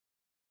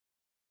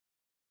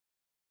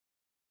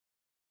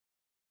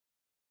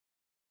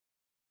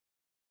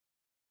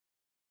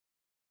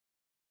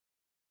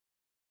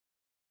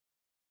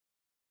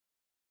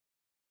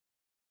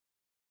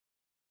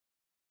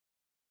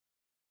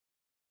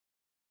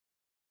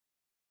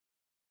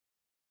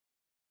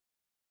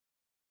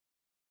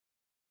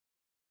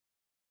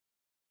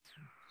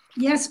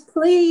Yes,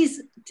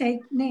 please take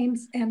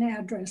names and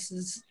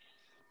addresses.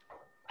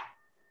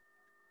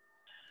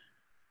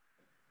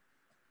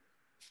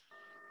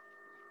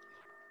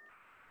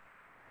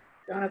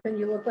 Jonathan,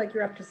 you look like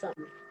you're up to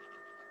something.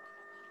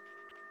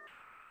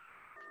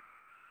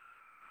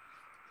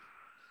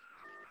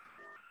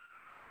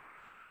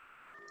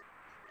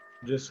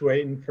 Just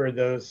waiting for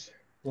those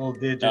little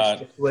digits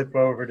to flip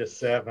over to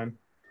 7.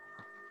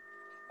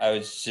 I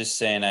was just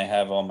saying I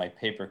have all my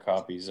paper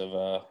copies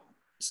of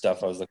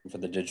stuff. I was looking for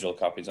the digital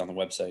copies on the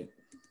website.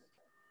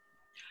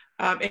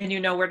 And you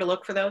know where to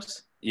look for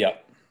those? Yeah,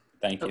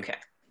 thank you. Okay.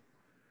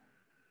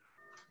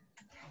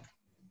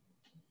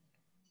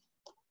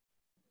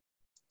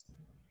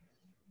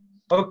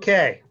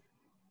 Okay.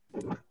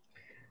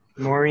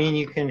 Maureen,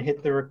 you can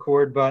hit the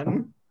record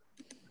button.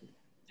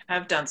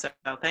 I've done so.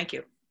 Thank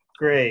you.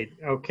 Great.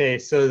 Okay,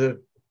 so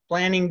the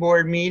planning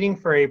board meeting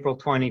for April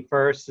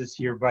 21st is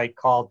hereby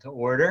called to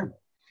order.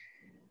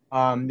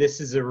 This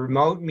is a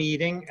remote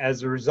meeting.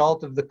 As a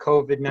result of the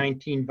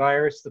COVID-19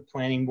 virus, the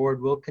planning board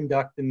will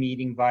conduct the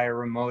meeting via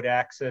remote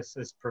access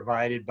as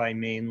provided by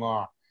Maine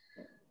law.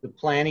 The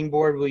planning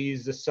board will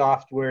use the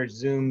software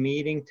Zoom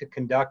meeting to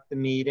conduct the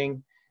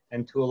meeting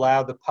and to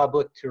allow the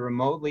public to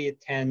remotely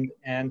attend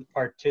and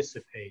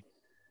participate.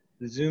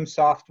 The Zoom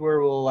software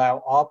will allow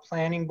all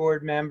planning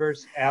board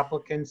members,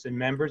 applicants, and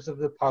members of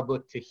the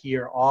public to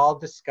hear all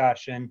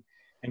discussion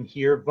and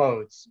hear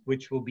votes,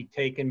 which will be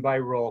taken by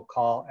roll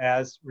call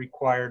as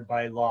required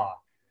by law.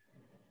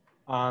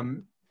 The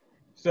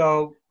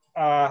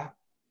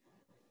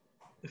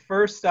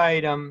first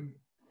item,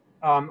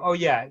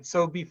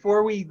 so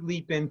before we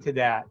leap into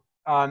that,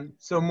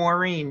 so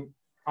Maureen,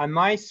 on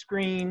my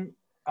screen,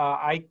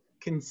 I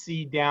can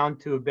see down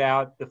to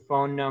about the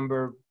phone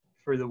number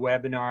for the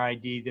webinar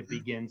ID that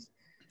begins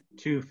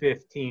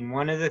 215.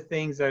 One of the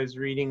things I was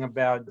reading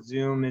about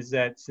Zoom is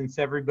that since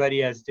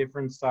everybody has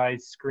different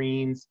size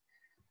screens,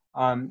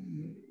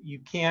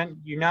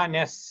 you're not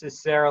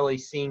necessarily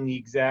seeing the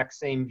exact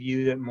same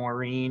view that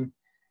Maureen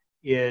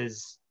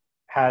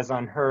has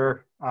on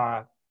her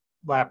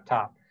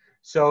laptop.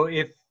 So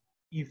if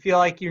you feel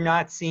like you're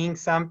not seeing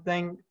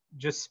something,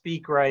 just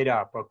speak right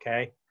up,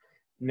 okay?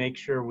 Make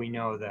sure we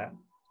know that.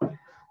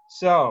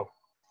 So,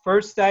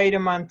 first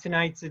item on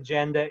tonight's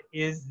agenda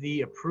is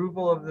the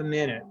approval of the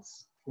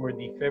minutes for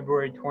the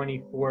February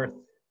 24th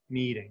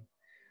meeting.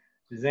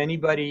 Does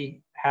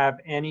anybody have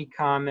any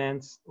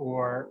comments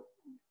or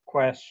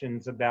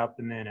questions about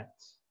the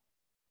minutes?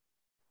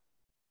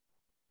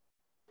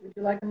 Would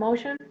you like a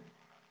motion?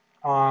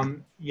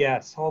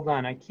 Yes, hold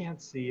on, I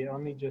can't see it.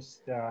 Let me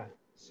just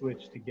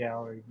switch to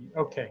gallery view.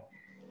 Okay,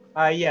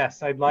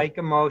 yes, I'd like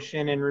a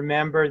motion, and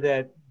remember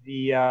that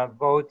the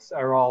votes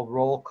are all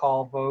roll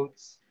call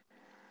votes.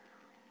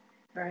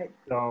 All right.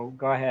 So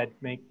go ahead,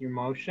 make your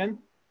motion.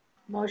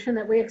 Motion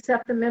that we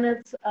accept the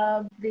minutes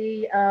of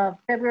the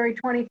February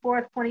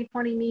 24th,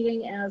 2020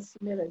 meeting as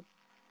submitted.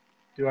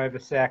 Do I have a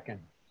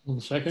second?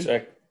 Second.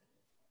 Check.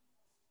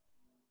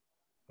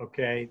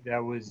 Okay,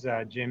 that was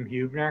Jim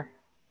Hubner.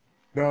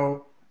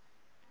 No.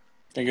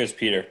 I think it was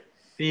Peter.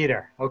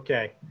 Peter,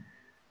 okay,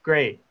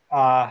 great.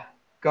 Go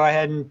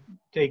ahead and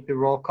take the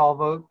roll call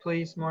vote,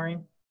 please,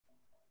 Maureen.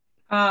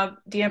 Deanne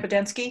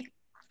Budensky,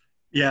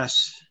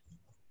 Yes.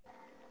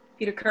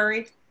 Peter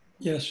Curry,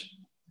 Yes.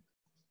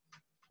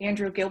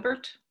 Andrew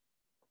Gilbert.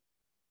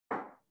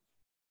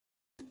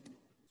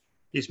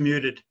 He's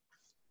muted.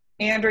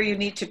 Andrew, you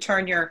need to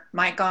turn your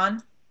mic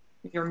on.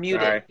 You're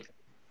muted. Sorry. Do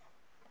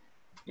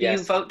Yes.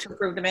 you vote to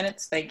approve the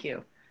minutes? Thank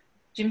you.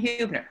 Jim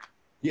Hubner,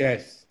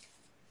 Yes.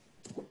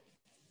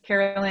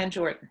 Carol Ann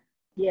Jordan,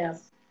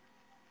 Yes.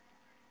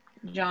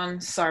 John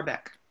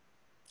Sarbeck,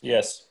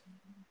 Yes.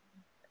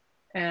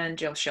 and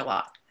Joe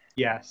Shillot.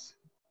 Yes,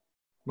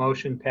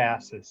 motion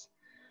passes.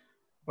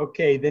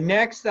 Okay, the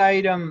next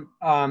item,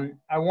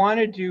 I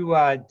wanted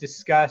to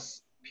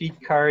discuss Pete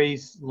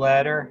Curry's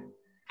letter.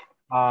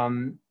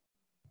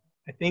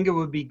 I think it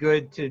would be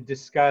good to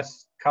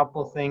discuss a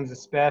couple things,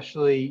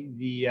 especially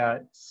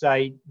the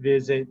site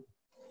visit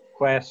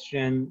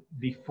question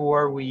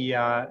before we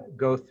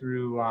go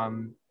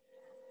through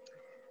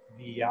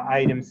the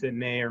items that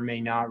may or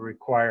may not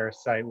require a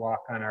site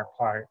walk on our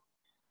part.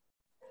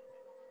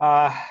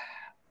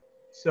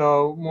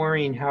 So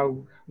Maureen,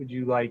 how would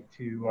you like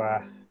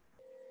to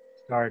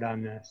start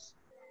on this?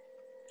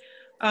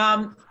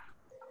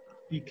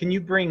 Can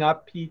you bring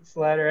up Pete's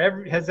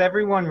letter? Has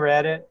everyone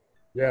read it?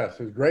 Yes,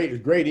 it's great.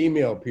 It's great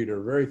email,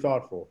 Peter. Very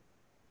thoughtful.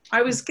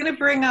 I was going to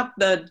bring up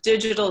the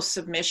digital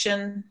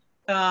submission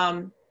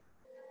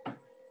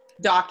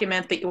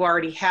document that you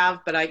already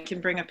have, but I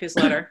can bring up his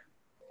letter.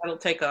 That'll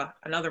take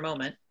another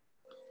moment.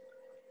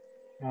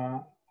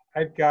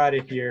 I've got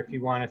it here if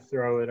you want to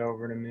throw it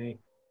over to me.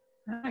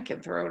 I can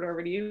throw it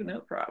over to you, no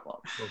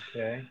problem.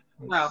 Okay.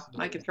 Well,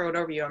 I can throw it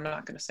over to you. I'm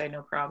not going to say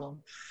no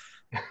problem.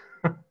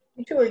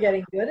 You two are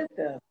getting good at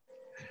this.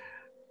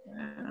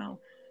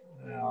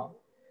 Well,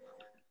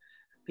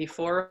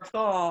 before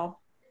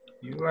fall.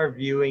 You are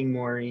viewing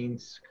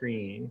Maureen's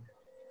screen.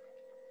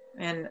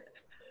 And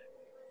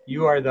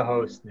You are the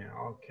host now.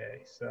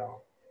 Okay,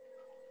 so.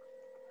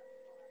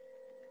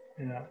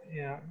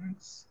 Yeah,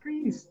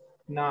 screen's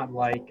not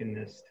liking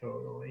this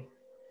totally.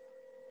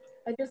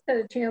 I just had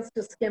a chance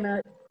to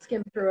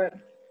skim through it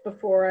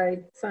before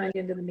I signed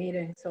into the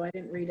meeting, so I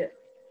didn't read it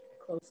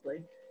closely.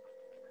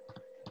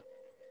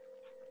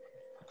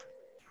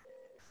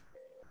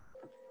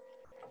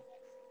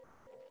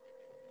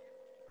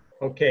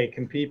 Okay,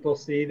 can people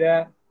see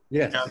that?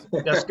 Yes.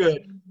 That's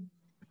good.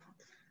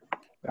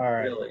 All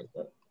right. Really.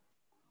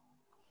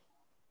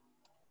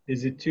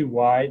 Is it too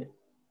wide?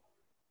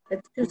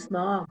 It's too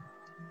small.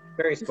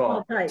 Very Too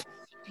small. small type.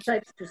 The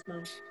type's too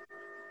small.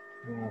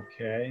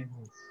 Okay,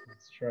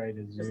 let's try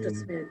to Just a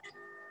zoom. smidge.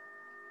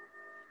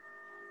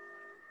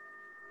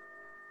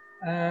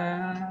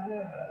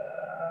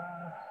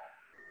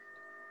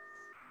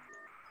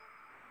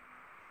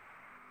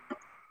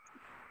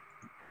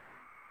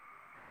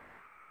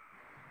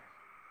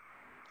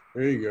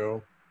 There you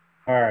go.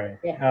 All right,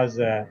 Yeah. how's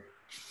that?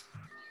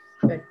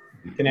 Good.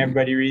 Can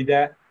everybody read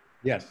that?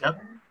 Yes.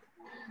 Yep.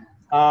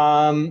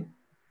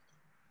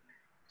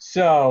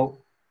 So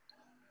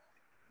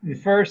the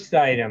first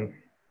item,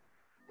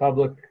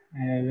 public.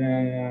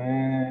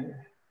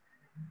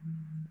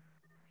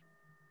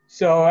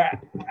 So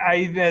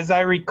as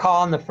I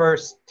recall, in the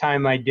first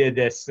time I did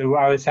this, so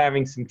I was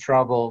having some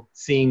trouble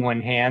seeing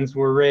when hands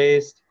were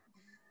raised.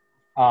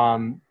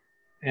 And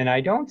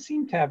I don't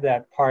seem to have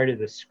that part of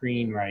the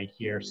screen right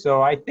here.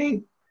 So I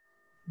think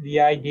the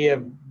idea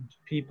of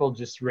people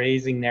just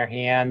raising their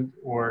hand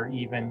or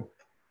even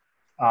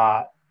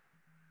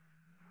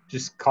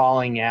just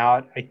calling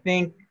out, I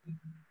think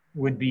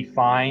would be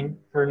fine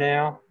for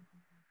now.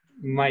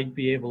 Might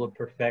be able to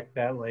perfect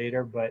that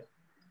later, but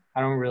I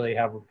don't really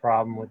have a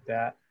problem with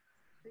that.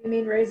 You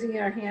mean raising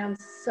your hands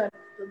the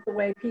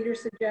way Peter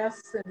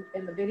suggests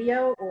in the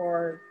video,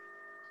 or?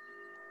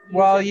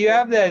 Well, you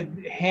have the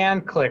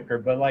hand clicker,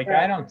 but like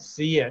Right. I don't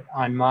see it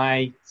on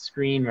my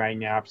screen right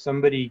now. If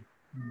somebody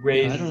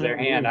raises their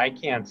hand, I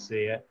can't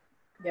see it.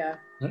 Yeah.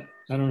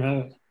 I don't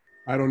have it.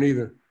 I don't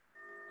either.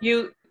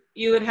 You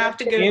would have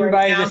to go In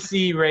by down. the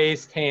C,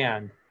 raised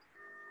hand.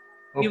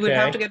 Okay. You would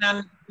have to go down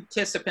to the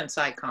participants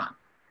icon.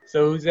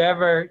 So who's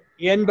ever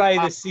in by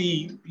the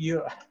C,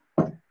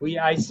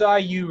 I saw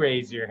you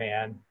raise your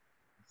hand,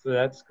 so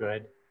that's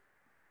good.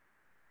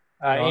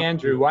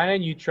 Andrew, why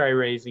don't you try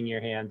raising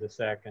your hand a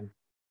second?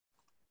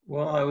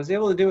 Well, I was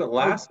able to do it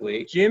last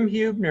week. Jim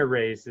Hubner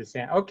raised his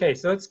hand. Okay,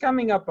 so it's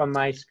coming up on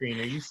my screen.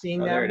 Are you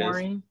seeing Oh, that, there it is.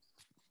 Maureen?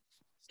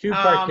 Two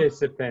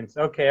participants.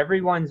 Okay,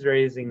 everyone's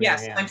raising their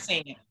Yes, hand. I'm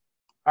seeing it.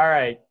 All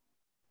right.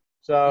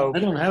 So I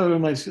don't have it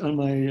on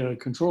my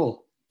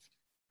control.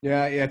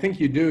 Yeah, I think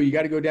you do. You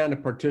got to go down to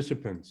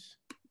participants.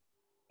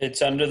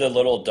 It's under the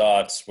little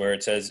dots where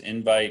it says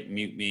invite,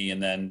 mute me,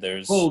 and then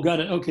there's. Oh,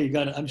 got it. Okay,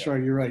 got it. I'm Yeah.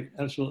 sorry. You're right.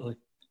 Absolutely.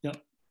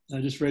 Yep. I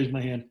just raised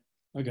my hand.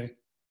 Okay.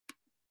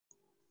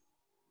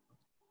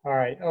 all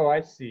right. Oh,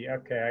 I see.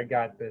 Okay, I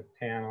got the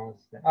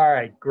panels. All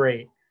right,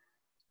 great.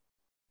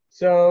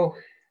 So,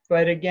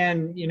 but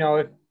again,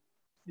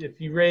 if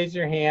you raise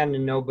your hand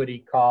and nobody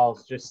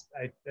calls,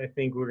 I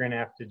think we're gonna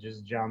have to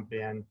just jump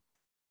in.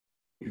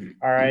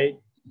 All right.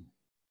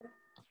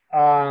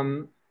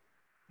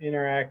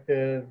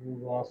 Interactive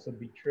will also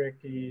be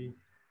tricky.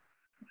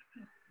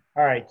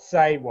 All right,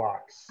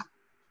 sidewalks.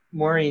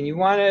 Maureen, you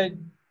want to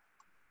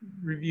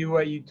review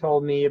what you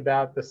told me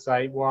about the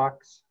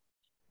sidewalks?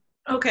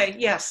 Okay,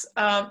 yes.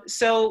 Kind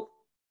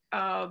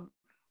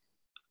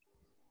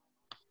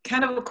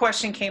of a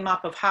question came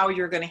up of how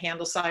you're going to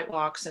handle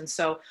sidewalks. And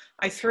so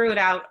I threw it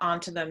out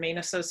onto the Maine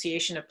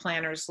Association of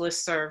Planners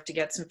listserv to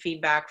get some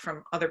feedback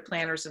from other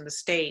planners in the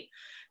state.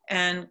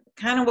 And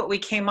kind of what we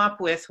came up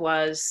with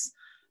was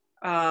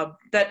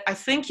that I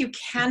think you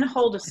can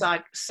hold a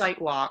site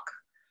walk.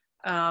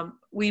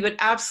 We would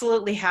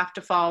absolutely have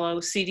to follow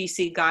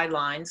CDC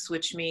guidelines,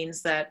 which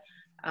means that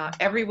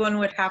everyone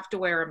would have to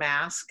wear a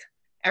mask.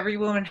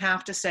 Everyone would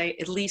have to stay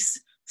at least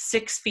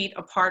 6 feet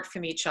apart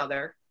from each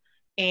other.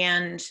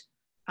 And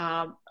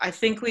I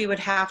think we would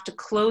have to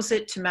close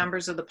it to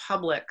members of the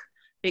public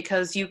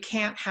because you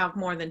can't have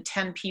more than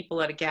 10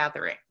 people at a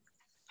gathering.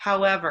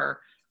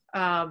 However,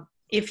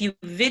 if you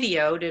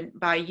videoed, and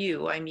by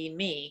you, I mean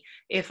me,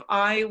 if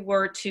I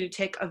were to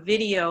take a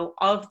video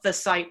of the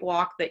site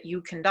walk that you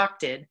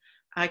conducted,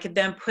 I could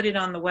then put it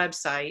on the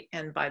website.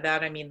 And by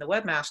that, I mean the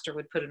webmaster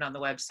would put it on the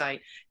website.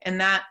 And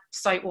that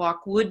site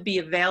walk would be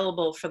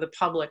available for the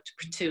public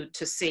to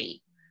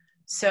see.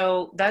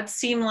 So that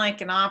seemed like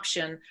an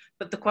option,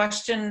 but the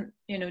question,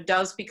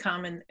 does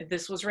become, and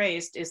this was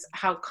raised, is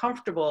how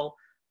comfortable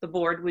the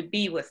board would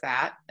be with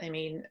that. I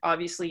mean,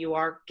 obviously you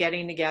are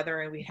getting together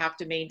and we have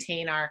to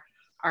maintain our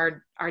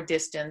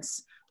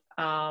distance.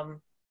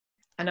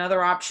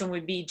 Another option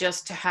would be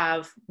just to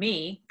have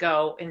me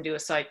go and do a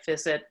site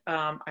visit.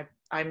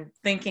 I'm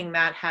thinking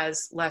that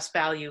has less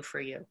value for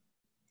you.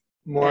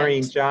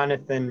 Maureen,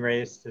 Jonathan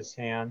raised his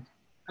hand.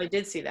 I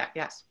did see that,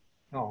 yes.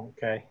 Oh,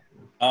 okay.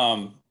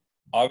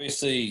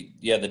 Obviously,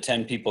 yeah, the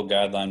 10 people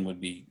guideline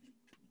would be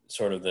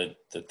sort of the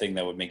thing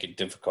that would make it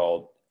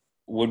difficult.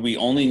 would we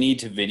only need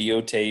to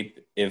videotape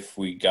if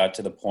we got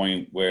to the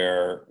point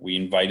where we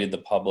invited the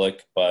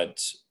public,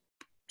 but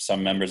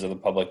some members of the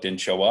public didn't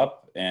show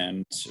up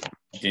and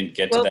didn't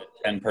get to that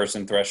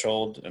 10-person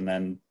threshold, and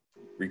then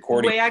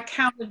recording? The way I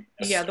counted,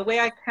 the way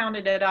I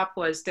counted it up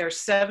was there's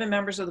 7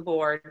 members of the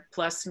board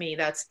plus me,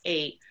 that's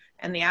 8.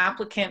 And the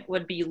applicant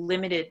would be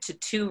limited to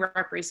 2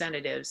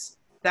 representatives.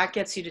 That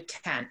gets you to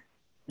 10.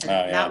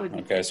 That would be,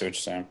 okay, I see what you're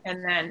saying.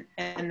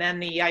 And then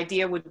the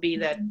idea would be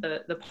that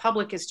the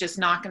public is just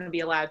not going to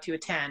be allowed to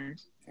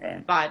attend.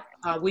 Right. But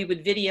we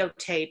would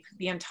videotape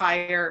the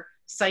entire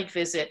site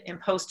visit and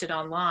post it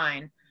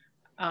online,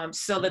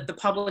 so that the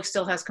public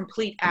still has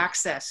complete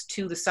access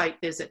to the site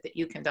visit that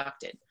you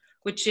conducted,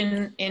 which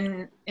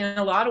in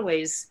a lot of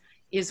ways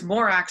is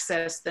more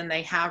access than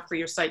they have for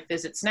your site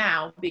visits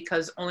now,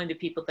 because only the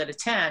people that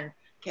attend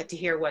get to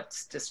hear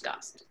what's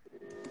discussed.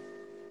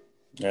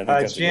 Yeah, I think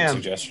that's a good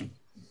suggestion.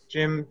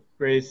 Jim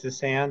raised his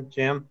hand.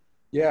 Jim?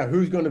 Yeah,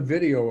 who's going to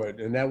video it?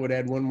 And that would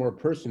add one more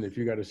person if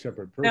you got a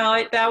separate person.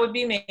 No, that would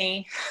be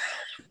me.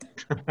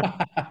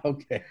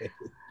 Okay.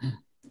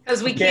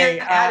 Because we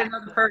can't add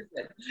another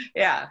person.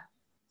 Yeah.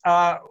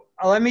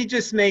 Let me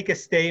just make a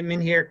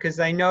statement here,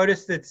 because I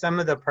noticed that some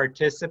of the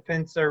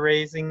participants are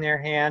raising their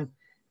hand,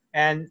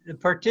 and the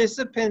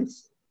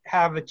participants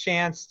have a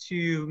chance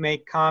to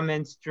make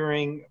comments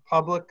during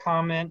public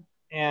comment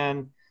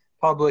and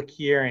public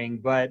hearing.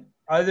 But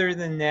other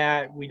than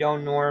that, we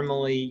don't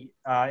normally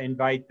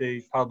invite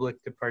the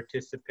public to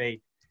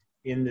participate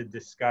in the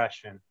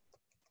discussion.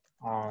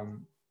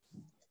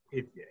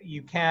 If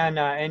you can,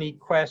 any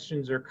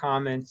questions or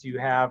comments you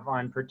have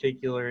on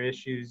particular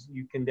issues,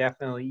 you can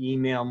definitely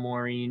email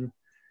Maureen,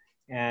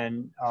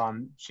 and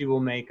she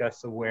will make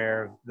us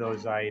aware of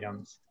those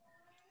items.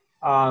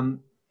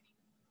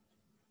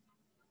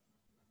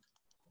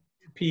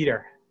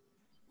 Peter.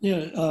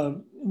 Yeah,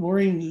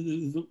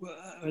 Maureen,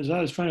 as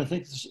I was trying to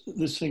think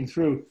this thing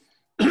through,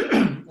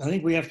 I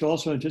think we have to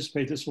also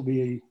anticipate this will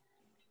be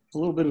a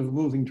little bit of a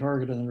moving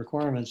target on the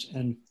requirements.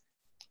 And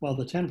while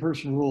the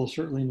 10-person rule is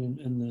certainly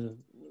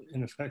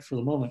in effect for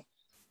the moment,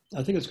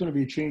 I think it's going to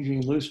be changing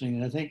and loosening.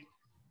 And I think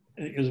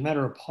as a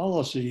matter of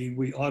policy,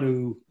 we ought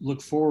to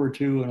look forward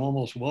to and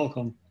almost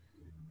welcome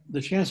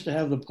the chance to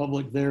have the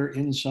public there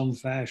in some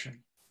fashion,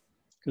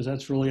 because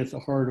that's really at the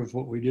heart of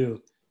what we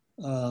do.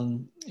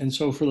 And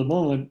so for the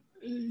moment,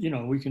 you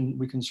know, we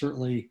can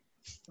certainly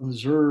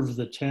observe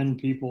the 10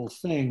 people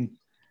thing,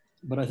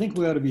 but I think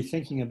we ought to be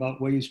thinking about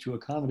ways to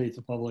accommodate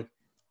the public.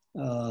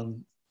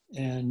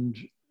 And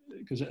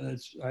because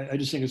I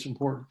just think it's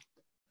important.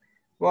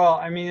 Well,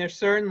 I mean, there's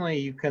certainly,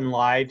 you can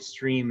live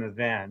stream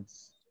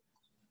events,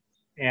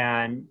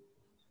 and,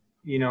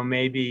 you know,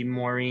 maybe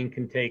Maureen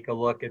can take a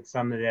look at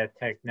some of that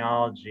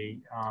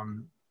technology.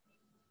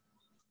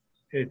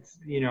 It's,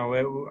 you know,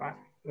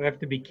 we have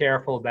to be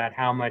careful about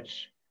how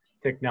much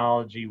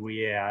technology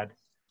we add,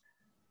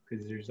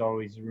 because there's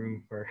always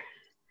room for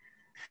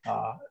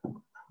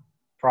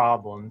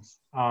problems.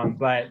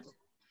 But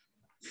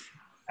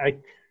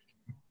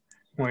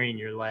Maureen,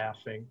 you're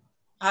laughing.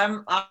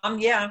 I'm laughing.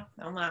 Yeah.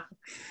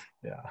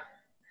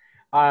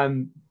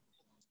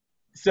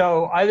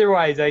 So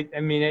otherwise, I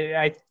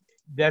mean,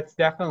 that's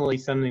definitely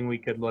something we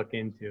could look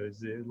into, is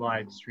the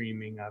live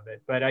streaming of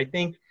it. But I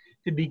think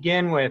to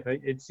begin with,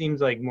 it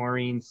seems like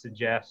Maureen's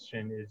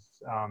suggestion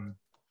is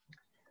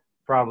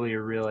probably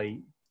a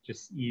really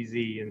just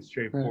easy and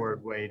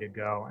straightforward way to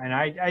go. And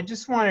I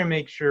just want to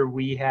make sure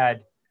we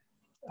had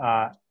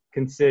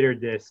considered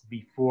this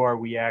before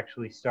we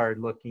actually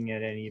started looking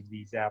at any of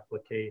these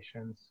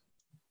applications.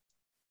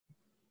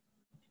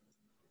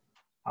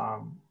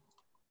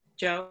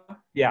 Joe?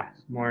 Yeah,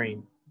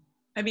 Maureen.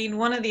 I mean,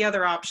 one of the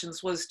other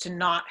options was to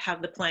not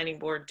have the planning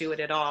board do it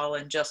at all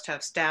and just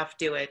have staff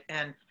do it.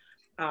 And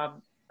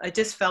I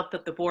just felt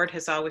that the board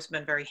has always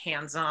been very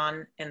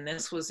hands-on, and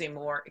this was a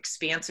more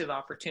expansive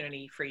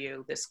opportunity for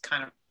you, this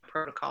kind of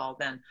protocol,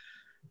 than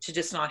to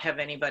just not have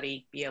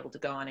anybody be able to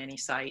go on any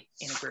site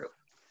in a group.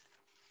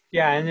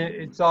 Yeah, and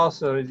it's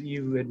also, as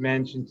you had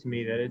mentioned to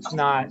me, that it's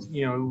not,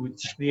 you know,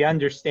 the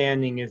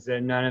understanding is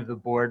that none of the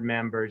board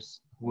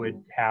members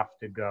would have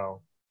to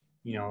go.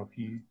 You know, if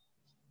you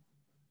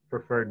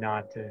preferred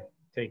not to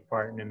take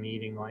part in a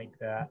meeting like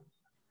that.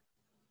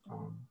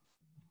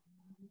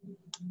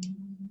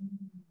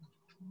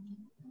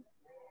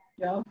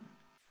 Joe?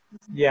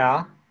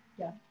 Yeah.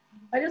 Yeah.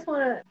 I just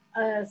want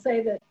to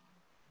say that,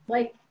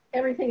 like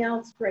everything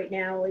else right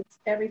now,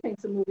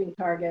 everything's a moving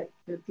target,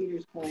 to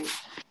Peter's point.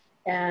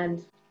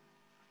 And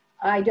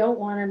I don't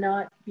want to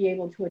not be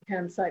able to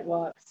attend site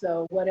walks.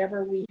 So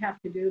whatever we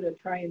have to do to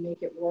try and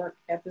make it work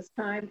at this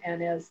time,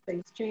 and as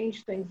things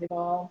change, things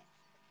evolve,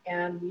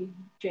 and we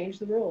change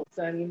the rules.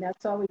 I mean,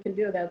 that's all we can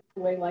do. That's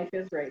the way life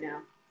is right now.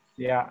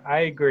 Yeah, I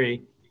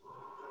agree.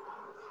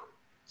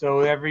 So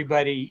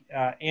everybody,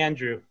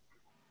 Andrew.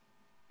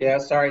 Yeah,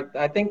 sorry.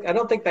 I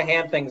don't think the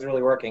hand thing's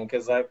really working,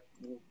 because I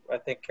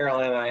think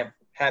Caroline and I have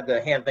had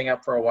the hand thing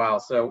up for a while.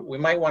 So we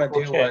might want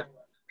to do what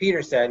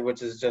Peter said,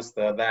 which is just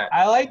that.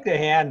 I like the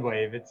hand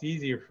wave. It's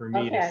easier for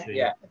me to Okay. see.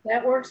 Yeah. If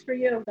that works for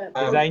you, that's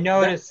Because I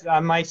notice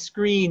on my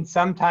screen,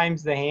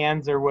 sometimes the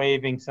hands are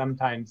waving,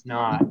 sometimes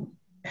not.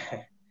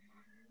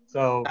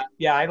 So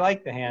yeah, I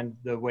like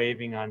the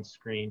waving on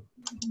screen.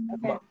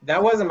 okay.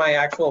 That wasn't my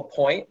actual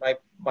point.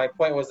 My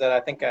point was that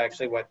I think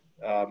actually what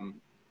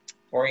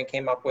Maureen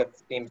came up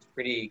with seems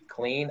pretty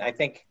clean. I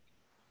think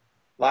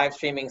live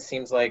streaming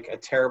seems like a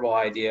terrible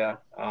idea.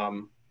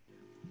 From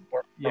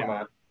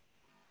a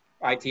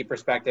IT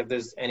perspective,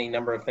 there's any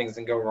number of things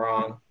that go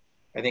wrong.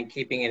 I think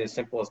keeping it as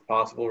simple as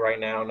possible right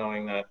now,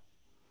 knowing that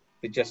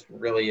it just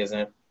really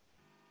isn't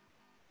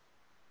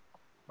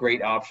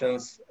great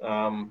options,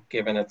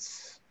 given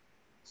it's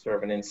sort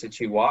of an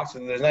in-situ walk. So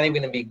there's not even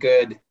going to be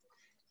good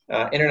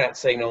internet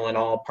signal in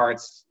all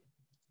parts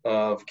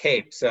of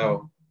Cape.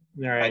 So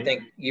Right. I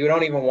think you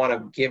don't even want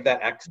to give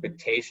that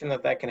expectation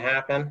that that can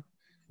happen.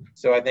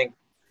 So I think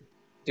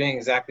doing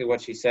exactly what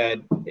she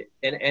said,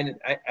 and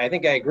I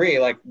think I agree,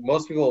 like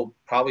most people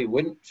probably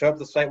wouldn't show up to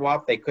the site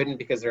walk. They couldn't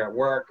because they're at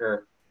work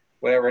or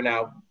whatever.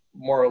 Now,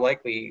 more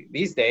likely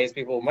these days,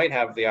 people might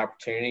have the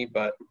opportunity,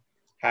 but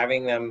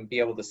having them be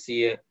able to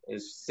see it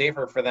is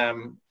safer for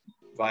them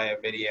via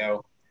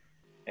video.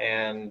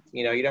 And,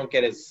 you know, you don't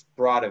get as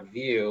broad a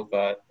view,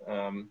 but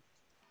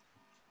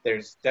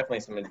there's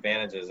definitely some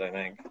advantages, I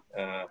think.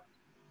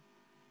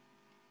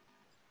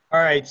 All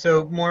right,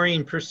 so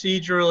Maureen,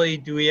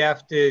 procedurally, do we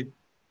have to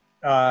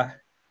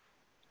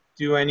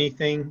do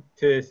anything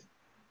to,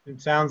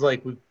 it sounds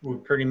like we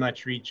pretty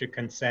much reach a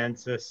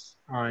consensus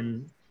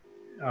on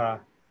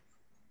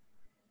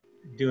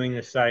doing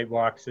the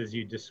sidewalks as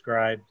you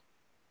described.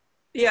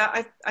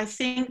 Yeah, I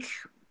think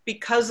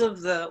because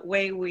of the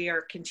way we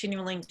are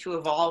continuing to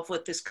evolve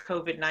with this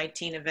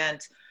COVID-19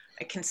 event,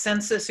 a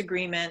consensus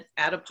agreement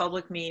at a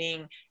public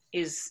meeting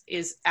is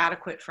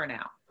adequate for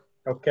now.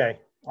 Okay,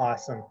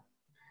 awesome.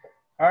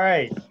 All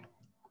right.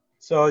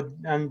 So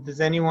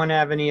does anyone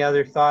have any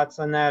other thoughts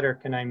on that, or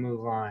can I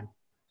move on?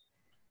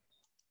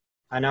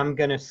 And I'm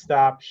going to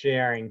stop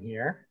sharing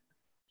here.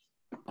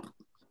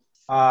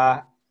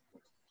 And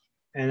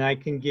I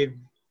can give,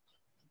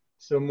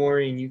 so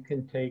Maureen, you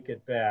can take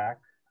it back.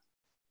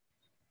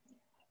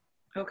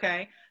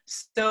 Okay,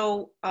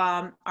 so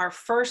our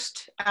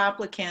first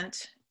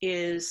applicant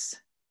is,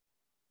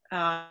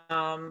 okay.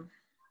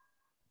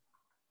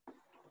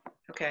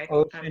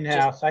 Ocean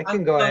House. I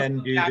can go ahead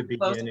and do the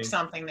beginning.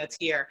 Something that's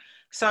here.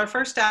 So our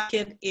first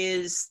applicant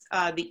is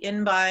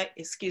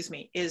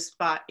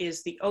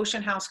is the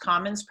Ocean House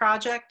Commons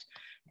project,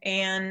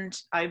 and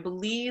I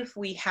believe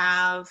we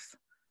have.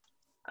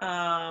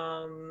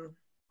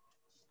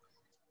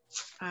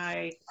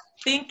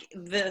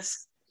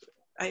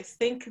 I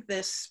think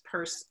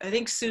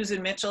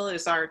Susan Mitchell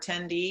is our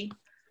attendee.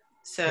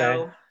 So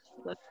Okay.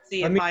 let's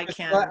see if I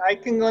can.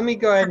 Let me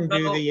go ahead and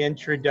do the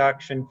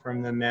introduction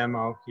from the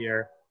memo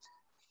here.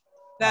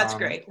 That's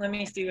great. Let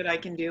me see what I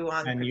can do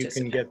on and you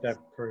can get that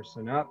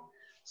person up.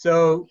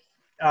 So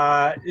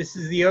this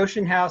is the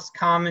Ocean House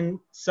Common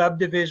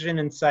Subdivision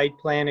and Site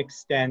Plan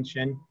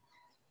Extension.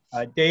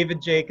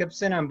 David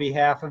Jacobson, on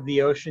behalf of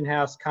the Ocean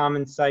House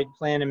Common Site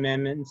Plan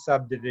Amendment and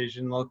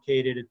Subdivision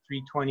located at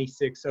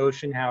 326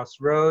 Ocean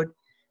House Road,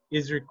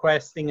 is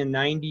requesting a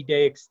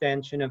 90-day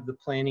extension of the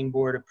Planning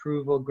Board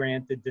approval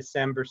granted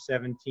December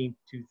 17,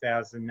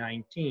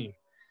 2019.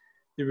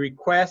 The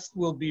request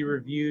will be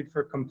reviewed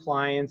for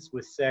compliance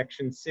with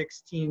Section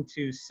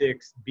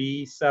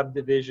 1626B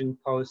subdivision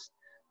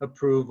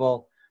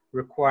post-approval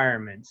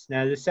requirements.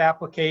 Now, this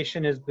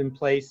application has been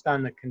placed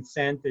on the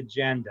consent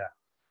agenda.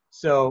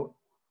 So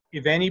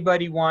if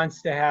anybody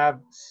wants to have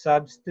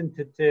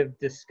substantive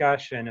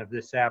discussion of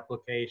this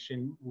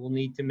application, we'll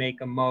need to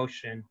make a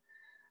motion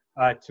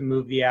to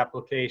move the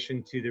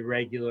application to the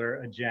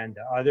regular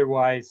agenda.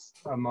 Otherwise,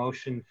 a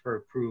motion for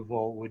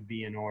approval would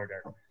be in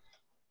order.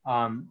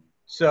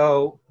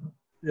 So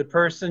the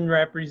person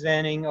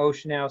representing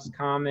Ocean House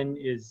Common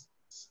is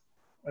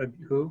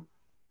who?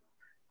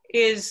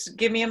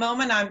 Give me a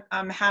moment.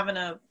 I'm having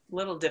a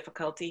little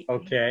difficulty.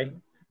 Okay.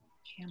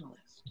 Panelist.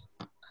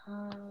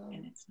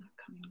 And it's not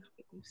coming up.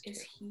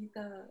 Is he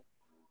the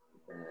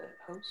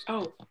host?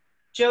 Oh,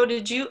 Joe,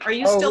 are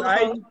you still the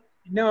host?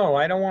 No,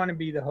 I don't want to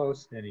be the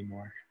host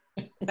anymore.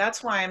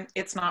 That's why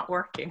it's not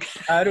working.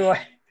 How do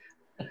I?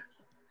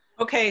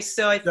 Okay,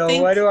 so So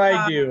what do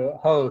I do?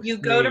 Host. You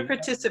go to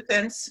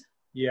participants.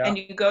 Yeah. And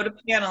you go to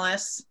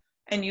panelists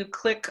and you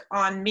click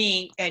on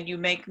me and you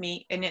make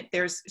me, and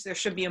there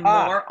should be a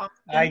more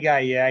option. I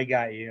got you.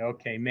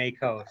 Okay, make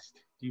host.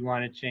 Do you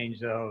want to change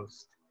the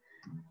host?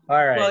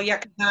 All right. Well, yeah,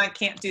 'cause then I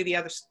can't do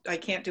I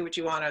can't do what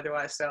you want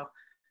otherwise, so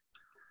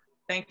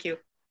thank you.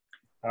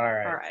 All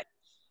right. All right.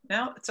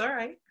 No, it's all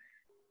right.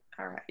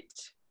 All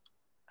right.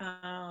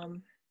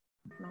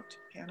 Not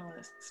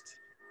panelist.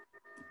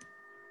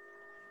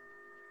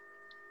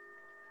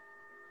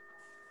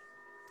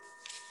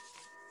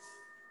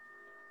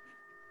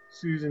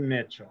 Susan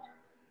Mitchell.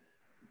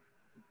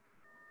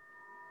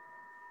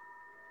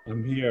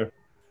 I'm here.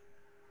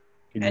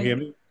 Can you hear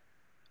me?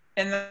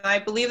 And I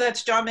believe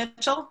that's John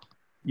Mitchell.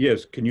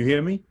 Yes, can you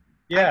hear me?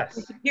 We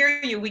Yes. can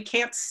hear you. We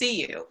can't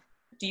see you.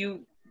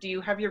 Do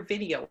you have your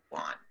video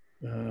on?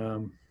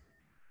 The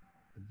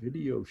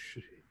video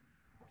should.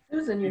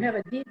 Susan, you have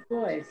a deep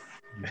voice.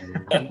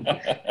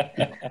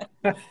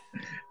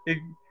 If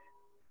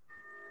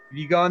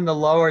you go in the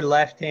lower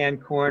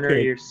left-hand corner of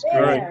Okay. your screen.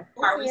 All right. There.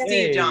 All right, we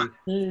see you, John.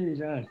 Hey,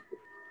 John.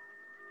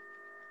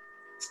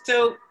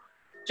 So,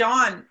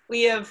 John,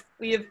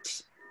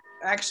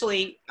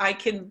 actually,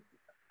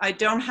 I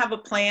don't have a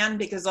plan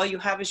because all you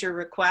have is your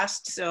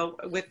request. So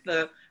with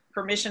the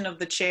permission of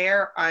the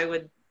chair, I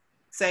would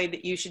say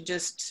that you should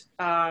just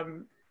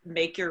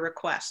make your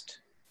request.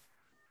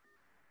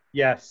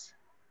 Yes,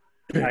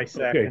 I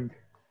second.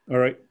 All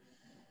right.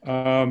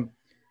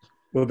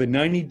 Well, the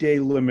 90-day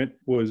limit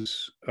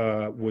was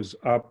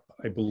up,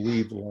 I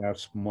believe,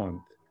 last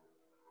month.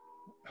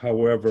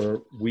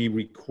 However, we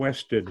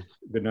requested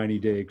the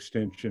 90-day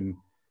extension,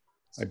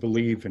 I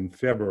believe, in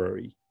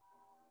February.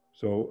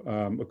 So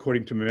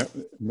according to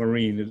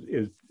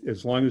Maureen,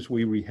 as long as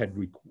we had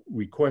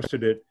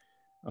requested it,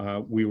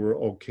 we were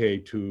okay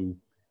to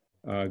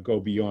go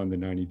beyond the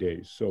 90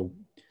 days. So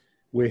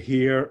we're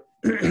here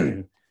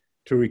to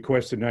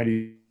request a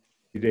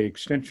 90-day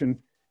extension.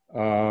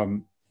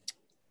 The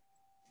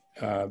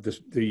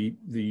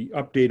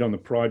update on the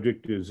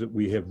project is that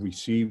we have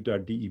received our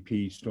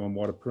DEP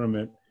stormwater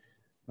permit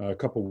a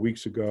couple of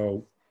weeks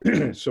ago.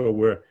 So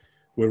we're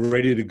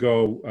ready to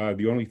go.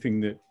 The only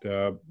thing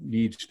that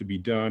needs to be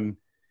done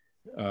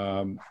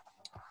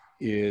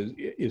is,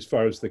 as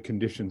far as the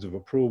conditions of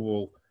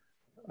approval,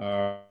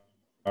 are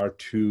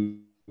to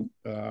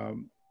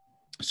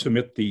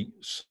submit the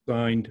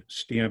signed,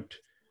 stamped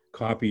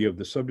copy of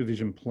the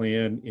subdivision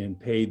plan and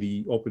pay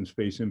the open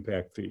space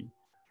impact fee.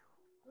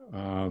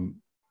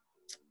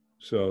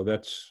 So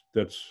that's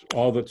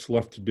all that's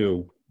left to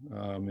do,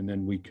 and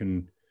then we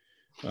can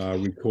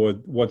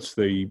record. Once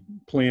the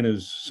plan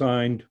is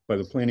signed by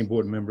the planning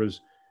board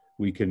members,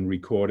 we can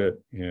record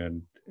it,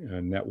 and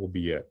that will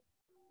be it.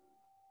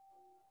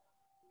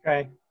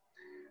 Okay.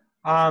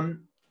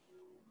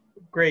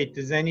 Great.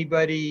 Does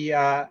anybody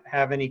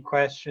have any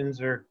questions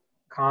or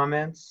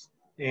comments?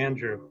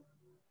 Andrew.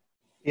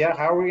 Yeah,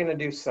 how are we going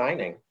to do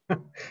signing? Good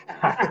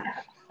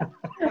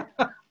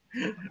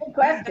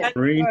question.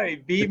 Maureen? All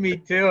right, beat me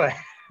to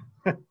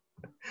it.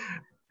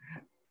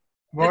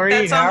 Maureen,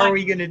 That's on how my- are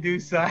we going to do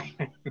signing?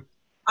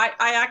 I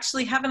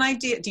actually have an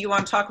idea. Do you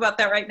want to talk about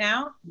that right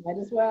now? Might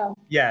as well.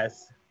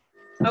 Yes.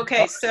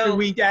 Okay, so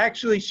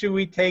Should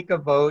we take a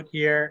vote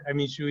here? I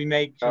mean, should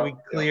we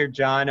clear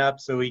John up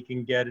so we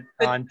can get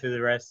on to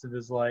the rest of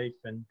his life?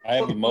 And I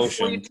have a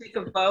before you motion. take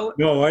a vote,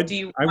 No, I do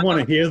you want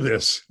to hear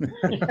this.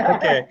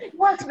 Okay. He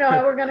wants to know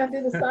how we're going to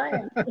do the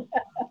signing.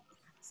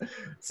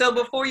 So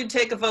before you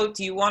take a vote,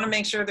 do you want to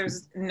make sure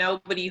there's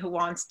nobody who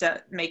wants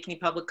to make any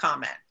public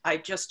comment? I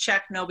just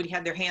checked, nobody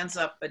had their hands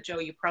up, but Joe,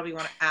 you probably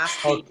want to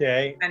ask the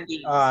Okay.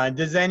 attendees.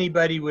 Does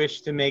anybody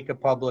wish to make a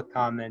public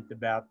comment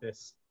about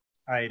this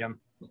item?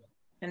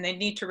 And they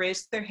need to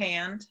raise their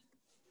hand.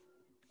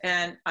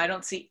 And I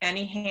don't see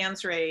any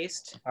hands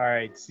raised. All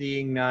right,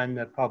 seeing none,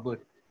 the public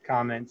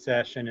comment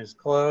session is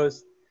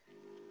closed.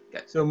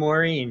 Good. So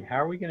Maureen, how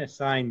are we going to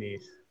sign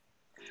these?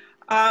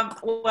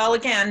 Well,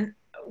 again,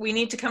 we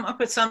need to come up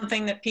with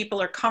something that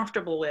people are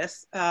comfortable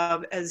with.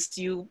 As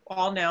you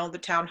all know, the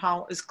town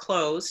hall is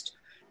closed.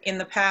 In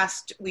the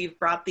past, we've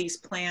brought these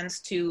plans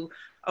to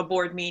a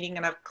board meeting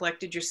and I've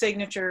collected your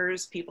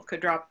signatures. People could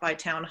drop by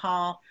town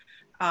hall.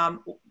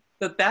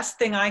 The best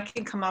thing I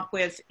can come up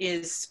with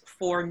is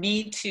for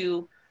me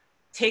to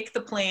take the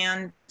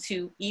plan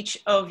to each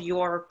of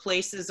your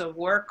places of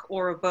work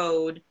or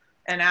abode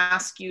and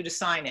ask you to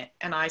sign it.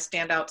 And I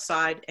stand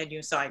outside and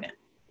you sign it.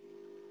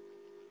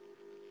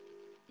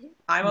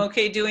 I'm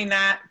okay doing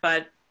that,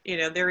 but you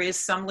know, there is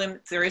some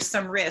limit, there is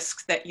some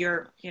risk that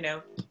you're, you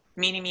know,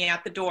 meeting me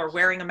at the door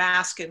wearing a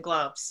mask and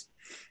gloves.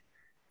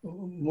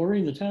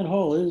 Maureen, the town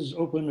hall is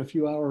open a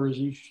few hours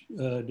each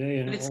day.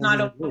 And But it's all not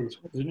the open. days,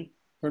 isn't it?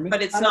 Pardon me?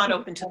 But it's not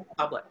open to the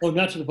public. Oh,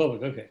 not to the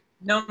public, okay.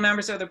 No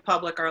members of the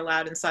public are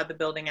allowed inside the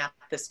building at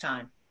this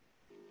time.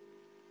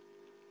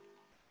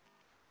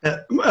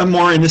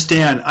 Maureen, this is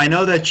Dan. I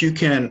know that you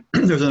can,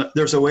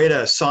 there's a way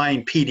to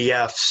sign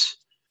PDFs.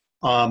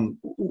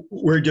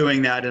 We're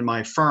doing that in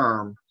my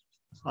firm.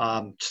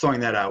 Just throwing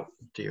that out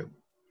to you.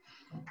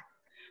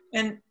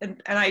 And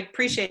I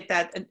appreciate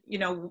that. And, you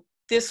know,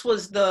 this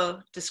was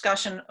the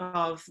discussion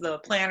of the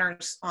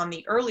planners on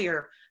the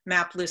earlier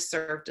map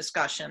listserv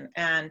discussion.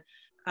 And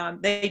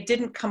they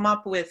didn't come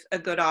up with a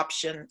good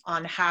option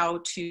on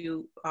how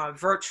to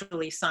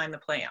virtually sign the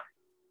plan.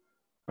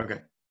 Okay.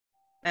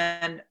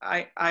 And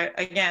I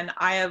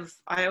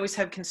always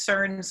have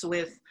concerns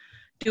with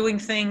doing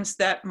things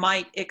that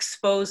might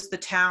expose the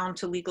town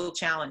to legal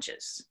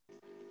challenges.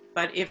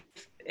 But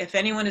if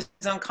anyone is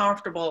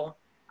uncomfortable,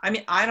 I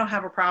mean, I don't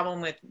have a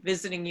problem with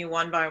visiting you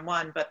one by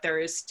one, but there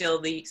is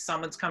still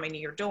someone's coming to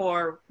your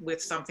door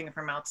with something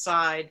from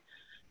outside,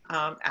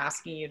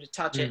 asking you to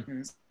touch it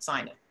and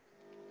sign it.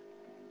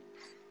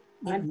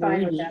 I'm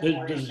fine with that.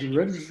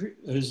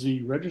 Has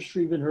the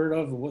registry been heard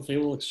of what they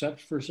will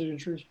accept for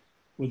signatures?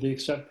 Would they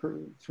accept,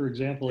 for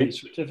example, a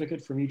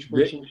certificate from each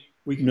person?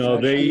 No,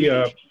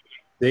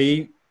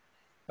 they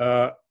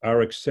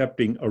are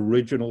accepting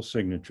original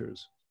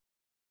signatures.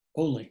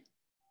 Only.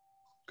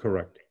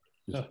 Correct.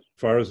 As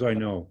far as I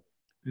know.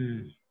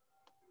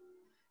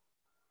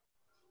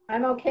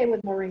 I'm okay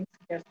with Maureen's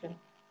suggestion.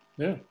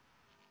 Yeah.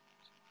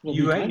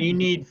 You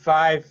need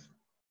 5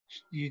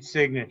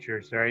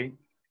 signatures, right?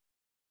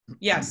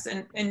 Yes,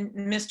 and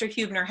Mr.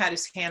 Hubner had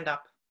his hand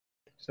up.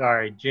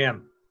 Sorry,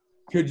 Jim.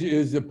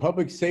 Is the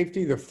public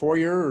safety, the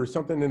foyer or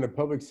something in the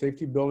public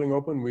safety building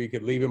open where you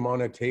could leave him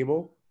on a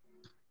table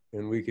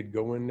and we could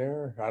go in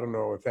there? I don't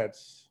know if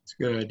that's... It's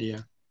a good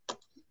idea.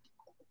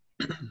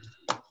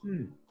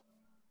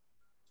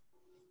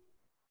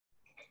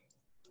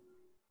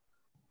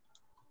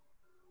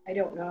 I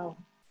don't know.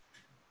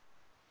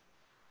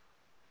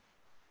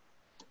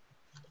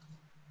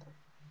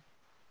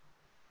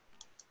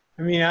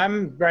 I mean,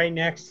 I'm right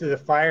next to the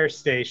fire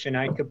station.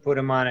 I could put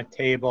them on a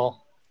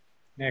table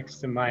next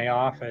to my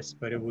office,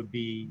 but it would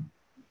be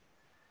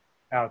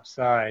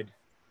outside.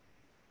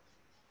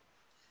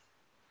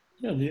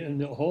 Yeah,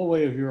 and the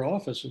hallway of your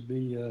office would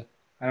be...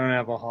 I don't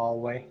have a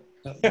hallway.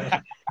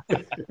 I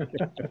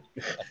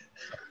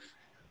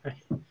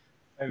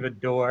have a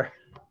door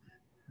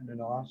and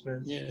an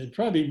office. Yeah, it'd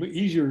probably be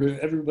easier to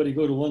everybody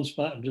go to one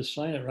spot and just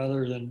sign it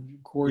rather than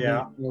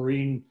coordinate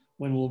Maureen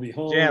when we'll be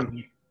home.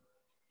 Jim.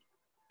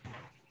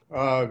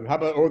 How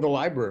about, or the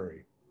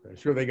library? I'm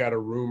sure they got a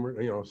room,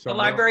 you know, The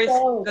library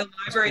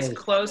is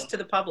closed to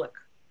the public.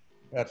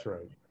 That's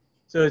right.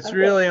 So it's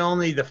really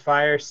only the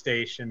fire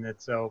station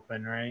that's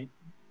open, right?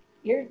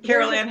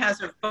 Carol Ann has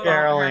her phone.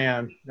 Carol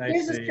Ann.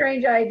 Here's a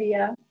strange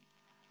idea.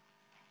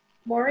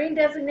 Maureen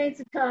designates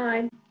a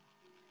time.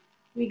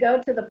 We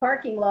go to the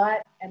parking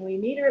lot and we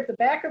meet her at the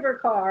back of her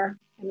car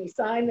and we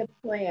sign the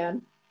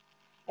plan.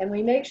 And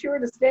we make sure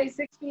to stay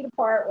 6 feet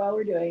apart while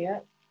we're doing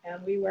it.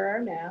 And we wear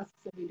our masks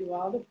and we do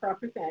all the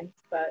proper things.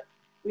 But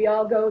we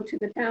all go to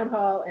the town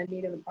hall and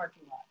meet in the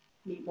parking lot.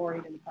 Meet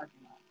Maureen in the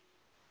parking lot.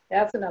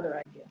 That's another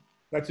idea.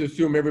 Let's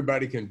assume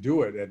everybody can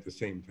do it at the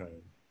same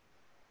time.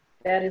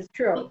 That is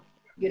true.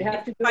 You'd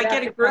have to do If I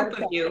get a group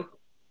of you.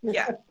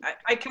 Yeah,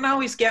 I can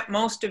always get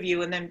most of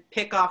you and then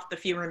pick off the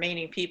few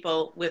remaining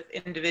people with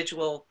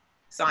individual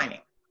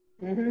signing.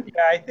 Mm-hmm.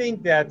 Yeah, I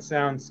think that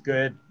sounds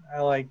good.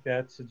 I like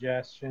that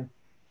suggestion.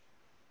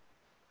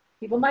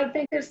 People might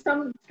think there's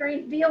some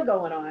strange deal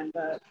going on,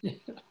 but.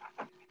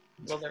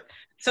 Well,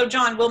 so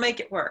John, we'll make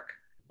it work.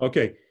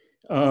 Okay.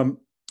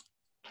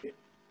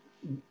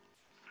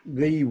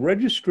 The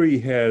registry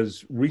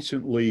has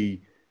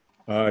recently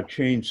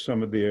changed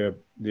some of their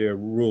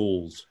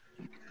rules.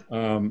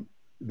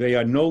 They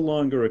are no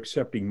longer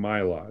accepting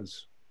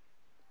MyLaws.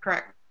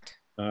 Correct.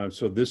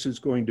 So this is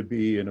going to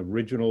be an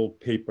original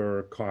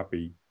paper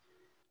copy.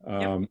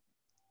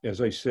 As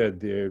I said,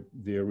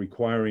 they're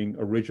requiring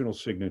original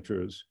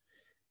signatures.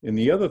 And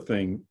the other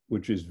thing,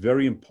 which is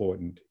very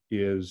important,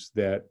 is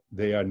that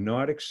they are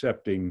not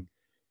accepting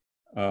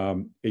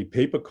a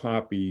paper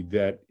copy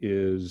that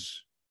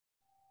is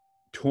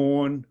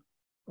torn,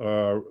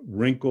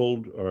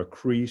 wrinkled, or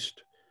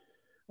creased.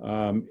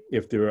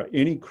 If there are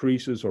any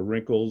creases or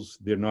wrinkles,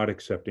 they're not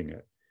accepting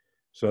it.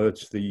 So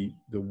that's the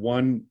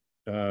one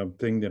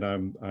thing that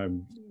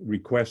I'm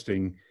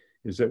requesting,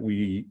 is that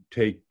we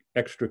take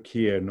extra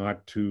care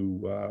not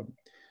to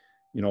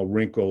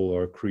wrinkle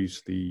or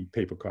crease the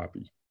paper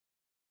copy.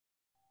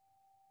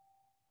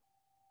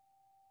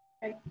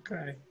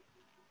 Okay.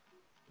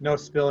 No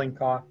spilling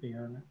coffee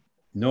on it.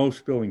 No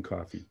spilling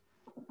coffee.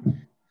 Would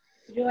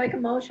you like a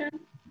motion?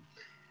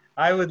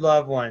 I would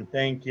love one.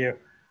 Thank you.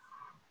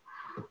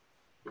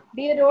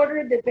 Be it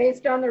ordered that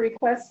based on the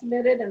request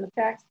submitted and the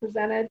facts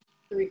presented,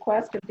 the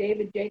request of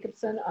David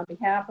Jacobson on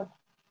behalf of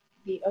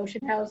the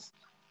Ocean House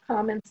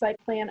Common Site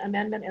Plan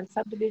Amendment and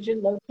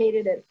Subdivision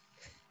located at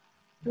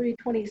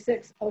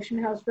 326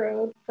 Ocean House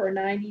Road for a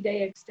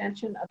 90-day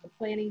extension of the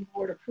Planning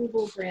Board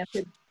approval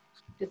granted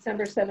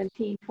December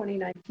 17,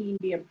 2019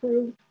 be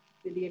approved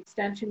with the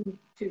extension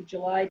to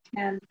July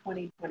 10,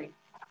 2020.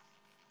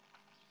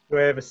 Do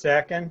I have a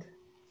second?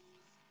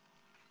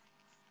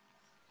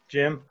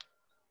 Jim?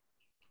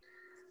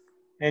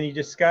 Any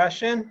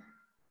discussion?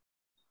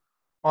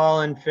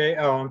 All in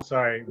favor? Oh, I'm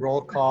sorry.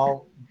 Roll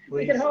call,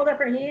 please. You can hold up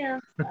your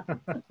hands.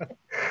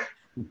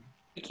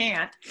 You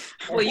can't.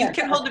 Well, you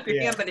can hold up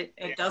your hand, but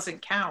it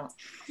doesn't count.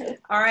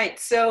 All right.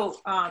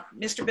 So,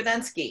 Mr.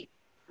 Badensky.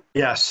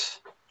 Yes.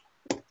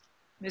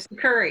 Mr.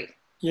 Curry.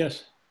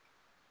 Yes.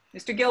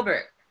 Mr.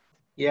 Gilbert.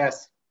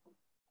 Yes.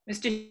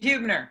 Mr.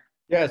 Hubner.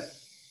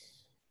 Yes.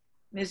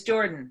 Ms.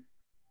 Jordan.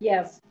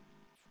 Yes.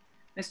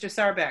 Mr.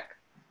 Sarbeck.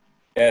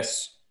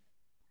 Yes.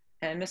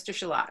 And Mr.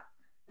 Shalat.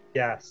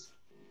 Yes.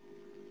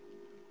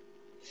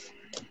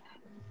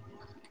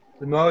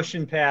 The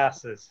motion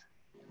passes.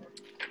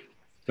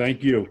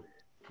 Thank you.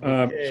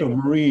 Okay. So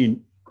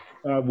Maureen,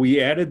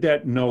 we added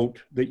that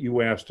note that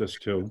you asked us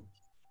to,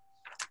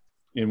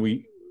 and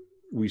we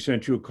we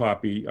sent you a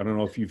copy. I don't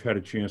know if you've had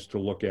a chance to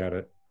look at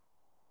it.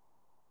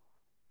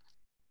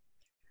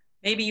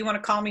 Maybe you want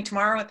to call me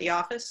tomorrow at the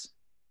office?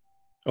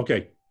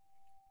 Okay,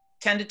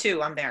 10 to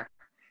 2, I'm there.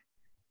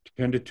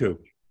 10 to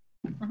 2.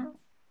 Mhm.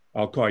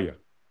 I'll call you.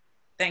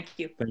 Thank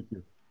you. Thank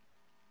you.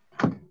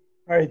 All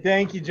right,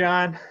 thank you,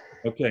 John.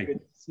 Okay. Good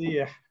to see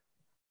you.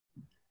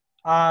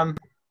 The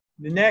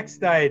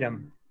next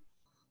item.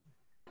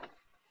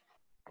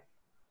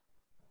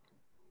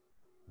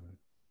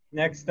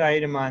 Next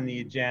item on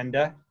the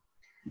agenda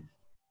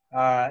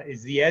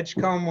is the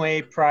Edgecombe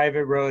Way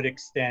private road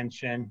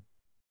extension,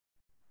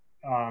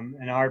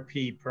 an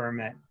RP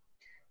permit.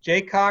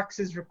 Jay Cox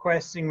is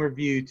requesting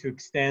review to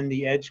extend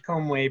the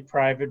Edgecombe Way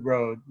private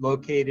road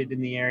located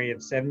in the area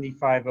of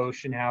 75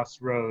 Ocean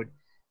House Road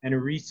and a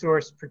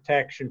resource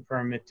protection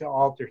permit to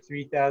alter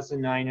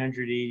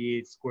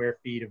 3,988 square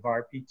feet of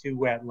RP2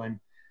 wetland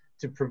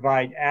to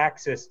provide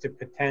access to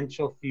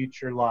potential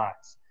future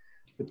lots.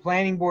 The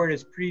planning board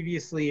has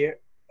previously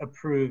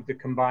approved the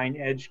combined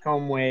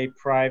Edgecombe Way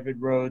private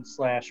road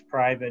 /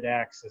 private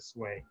access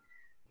way.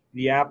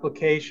 The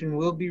application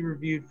will be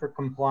reviewed for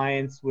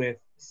compliance with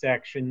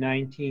Section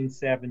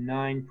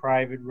 1979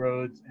 private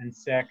roads and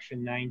Section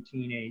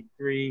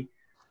 1983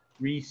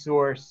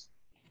 resource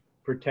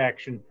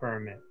protection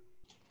permit.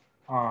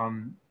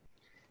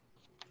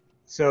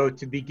 So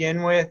to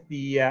begin with,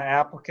 the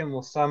applicant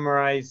will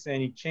summarize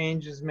any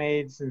changes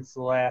made since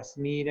the last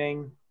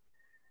meeting.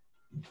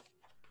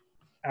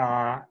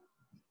 And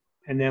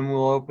then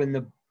we'll open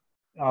the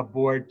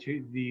board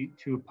to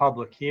a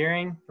public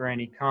hearing for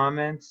any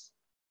comments.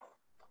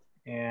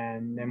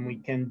 And then we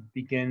can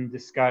begin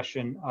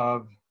discussion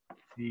of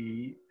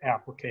the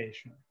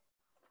application.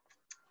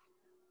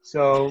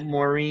 So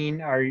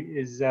Maureen,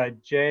 is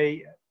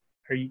Jay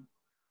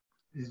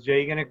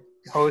gonna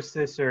host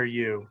this or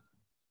you?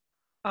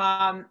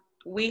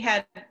 We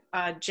had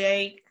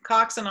Jay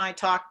Cox and I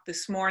talked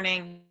this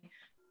morning,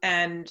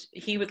 and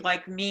he would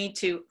like me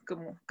to,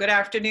 good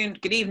afternoon,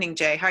 good evening,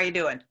 Jay. How are you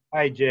doing?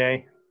 Hi,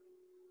 Jay.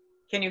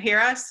 Can you hear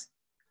us?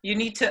 You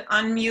need to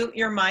unmute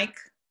your mic.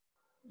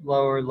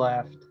 Lower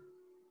left.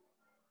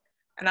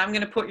 And I'm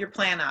going to put your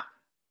plan up.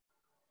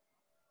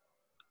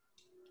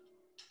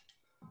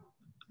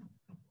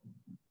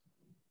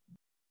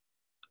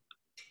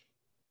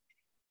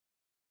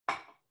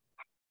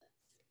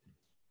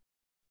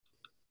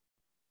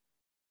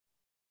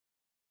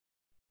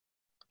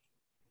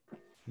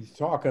 He's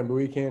talking, but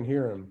we can't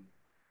hear him.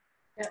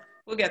 Yep,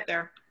 we'll get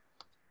there.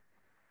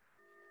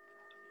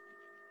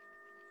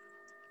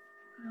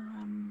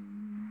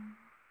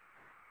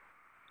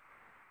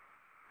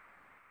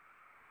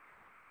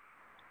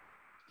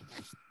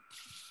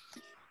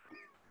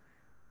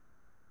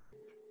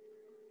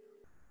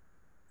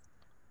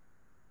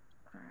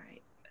 All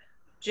right.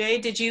 Jay,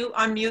 did you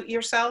unmute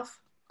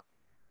yourself?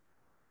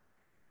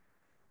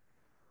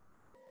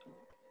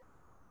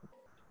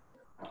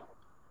 Oh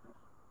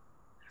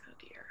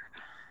dear.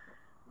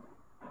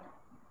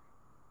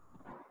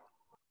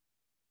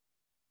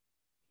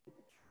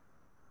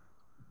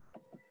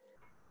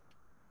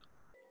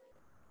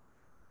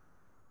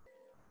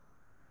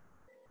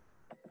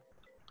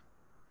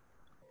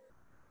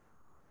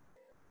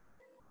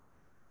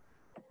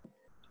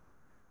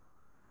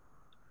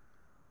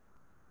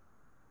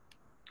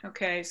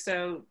 Okay,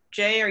 so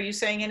Jay, are you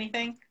saying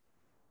anything?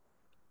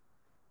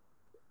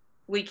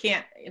 We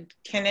can't,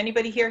 can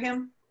anybody hear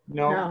him?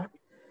 No. No.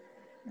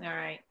 All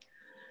right.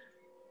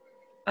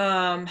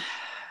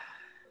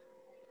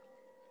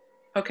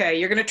 Okay,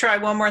 you're gonna try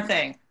one more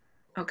thing.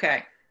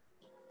 Okay.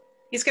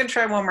 He's gonna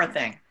try one more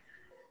thing.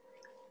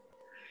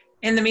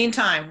 In the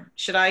meantime,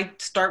 should I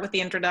start with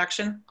the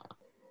introduction?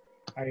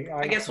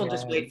 I guess we'll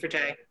just wait for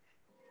Jay.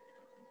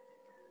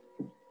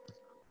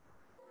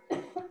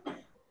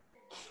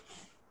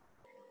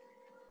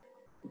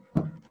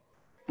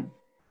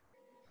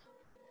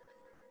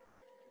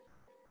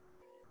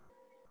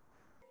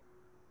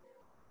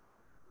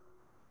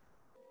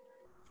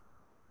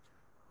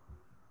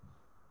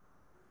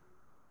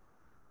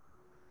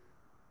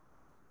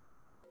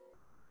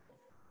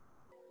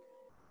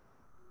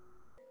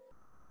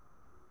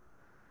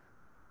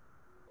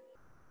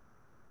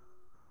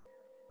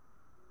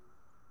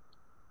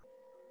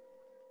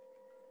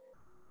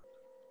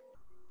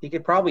 He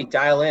could probably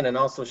dial in and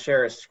also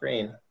share his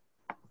screen.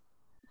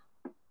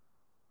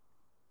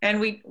 And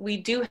we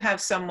do have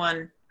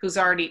someone who's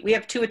already, we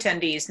have 2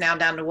 attendees, now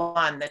down to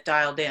 1 that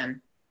dialed in.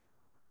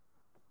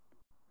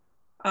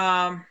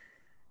 Oh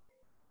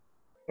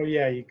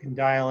yeah, you can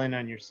dial in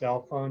on your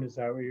cell phone. Is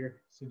that what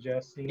you're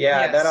suggesting?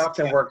 Yeah, Yes. that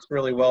often works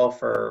really well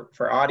for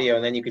audio,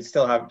 and then you could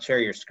still share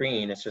your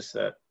screen. It's just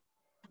that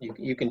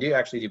you can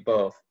actually do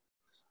both.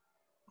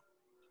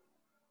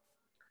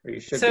 Or you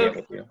should be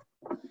able to.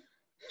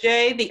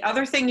 Jay, the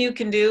other thing you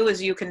can do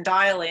is you can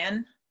dial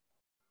in.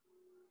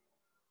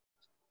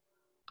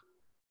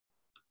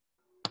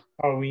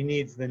 Oh, he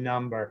needs the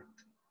number.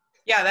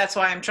 Yeah, that's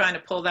why I'm trying to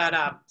pull that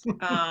up.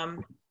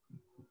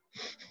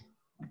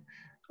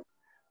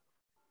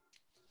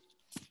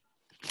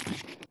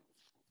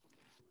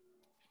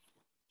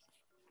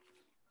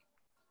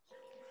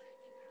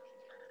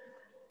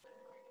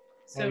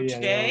 So Oh, yeah,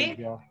 there we Jay,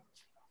 go.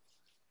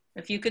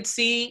 if you could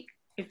see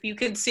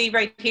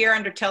right here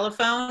under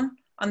telephone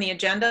on the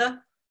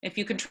agenda, if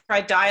you could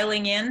try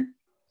dialing in.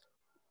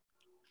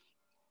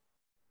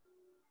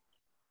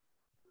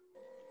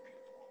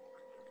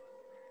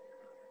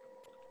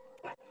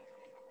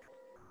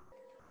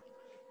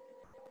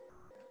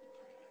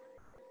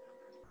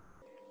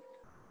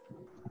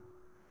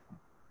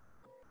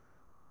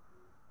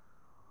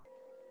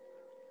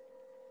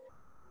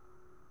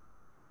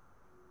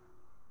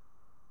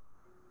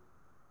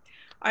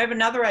 I have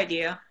another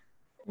idea.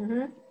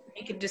 Mm-hmm.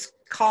 You could just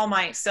call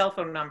my cell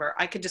phone number.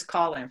 I could just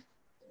call him.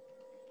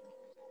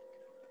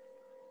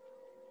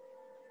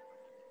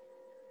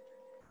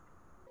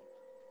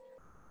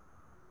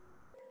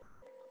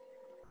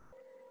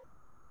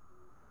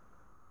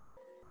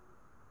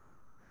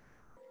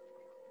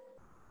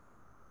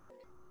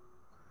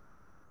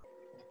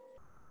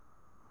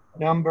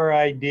 Number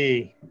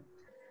ID.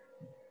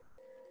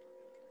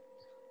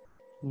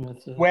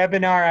 That's it.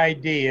 Webinar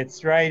ID.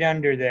 It's right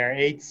under there.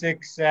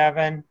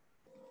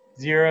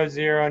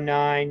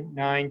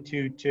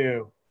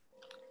 867-009-922.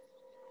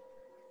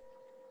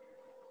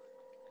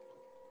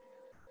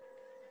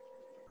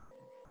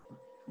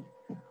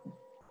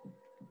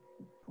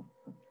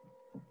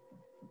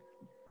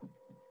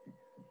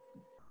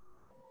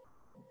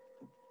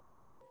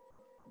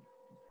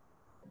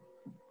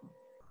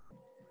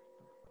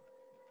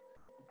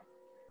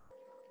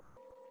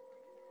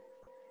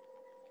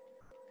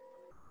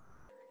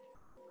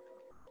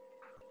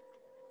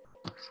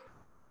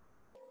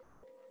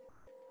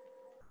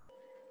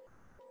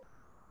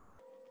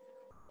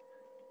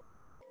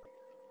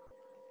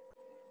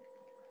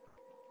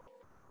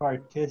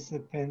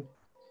 Participant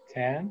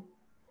 10.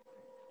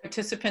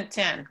 Participant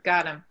 10,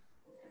 got him.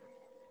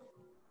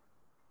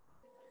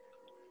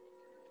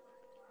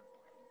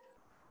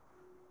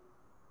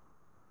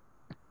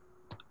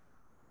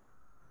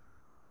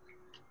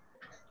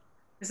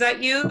 Is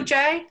that you,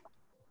 Jay?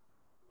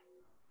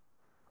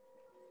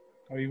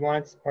 Oh, he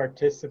wants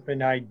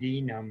participant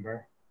ID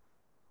number.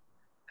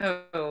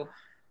 Oh.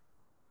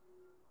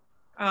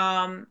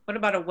 What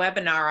about a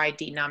webinar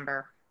ID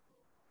number?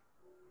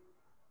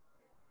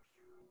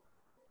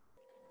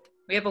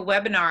 We have a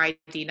webinar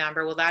ID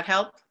number. Will that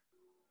help?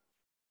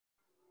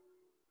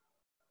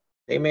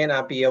 They may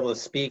not be able to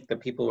speak, the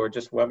people who are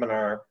just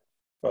webinar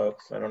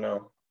folks. I don't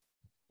know.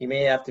 You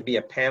may have to be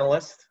a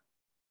panelist.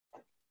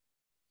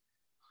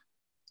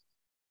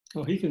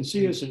 Well, he can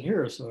see us and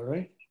hear us though,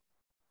 right?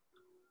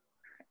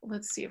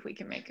 Let's see if we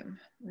can make him.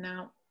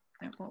 No,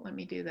 it won't let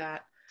me do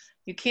that.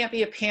 You can't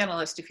be a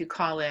panelist if you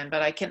call in,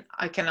 but I can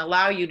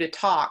allow you to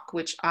talk,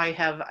 which I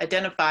have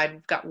identified.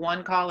 We've got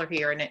one caller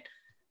here and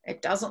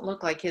it doesn't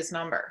look like his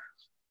number.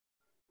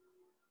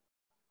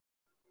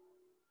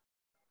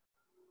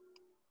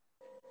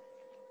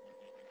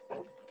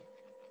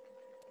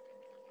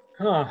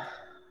 Huh.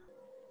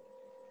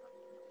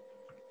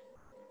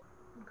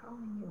 I'm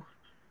calling you.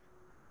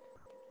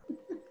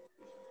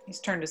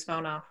 He's turned his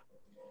phone off.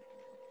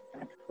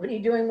 What are you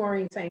doing,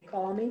 Maureen? Saying,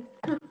 call me?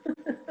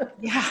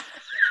 Yeah.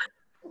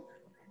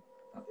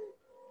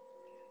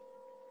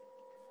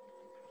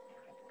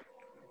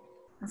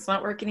 It's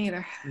not working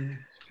either.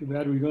 It's too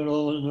bad we don't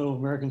all know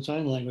American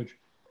Sign Language.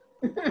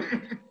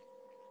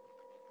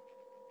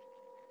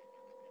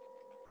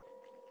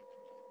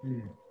 Hmm.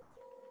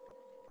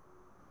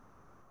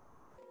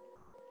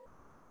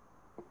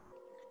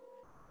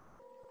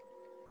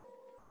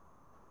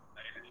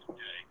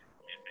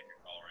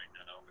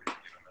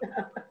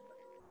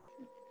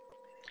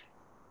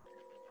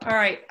 All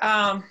right.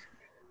 I'm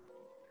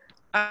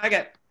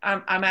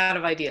out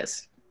of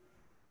ideas.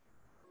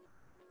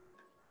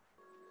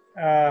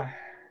 I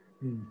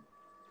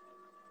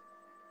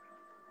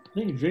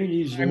think Jay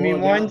needs to I mean,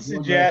 log one out.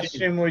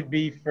 suggestion would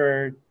be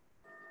for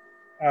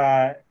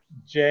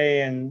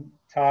Jay and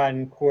Todd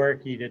and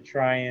Corky to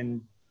try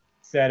and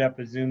set up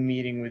a Zoom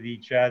meeting with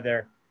each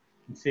other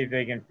and see if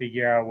they can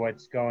figure out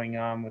what's going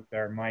on with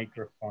their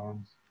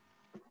microphones.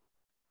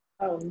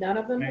 Oh, none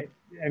of them?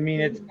 I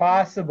mean, it's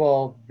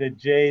possible that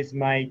Jay's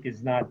mic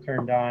is not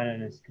turned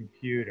on his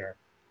computer.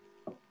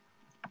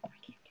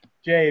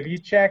 Jay, have you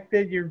checked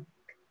that your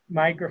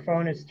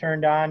microphone is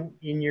turned on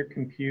in your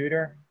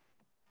computer?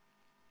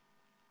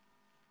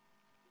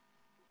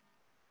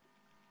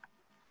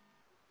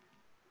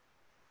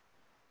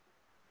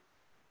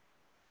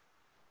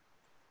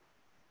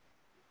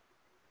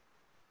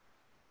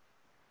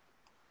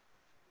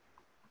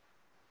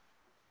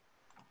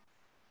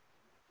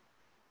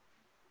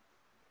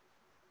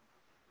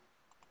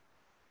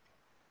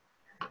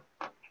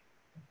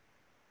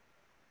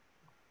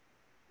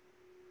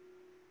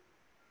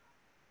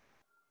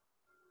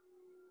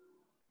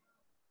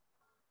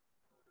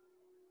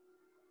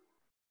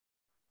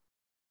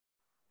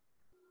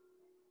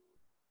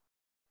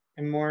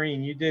 And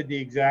Maureen, you did the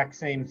exact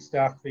same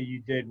stuff that you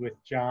did with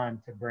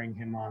John to bring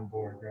him on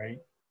board, right?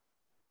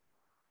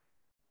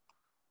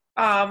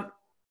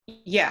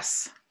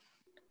 Yes.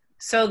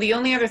 So the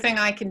only other thing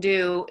I can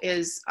do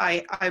is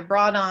I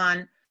brought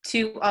on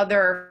two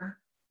other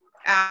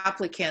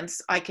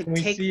applicants. I could Can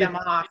we take see them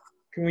if- off.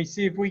 Can we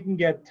see if we can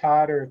get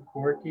Todd or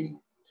Corky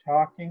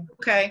talking?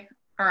 Okay.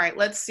 All right.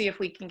 Let's see if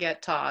we can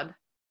get Todd.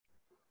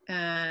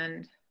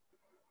 And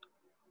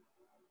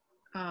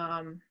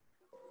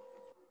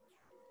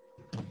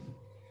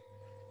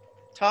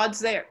Todd's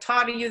there.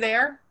 Todd, are you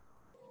there?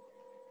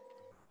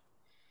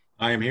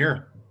 I am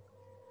here.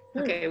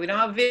 Okay. We don't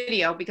have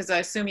video because I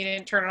assume you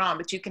didn't turn it on,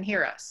 but you can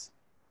hear us.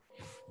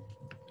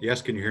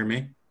 Yes, can you hear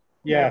me?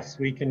 Yes,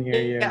 we can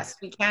hear you. Yes,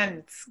 we can.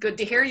 It's good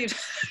to hear you.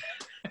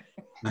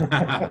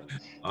 I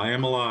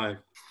am alive.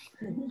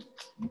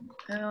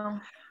 All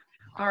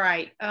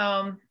right.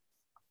 I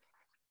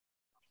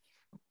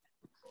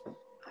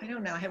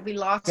don't know. Have we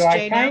lost So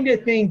Jay I now? kind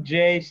of think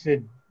Jay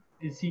should,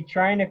 is he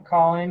trying to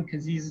call in?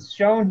 Because he's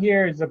shown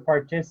here as a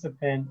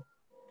participant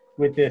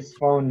with this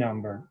phone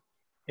number,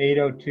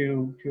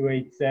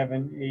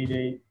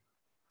 802-287-88.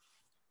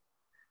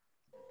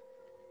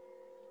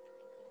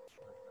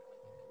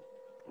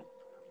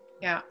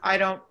 Yeah, I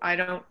don't,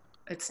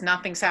 it's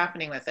nothing's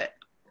happening with it.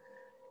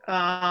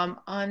 No,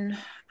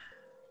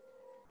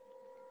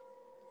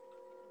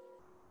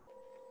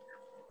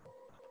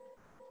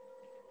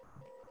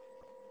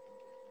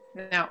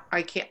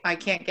 I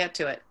can't get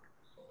to it.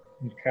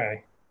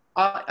 Okay.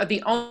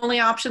 The only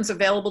options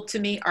available to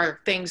me are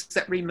things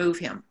that remove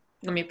him.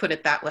 Let me put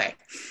it that way.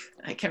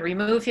 I can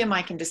remove him,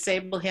 I can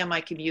disable him,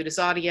 I can mute his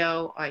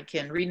audio, I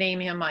can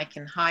rename him, I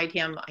can hide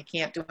him, I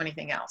can't do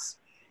anything else.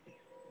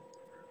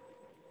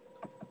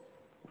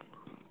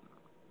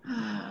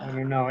 I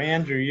don't know.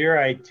 Andrew, you're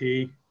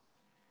IT.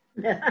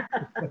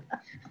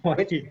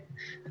 What do you-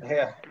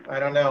 Yeah, I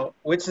don't know.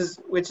 Which is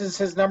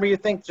his number, you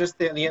think? Just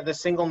the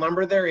single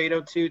number there,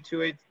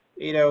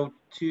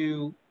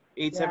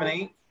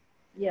 802-878?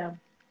 Yeah,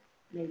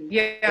 maybe.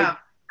 Yeah.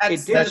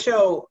 It did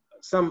show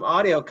some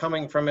audio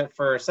coming from it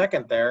for a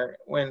second there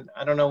when,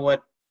 I don't know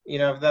what,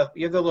 you have the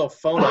little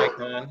phone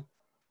icon.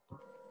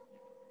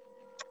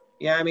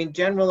 Yeah, I mean,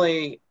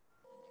 generally,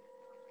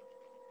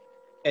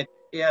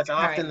 it's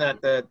often that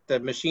the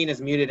machine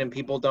is muted and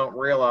people don't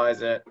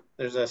realize it.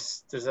 There's a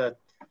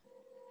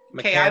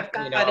mechanic,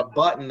 a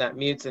button that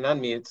mutes and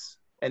unmutes,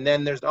 and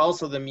then there's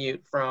also the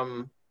mute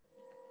from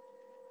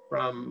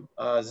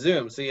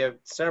Zoom. So you have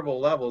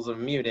several levels of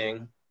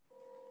muting.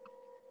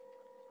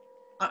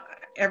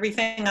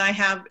 Everything I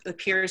have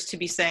appears to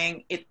be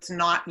saying it's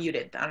not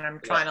muted, and I'm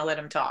trying to let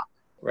him talk.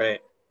 Right.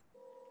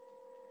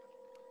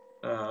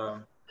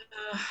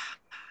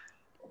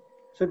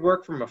 Should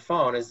work from a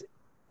phone,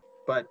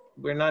 but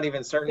we're not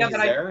even certain he's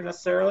there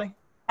necessarily.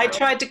 I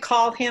tried to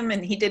call him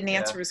and he didn't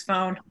answer his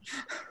phone.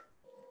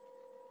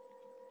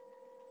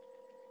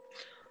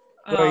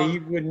 Well,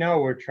 you would know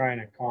we're trying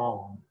to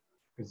call him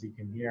because he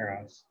can hear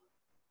us.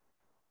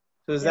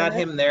 So is that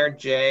him there,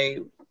 Jay?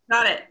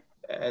 Got it.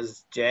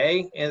 As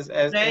Jay, as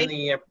Jay? in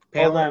the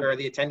panel or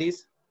the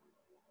attendees?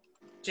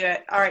 Jay,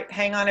 all right,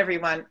 hang on,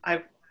 everyone.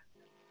 I've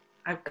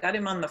got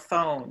him on the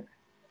phone.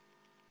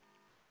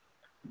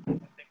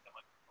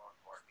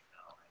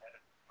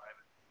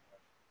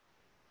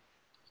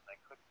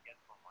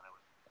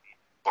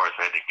 Of course,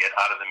 I had to get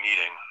out of the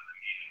meeting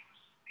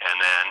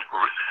and then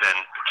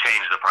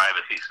change the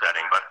privacy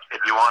setting. But if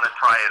you want to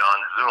try it on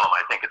Zoom,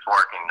 I think it's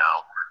working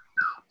now.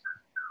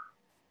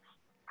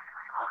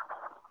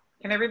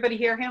 Can everybody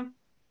hear him?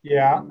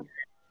 Yeah.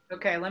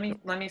 Okay, let me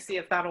see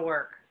if that'll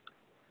work.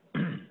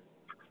 Are you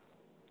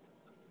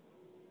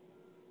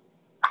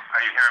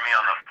hearing me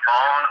on the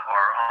phone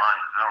or on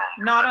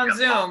Zoom? Not on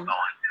Zoom.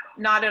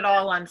 Not at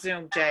all on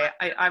Zoom, Jay.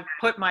 I've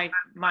put my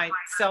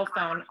cell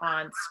phone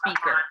on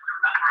speaker.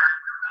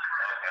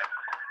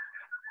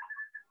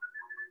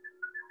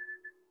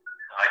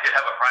 I did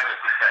have a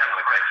privacy setting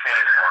which I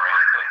changed for me.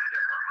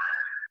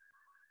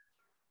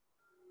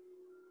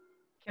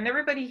 Can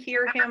everybody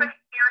hear him?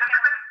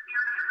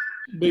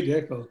 Big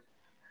echo.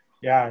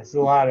 Yeah, it's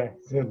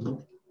it's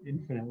an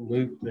infinite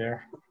loop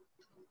there.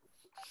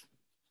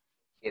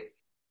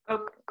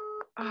 Oh,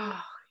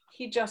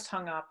 he just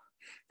hung up.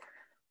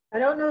 I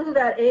don't know who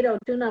that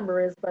 802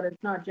 number is, but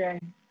it's not Jay.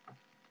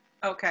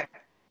 Okay.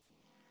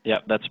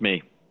 Yep, that's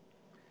me.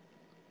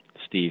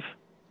 Steve.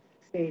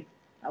 Steve,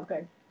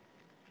 okay.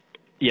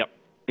 Yep.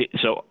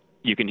 So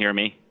you can hear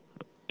me?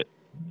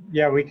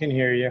 Yeah, we can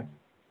hear you.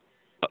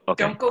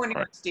 Okay. Don't go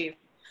anywhere, Steve.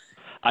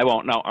 I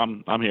won't. No,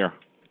 I'm here.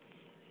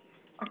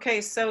 Okay,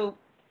 so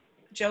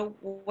Joe,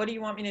 what do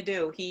you want me to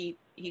do? He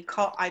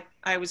called.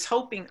 I was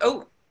hoping.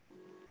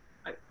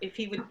 If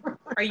he would,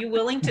 are you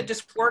willing to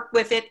just work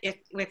with it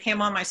with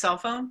him on my cell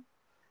phone?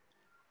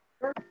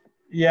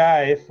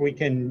 Yeah, if we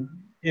can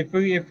make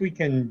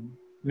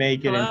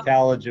it Hello?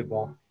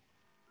 intelligible.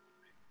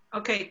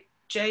 Okay,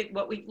 Jay,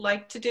 what we'd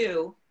like to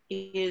do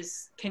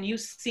is, can you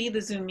see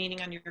the Zoom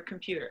meeting on your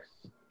computer?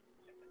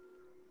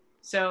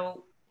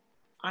 So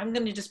I'm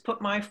going to just put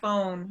my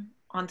phone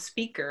on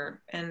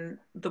speaker and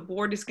the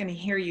board is going to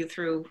hear you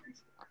through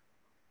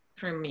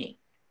me.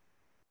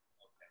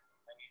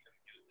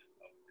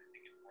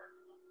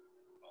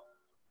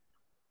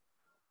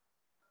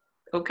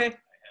 Okay.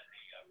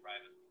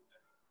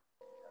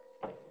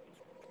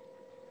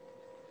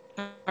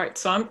 All right,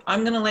 so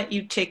I'm going to let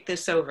you take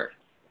this over.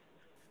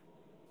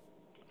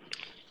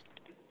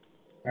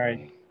 All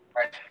right.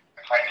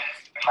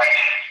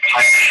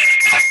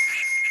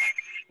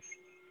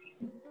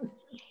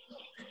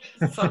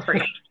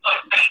 Sorry.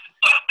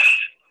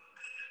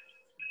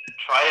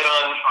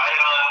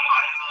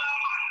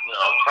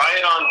 Try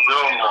it on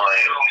Zoom,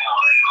 Maureen.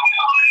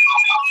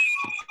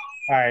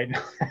 All right,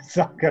 that's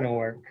not gonna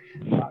work.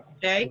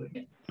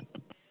 Jay,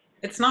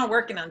 it's not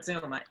working on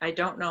Zoom. I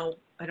don't know.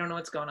 I don't know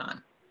what's going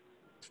on.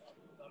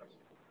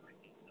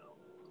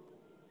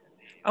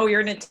 Oh,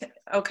 you're in it.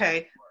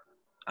 Okay.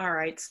 All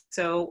right.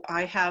 So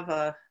are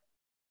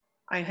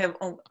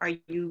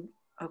you,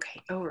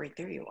 okay. Oh, right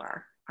there you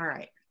are. All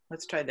right.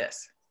 Let's try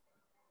this.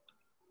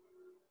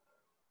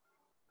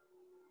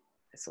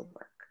 This will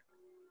work.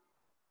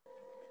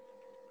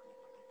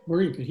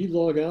 Maureen, can he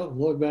log out and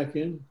log back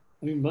in?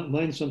 I mean,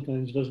 mine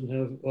sometimes doesn't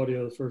have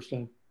audio the first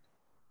time.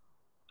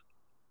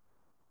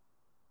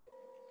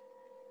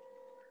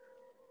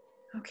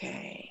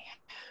 Okay.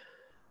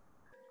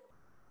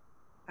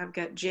 I've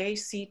got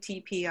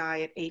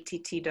jctpi@att.net.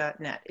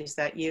 Is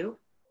that you?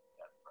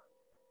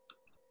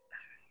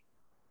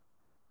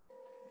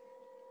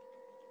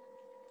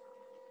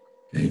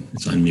 Okay,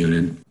 it's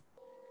unmuted.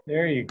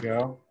 There you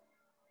go.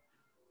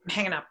 I'm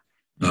hanging up.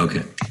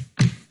 Okay.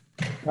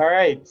 All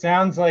right,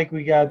 sounds like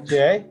we got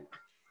Jay.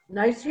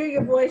 Nice to hear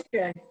your voice,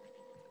 Jay.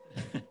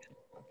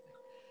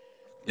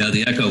 Yeah,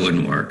 the echo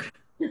wouldn't work.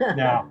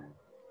 No.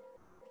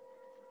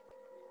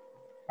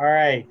 All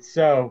right,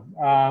 so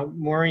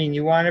Maureen,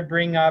 you want to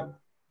bring up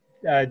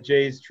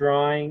Jay's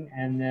drawing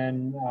and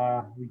then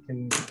we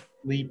can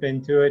leap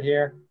into it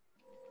here?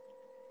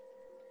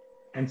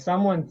 And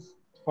someone's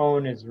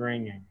phone is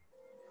ringing.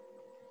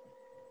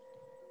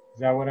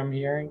 Is that what I'm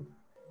hearing?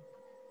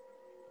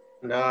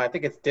 No, I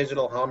think it's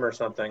digital hum or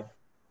something.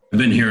 I've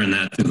been hearing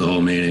that through the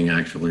whole meeting,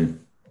 actually.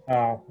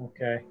 Oh,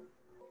 okay.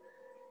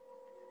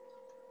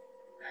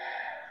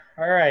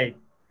 All right.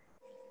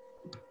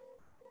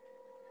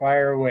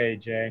 Fire away,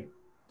 Jay.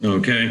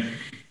 Okay.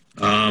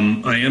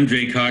 I am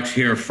Jay Cox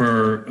here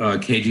for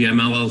KGM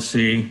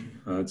LLC.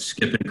 It's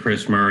Skip and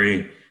Chris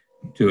Murray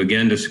to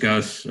again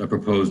discuss a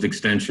proposed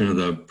extension of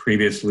the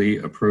previously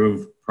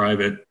approved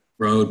private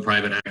road,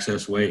 private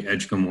access way,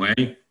 Edgecombe Way.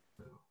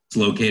 It's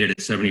located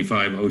at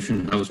 75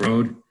 Ocean House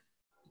Road.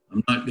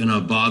 I'm not going to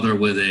bother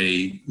with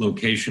a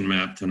location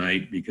map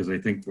tonight because I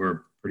think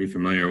we're pretty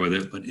familiar with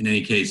it. But in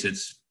any case,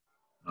 it's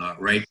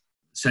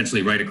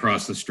essentially right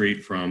across the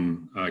street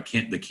from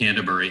the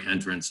Canterbury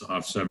entrance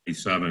off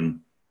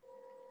 77.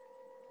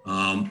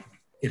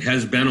 It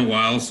has been a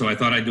while, so I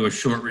thought I'd do a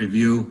short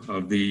review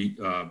of the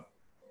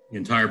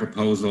entire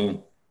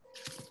proposal.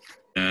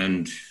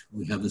 And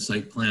we have the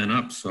site plan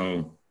up.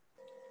 So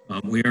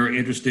we are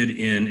interested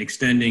in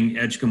extending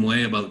Edgecombe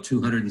Way about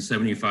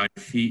 275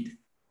 feet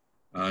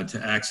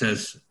to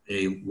access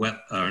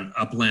an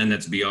upland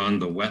that's beyond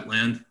the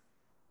wetland.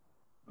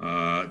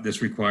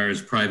 This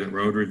requires private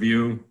road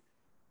review.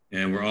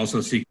 And we're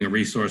also seeking a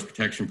resource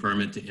protection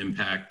permit to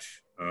impact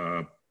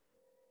the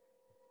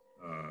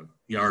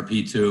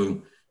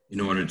RP2 in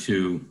order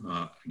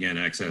to, again,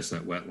 access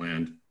that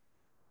wetland.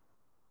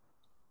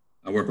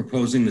 We're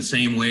proposing the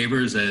same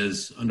waivers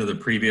as under the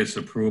previous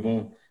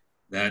approval.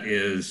 That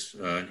is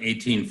an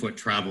 18-foot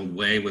traveled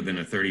way within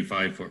a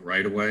 35-foot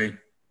right-of-way.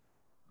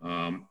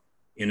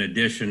 In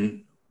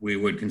addition, we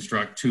would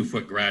construct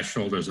 2-foot grass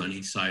shoulders on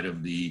each side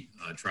of the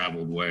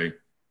traveled way.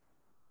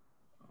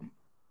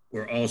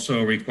 We're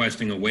also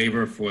requesting a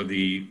waiver for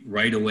the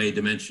right-of-way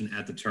dimension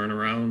at the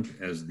turnaround,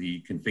 as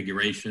the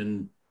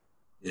configuration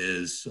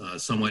is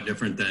somewhat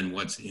different than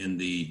what's in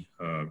the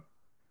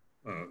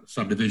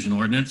subdivision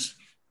ordinance.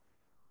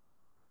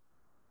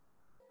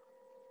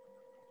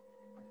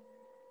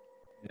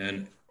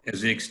 And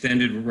as the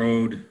extended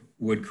road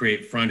would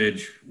create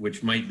frontage,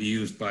 which might be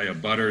used by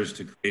abutters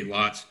to create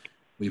lots,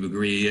 we've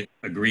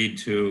agreed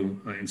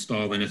to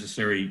install the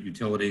necessary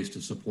utilities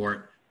to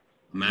support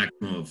a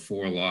maximum of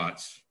 4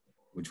 lots,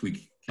 which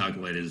we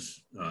calculate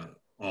is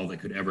all that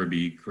could ever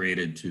be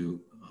created to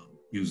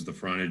use the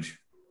frontage.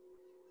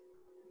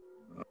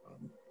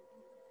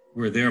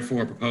 We're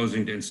therefore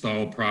proposing to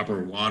install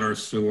proper water,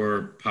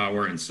 sewer,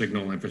 power, and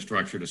signal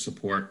infrastructure to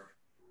support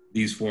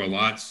these 4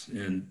 lots,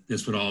 and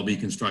this would all be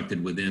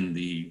constructed within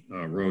the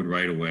road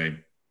right-of-way,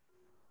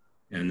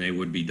 and they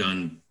would be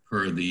done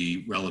per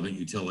the relevant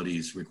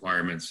utilities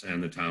requirements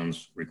and the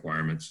town's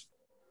requirements.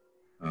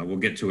 We'll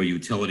get to a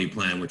utility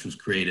plan which was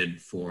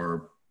created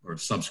for or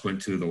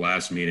subsequent to the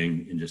last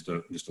meeting in just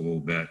a little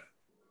bit.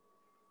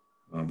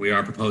 We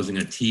are proposing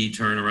a T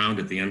turnaround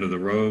at the end of the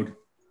road.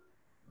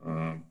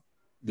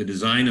 The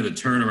design of the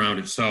turnaround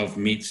itself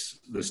meets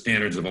the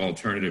standards of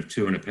Alternative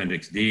 2 and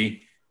Appendix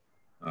D.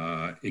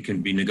 It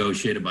can be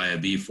negotiated by a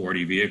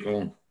B40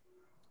 vehicle.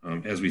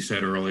 As we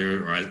said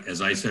earlier, or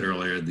as I said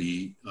earlier,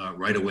 the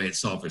right-of-way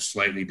itself is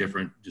slightly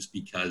different just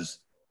because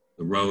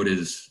the road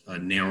is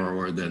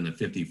narrower than the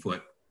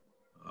 50-foot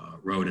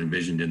road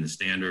envisioned in the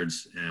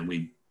standards, and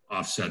we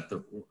offset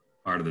the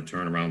part of the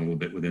turnaround a little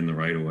bit within the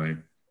right-of-way.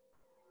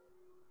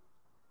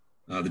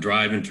 The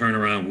drive and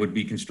turnaround would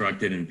be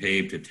constructed and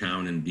paved to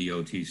town and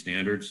DOT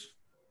standards.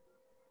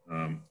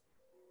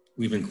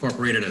 We've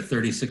incorporated a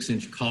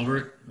 36-inch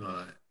culvert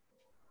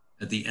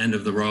at the end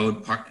of the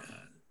road,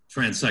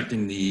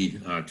 transecting the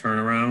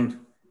turnaround.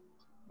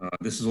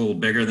 This is a little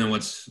bigger than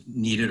what's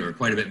needed, or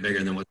quite a bit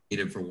bigger than what's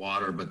needed for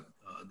water, but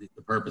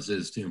the purpose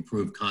is to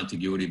improve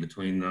contiguity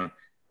between the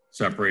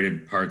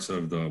separated parts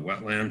of the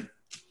wetland.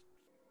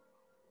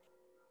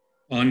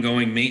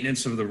 Ongoing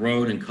maintenance of the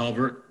road and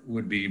culvert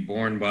would be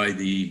borne by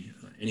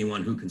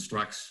anyone who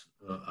constructs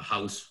a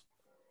house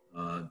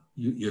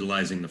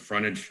utilizing the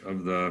frontage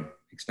of the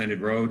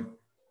extended road.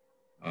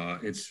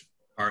 It's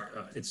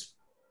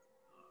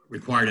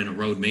required in a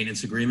road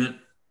maintenance agreement,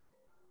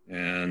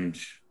 and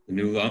the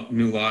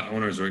new lot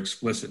owners are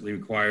explicitly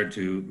required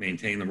to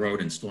maintain the road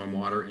and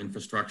stormwater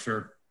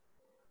infrastructure.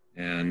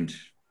 And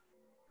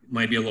it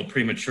might be a little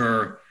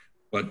premature,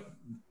 but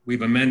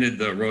we've amended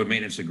the road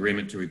maintenance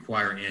agreement to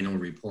require annual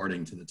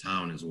reporting to the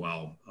town as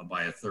well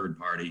by a third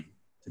party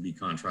to be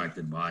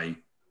contracted by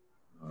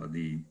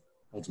the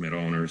ultimate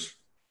owners.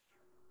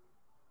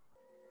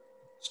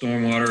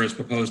 Stormwater is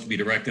proposed to be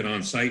directed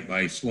on site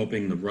by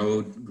sloping the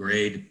road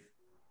grade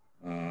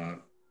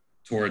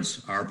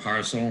towards our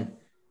parcel.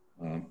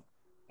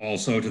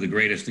 Also, to the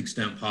greatest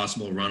extent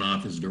possible,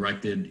 runoff is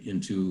directed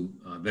into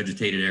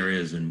vegetated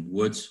areas and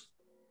woods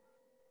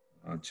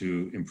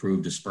to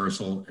improve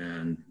dispersal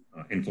and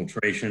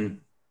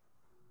infiltration.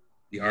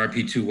 The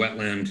RP2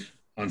 wetland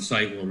on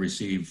site will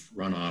receive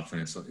runoff,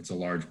 and it's a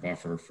large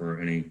buffer for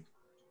any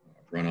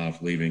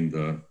runoff leaving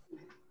the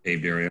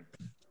paved area.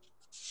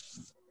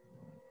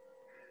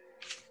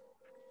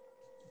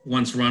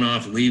 Once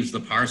runoff leaves the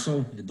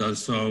parcel, it does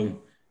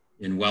so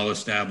in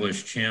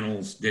well-established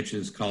channels,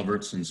 ditches,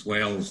 culverts, and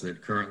swales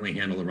that currently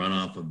handle the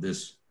runoff of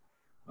this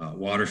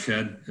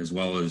watershed, as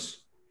well as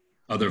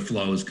other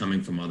flows coming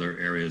from other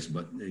areas,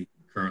 but they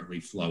currently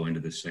flow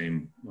into the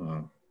same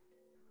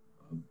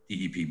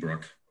DEP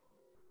brook.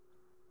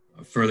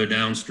 Further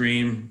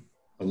downstream,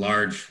 a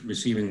large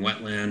receiving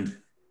wetland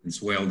and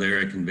swaled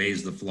area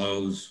conveys the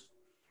flows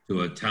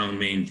to a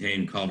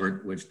town-maintained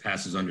culvert, which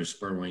passes under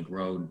Spurlink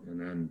Road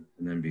and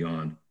then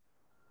beyond.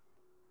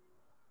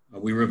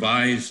 We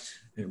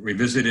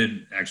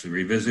revisited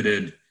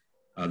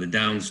the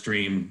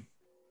downstream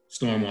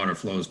stormwater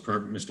flows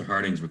per Mr.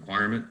 Harding's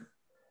requirement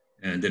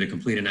and did a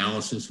complete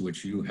analysis,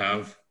 which you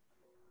have.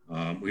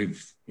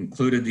 We've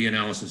included the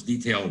analysis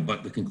detail,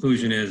 but the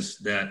conclusion is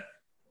that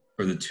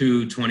for the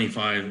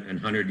 25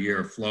 and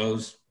 100-year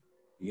flows,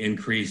 the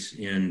increase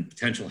in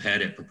potential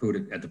head at the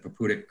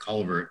Paputic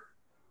culvert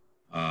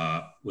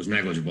was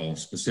negligible.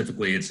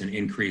 Specifically, it's an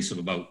increase of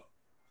about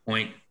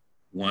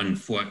 0.1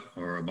 foot,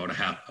 or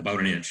about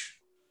an inch.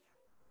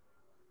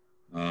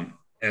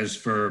 As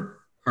for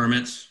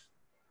permits,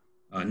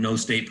 no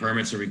state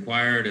permits are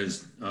required,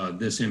 as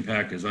this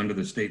impact is under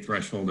the state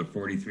threshold of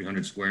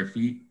 4,300 square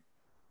feet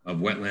of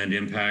wetland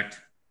impact.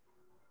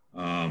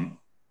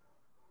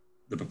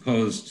 The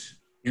proposed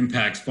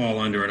impacts fall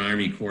under an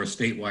Army Corps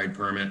statewide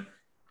permit,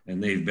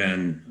 and they've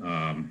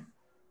been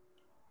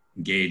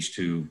engaged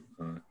to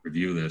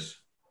review this,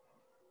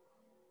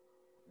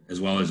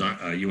 as well as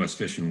U.S.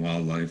 Fish and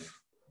Wildlife.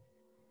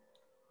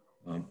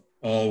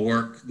 All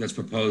work that's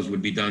proposed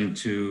would be done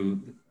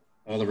to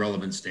all the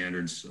relevant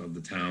standards of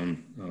the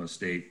town,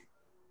 state,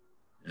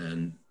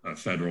 and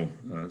federal,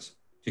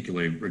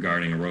 particularly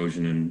regarding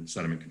erosion and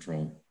sediment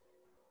control.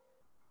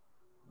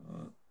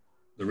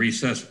 The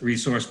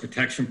resource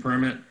protection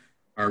permit,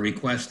 our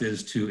request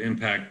is to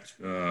impact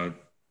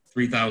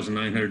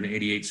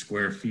 3,988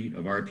 square feet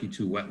of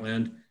RP2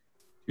 wetland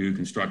to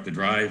construct the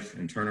drive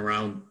and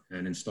turnaround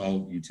and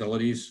install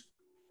utilities.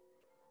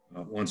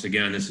 Once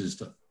again, this is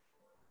to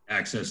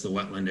access the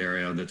wetland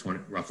area, the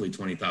roughly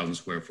 20,000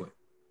 square foot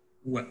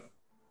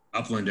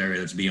upland area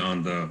that's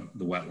beyond the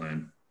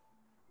wetland.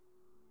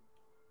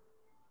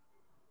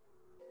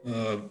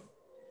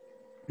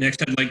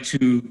 Next, I'd like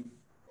to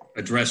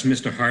address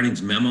Mr.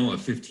 Harding's memo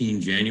of 15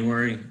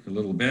 January a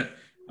little bit.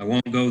 I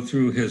won't go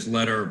through his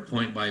letter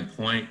point by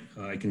point.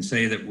 I can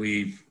say that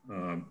we've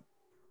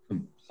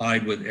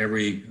complied with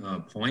every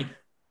point.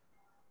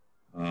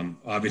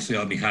 Obviously,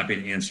 I'll be happy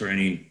to answer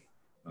any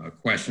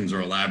questions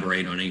or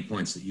elaborate on any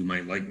points that you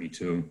might like me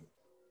to.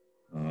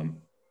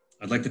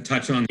 I'd like to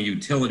touch on the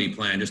utility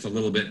plan just a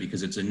little bit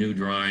because it's a new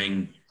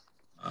drawing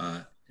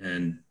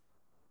and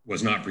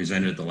was not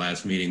presented at the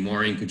last meeting.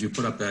 Maureen, could you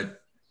put up that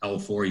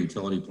L4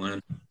 utility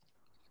plan?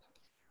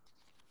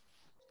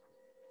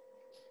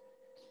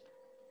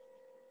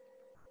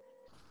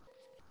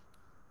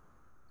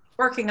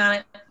 Working on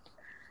it.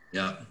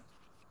 Yeah.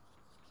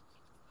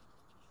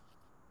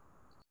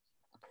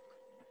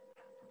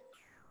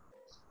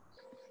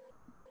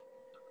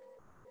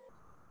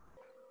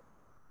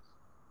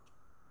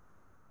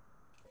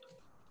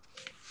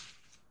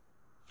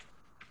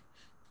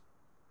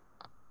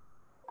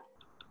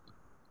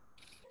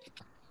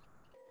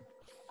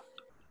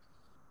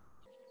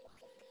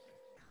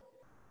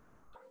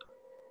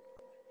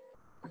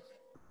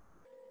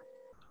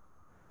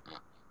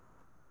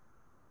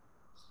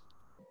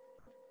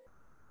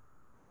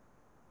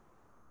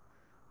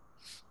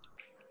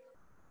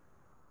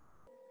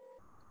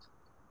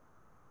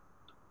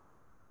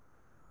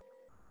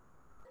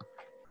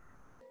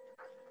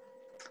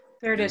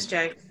 There it is,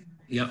 Jay.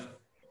 Yep.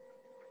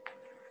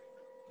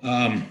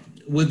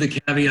 With the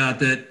caveat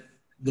that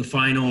the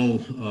final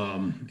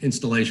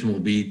installation will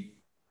be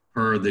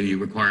per the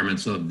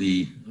requirements of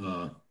the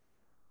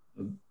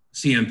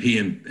CMP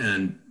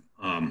and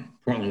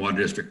Portland Water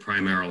District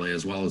primarily,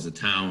 as well as the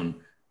town.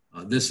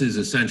 This is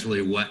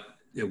essentially what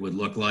it would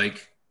look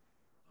like.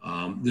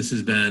 This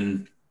has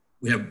been,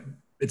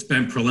 it's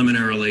been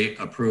preliminarily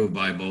approved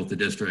by both the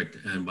district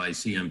and by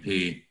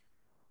CMP.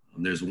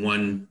 There's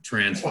one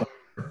transfer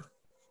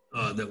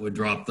that would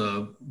drop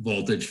the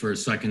voltage for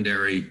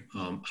secondary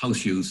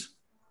house use.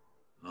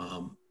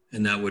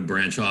 And that would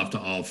branch off to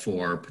all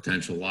 4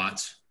 potential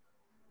lots.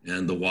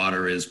 And the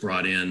water is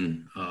brought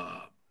in,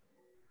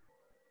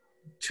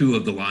 2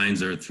 of the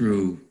lines are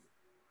through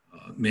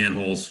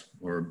manholes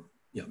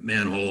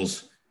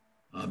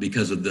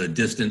because of the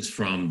distance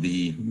from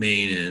the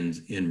main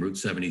and in Route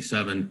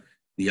 77.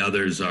 The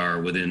others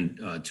are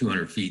within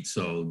 200 feet,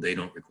 so they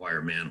don't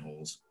require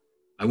manholes.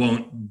 I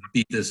won't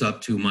beat this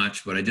up too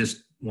much, but I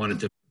just wanted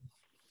to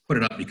put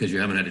it up because you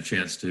haven't had a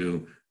chance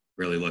to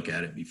really look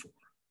at it before.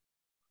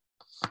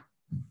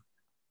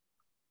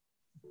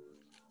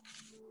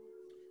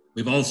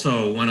 We've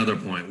also, one other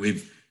point,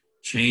 we've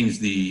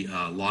changed the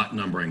lot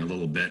numbering a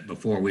little bit.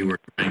 Before we were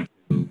trying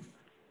to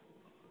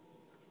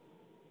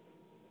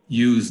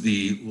use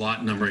the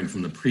lot numbering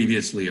from the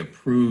previously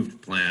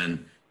approved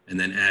plan and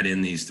then add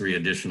in these 3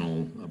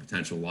 additional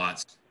potential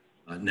lots.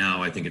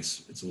 Now I think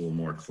it's a little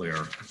more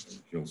clear,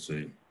 you'll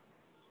see.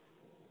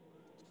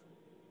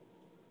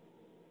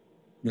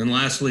 Then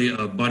lastly,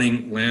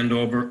 budding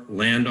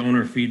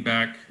landowner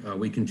feedback.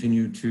 We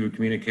continue to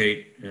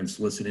communicate and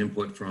solicit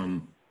input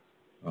from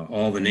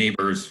all the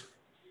neighbors.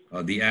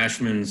 The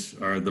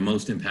Ashmans are the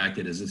most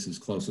impacted as this is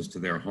closest to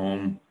their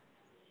home.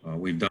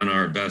 We've done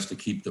our best to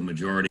keep the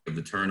majority of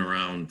the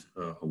turnaround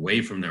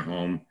away from their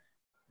home,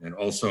 and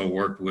also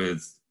worked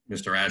with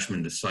Mr.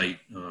 Ashman to cite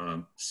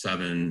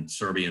 7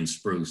 Serbian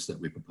spruce that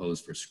we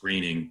proposed for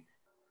screening.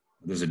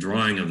 There's a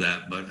drawing of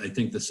that, but I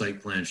think the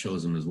site plan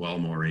shows them as well,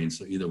 Maureen,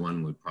 so either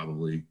one would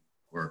probably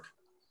work.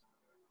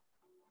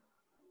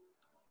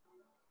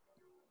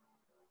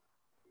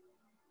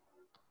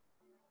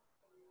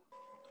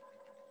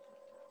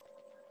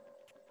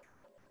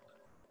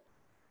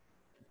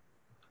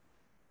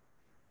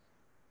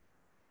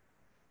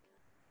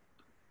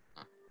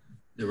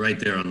 They're right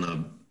there on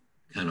the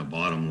kind of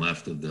bottom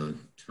left of the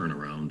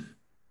turnaround.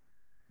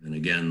 And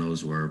again,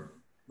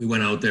 we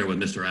went out there with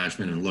Mr.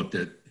 Ashman and looked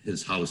at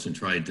his house and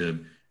tried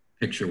to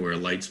picture where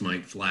lights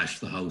might flash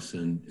the house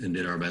and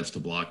did our best to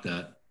block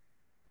that.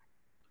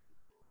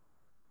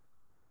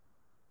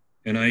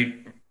 And I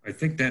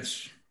think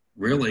that's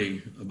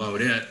really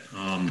about it.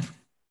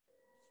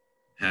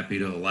 Happy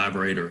to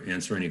elaborate or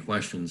answer any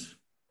questions.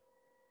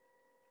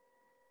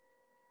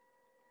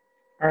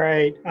 All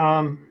right.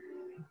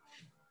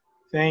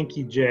 Thank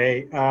you,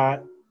 Jay.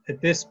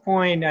 At this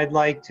point, I'd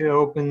like to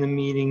open the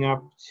meeting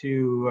up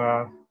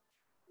to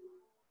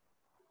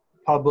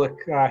public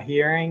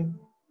hearing.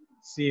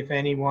 See if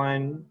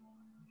anyone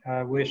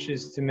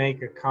wishes to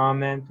make a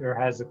comment or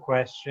has a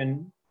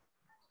question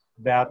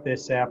about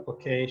this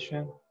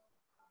application.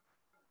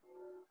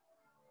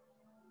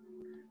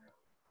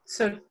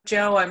 So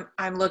Joe,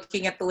 I'm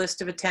looking at the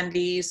list of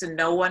attendees and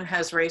no one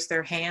has raised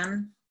their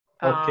hand.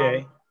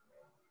 Okay.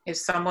 If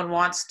someone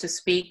wants to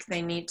speak,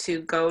 they need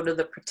to go to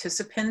the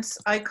participants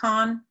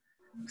icon,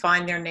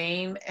 find their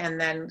name, and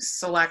then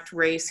select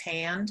raise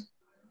hand.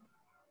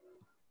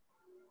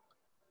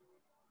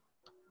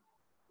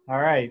 All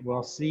right,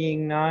 well,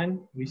 seeing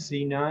none, we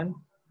see none.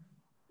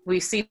 We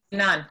see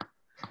none.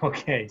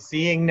 Okay,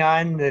 seeing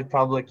none, the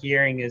public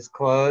hearing is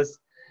closed.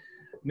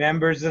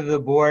 Members of the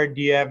board,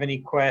 do you have any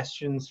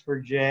questions for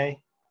Jay?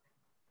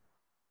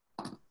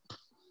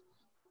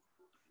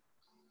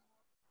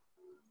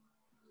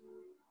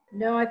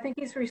 No, I think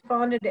he's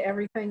responded to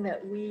everything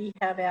that we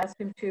have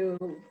asked him to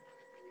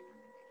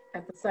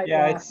at the site.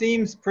 Yeah, it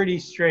seems pretty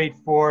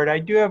straightforward. I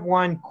do have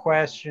one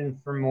question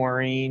for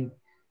Maureen,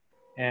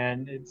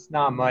 and it's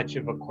not much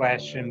of a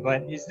question,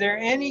 but is there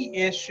any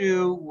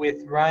issue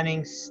with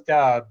running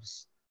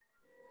stubs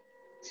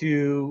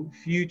to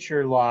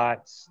future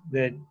lots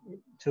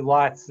to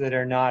lots that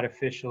are not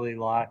officially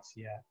lots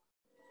yet?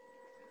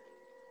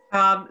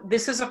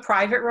 This is a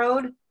private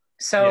road,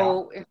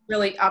 so it's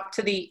really up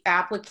to the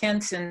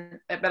applicants.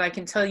 But I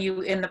can tell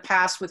you, in the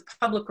past with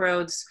public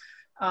roads,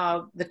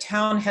 the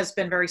town has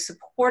been very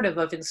supportive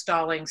of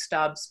installing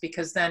stubs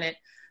because then it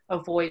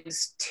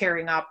avoids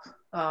tearing up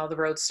the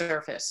road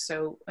surface.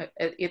 So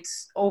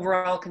it's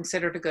overall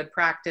considered a good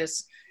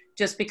practice.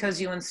 Just because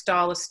you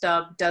install a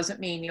stub doesn't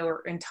mean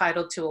you're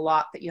entitled to a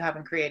lot that you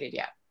haven't created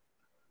yet.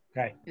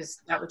 Okay.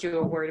 Is that what you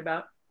were worried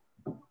about?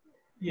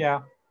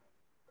 Yeah.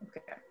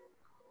 Okay.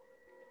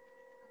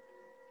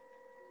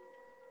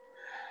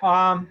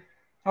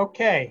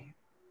 Okay.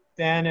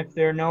 Then if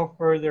there are no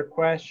further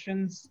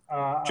questions,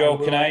 Joe,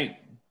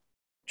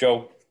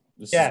 Joe?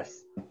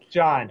 Yes,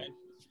 John.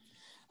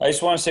 I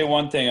just want to say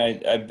one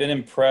thing. I've been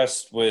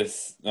impressed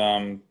with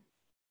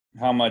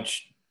how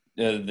much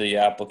the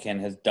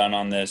applicant has done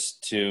on this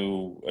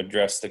to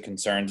address the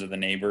concerns of the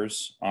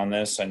neighbors on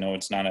this. I know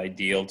it's not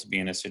ideal to be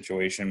in a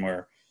situation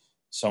where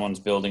someone's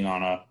building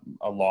on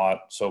a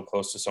lot so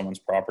close to someone's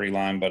property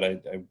line, but I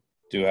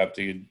do have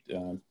to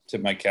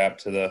tip my cap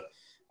to the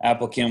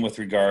applicant with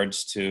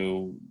regards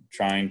to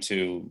trying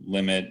to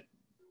limit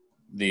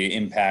the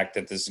impact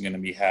that this is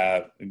going to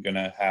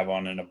have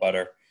on an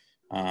abutter.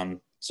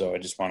 So I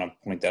just want to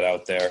point that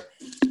out there,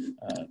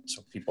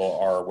 so people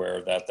are aware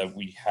of that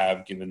we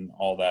have given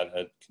all that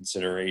a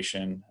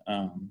consideration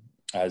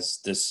as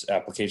this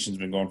application's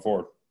been going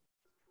forward.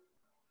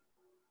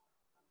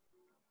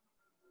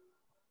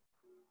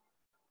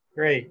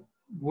 Great.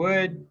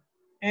 Would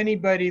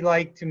anybody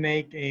like to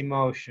make a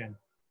motion?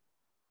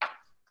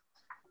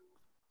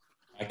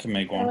 I can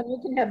make one. You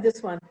can have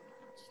this one.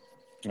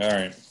 All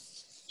right.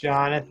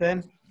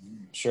 Jonathan?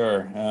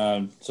 Sure.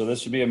 So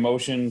this should be a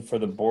motion for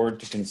the board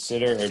to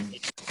consider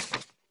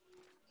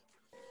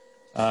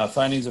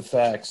findings of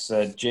facts.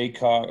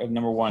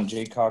 Number one,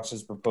 Jay Cox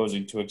is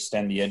proposing to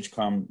extend the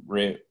Edgecombe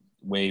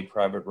Way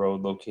private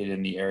road located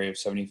in the area of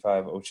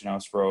 75 Ocean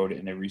House Road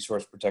and a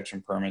resource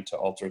protection permit to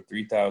alter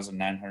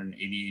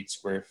 3,988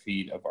 square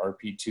feet of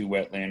RP2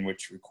 wetland,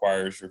 which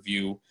requires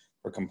review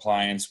for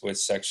compliance with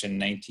section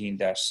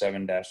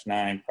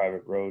 19-7-9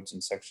 private roads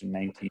and section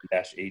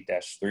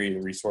 19-8-3 the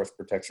resource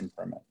protection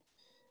permit.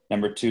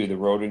 Number two, the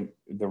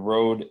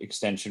road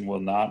extension will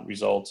not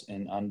result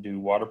in undue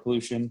water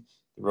pollution.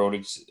 The road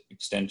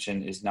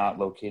extension is not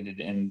located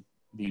in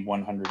the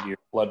 100-year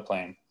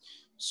floodplain.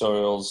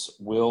 Soils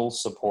will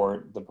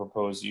support the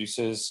proposed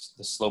uses.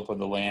 The slope of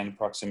the land,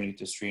 proximity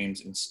to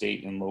streams, and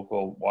state and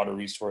local water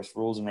resource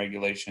rules and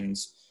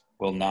regulations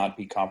will not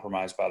be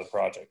compromised by the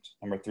project.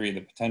 Number three, the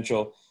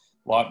potential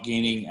lot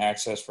gaining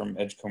access from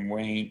Edgecombe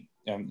Way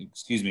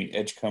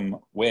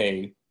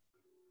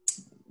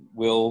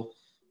will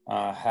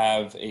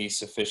have a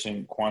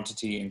sufficient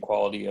quantity and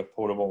quality of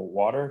potable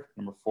water.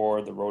 Number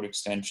four, the road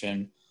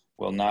extension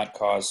will not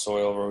cause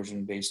soil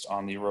erosion based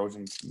on the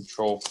erosion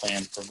control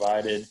plan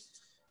provided.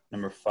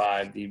 Number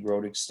five, the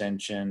road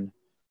extension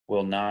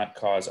will not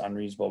cause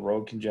unreasonable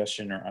road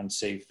congestion or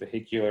unsafe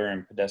vehicular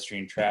and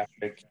pedestrian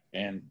traffic.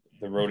 And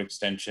the road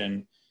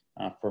extension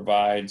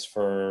provides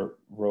for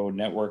road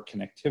network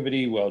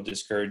connectivity while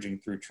discouraging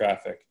through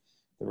traffic.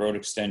 The road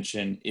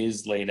extension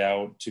is laid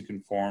out to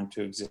conform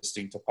to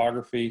existing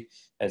topography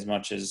as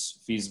much as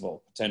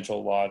feasible.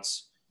 Potential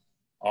lots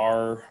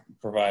are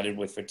provided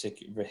with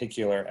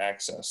vehicular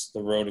access.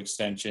 The road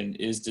extension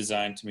is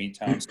designed to meet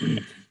town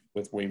standards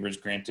with waivers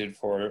granted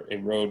for a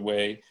road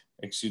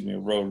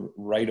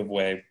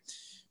right-of-way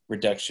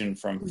reduction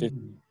from 50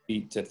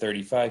 feet to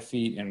 35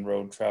 feet and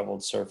road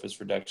traveled surface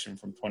reduction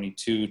from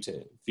 22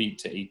 feet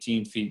to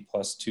 18 feet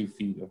plus 2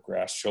 feet of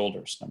grass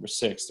shoulders. Number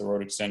six, the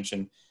road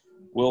extension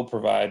will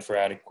provide for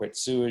adequate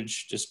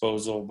sewage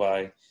disposal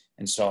by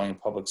installing a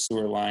public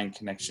sewer line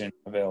connection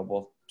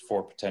available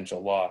for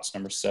potential lots.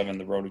 Number seven,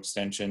 the road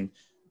extension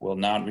will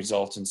not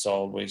result in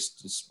solid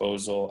waste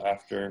disposal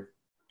after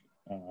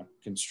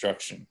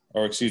construction,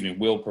 will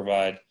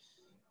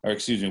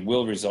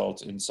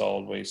result in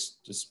solid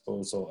waste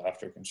disposal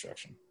after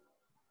construction.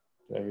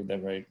 Did I read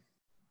that right?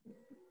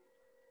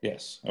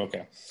 Yes,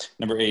 okay.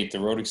 Number eight, the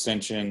road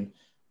extension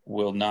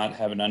will not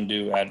have an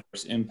undue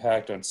adverse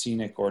impact on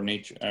scenic or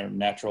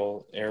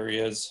natural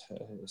areas,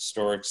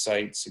 historic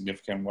sites,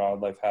 significant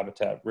wildlife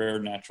habitat, rare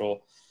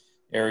natural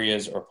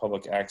areas, or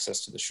public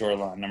access to the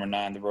shoreline. Number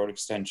nine, the road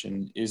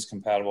extension is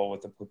compatible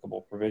with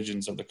applicable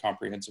provisions of the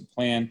comprehensive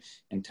plan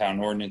and town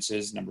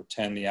ordinances. Number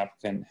 10, the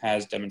applicant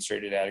has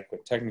demonstrated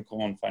adequate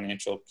technical and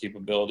financial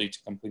capability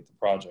to complete the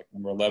project.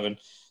 Number 11,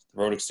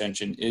 the road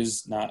extension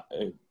is not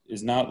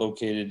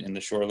located in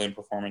the Shoreline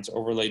Performance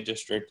Overlay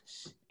District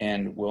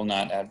and will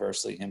not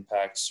adversely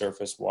impact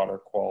surface water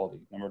quality.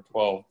 Number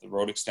 12, the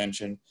road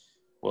extension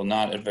will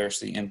not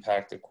adversely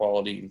impact the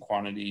quality and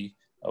quantity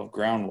of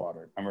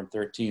groundwater. Number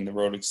 13, the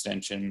road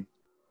extension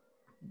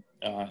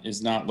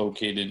is not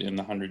located in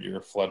the 100-year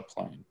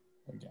floodplain.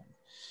 Again,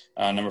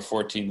 number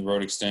 14, the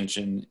road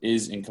extension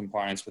is in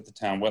compliance with the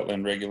town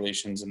wetland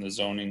regulations and the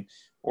zoning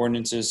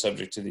ordinances,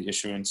 subject to the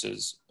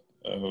issuances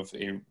of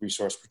a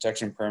resource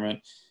protection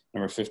permit.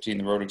 Number 15,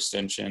 the road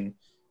extension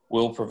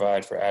will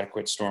provide for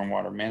adequate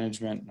stormwater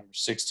management. Number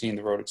 16,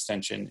 the road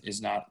extension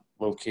is not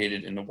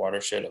located in the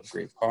watershed of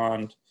Great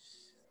Pond.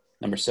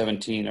 Number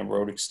 17, a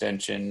road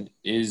extension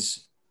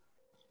is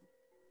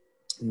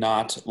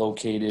not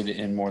located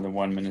in more than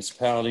one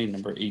municipality.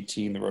 Number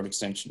 18, the road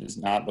extension is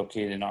not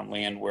located on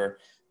land where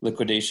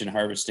liquidation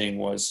harvesting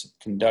was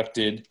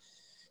conducted.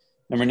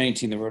 Number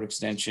 19, the road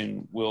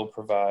extension will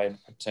provide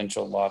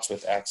potential lots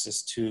with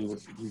access to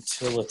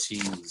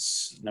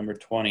utilities. Number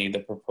 20, the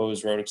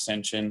proposed road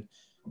extension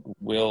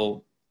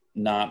will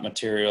not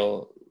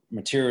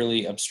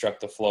materially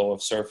obstruct the flow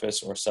of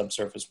surface or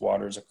subsurface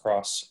waters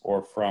across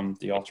or from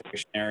the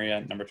alteration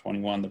area. Number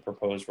 21, the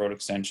proposed road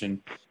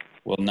extension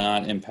will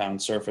not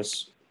impound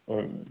surface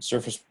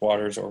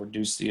waters or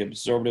reduce the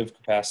absorptive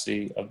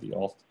capacity of the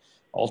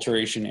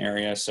alteration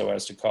area so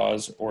as to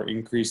cause or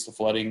increase the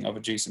flooding of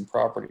adjacent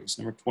properties.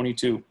 Number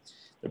 22,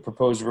 the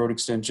proposed road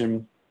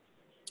extension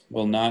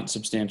will not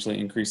substantially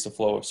increase the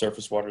flow of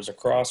surface waters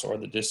across or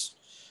the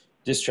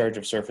discharge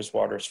of surface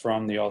waters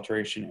from the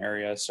alteration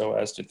area so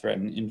as to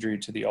threaten injury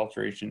to the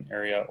alteration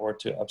area or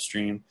to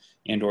upstream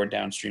and or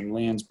downstream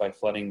lands by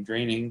flooding,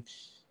 draining,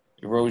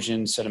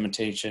 erosion,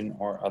 sedimentation,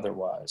 or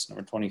otherwise.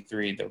 Number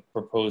 23, the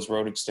proposed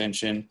road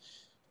extension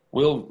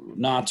will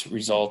not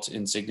result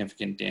in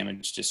significant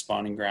damage to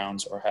spawning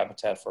grounds or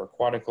habitat for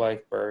aquatic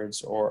life,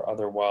 birds, or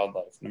other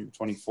wildlife. Number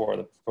 24,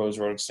 the proposed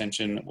road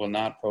extension will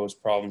not pose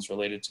problems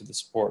related to the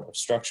support of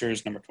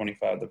structures. Number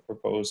 25, the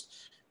proposed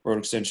road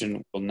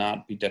extension will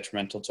not be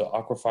detrimental to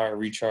aquifer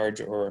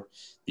recharge or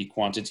the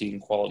quantity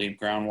and quality of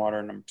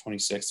groundwater. Number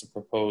 26, the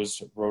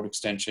proposed road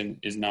extension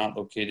is not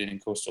located in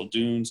coastal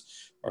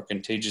dunes or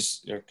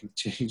contagious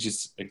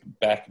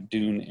back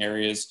dune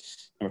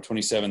areas. Number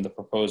 27, the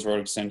proposed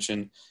road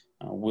extension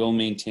will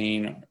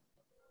maintain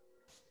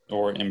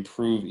or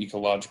improve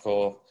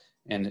ecological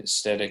and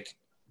aesthetic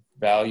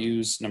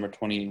values. Number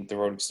 20, the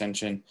road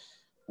extension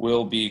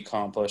will be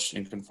accomplished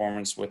in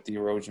conformance with the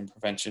erosion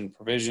prevention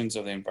provisions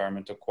of the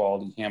Environmental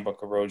Quality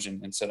Handbook, Erosion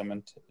and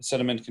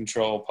Sediment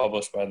Control,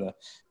 published by the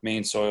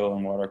Maine Soil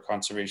and Water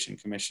Conservation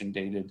Commission,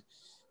 dated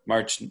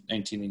March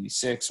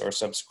 1986, or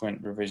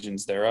subsequent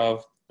revisions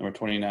thereof. Number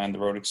 29, the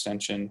road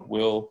extension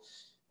will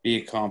be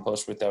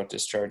accomplished without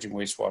discharging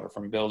wastewater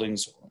from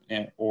buildings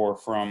or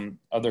from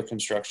other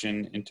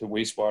construction into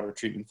wastewater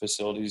treatment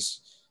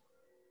facilities.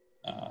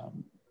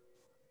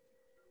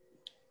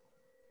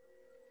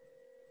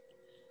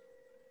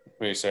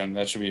 Wait a second,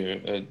 that should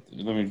be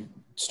let me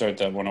start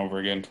that one over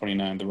again.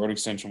 29, the road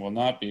extension will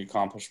not be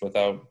accomplished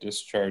without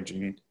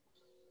discharging.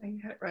 You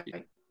had it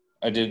right.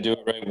 I did do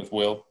it right with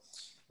will.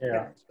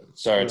 Yeah.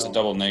 Sorry, it's a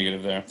double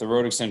negative there. The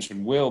road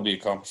extension will be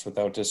accomplished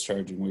without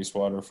discharging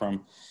wastewater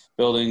from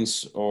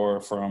buildings or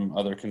from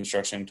other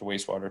construction to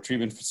wastewater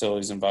treatment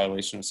facilities in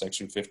violation of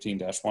section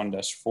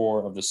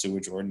 15-1-4 of the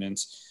sewage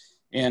ordinance.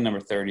 And number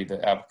 30,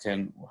 the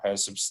applicant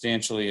has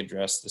substantially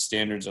addressed the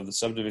standards of the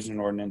subdivision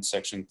ordinance,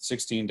 section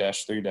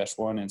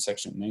 16-3-1 and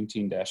section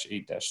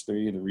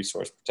 19-8-3 of the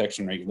resource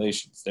protection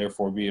regulations.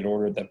 Therefore, be it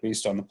ordered that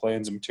based on the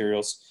plans and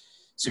materials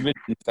submitted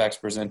and the facts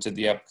presented,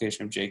 the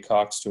application of J.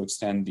 Cox to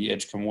extend the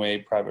Edgecombe Way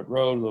private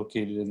road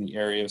located in the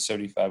area of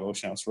 75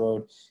 Ocean House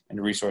Road and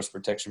a resource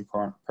protection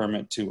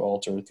permit to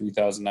alter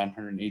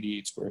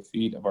 3,988 square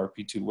feet of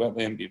RP2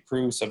 wetland be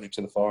approved, subject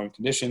to the following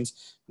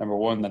conditions. Number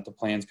 1, that the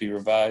plans be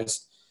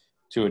revised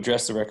to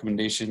address the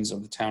recommendations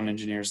of the town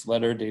engineer's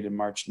letter dated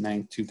March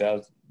 9th,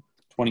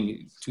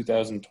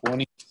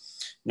 2020.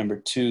 Number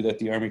 2, that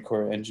the Army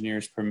Corps of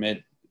Engineers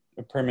permit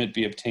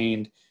be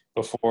obtained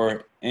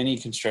before any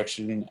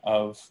construction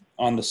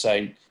on the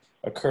site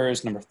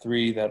occurs. Number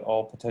 3, that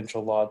all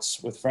potential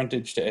lots with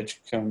frontage to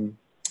Edgecombe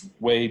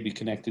Way be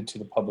connected to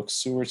the public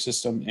sewer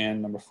system.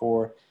 And number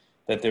 4,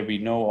 that there be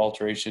no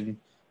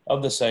alteration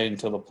of the site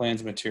until the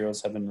plans and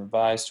materials have been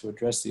revised to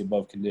address the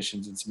above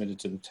conditions and submitted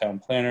to the town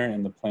planner,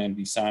 and the plan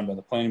be signed by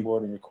the planning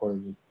board and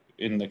recorded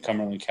in the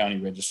Cumberland County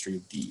Registry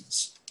of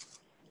Deeds.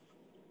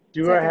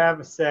 Do I have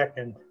a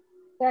second?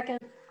 Second.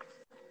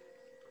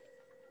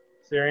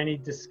 Is there any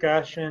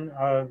discussion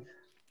of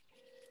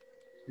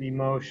the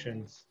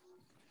motions?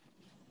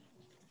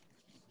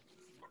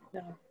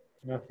 No.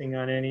 Nothing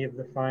on any of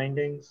the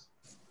findings?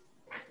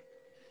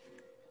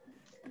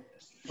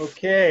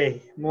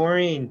 Okay,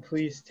 Maureen,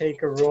 please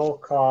take a roll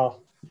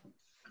call.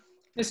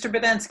 Mr.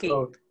 Badensky.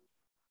 Vote.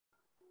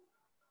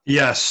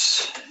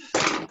 Yes.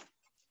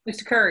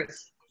 Mr. Curry.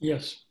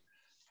 Yes.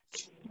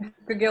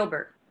 Mr.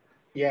 Gilbert.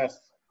 Yes.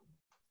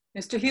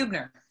 Mr.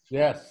 Hubner.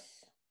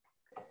 Yes.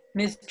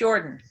 Ms.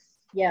 Jordan.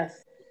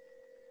 Yes.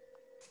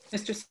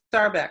 Mr.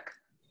 Starbeck.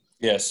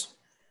 Yes.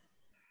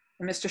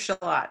 And Mr.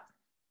 Shalat.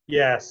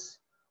 Yes.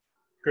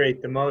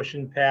 Great, the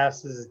motion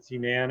passes, it's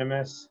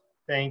unanimous.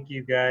 Thank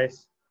you,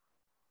 guys.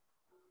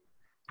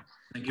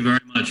 Thank you very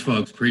much,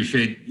 folks.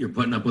 Appreciate your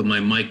putting up with my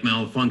mic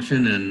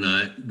malfunction,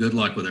 and good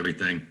luck with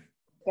everything.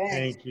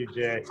 Thank you,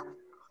 Jay.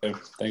 Okay.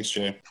 Thanks,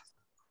 Jay.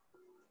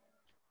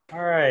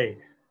 All right,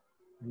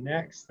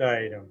 next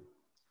item.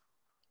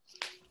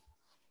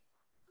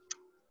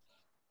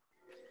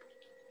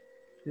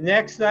 The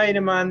next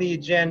item on the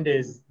agenda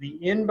is the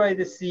Inn by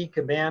the Sea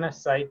Cabana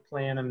Site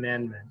Plan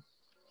Amendment.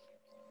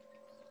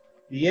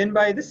 The Inn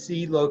by the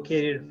Sea,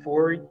 located at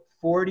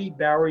 40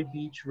 Bowery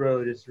Beach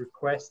Road, is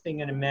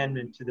requesting an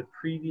amendment to the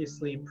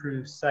previously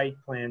approved site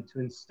plan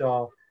to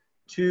install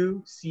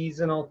 2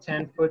 seasonal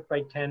 10-foot by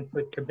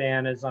 10-foot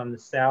cabanas on the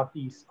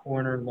southeast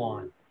corner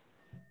lawn.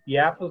 The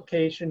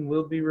application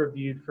will be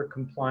reviewed for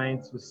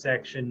compliance with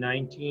section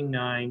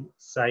 19.9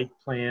 site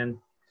plan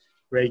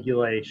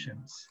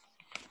regulations.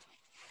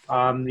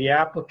 The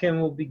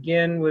applicant will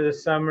begin with a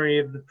summary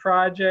of the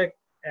project.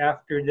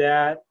 After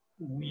that,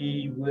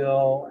 we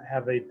will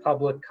have a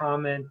public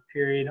comment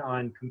period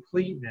on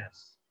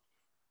completeness.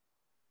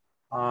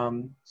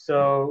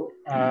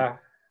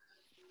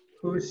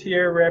 Who's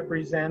here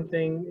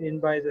representing Inn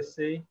by the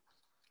Sea?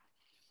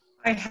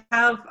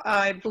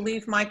 I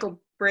believe Michael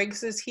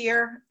Briggs is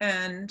here,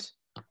 and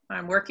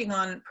I'm working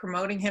on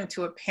promoting him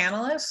to a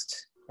panelist.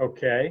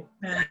 Okay.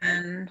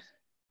 And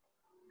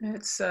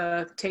it's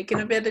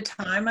taken a bit of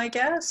time, I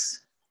guess.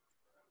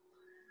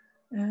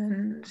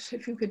 And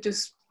if you could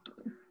just,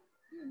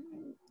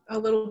 a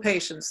little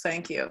patience,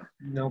 thank you.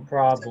 No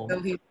problem.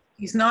 So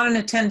he's not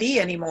an attendee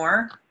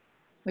anymore,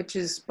 which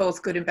is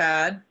both good and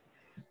bad.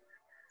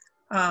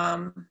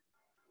 Oh,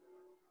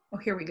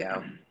 here we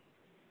go.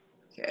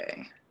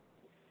 Okay.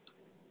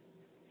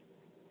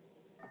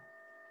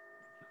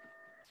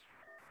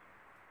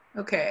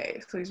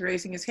 Okay, so he's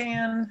raising his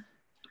hand,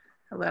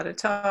 allowed to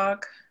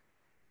talk.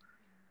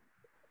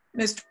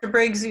 Mr.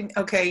 Briggs,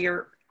 okay,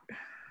 you're.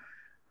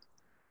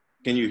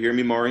 Can you hear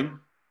me, Maureen?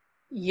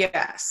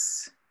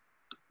 Yes.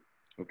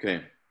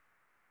 Okay.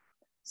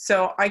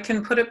 So I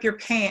can put up your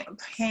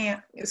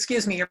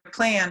your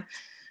plan.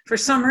 For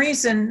some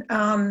reason,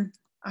 I'm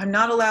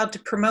not allowed to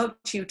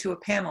promote you to a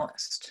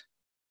panelist.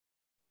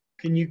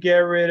 Can you get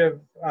rid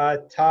of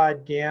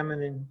Todd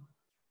Gammon and?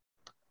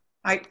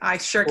 I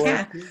sure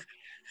can.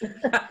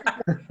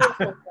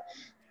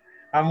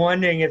 I'm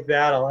wondering if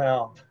that'll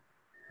help.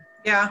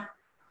 Yeah,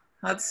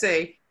 let's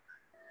see.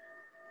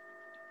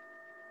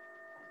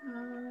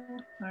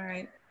 All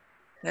right,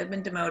 they've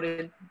been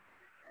demoted.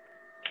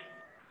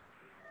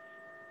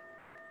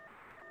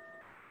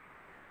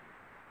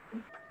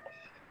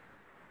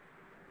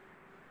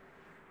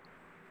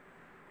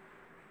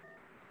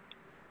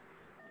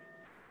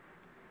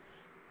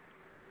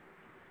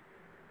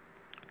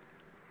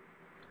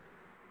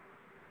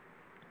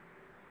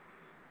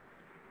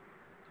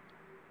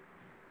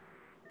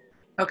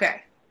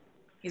 Okay,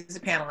 he's a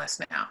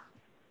panelist now,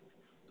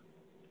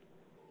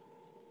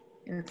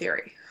 in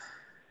theory.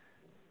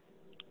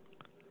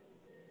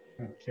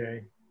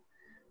 Okay.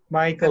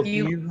 Michael, do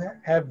you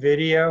have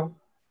video?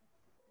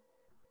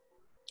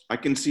 I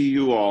can see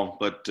you all,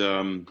 but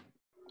I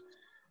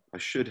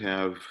should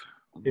have.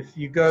 If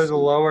you go to the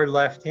lower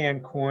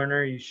left-hand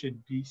corner, you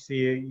should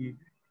you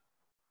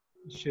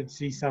should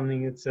see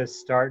something that says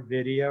Start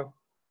Video.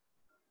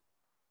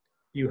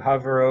 You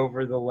hover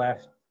over the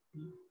left.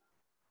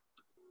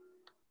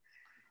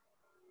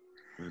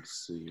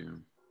 Let's see.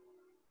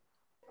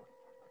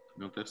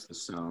 Nope, that's the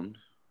sound.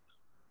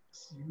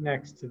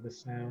 Next to the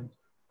sound.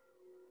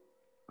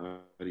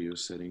 Audio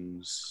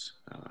settings,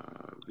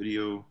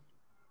 video.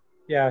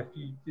 Yeah,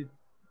 if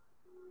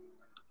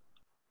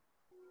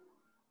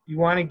you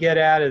want to get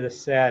out of the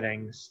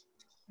settings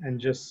and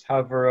just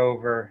hover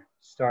over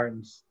Start,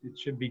 and it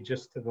should be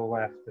just to the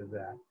left of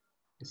that,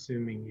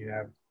 assuming you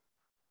have.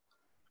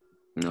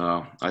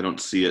 No, I don't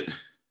see it.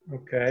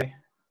 Okay.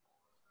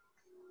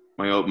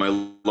 My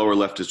lower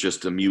left is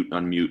just a mute,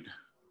 unmute.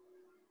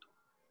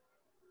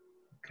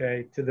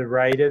 Okay, to the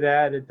right of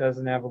that, it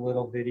doesn't have a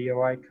little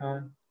video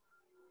icon?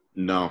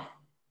 No.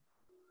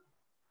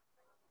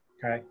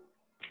 Okay.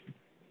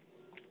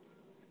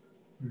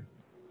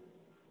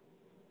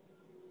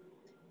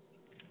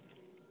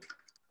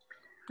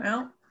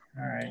 Well.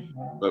 All right.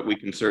 But we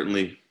can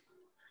certainly,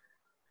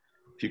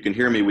 if you can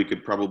hear me, we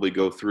could probably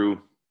go through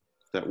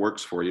if that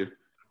works for you.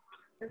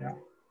 Yeah.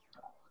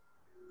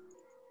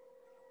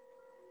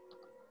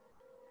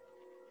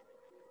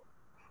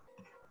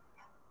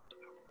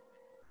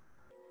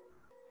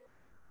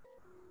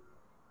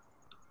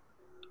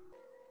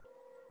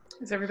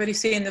 Is everybody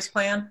seeing this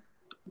plan?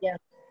 Yeah.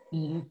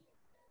 Mm-hmm.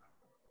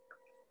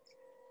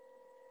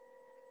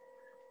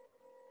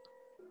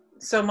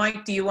 So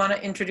Mike, do you want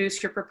to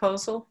introduce your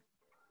proposal?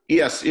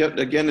 Yes. Yep.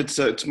 Again,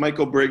 it's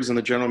Michael Briggs. I'm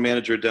the general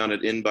manager down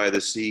at Inn by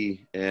the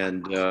Sea,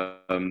 and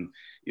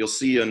you'll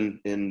see in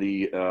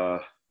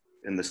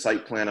the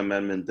site plan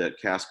amendment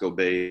that Casco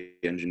Bay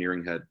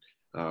Engineering had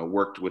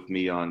worked with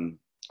me on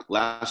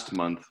last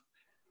month.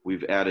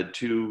 We've added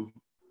 2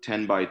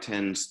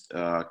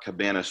 10-by-10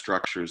 cabana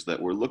structures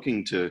that we're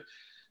looking to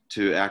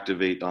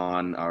activate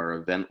on our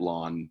event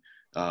lawn.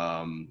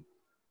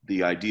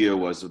 The idea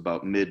was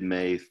about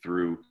mid-May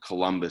through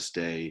Columbus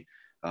Day,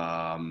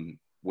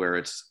 where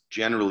it's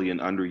generally an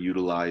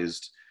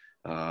underutilized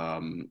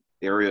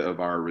area of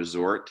our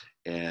resort,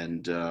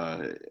 and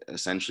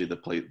essentially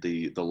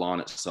the lawn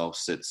itself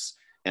sits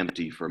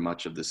empty for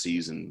much of the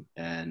season.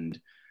 And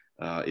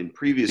in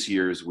previous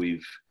years,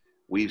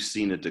 we've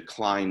seen a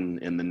decline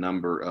in the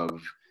number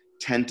of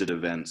tented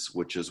events,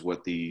 which is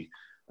what the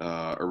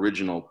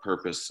original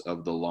purpose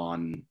of the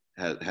lawn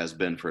has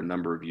been for a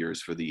number of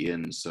years for the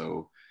inn.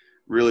 So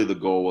really the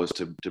goal was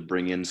to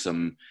bring in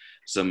some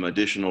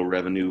additional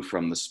revenue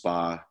from the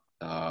spa.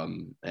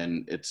 And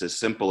it's as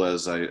simple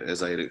as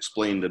I had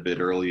explained a bit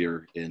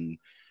earlier in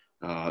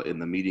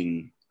the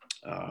meeting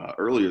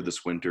earlier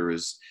this winter,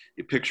 is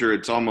you picture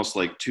it's almost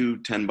like 2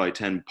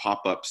 10-by-10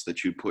 pop-ups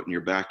that you put in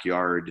your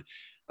backyard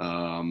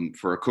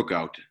for a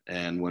cookout.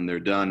 And when they're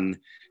done,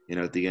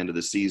 at the end of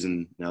the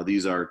season, now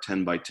these are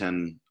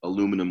 10-by-10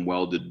 aluminum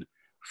welded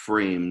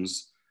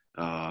frames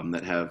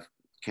that have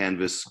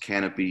canvas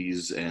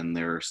canopies, and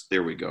there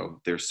we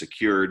go. They're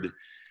secured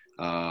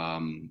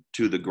to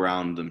the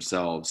ground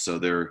themselves. So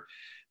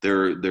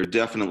they're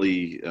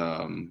definitely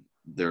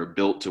they're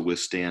built to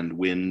withstand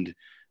wind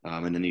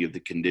and any of the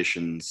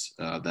conditions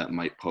that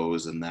might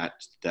pose in that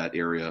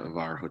area of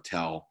our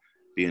hotel,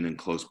 being in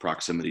close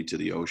proximity to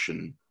the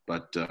ocean.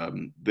 But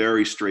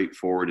very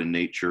straightforward in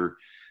nature.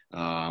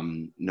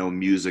 No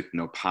music,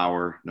 no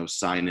power, no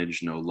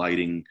signage, no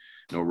lighting,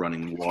 no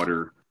running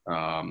water.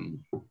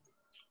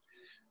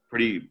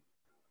 Pretty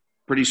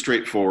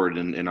straightforward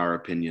in our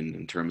opinion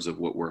in terms of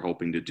what we're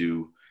hoping to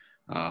do.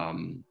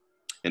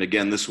 And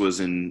again, this was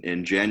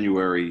in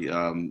January,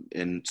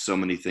 and so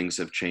many things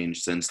have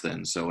changed since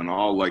then. So in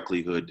all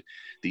likelihood,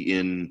 the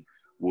inn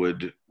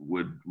would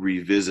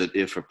revisit,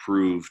 if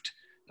approved,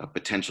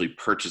 potentially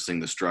purchasing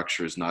the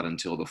structures not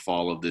until the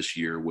fall of this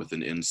year, with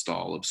an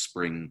install of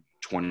spring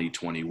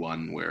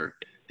 2021, where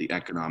the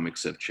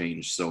economics have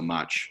changed so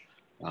much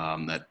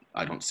that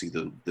I don't see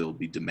there'll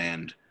be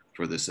demand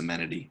for this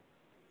amenity.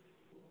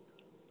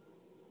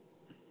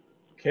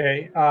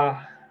 Okay.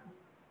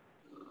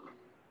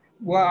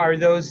 Well, are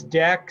those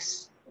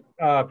decks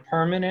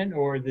permanent,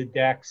 or the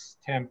decks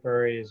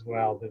temporary as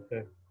well?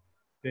 That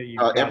you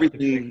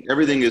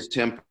everything is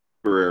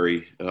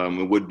temporary.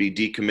 It would be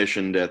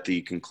decommissioned at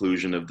the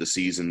conclusion of the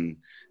season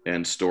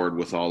and stored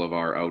with all of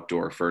our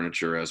outdoor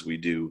furniture as we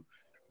do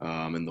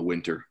in the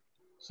winter.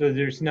 So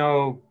there's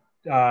no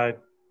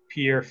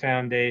pier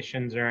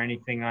foundations or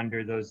anything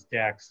under those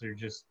decks. They're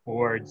just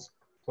boards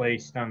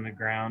placed on the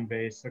ground,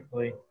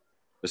 basically.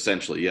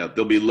 Essentially, yeah,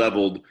 they'll be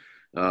leveled,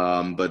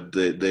 but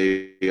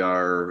they'd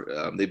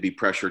be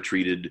pressure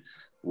treated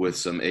with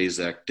some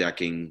AZEC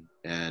decking,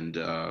 and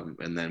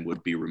then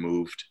would be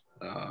removed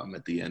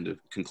at the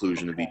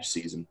conclusion of each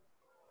season.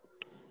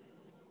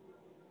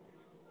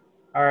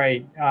 All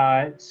right.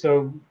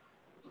 So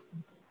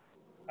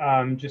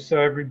just so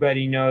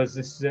everybody knows,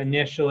 this is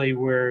initially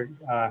we're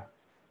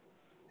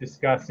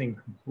discussing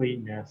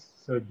completeness.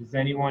 So does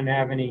anyone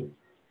have any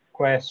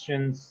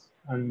questions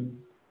on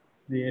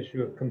the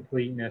issue of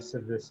completeness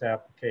of this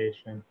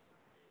application?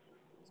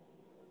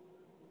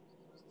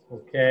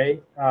 Okay.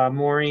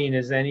 Maureen,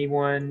 is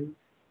anyone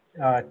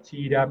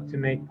teed up to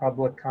make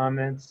public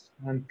comments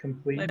on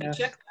completeness? Let me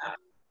check that.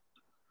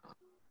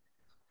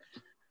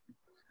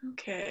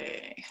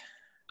 Okay.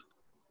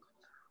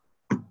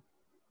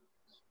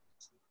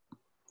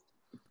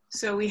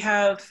 So we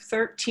have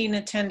 13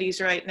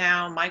 attendees right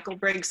now. Michael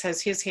Briggs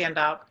has his hand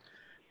up.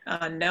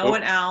 No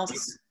one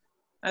else.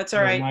 That's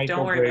all right.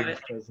 Don't worry about it.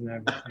 Doesn't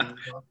have his hand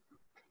up.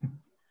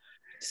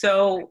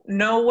 So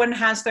no one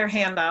has their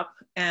hand up.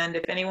 And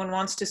if anyone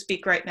wants to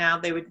speak right now,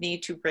 they would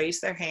need to raise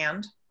their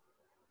hand.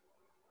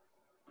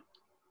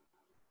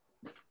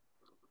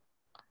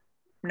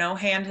 No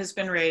hand has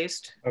been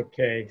raised.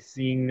 Okay,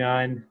 seeing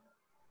none.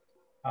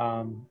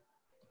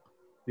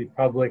 The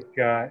public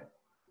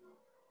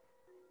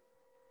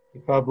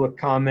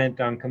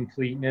comment on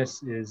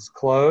completeness is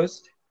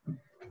closed.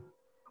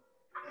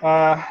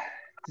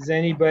 Does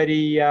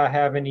anybody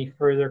have any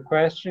further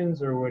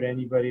questions, or would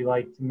anybody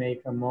like to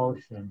make a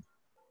motion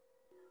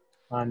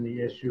on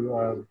the issue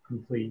of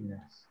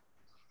completeness?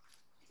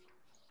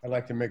 I'd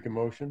like to make a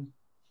motion.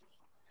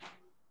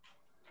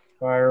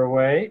 Fire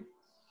away.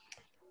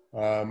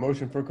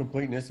 Motion for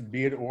completeness,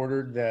 be it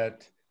ordered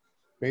that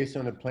based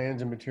on the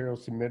plans and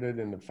materials submitted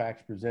and the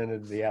facts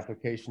presented, the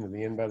application of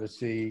the Inn by the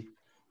Sea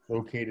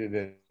located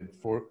at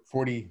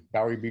 40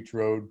 Bowery Beach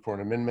Road for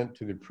an amendment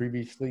to the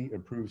previously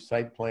approved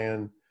site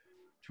plan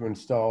to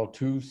install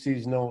 2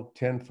 seasonal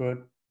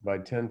 10-foot by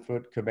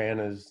 10-foot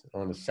cabanas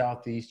on the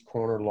southeast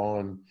corner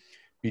lawn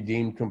be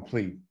deemed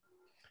complete.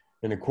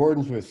 In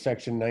accordance with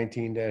section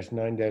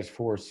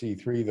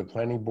 19-9-4C3, the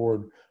planning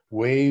board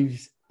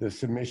waives the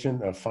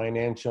submission of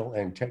financial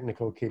and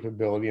technical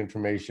capability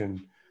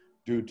information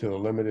due to the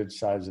limited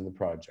size of the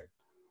project.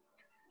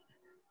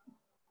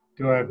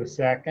 Do I have a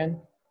second?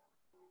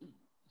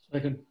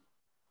 Second.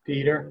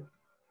 Peter?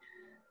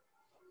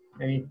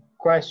 Any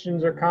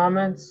questions or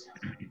comments?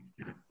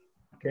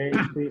 Okay,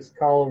 please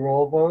call a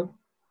roll vote.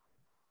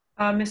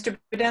 Mr.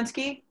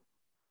 Budensky?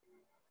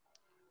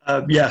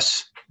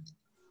 Yes.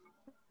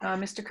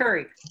 Mr.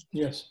 Curry?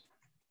 Yes.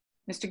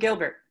 Mr.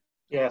 Gilbert?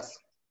 Yes.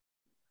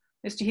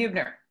 Mr.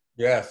 Hubner?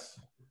 Yes.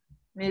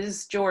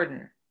 Ms.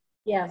 Jordan?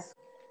 Yes.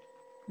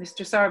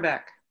 Mr.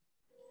 Sarbeck?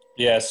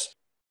 Yes.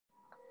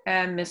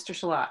 And Mr.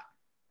 Shalat?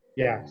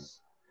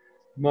 Yes.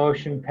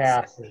 Motion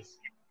passes.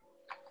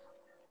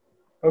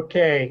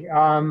 Okay,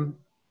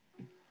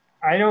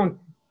 I don't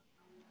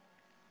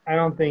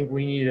think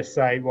we need a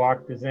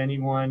sidewalk. Does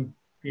anyone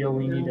feel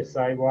we need a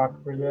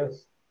sidewalk for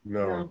this?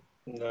 No.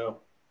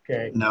 No.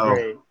 Okay, No.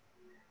 great.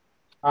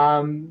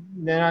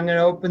 Then I'm going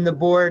to open the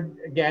board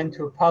again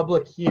to a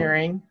public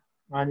hearing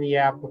on the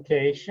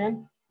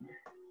application.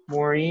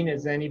 Maureen,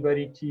 is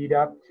anybody teed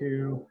up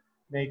to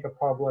make a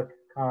public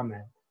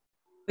comment?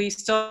 We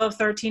still have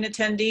 13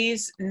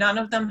 attendees. None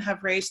of them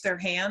have raised their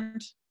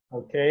hand.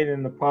 Okay,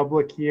 then the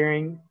public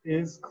hearing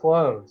is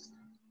closed.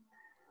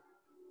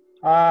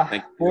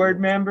 Board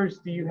members,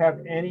 do you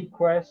have any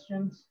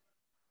questions?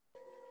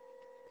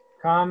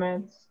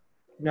 Comments?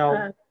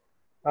 No.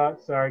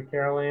 Sorry,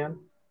 Carol Ann.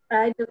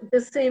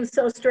 This seems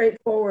so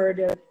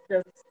straightforward.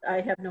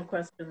 I have no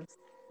questions.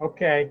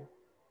 Okay.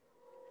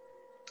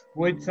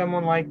 Would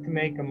someone like to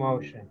make a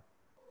motion?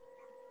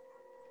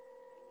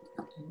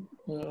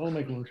 I'll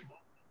make a motion.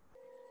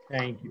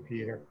 Thank you,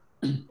 Peter.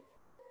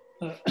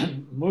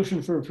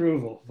 Motion for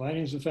approval.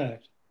 Findings of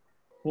fact.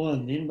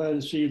 1, the Inn by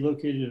the Sea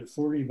located at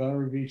 40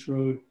 Bower Beach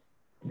Road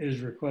is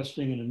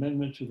requesting an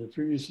amendment to the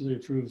previously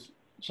approved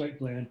site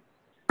plan,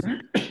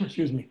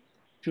 excuse me,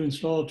 to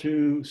install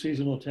 2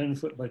 seasonal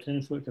 10-foot by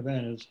 10-foot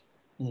cabanas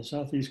on the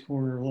southeast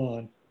corner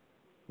lawn,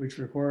 which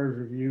requires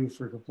review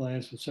for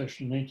compliance with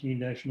section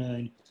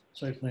 19-9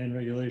 site plan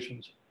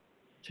regulations.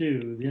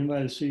 2, the Inn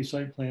by the Sea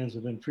site plans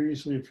have been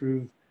previously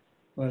approved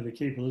by the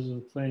Cape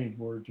Elizabeth Planning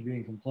Board to be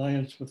in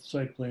compliance with the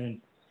site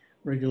plan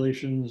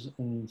regulations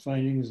and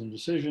findings and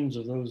decisions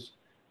of those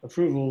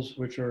approvals,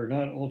 which are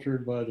not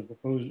altered by the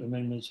proposed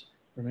amendments,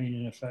 remain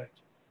in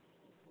effect.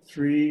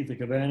 3, the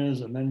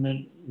cabanas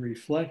amendment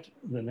reflect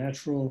the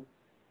natural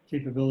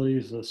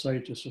capabilities of the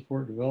site to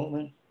support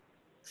development.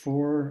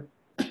 4,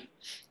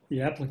 the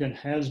applicant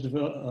has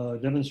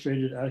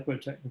demonstrated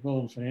adequate technical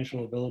and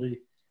financial ability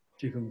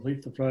to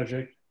complete the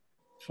project.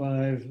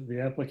 5,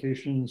 the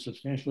application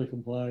substantially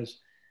complies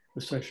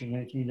with section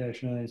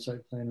 19-9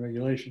 site plan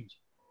regulations.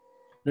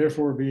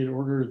 Therefore, be it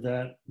ordered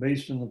that,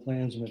 based on the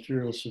plans and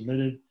materials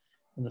submitted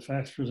and the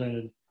facts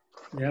presented,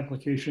 the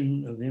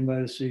application of the Inn by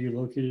the Sea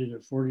located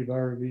at 40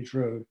 Bower Beach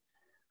Road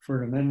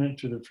for an amendment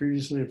to the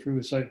previously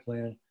approved site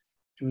plan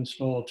to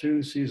install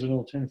 2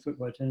 seasonal 10-foot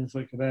by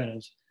 10-foot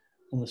cabanas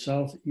on the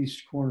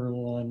southeast corner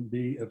lawn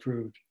be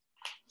approved.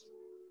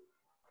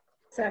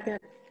 Second.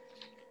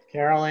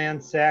 Carol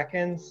Ann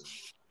seconds.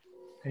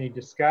 Any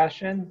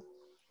discussion?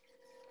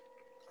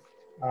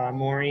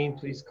 Maureen,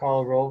 please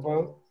call a roll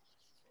vote.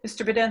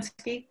 Mr.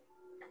 Budensky,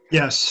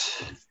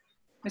 Yes.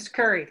 Mr.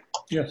 Curry,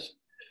 Yes.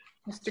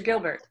 Mr.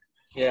 Gilbert,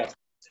 Yes.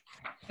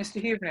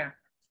 Mr. Hubner,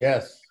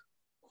 Yes.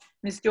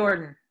 Ms.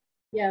 Jordan,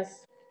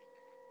 Yes.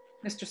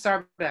 Mr.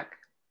 Sarbeck,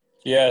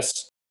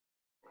 Yes.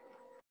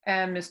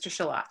 and Mr.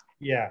 Shalat.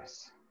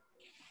 Yes.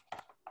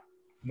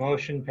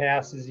 Motion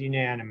passes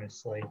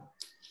unanimously.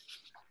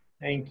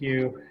 Thank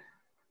you.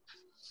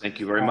 Thank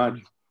you very much.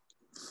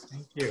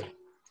 Thank you.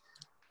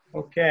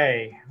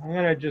 Okay, I'm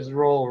gonna just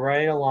roll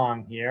right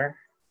along here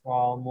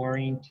while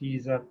Maureen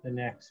tees up the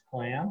next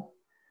plan.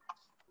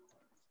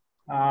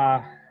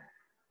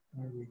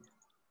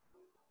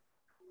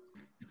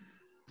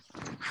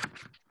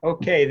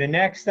 Okay, the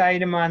next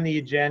item on the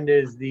agenda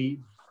is the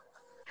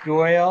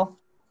Doyle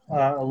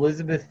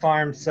Elizabeth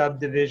Farm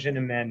subdivision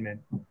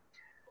amendment.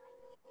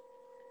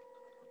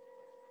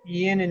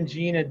 Ian and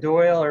Gina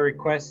Doyle are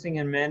requesting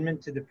an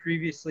amendment to the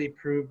previously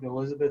approved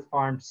Elizabeth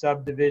Farm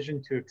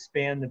subdivision to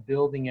expand the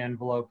building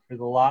envelope for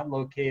the lot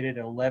located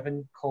at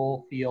 11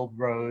 Coalfield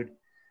Road,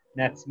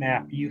 that's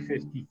map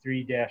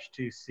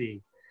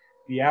U53-2C.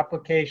 The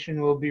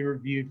application will be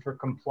reviewed for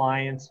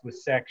compliance with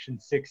section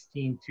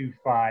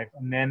 1625,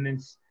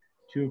 amendments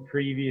to a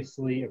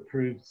previously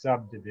approved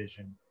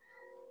subdivision.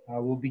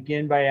 We'll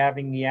begin by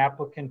having the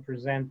applicant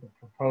present the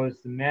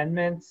proposed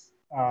amendments,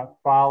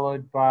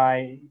 followed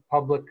by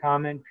public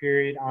comment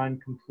period on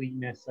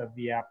completeness of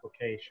the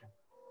application.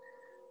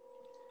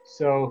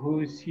 So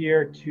who's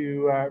here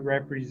to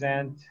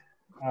represent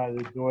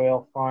the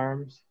Doyle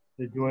Farms,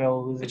 the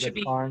Doyle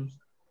Elizabeth Farms?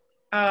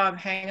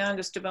 Hang on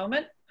just a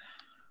moment.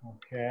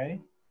 Okay.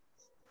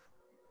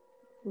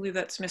 I believe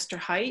that's Mr.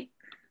 Height.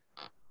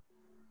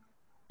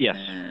 Yes.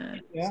 Yeah.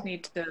 Just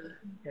need to.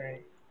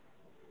 Great.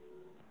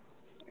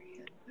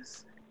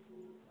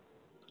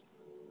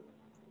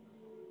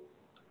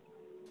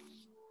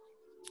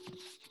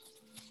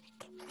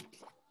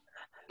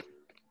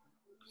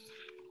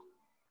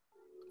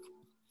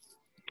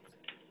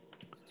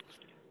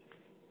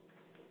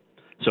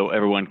 So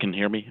everyone can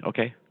hear me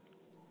okay?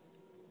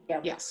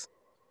 Yes.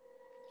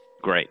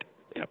 Great.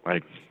 Yep,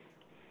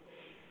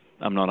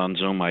 I'm not on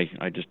Zoom. I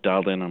just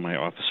dialed in on my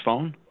office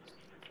phone.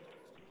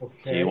 Okay.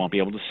 So you won't be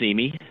able to see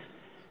me.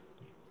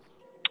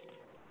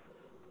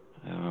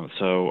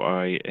 So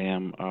I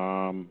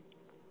am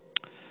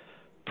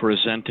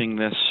presenting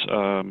this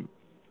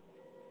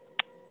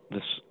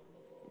this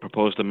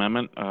proposed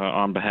amendment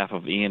on behalf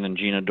of Ian and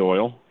Gina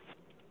Doyle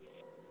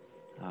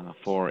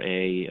for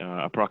a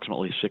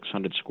approximately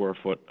 600 square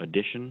foot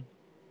addition,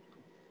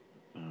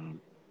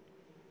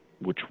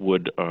 which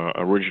would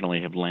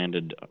originally have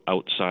landed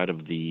outside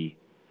of the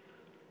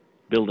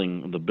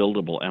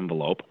buildable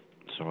envelope.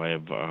 So I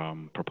have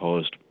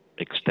proposed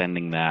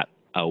extending that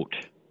out,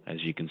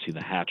 as you can see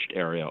the hatched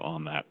area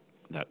on that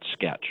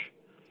sketch,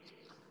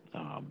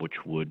 which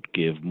would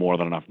give more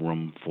than enough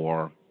room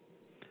for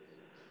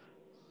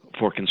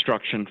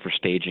construction, for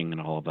staging,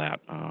 and all of that.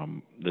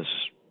 This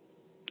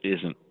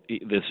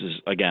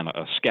is again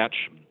a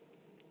sketch.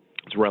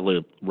 It's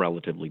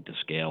relatively to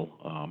scale.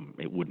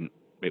 It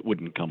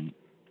wouldn't come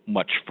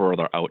much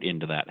further out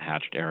into that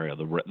hatched area,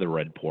 the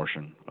red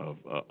portion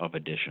of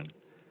addition.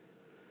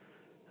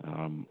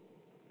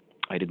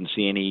 I didn't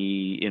see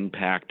any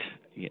impact.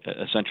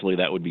 Essentially,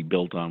 that would be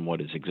built on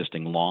what is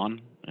existing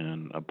lawn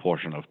and a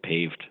portion of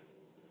paved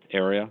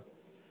area.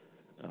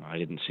 I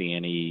didn't see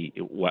any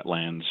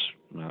wetlands,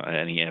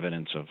 any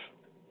evidence of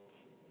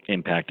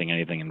impacting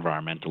anything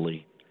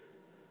environmentally.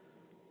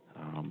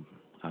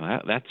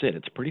 That's it.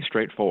 It's pretty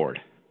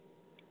straightforward.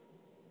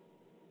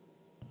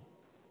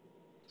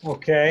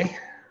 Okay.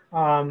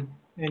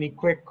 Any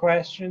quick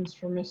questions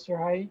for Mr.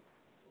 Height?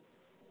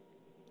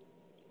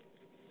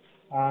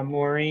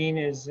 Maureen,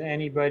 is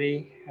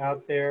anybody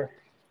out there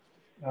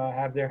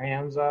have their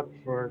hands up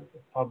for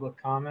public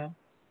comment?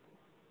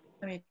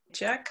 Let me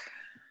check.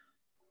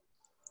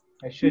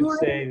 I should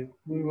say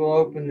we will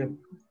open the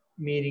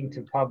meeting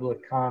to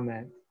public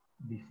comment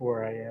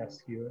before I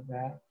ask you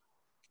that.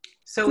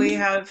 So we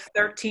have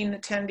 13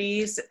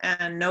 attendees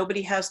and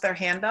nobody has their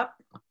hand up.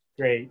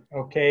 Great.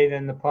 Okay,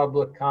 then the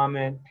public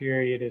comment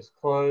period is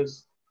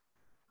closed.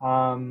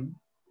 Do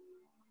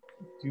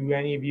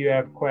any of you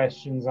have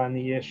questions on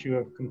the issue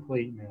of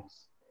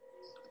completeness?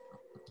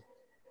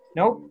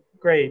 Nope.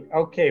 Great.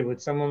 Okay,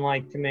 would someone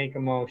like to make a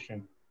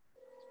motion?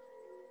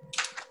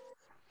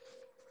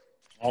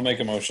 I'll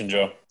make a motion,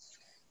 Joe.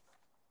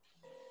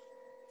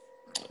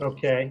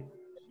 Okay.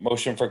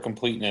 Motion for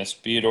completeness.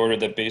 Be it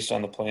ordered that based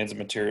on the plans and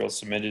materials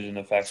submitted and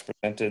the facts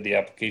presented, the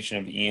application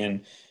of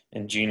Ian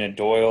and Gina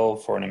Doyle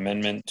for an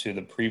amendment to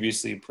the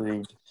previously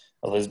approved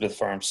Elizabeth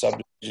Farm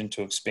subdivision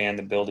to expand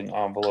the building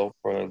envelope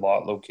for a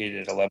lot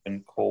located at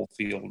 11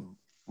 Coalfield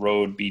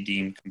Road be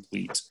deemed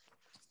complete.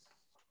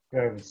 Do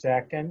I have a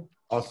second?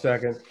 I'll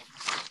second.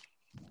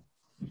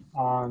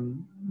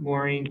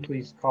 Maureen,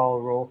 please call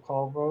a roll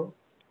call vote.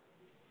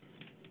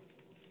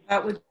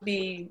 That would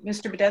be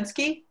Mr.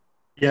 Budensky,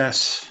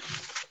 Yes.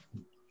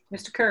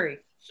 Mr. Curry,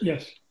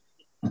 Yes.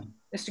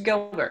 Mr.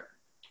 Gilbert,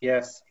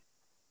 Yes.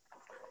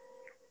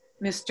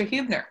 Mr.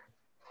 Hubner,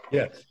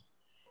 Yes.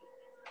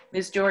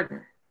 Ms.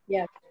 Jordan,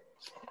 Yes.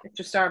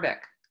 Mr. Starbeck,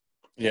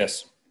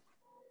 Yes.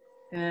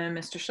 and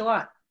Mr.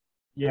 Shalat.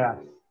 Yes.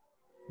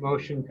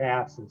 Motion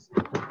passes.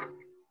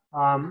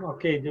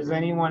 Okay, does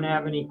anyone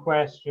have any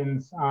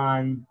questions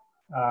on,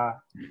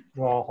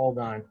 well, hold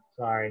on,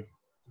 sorry,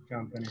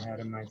 jumping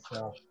ahead of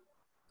myself.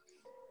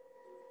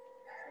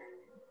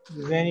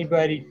 Does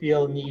anybody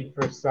feel need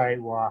for a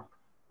sidewalk?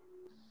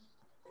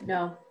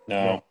 No.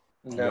 No.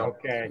 No.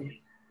 Okay.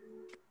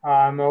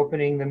 I'm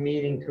opening the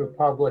meeting to a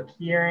public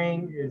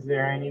hearing. Is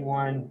there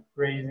anyone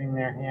raising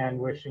their hand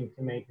wishing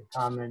to make a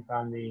comment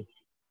on the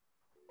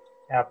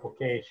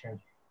application?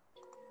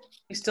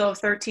 We still have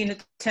 13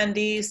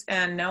 attendees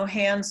and no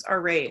hands are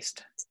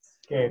raised.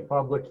 Okay,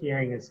 public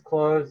hearing is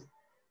closed.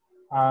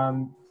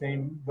 Does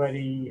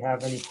anybody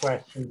have any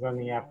questions on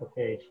the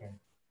application?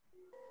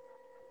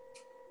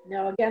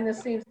 No, again,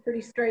 this seems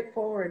pretty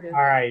straightforward.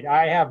 All right,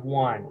 I have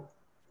one.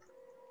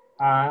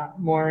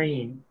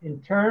 Maureen,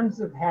 in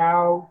terms of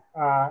how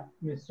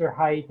Mr.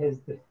 Height has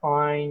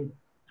defined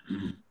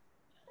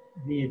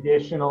the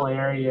additional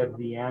area of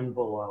the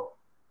envelope,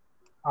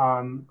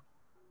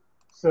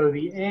 so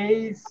the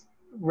A's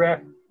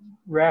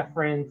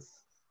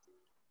reference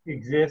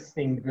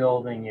existing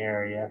building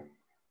area,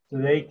 so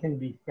they can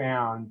be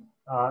found.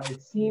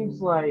 It seems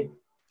like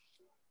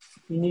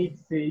he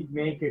needs to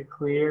make it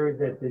clear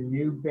that the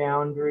new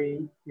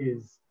boundary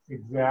is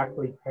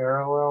exactly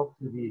parallel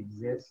to the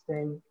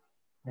existing,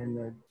 and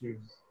that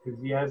there's,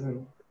 because he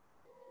hasn't,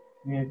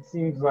 I mean, it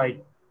seems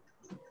like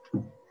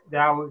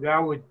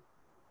that would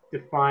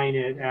define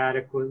it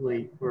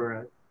adequately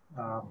for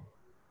a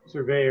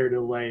surveyor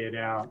to lay it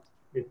out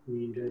if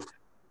needed.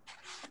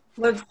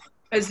 Look,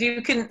 as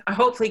you can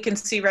hopefully can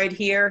see right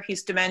here,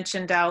 he's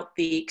dimensioned out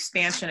the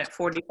expansion at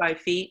 45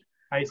 feet,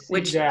 I see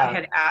which that. I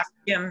had asked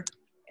him.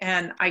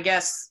 And I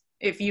guess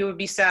if you would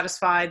be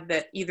satisfied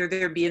that either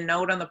there be a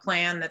note on the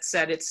plan that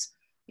said it's,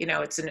 you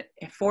know, it's a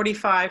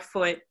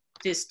 45-foot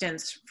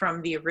distance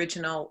from the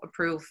original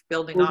approved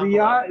building Well,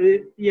 envelope.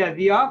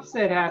 the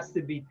offset has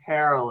to be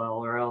parallel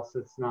or else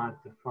it's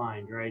not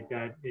defined, right?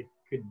 That it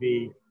could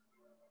be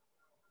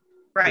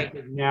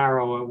right,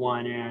 narrow at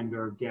one end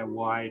or get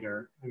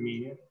wider. I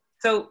mean,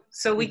 so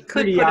we it's could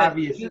pretty put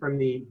obvious from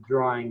the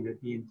drawing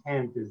that the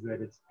intent is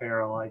that it's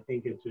parallel. I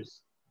think it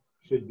just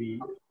should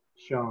be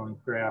shown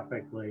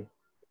graphically.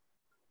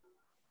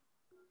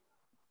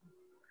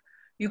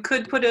 You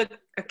could put a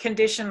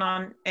condition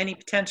on any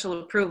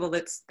potential approval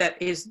that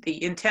is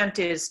the intent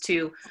is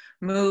to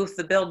move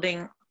the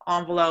building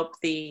envelope,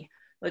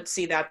 let's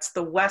see, that's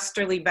the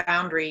westerly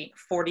boundary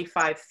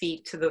 45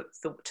 feet to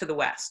the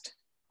west.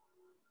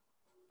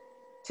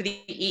 To the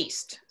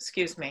east,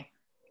 excuse me.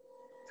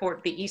 For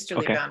the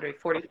easterly boundary,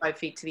 45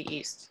 feet to the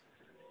east.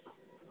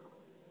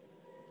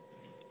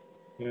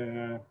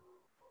 Yeah,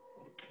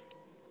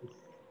 it's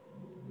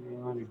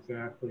not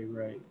exactly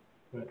right,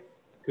 but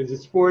because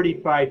it's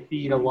 45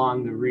 feet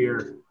along the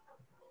rear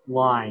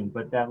line,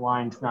 but that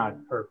line's not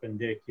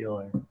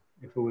perpendicular.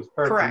 If it was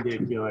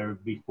perpendicular, it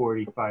would be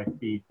 45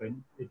 feet, but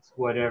it's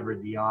whatever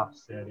the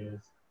offset is,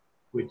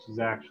 which is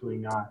actually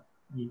not,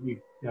 you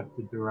have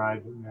to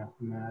derive it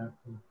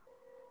mathematically.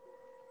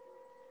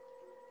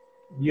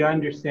 You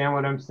understand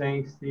what I'm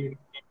saying, Steve?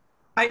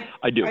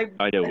 I do.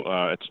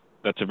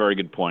 That's a very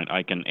good point.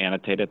 I can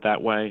annotate it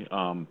that way.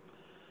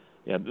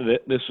 Yeah,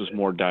 this is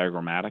more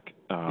diagrammatic.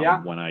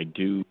 Yeah. When I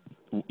do,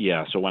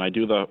 so when I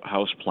do the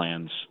house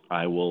plans,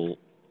 I will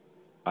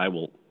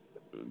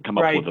come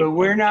up Right, with a but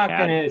we're not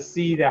CAD going to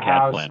see the CAD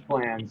house plan.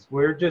 plans.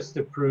 We're just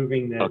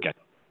approving the Okay.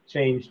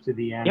 change to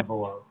the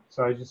envelope.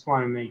 So I just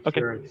want to make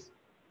sure it's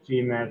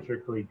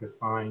geometrically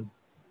defined.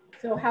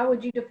 So how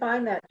would you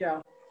define that,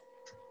 Joe?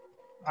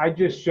 I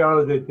just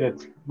show that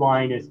that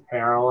line is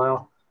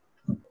parallel.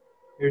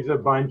 There's a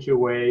bunch of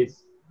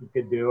ways you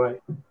could do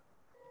it.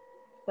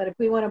 But if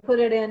we want to put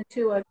it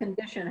into a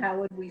condition, how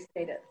would we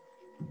state it?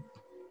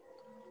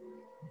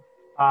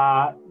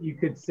 You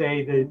could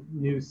say the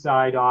new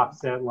side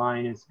offset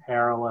line is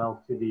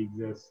parallel to the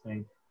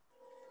existing.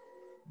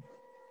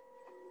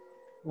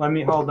 Let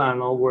me, hold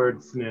on, I'll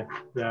wordsmith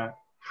that.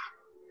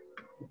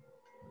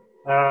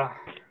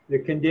 The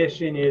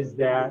condition is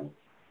that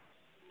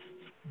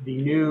the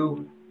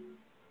new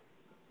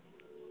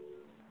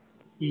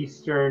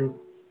eastern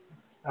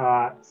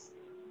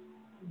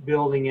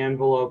building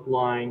envelope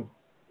line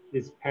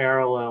is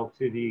parallel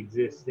to the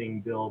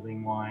existing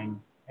building line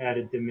at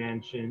a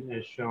dimension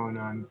as shown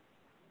on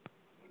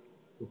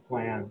the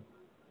plan.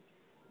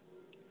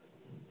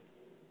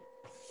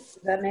 Does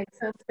that make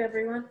sense to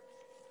everyone?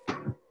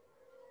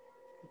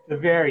 It's a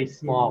very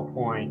small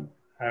point,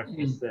 I have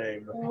to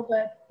say. But No,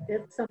 but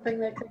it's something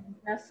that could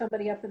mess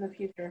somebody up in the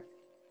future.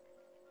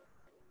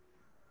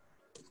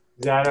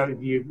 is that,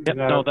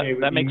 okay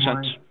with that makes you,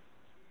 sense. Mike?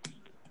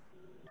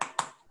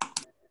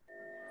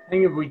 I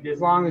think if we,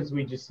 as long as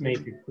we just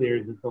make it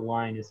clear that the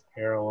line is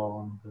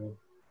parallel, I'm good.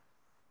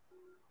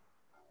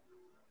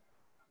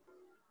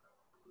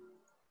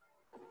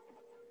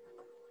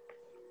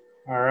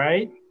 All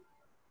right.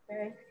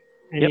 Okay.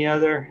 Any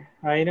other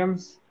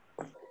items?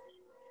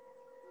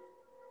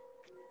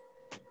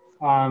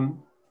 I'll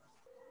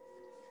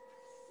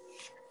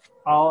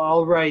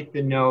write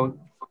the note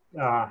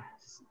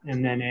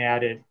and then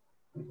add it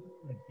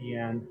at the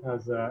end.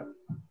 How's that?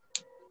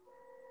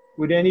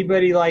 Would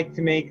anybody like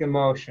to make a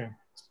motion?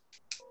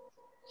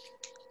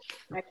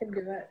 I can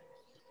do it.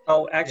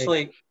 Oh,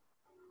 actually,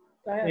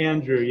 Go ahead.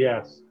 Andrew,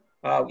 yes.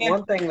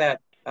 one thing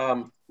that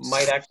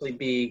might actually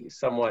be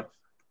somewhat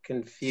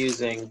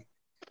confusing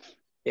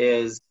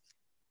is,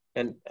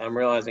 and I'm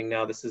realizing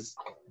now this is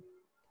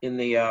in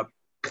the,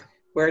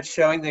 where it's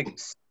showing the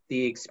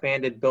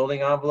expanded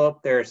building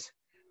envelope, there's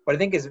what I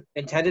think is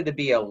intended to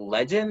be a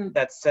legend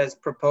that says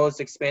proposed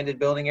expanded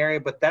building area,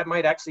 but that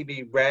might actually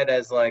be read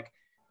as like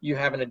you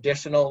have an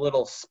additional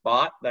little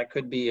spot that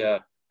could be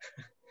a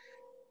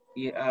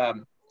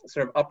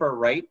sort of upper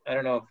right. I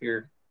don't know if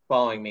you're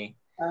following me.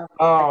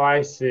 Oh,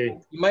 I see.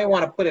 You might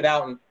want to put it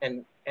out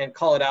and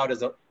call it out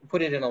as a,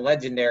 put it in a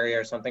legend area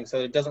or something, so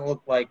it doesn't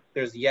look like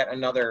there's yet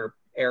another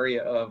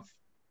area of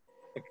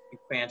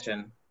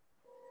expansion.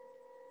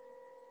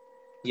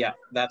 Yeah,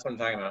 that's what I'm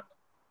talking about.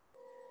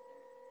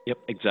 Yep,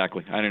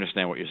 exactly. I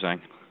understand what you're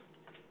saying.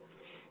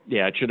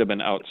 Yeah, it should have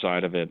been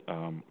outside of it,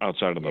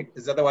 outside of the,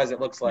 Because otherwise it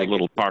looks like the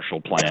little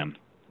partial plan.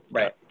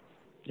 Right.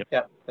 Yep.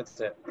 Yep, that's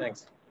it.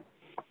 Thanks.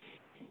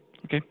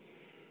 Okay.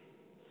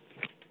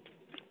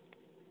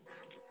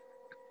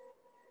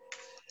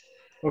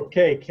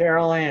 Okay,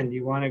 Carol Ann, do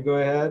you want to go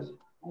ahead?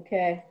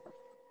 Okay.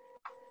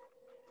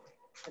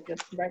 I'm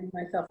just writing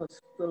myself a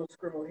little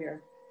scribble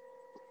here.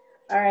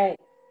 All right.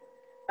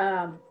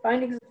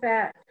 Findings of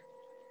fact.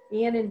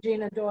 Ian and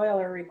Gina Doyle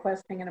are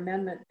requesting an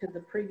amendment to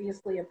the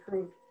previously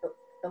approved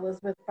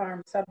Elizabeth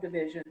Farm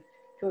subdivision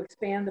to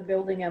expand the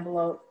building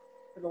envelope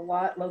for the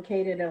lot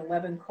located at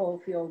 11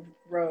 Coalfield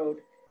Road,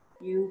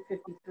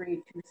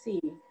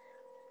 U53-2C,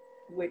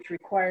 which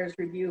requires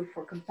review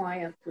for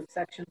compliance with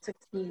section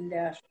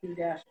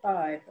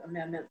 16-2-5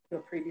 amendments to a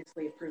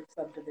previously approved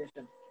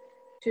subdivision.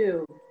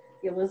 2,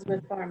 the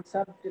Elizabeth Farm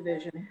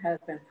subdivision has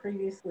been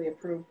previously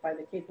approved by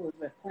the Cape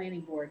Elizabeth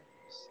Planning Board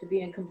to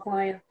be in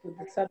compliance with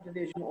the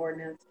subdivision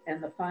ordinance,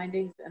 and the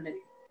findings and the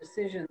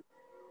decisions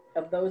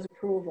of those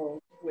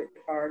approvals which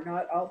are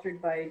not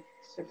altered by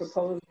the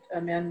proposed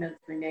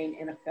amendments remain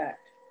in effect.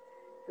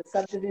 The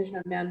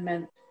subdivision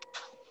amendment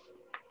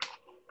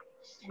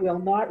will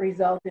not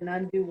result in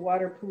undue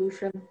water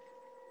pollution,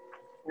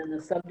 and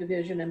the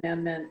subdivision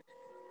amendment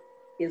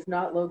is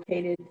not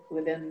located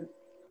within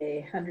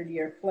a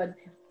 100-year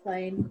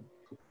floodplain.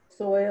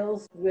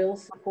 Soils will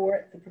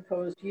support the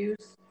proposed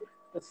use.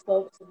 The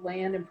slopes of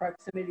land in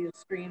proximity to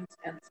streams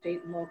and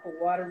state and local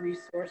water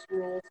resource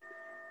rules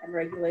and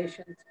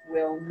regulations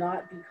will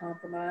not be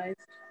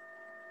compromised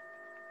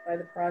by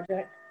the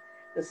project.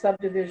 The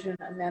subdivision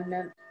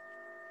amendment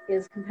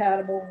is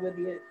compatible with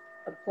the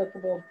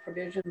applicable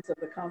provisions of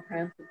the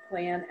comprehensive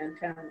plan and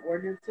town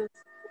ordinances.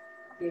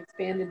 The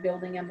expanded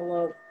building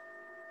envelope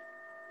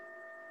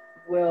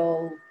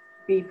will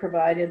be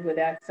provided with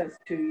access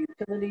to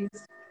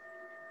utilities.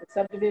 The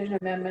subdivision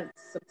amendment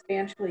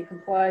substantially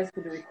complies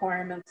with the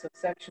requirements of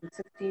section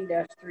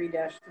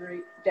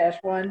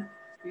 16-3-1,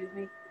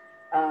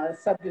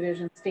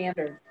 subdivision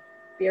standard.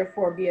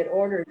 Therefore, be it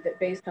ordered that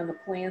based on the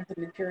plans and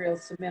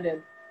materials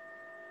submitted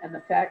and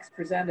the facts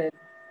presented,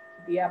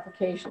 the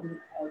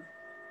application of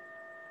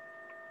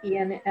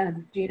Ian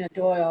and Gina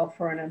Doyle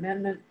for an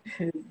amendment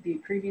to the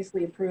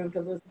previously approved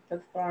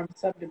Elizabeth Farm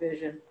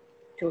subdivision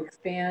to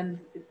expand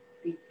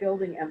the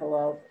building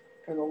envelope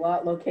for the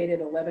lot located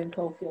 11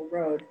 Coalfield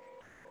Road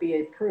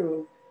be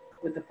approved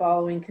with the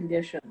following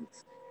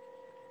conditions.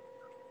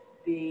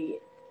 The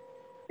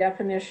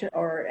definition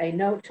or a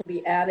note to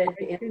be added.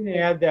 You can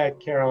add that,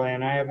 Carol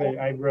Ann.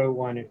 I wrote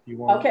one if you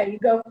want. Okay, you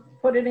go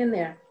put it in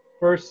there.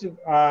 First,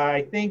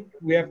 I think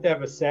we have to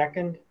have a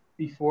second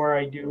before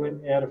I do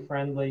it. Add a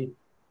friendly.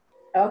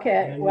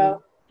 Okay,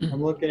 well.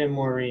 I'm looking at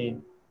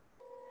Maureen.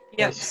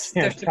 Yes,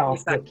 I can't tell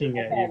I'm looking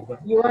at you.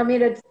 But. You want me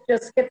to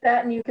just skip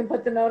that and you can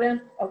put the note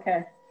in?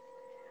 Okay.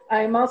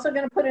 I'm also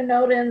going to put a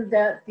note in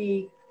that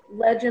the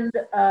legend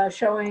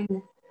showing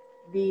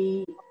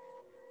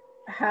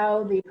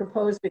how the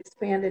proposed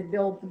expanded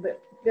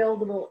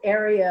buildable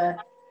area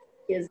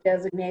is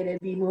designated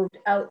be moved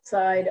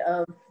outside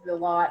of the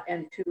lot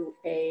and to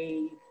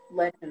a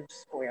legend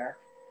square.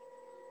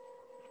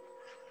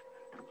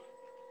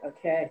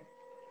 Okay.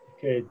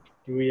 Okay,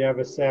 do we have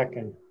a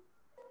second?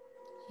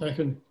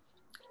 Second.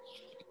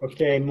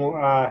 Okay,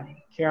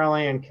 Carol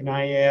Ann, can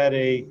I add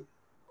a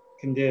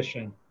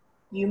condition?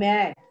 You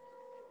may.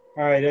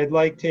 All right, I'd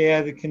like to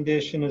add the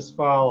condition as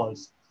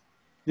follows.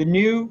 The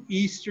new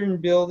eastern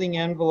building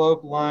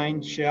envelope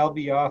line shall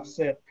be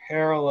offset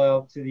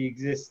parallel to the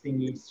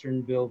existing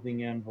eastern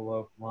building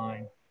envelope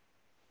line.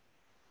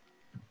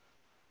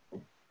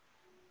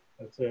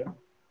 That's it.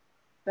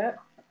 That's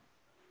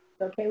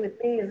okay with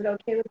me. Is it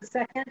okay with the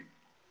second?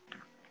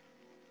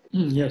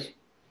 Yes.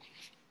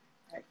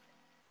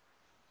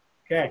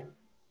 Okay.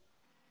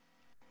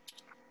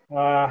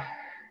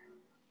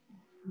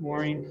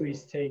 Maureen,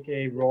 please take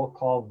a roll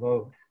call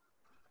vote.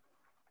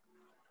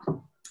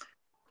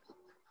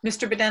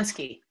 Mr.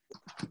 Budensky.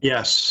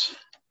 Yes.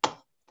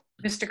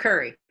 Mr.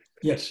 Curry.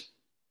 Yes.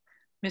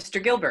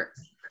 Mr. Gilbert.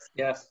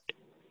 Yes.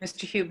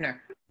 Mr. Hubner.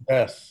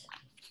 Yes.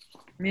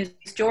 Ms.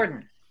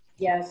 Jordan.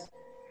 Yes.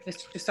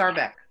 Mr.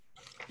 Sarbeck.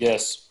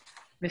 Yes.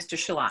 Mr.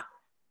 Shalat.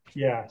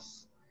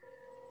 Yes.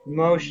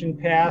 Motion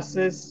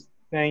passes.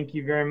 Thank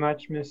you very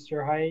much,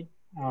 Mr. Height.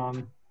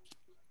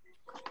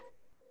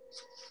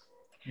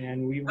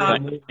 And we will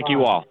move Thank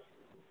you all.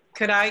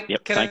 Could I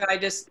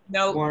just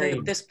note Maureen.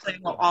 that this plan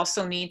will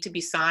also need to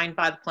be signed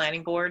by the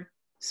planning board.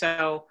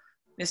 So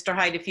Mr.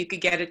 Height, if you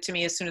could get it to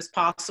me as soon as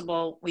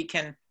possible, we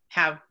can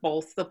have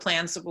both the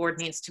plans the board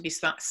needs to be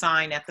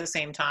signed at the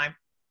same time.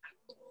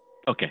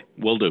 Okay,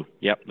 will do.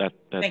 Yep, that's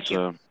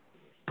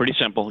pretty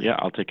simple. Yeah,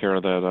 I'll take care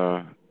of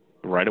that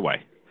right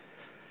away.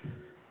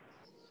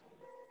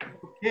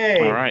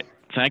 Okay. All right.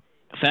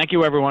 Thank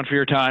you everyone for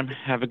your time.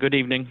 Have a good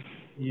evening.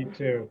 You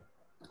too.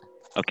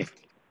 Okay.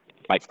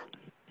 Bye.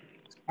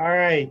 All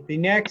right. The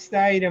next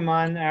item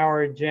on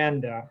our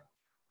agenda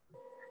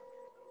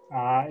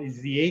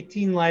is the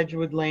 18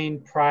 Ledgewood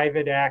Lane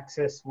private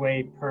access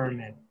way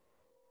permit.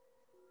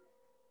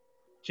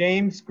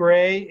 James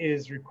Gray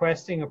is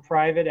requesting a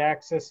private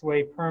access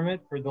way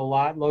permit for the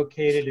lot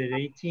located at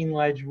 18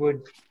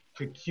 Ledgewood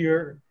to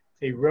cure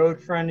a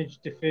road frontage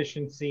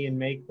deficiency and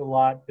make the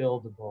lot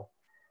buildable.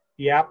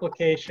 The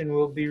application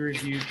will be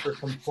reviewed for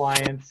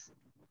compliance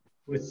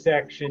with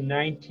section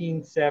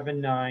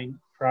 1979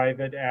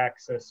 private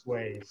access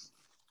ways.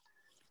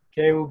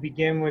 Okay, we'll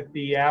begin with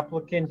the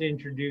applicant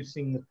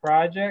introducing the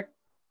project,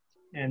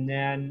 and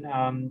then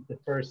the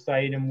first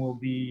item will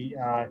be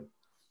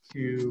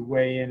to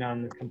weigh in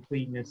on the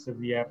completeness of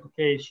the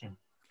application.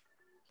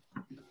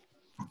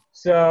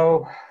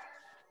 So,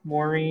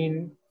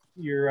 Maureen,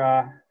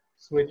 you're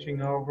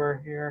switching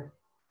over here.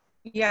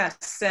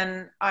 Yes,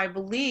 and I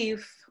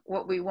believe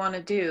what we want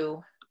to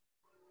do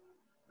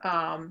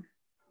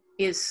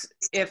is,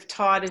 if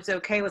Todd is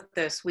okay with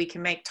this, we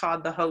can make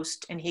Todd the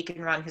host and he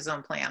can run his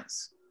own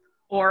plans.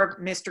 Or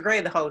Mr. Gray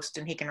the host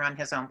and he can run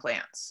his own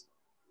plans.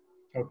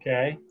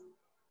 Okay.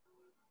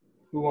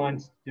 Who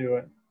wants to do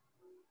it?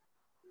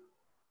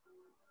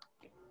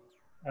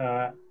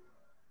 Is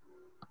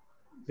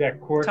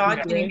that Courtney?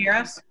 Todd, can you hear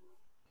us?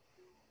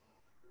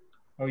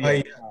 Oh,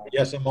 yeah.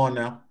 Yes, I'm on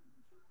now.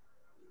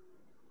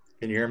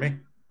 Can you hear me?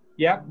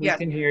 Yep, we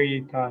can hear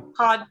you, Todd.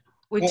 Todd,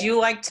 would you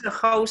like to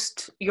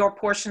host your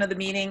portion of the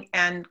meeting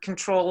and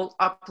control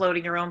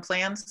uploading your own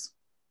plans?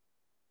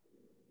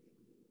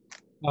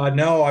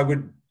 No, I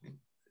would.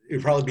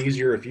 It'd probably be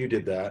easier if you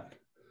did that.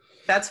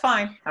 That's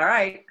fine. All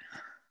right.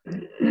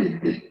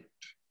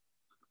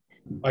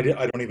 I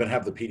don't even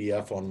have the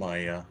PDF on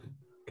my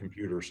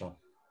computer, so.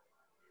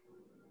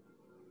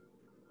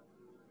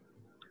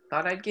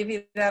 Thought I'd give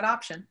you that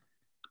option.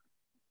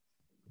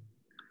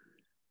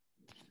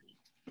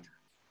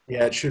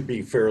 Yeah, it should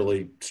be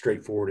fairly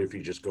straightforward if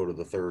you just go to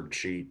the third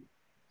sheet.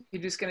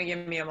 You're just going to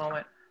give me a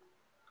moment.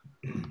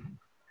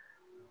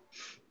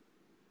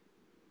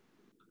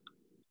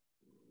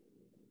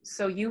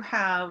 So you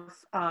have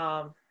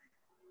a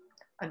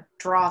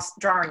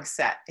drawing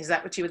set. Is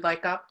that what you would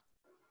like up?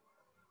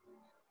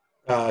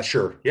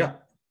 Sure, yeah.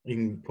 You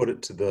can put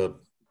it to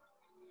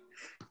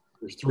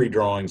there's 3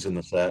 drawings in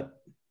the set.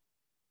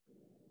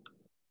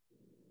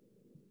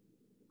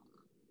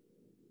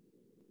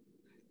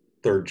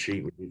 third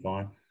sheet would be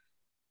fine.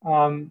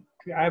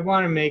 I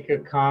want to make a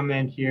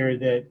comment here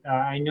that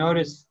I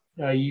noticed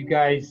you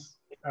guys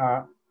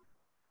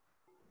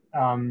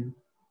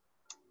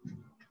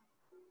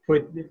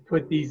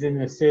put these in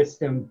the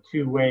system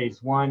two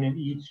ways. One in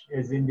each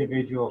as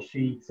individual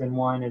sheets and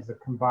one as a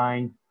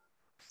combined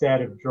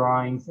set of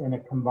drawings and a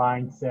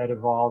combined set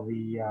of all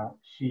the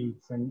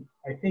sheets. And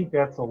I think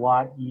that's a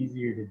lot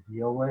easier to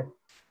deal with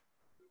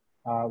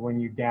when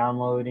you're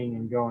downloading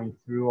and going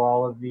through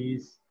all of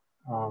these.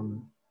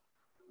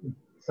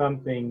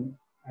 Something,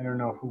 I don't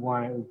know if we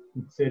want to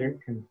consider,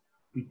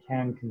 we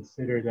can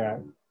consider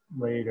that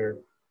later.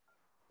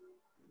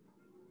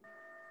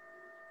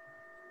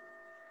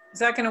 Is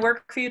that going to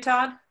work for you,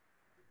 Todd?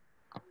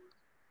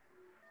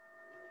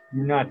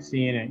 You're not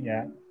seeing it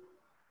yet.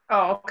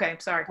 Oh, okay.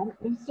 Sorry.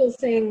 I'm still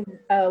seeing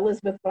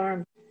Elizabeth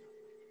Farm.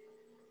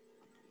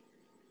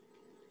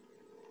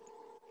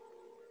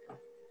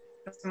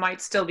 This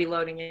might still be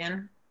loading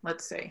in.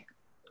 Let's see.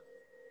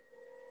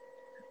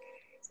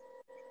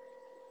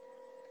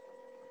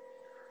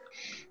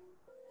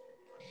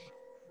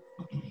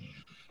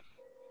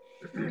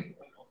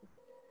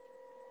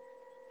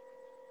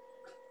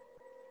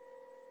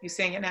 You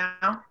seeing it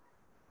now?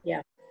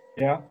 Yeah.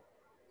 Yeah.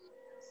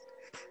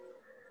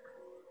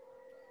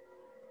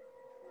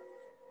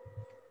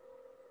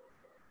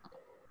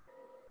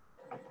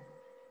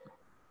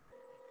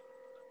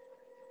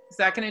 Is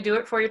that going to do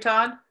it for you,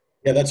 Todd?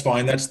 Yeah, that's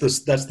fine. That's the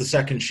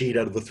second sheet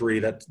out of the three.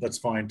 That's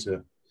fine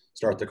to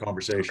start the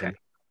conversation.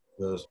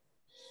 Okay.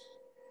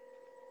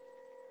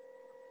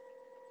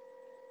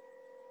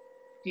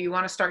 Do you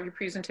want to start your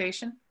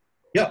presentation?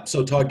 Yeah,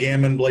 so Todd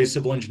Gammon, Blaze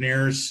Civil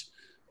Engineers,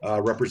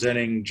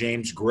 representing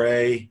James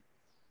Gray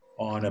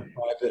on a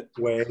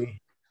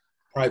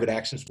private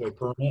access way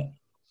permit.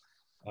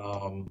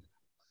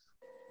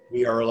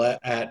 We are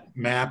at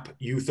map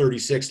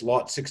U36,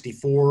 lot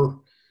 64.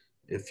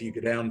 If you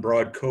go down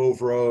Broad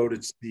Cove Road,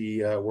 it's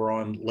we're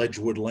on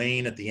Ledgewood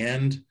Lane at the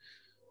end,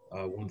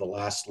 one of the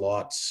last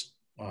lots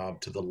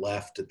to the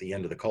left at the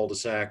end of the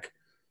cul-de-sac.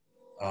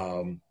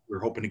 We're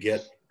hoping to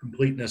get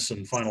completeness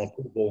and final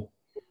approval.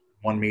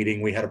 One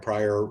meeting, we had a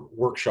prior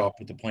workshop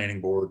with the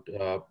planning board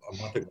a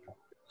month ago.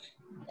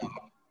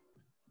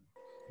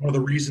 One of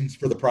the reasons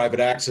for the private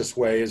access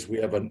way is we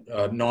have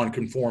a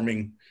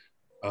non-conforming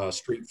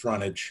street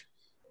frontage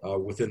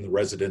within the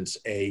Residence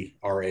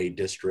RA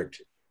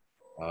district.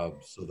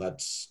 So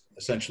that's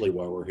essentially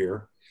why we're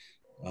here.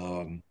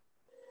 The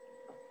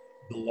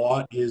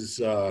lot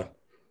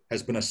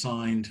has been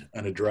assigned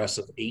an address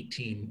of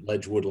 18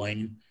 Ledgewood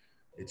Lane.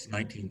 It's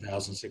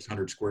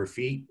 19,600 square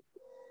feet.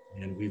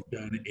 And we've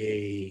done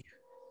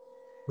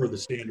per the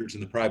standards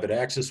in the private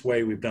access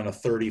way, we've done a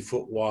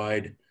 30-foot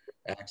wide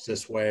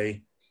access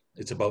way.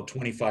 It's about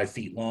 25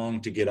 feet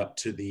long to get up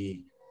to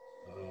the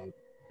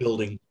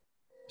building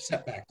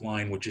setback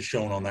line, which is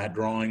shown on that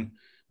drawing.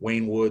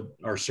 Wayne Wood,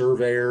 our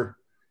surveyor,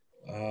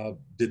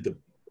 did the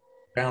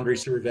boundary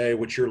survey,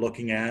 which you're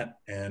looking at,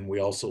 and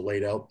we also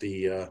laid out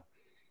the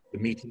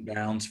meets and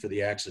bounds for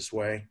the access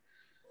way.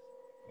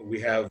 We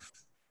have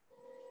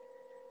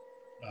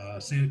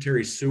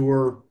sanitary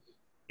sewer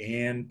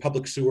and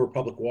public sewer,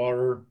 public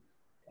water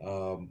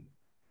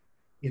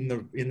in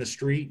the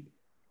street.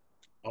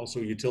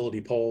 Also,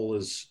 utility pole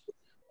is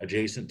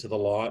adjacent to the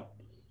lot.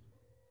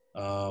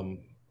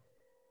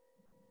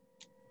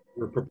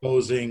 We're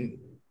proposing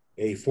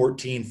a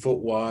 14-foot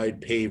wide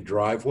paved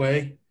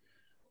driveway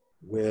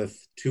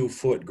with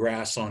 2-foot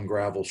grass on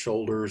gravel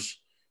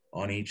shoulders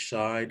on each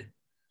side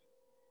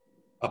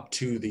up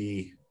to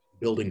the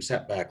building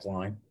setback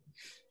line.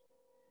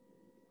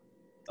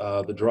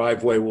 The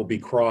driveway will be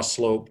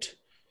cross-sloped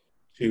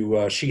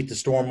to sheet the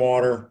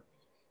stormwater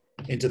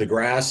into the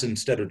grass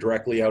instead of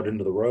directly out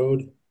into the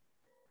road.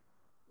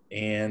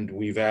 And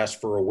we've asked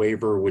for a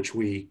waiver, which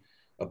we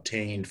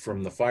obtained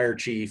from the fire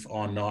chief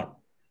on not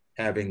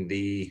having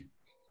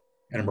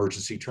an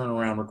emergency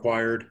turnaround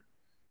required.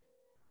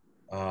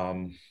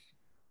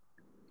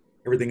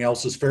 Everything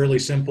else is fairly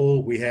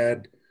simple. We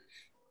had,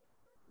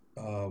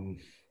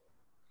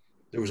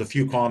 there was a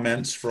few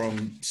comments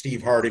from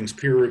Steve Harding's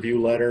peer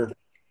review letter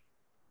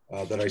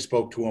that I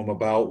spoke to him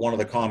about. One of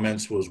the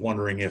comments was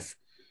wondering if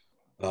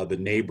the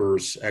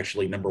neighbors,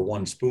 actually number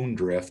 1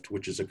 Spoondrift,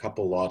 which is a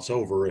couple lots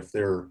over, if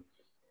their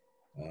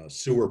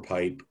sewer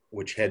pipe,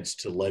 which heads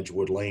to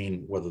Ledgewood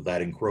Lane, whether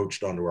that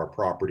encroached onto our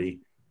property.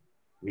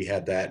 We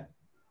had that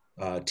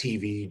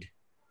TV'd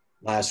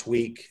last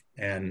week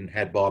and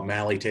had Bob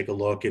Malley take a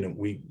look, and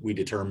we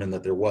determined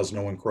that there was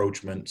no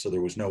encroachment, so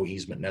there was no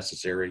easement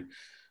necessary,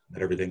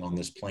 that everything on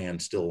this plan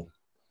still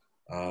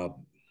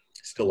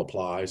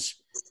applies.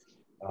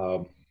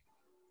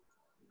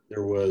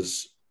 There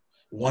was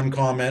one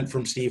comment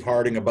from Steve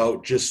Harding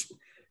about just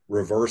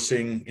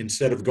reversing,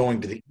 instead of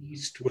going to the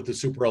east with the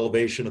super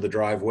elevation of the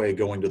driveway,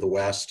 going to the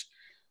west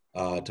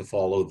to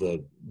follow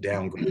the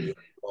downgrade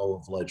flow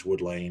of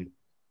Ledgewood Lane,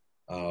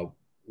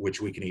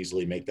 which we can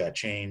easily make that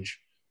change.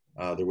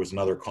 There was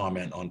another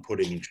comment on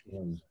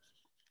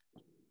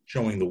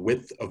showing the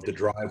width of the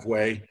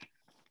driveway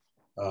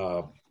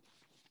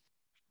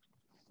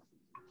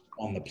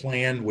on the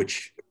plan,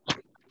 which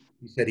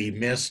he said he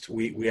missed.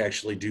 We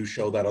actually do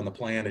show that on the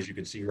plan. As you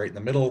can see right in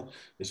the middle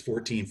is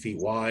 14 feet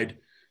wide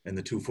and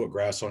the 2-foot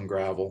grass on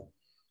gravel.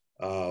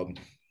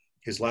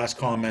 His last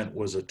comment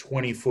was a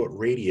 20-foot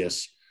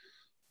radius.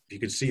 You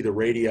can see the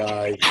radii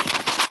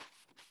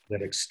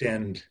that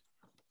extend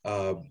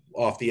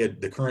off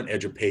the current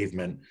edge of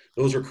pavement.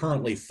 Those are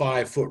currently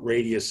 5-foot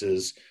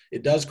radiuses.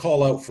 It does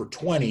call out for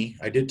 20.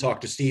 I did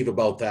talk to Steve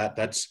about that.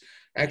 That's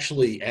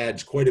actually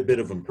adds quite a bit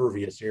of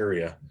impervious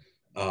area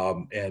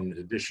and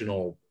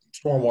additional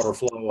stormwater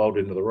flow out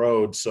into the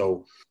road.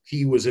 So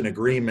he was in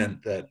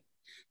agreement that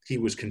he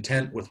was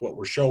content with what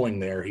we're showing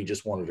there. He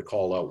just wanted to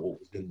call out what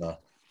was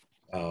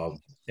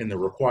in the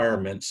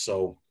requirements.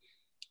 So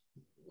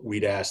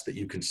we'd ask that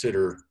you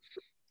consider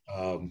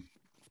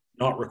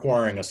not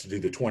requiring us to do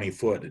the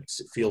 20-foot. It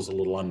feels a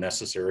little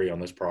unnecessary on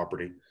this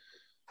property.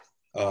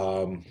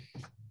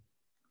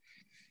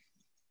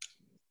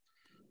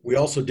 We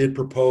also did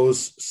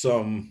propose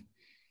some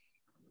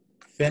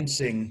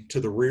fencing to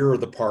the rear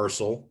of the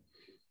parcel,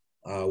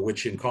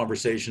 which in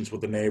conversations with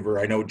the neighbor,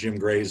 I know Jim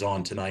Gray's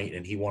on tonight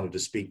and he wanted to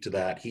speak to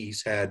that.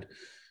 He's had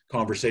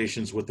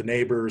conversations with the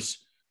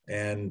neighbors,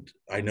 and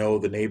I know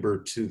the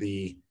neighbor to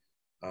the,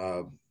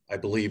 I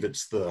believe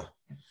it's the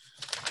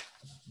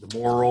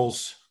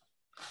Morals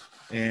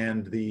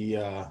and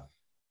the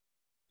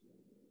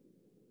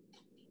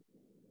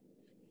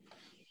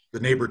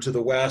neighbor to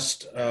the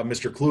west,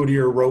 Mr.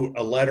 Cloutier, wrote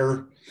a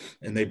letter,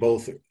 and they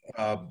both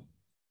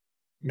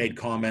made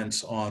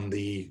comments on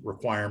the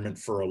requirement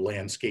for a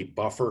landscape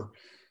buffer.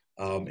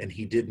 And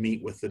he did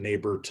meet with the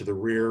neighbor to the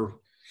rear,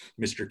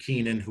 Mr.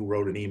 Keenan, who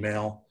wrote an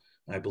email.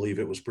 I believe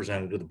it was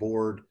presented to the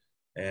board.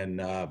 And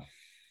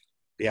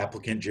the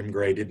applicant, Jim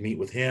Gray, did meet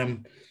with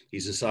him.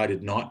 He's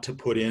decided not to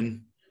put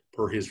in,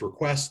 per his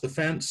request, the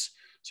fence.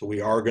 So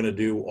we are going to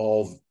do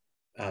all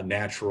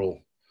natural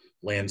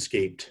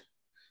landscaped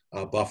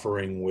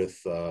buffering with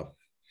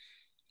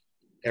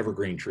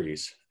evergreen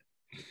trees.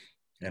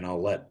 And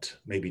I'll let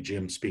maybe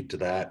Jim speak to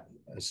that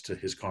as to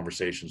his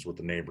conversations with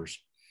the neighbors.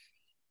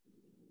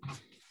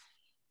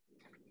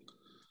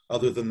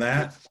 Other than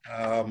that,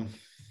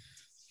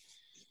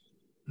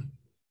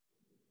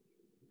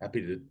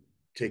 happy to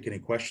take any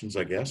questions,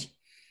 I guess.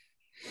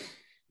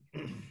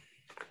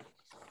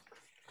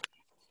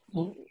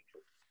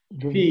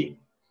 Pete.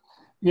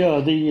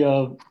 Yeah,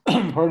 the,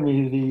 pardon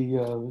me,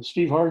 the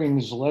Steve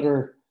Harding's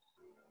letter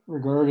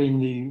regarding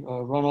the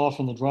runoff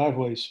in the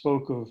driveway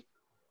spoke of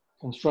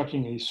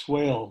constructing a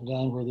swale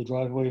down where the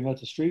driveway met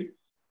the street.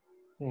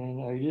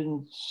 And I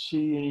didn't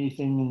see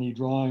anything in the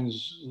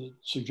drawings that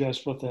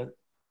suggests what that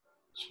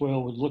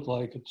swale would look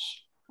like.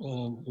 It's,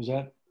 is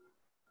that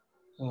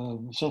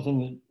something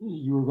that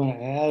you were going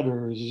to add,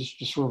 or is this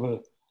just sort of a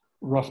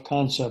rough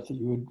concept that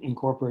you would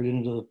incorporate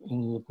into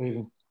the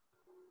paving?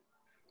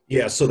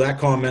 Yeah, so that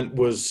comment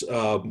was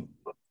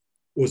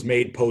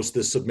made post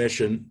this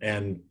submission,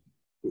 and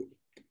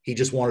he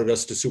just wanted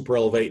us to super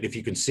elevate. If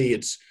you can see,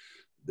 it's,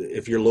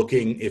 if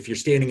you're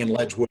standing in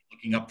Ledgewood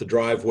looking up the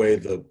driveway,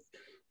 the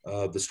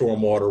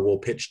stormwater will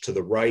pitch to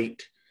the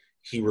right.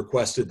 He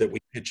requested that we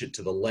pitch it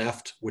to the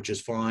left, which is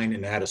fine,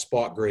 and add a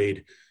spot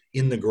grade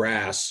in the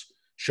grass,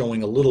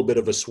 showing a little bit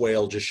of a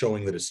swale, just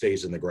showing that it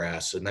stays in the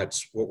grass. And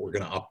that's what we're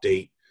going to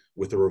update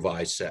with the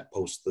revised set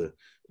post the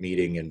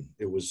meeting. And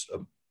it was,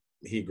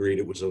 he agreed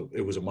it was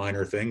a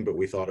minor thing, but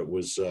we thought it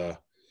was a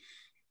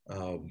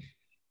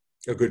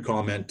good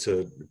comment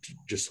to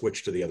just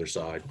switch to the other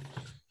side.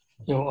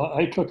 You know,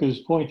 I took his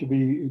point to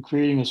be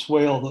creating a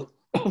swale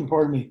that,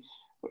 pardon me,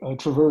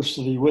 traverse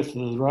the width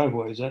of the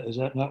driveway. Is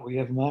that not what you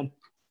have in mind?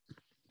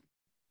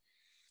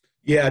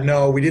 Yeah,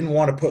 no, we didn't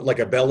want to put like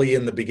a belly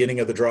in the beginning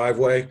of the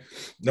driveway.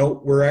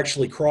 No, we're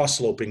actually cross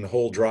sloping the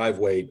whole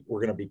driveway. We're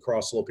going to be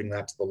cross sloping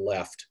that to the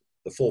left.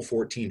 The full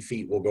 14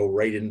 feet will go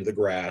right into the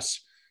grass,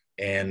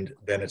 and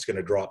then it's going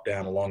to drop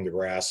down along the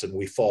grass. And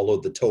we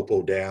followed the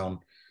topo down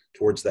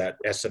towards that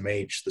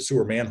SMH, the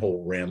sewer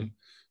manhole rim.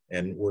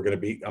 And we're going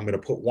to be, I'm going to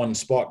put one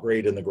spot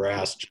grade in the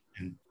grass,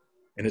 and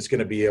it's going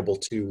to be able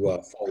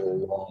to follow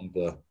along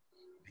the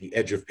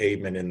edge of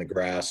pavement in the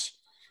grass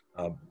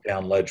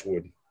down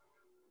Ledgewood.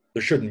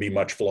 There shouldn't be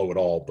much flow at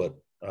all, but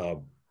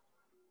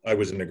I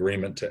was in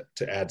agreement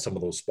to add some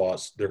of those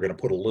spots. They're going to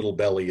put a little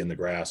belly in the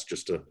grass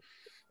just to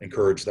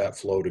encourage that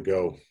flow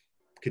to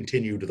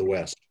continue to the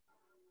west.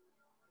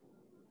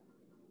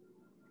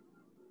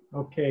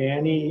 Okay,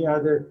 any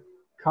other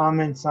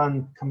comments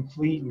on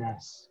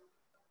completeness?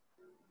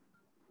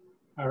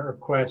 Or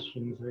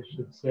questions, I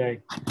should say.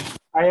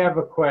 I have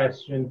a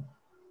question.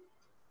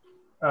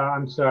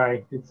 I'm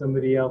sorry, did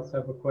somebody else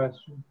have a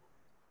question?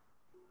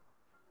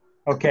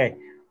 Okay.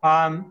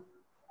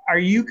 Are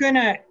you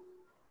gonna,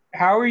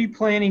 how are you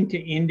planning to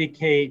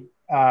indicate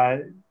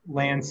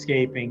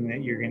landscaping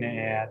that you're gonna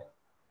add?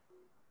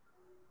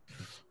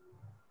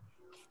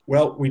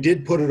 Well, we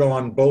did put it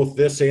on both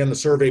this and the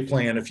survey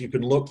plan. If you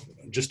can look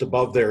just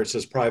above there, it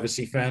says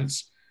privacy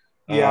fence.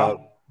 Yeah.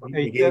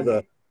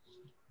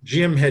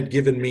 Jim had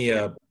given me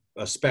a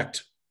spec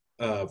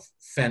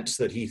fence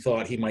that he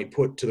thought he might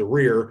put to the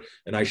rear,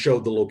 and I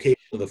showed the location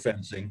of the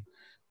fencing.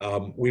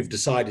 We've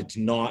decided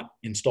to not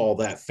install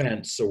that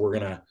fence, so we're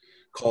going to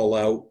call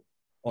out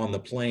on the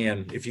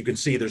plan. If you can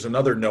see, there's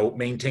another note: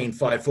 maintain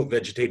 5-foot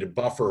vegetated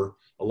buffer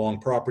along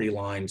property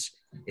lines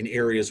in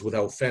areas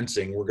without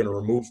fencing. We're going to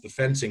remove the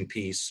fencing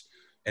piece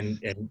and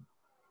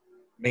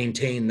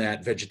maintain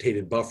that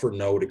vegetated buffer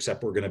note,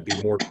 except we're going to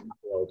be more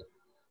detailed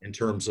in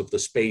terms of the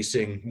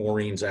spacing.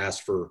 Maureen's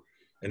asked for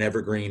an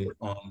evergreen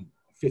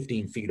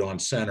 15 feet on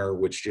center,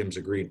 which Jim's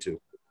agreed to.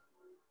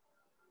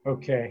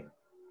 Okay.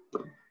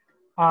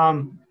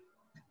 All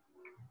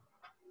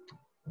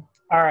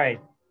right,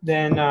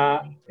 then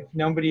if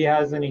nobody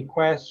has any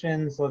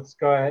questions, let's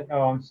go ahead.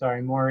 Oh, I'm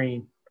sorry,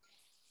 Maureen.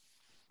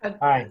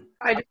 Hi.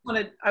 I just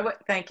wanted,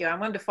 thank you. I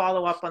wanted to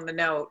follow up on the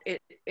note.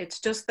 It's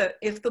just that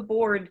if the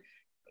board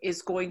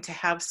is going to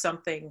have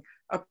something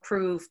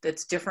approved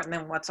that's different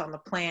than what's on the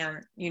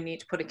plan, you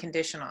need to put a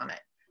condition on it.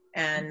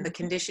 And the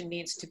condition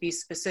needs to be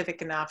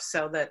specific enough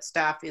so that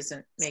staff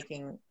isn't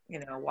making,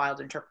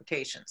 wild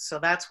interpretations. So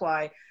that's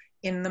why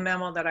in the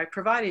memo that I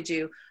provided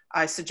you,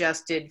 I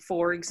suggested,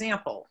 for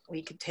example,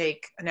 we could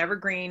take an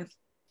evergreen,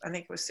 I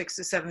think it was 6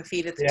 to 7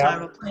 feet at the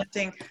time of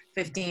planting,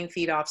 15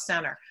 feet off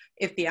center.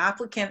 If the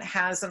applicant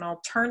has an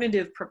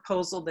alternative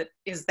proposal that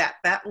is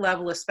that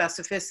level of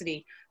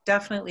specificity,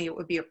 definitely it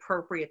would be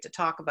appropriate to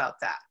talk about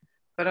that.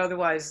 But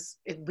otherwise,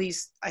 at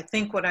least I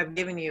think what I've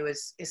given you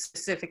is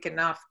specific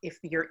enough if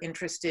you're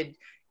interested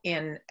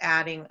in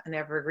adding an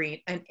evergreen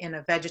and in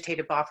a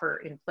vegetative buffer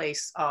in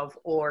place of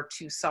or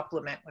to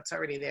supplement what's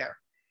already there.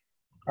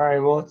 All right,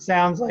 well, it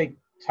sounds like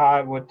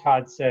what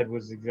Todd said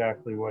was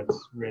exactly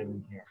what's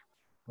written here,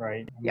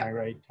 right? Am I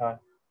right, Todd?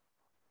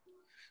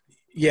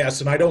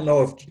 Yes, and I don't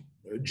know if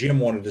Jim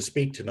wanted to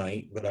speak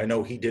tonight, but I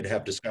know he did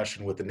have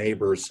discussion with the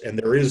neighbors, and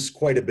there is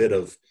quite a bit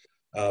of,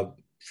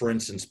 for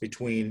instance,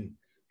 between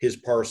his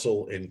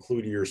parcel and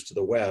Cloutier's to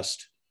the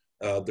west,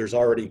 there's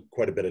already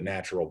quite a bit of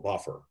natural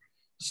buffer.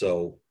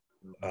 So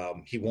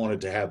he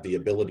wanted to have the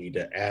ability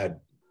to add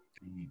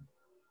the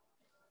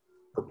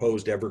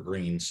proposed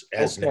evergreens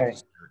as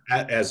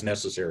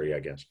necessary, I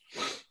guess.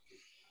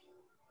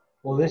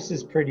 Well, this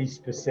is pretty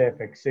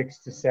specific, 6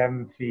 to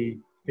 7 feet,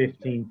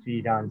 15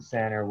 feet on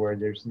center where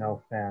there's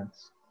no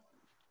fence.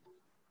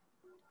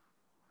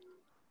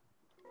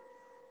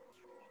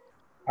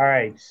 All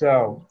right,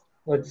 so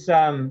let's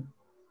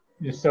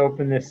just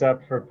open this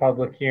up for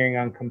public hearing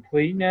on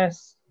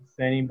completeness. Does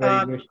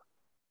anybody wish?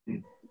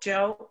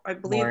 Joe, I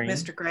believe Maureen?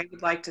 Mr. Gregg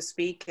would like to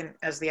speak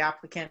as the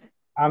applicant.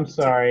 I'm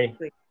sorry,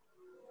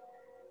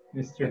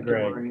 Mr.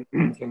 Gregg.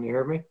 Can you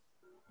hear me?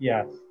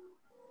 Yes.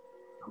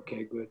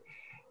 Okay, good.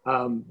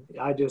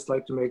 I'd just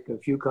like to make a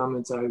few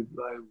comments. I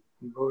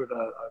wrote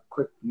a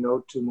quick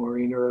note to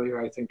Maureen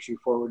earlier. I think she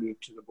forwarded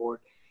it to the board.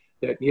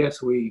 That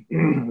yes, we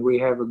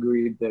have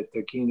agreed that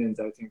the Keenans,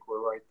 I think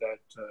we're right, that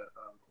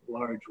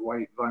large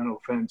white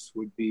vinyl fence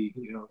would be,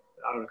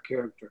 out of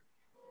character.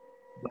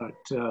 But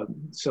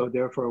so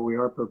therefore we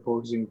are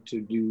proposing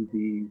to do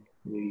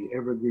the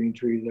evergreen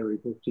trees every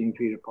 15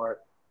 feet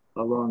apart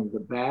along the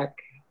back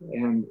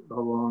and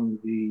along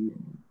the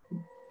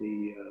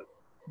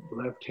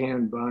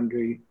left-hand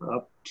boundary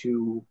up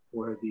to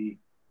where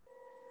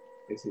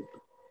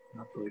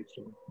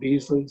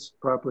Beasley's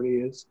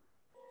property is.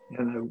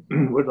 And I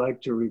would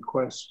like to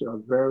request a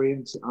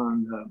variance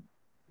on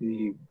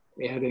the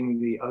adding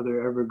the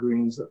other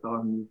evergreens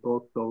on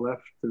both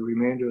the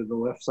remainder of the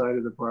left side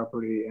of the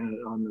property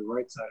and on the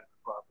right side of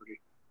the property.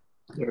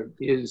 There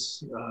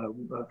is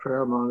a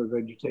fair amount of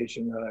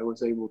vegetation that I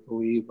was able to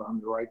leave on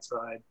the right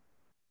side.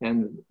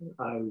 And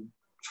I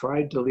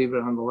tried to leave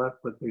it on the left,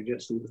 but there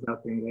just was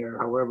nothing there.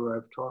 However,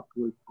 I've talked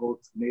with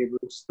both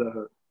neighbors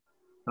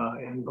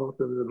and both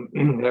of them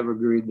have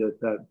agreed that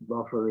that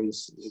buffer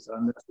is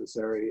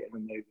unnecessary,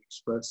 and they've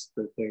expressed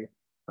that they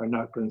are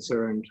not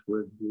concerned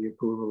with the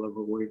approval of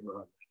a waiver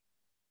on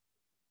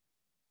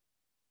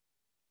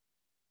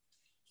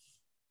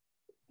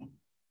that.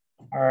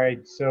 All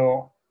right,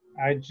 so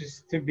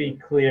just to be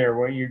clear,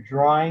 what your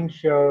drawing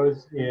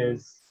shows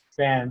is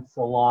fence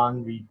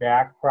along the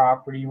back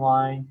property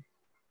line,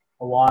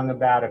 along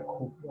about a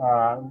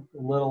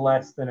little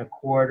less than a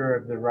quarter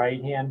of the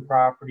right-hand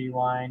property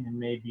line and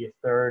maybe a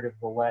third of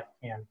the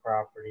left-hand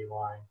property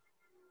line.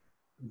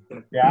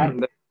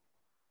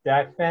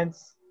 That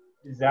fence,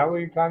 is that what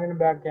you're talking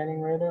about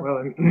getting rid of? Well,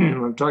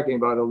 I'm talking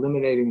about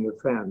eliminating the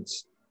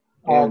fence.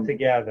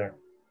 Altogether.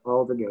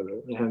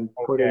 Altogether, and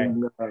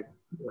putting,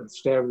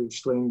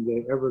 establishing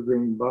the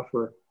evergreen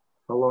buffer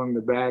along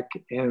the back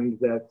and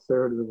that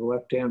third of the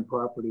left-hand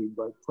property,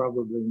 but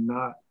probably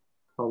not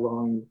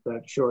along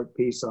that short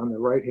piece on the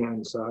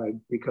right-hand side,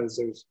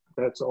 because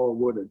that's all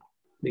wooded.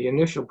 The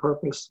initial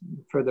purpose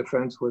for the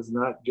fence was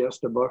not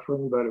just a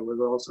buffering, but it was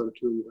also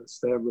to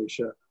establish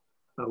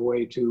a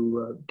way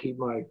to keep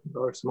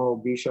our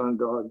small Bichon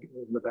dog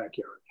in the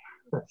backyard.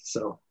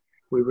 So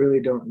we really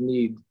don't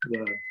need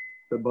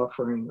the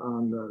buffering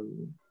on the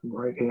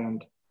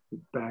right-hand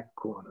back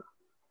corner.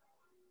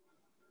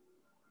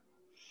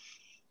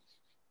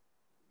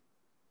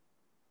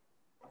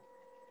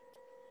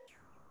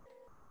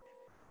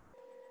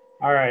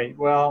 All right,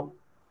 well,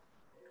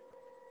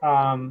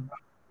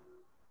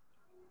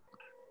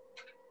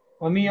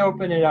 let me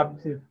open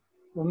the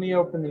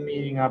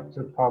meeting up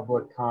to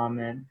public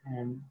comment,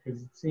 and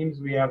because it seems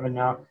we have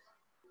enough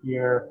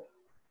here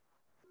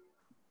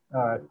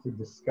to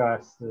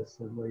discuss this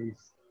at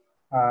least.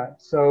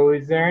 So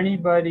is there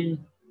anybody,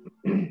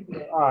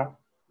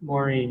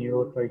 Maureen, you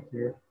look like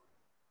you're.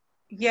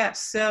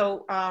 Yes,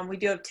 so we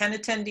do have 10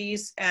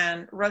 attendees,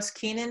 and Russ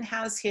Keenan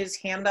has his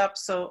hand up,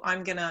 so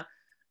I'm gonna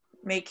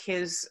make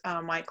his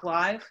mic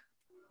live.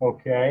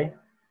 Okay.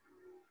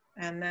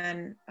 And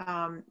then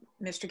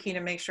Mr.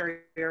 Keenan, make sure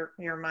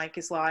your mic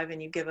is live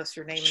and you give us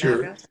your name Sure.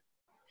 and address.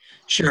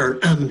 Sure.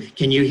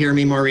 Can you hear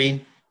me,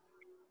 Maureen?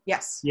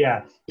 Yes.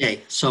 Yes.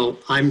 Okay, so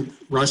I'm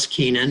Russ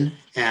Keenan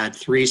at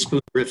 3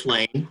 Spoondrift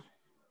Lane.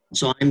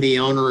 So I'm the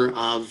owner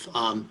of,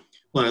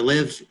 well, I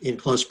live in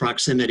close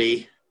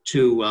proximity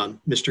to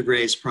Mr.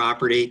 Gray's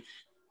property,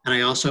 and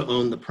I also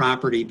own the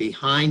property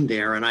behind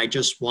there. And I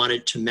just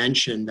wanted to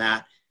mention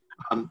that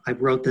I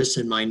wrote this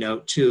in my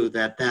note too,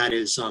 that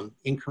is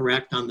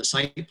incorrect on the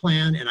site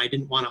plan, and I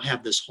didn't want to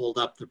have this hold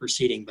up the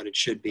proceeding, but it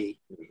should be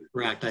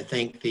correct. I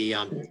think the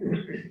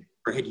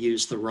had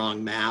used the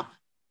wrong map.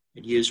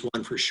 It used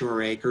one for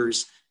Shore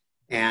Acres,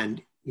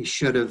 and he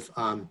should have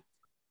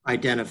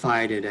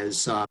identified it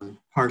as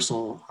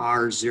parcel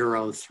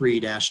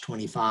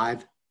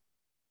R03-25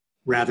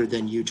 rather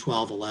than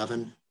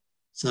U1211.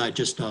 So I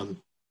just,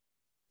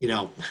 you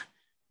know,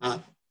 a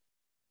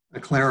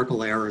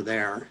clerical error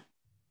there.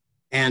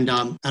 And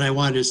I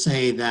wanted to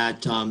say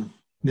that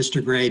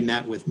Mr. Gray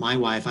met with my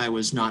wife. I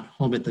was not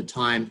home at the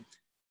time.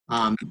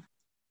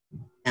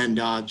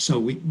 So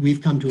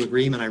we've come to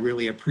agreement. I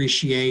really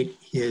appreciate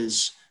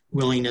his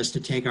willingness to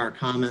take our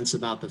comments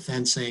about the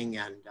fencing,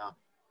 and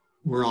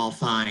we're all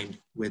fine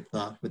with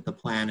the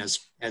plan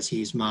as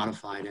he's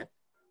modified it.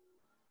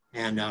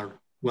 And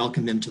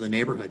welcome him to the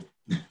neighborhood.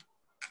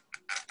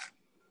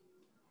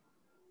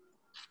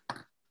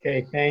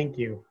 Okay, thank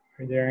you.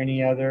 Are there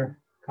any other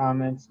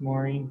comments,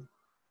 Maureen?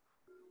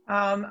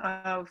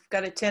 I've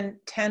got 10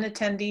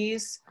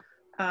 attendees.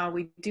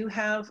 We do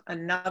have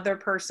another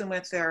person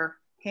with their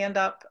hand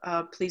up.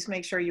 Please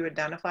make sure you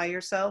identify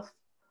yourself.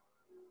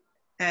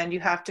 And you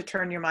have to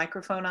turn your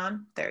microphone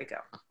on. There you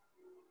go.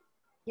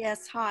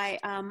 Yes, hi.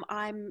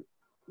 I'm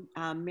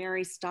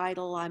Mary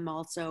Steidel. I'm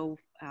also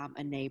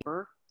a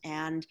neighbor.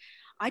 And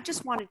I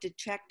just wanted to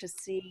check to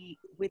see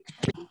with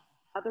the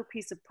other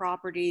piece of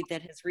property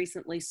that has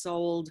recently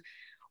sold,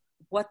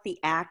 what the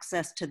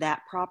access to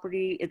that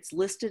property, it's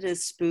listed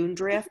as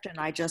Spoondrift, and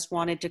I just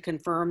wanted to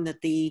confirm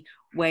that the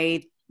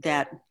way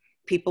that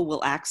people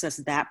will access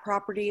that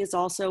property is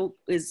also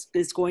is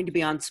going to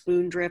be on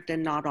Spoondrift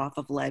and not off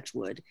of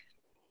Ledgewood.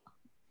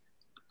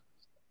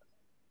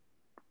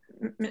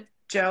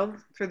 Joe,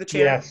 through the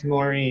chair. Yes,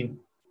 Maureen.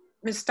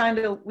 Ms.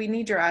 Steindl, we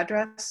need your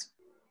address.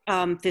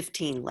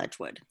 15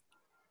 Ledgewood.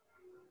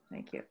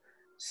 Thank you.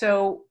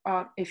 So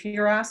if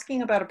you're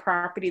asking about a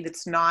property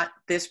that's not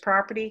this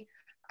property,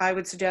 I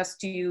would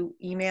suggest you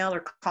email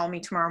or call me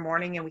tomorrow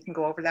morning and we can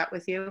go over that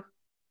with you.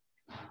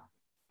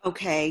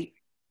 Okay,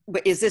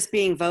 but is this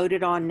being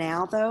voted on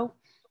now though?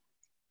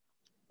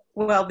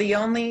 Well, the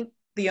only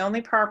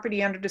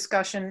property under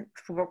discussion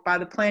by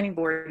the planning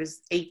board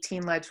is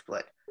 18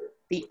 Ledgewood.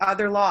 The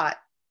other lot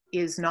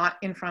is not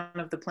in front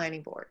of the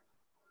planning board.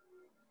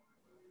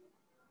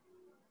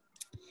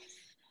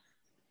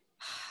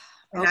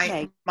 And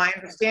okay. My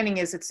understanding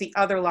is it's the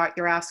other lot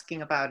you're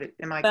asking about. It.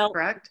 Am I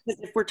correct?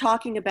 If we're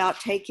talking about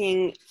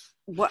taking,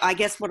 I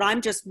guess what I'm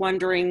just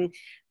wondering,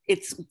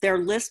 they're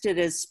listed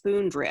as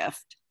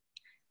Spoondrift,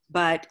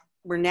 but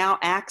we're now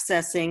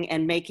accessing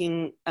and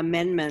making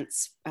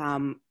amendments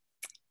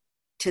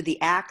to the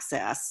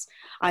access.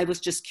 I was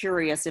just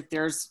curious if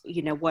there's,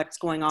 what's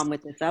going on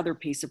with this other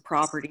piece of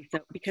property. So,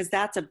 because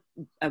that's a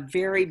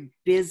very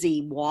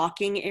busy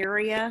walking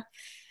area,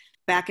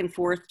 back and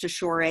forth to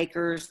Shore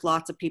Acres.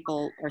 Lots of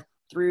people are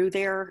through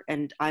there,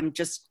 and I'm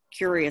just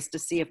curious to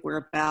see if we're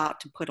about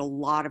to put a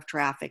lot of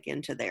traffic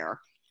into there.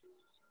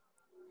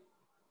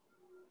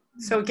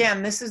 So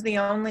again, this is the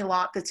only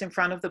lot that's in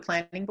front of the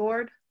planning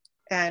board,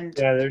 and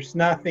yeah, there's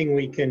nothing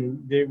we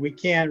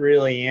can't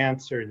really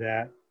answer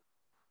that.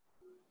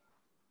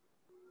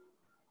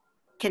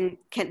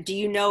 Do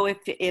you know if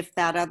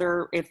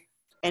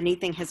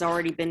anything has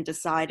already been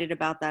decided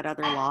about that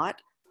other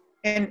lot?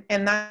 And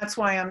that's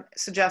why I'm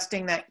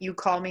suggesting that you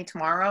call me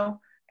tomorrow,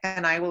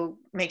 and I will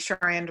make sure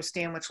I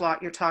understand which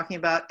lot you're talking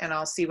about, and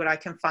I'll see what I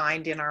can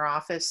find in our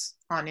office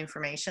on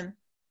information.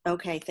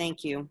 Okay,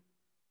 thank you.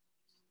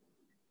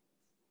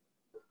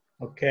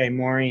 Okay,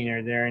 Maureen,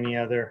 are there any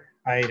other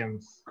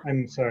items?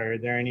 I'm sorry, are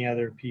there any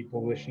other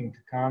people wishing to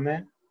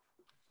comment?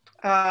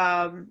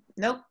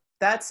 Nope,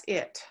 that's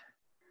it.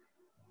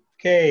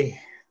 Okay,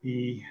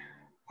 the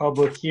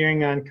public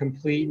hearing on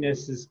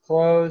completeness is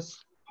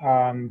closed.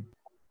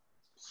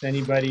 Does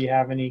anybody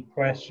have any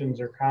questions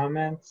or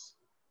comments?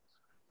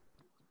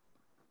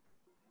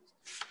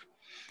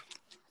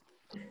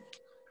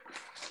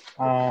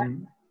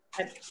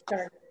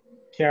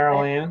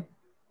 Carol Ann?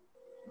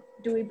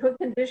 do we put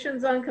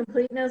conditions on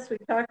completeness? We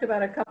talked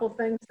about a couple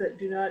things that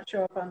do not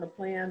show up on the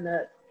plan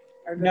that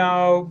are good.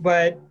 No,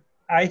 but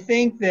I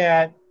think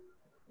that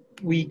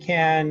we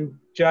can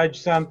judge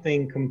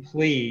something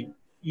complete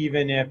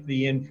even if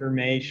the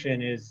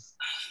information is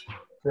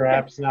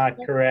perhaps not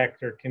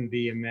correct or can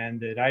be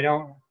amended. I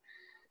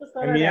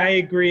mean, I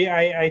agree.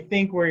 I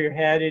think where you're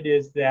headed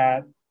is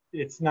that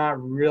it's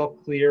not real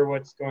clear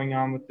what's going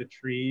on with the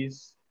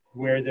trees,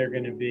 where they're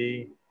going to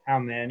be, how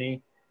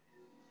many.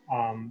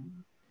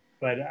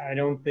 But I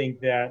don't think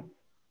that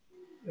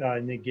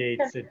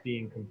negates it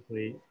being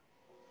complete.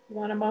 You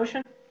want a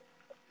motion?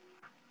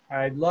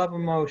 I'd love a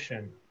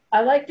motion.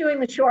 I like doing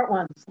the short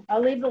ones.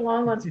 I'll leave the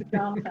long ones for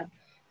Jonathan.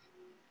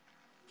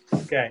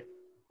 Okay.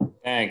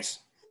 Thanks.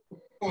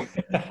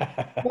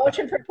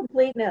 Motion for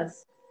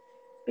completeness.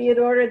 Be it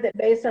ordered that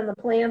based on the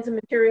plans and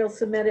materials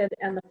submitted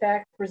and the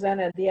facts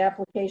presented, the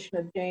application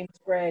of James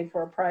Gray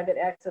for a private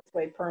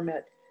accessway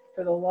permit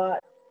for the lot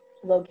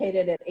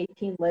located at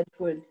 18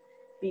 Ledgewood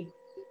be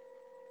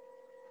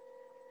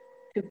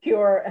to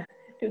cure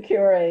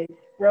a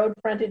road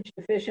frontage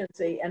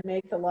deficiency and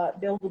make the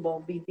lot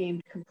buildable be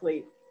deemed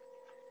complete.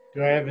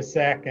 Do I have a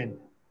second?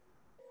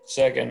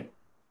 Second.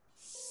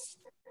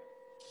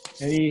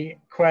 Any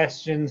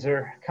questions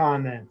or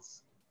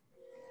comments?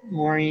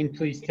 Maureen,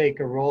 please take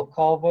a roll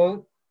call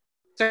vote.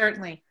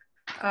 Certainly.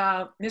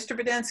 Mr.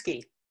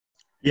 Budensky.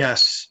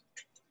 Yes.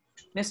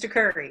 Mr.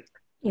 Curry.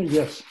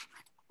 Yes.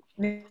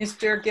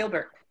 Mr.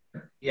 Gilbert.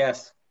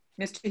 Yes.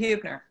 Mr.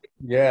 Hubner.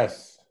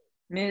 Yes.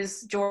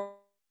 Ms. Jordan.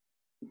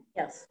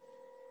 Yes.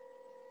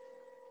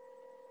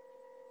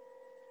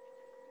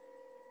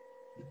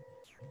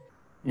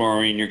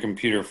 Maureen, your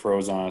computer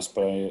froze on us,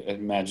 but I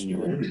imagine you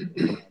were.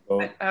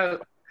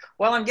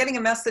 Well, I'm getting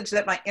a message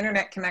that my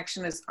internet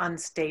connection is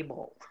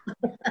unstable.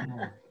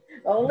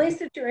 Well, at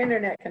least it's your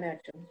internet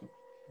connection.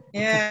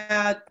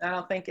 Yeah, I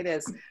don't think it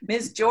is.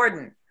 Ms.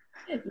 Jordan.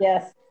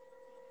 Yes.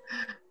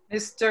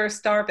 Mr.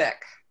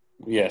 Starbeck.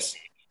 Yes.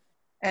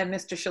 And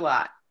Mr.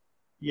 Shalat.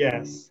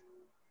 Yes.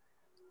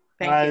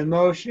 Thank you. The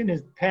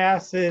motion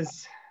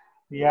passes.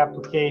 The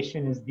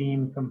application is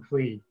deemed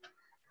complete.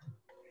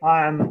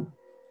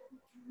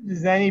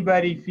 Does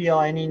anybody feel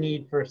any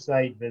need for a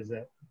site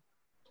visit?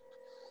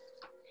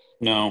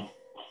 No.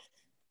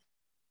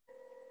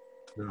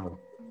 No.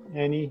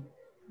 Any?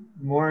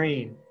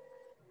 Maureen?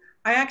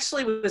 I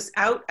actually was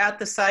out at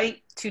the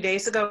site 2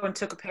 days ago and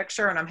took a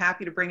picture, and I'm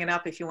happy to bring it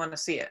up if you want to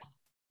see it.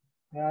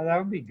 Yeah, that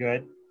would be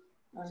good.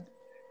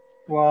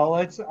 Well,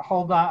 let's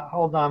hold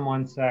on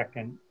 1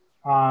 second.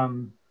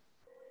 Can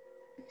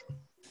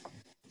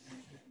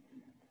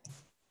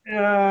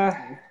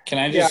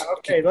I just? Yeah,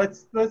 okay.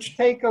 Let's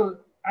take a.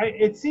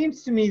 It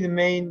seems to me the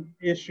main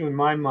issue in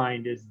my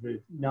mind is the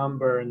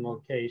number and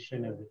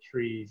location of the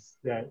trees.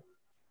 That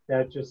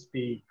just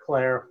be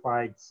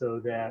clarified so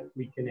that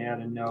we can add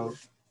a note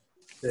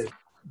that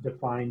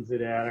defines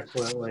it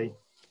adequately.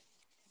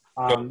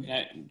 Can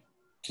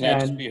I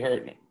just be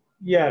heard?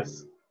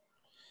 Yes.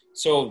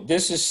 So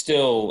this is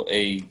still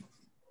a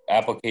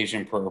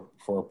application for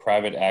a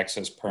private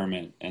access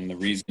permit, and the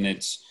reason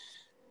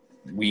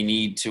we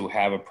need to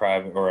have a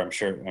private, or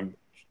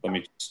let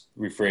me just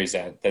rephrase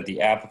that the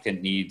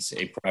applicant needs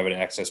a private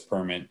access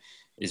permit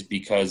is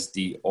because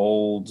the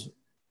old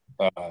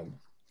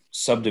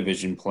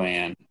subdivision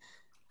plan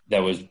that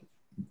was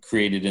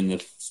created in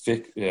the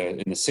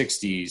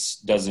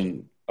 60s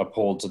doesn't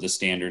uphold to the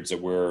standards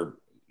that we're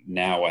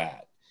now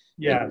at.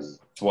 Yes.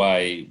 That's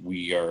why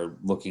we are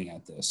looking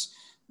at this.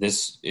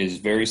 This is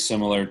very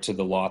similar to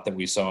the lot that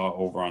we saw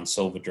over on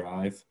Silva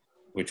Drive,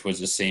 which was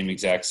the same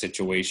exact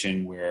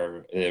situation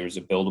where there was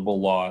a buildable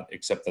lot,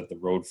 except that the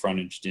road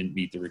frontage didn't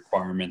meet the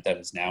requirement that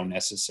is now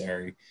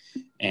necessary.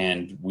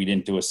 And we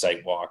didn't do a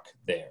site walk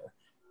there.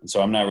 And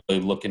so I'm not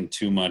really looking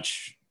too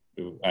much.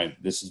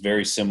 This is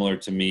very similar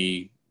to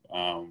me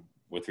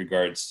with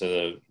regards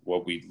to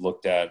what we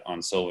looked at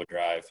on Silva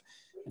Drive.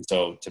 And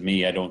so to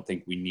me, I don't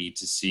think we need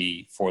to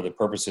see, for the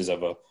purposes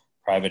of a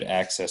private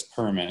access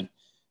permit,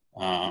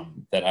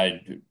 that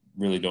I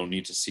really don't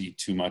need to see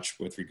too much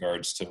with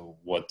regards to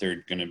what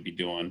they're going to be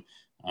doing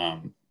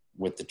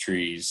with the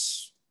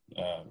trees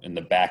in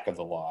the back of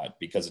the lot,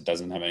 because it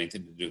doesn't have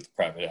anything to do with the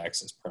private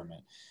access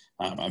permit.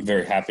 I'm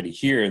very happy to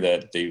hear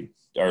that they're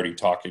already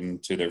talking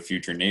to their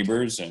future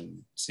neighbors,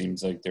 and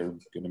seems like they're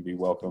going to be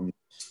welcomed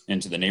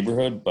into the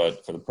neighborhood.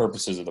 But for the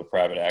purposes of the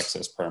private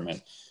access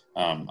permit,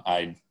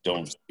 I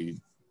don't see,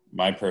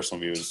 my personal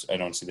view is I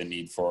don't see the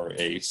need for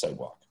a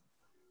sidewalk.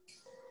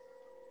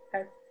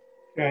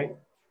 Okay.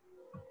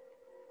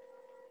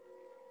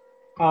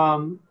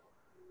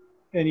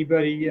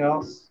 Anybody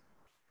else?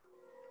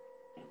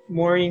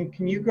 Maureen,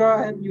 can you go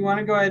ahead? You want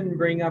to go ahead and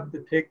bring up the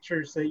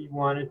pictures that you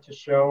wanted to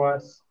show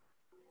us?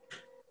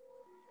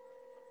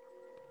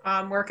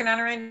 I'm working on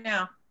it right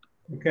now.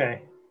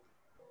 Okay.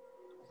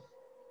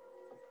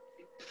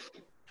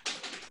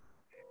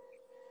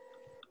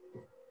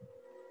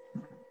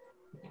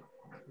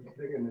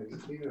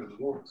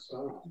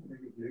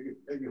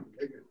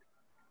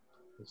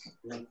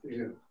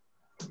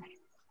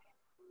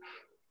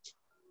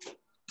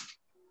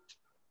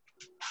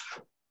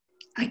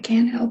 I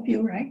can't help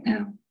you right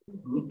now.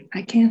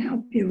 I can't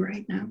help you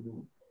right now.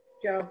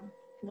 Joe,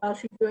 while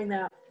she's doing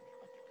that,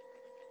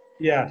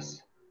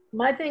 Yes.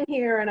 my thing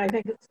here, and I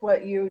think it's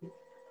what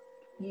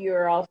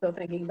you're also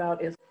thinking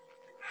about, is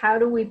how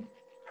do we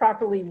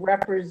properly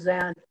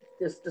represent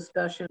this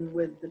discussion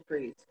with the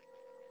trees?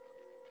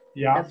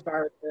 Yeah. As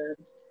far as the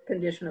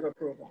condition of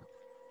approval.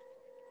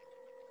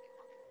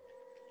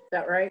 Is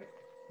that right?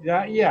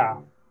 Yeah. Yeah.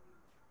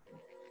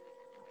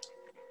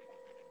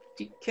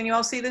 Can you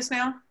all see this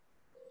now?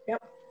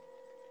 Yep.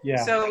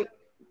 Yeah. So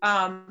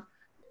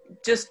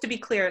just to be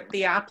clear,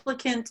 the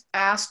applicant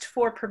asked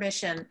for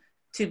permission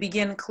to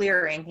begin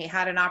clearing. He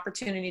had an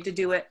opportunity to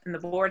do it, and the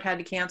board had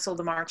to cancel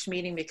the March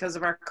meeting because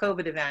of our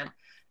COVID event.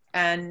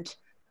 And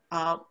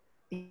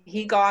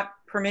he got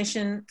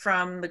permission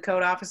from the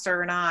code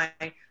officer and I,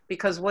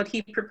 because what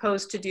he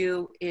proposed to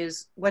do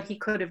is what he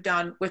could have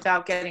done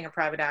without getting a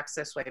private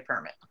access way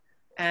permit.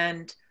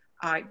 And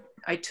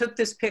I took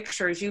this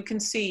picture. As you can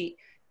see,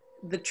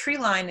 the tree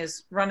line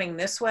is running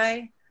this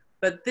way,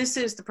 but this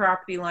is the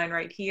property line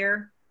right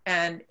here,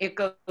 and it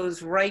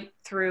goes right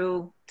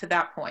through to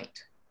that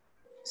point.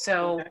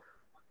 So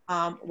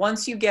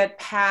once you get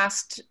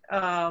past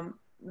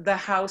the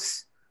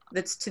house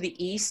that's to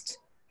the east,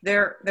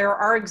 there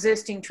are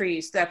existing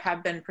trees that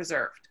have been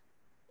preserved.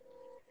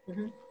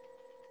 Mm-hmm.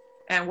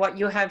 And what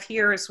you have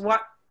here is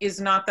what is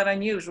not that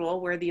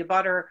unusual, where the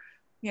abutter,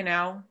 you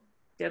know,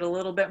 did a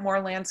little bit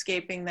more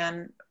landscaping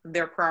than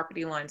their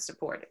property line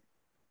supported.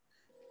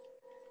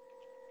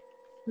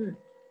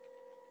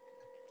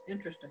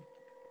 Interesting.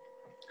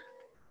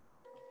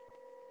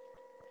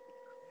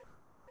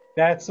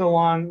 That's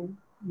along,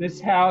 this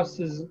house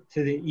is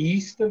to the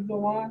east of the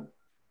lot?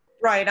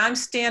 Right, I've got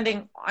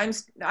standing on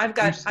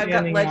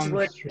the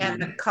Ledgewood street.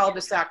 and the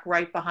cul-de-sac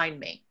right behind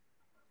me.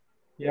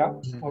 Yeah,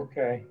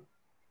 okay.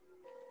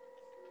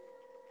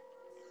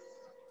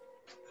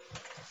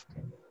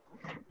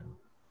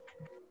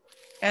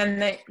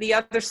 And the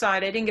other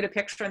side, I didn't get a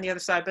picture on the other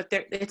side, but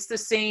it's the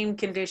same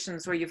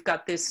conditions where you've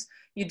got this,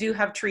 you do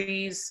have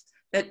trees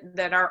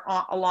that are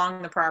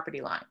along the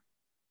property line.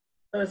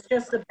 So it's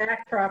just the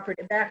back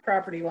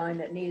property line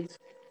that needs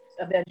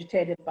a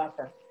vegetated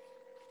buffer.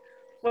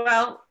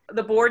 Well,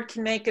 the board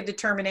can make a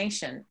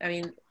determination. I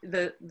mean,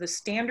 the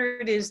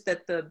standard is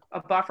that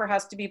a buffer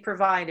has to be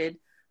provided.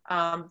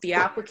 The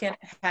applicant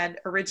had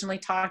originally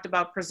talked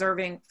about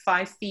preserving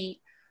 5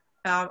 feet.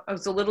 I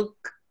was a little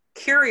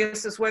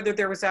curious as whether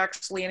there was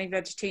actually any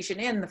vegetation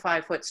in the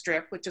 5-foot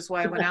strip, which is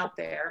why I went out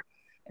there.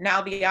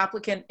 Now the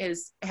applicant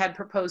had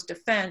proposed a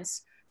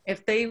fence.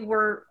 If they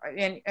were,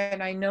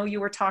 and I know you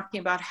were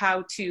talking about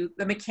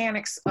the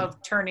mechanics of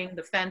turning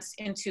the fence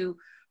into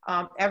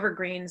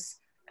evergreens.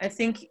 I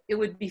think it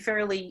would be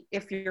fairly,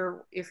 if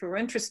you're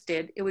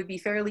interested, it would be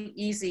fairly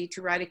easy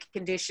to write a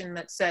condition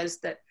that says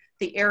that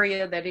the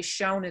area that is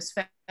shown as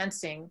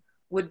fencing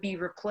would be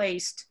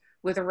replaced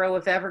with a row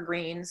of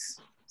evergreens,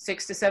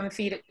 6 to 7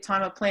 feet at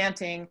time of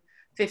planting,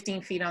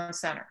 15 feet on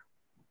center.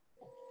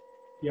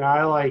 Yeah,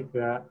 I like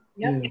that.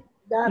 Yep,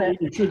 got it.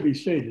 It should be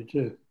stated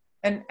too.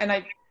 And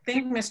I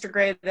think, Mr.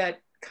 Gray, that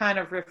kind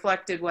of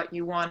reflected what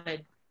you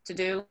wanted to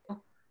do.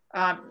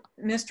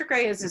 Mr.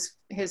 Gray has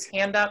his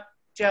hand up.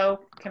 Joe,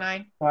 can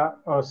I?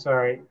 Oh,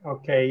 sorry.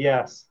 Okay,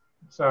 yes.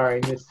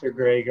 Sorry, Mr.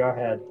 Gray, go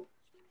ahead.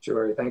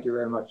 Sure, thank you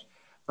very much.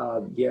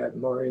 Yeah,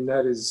 Maureen,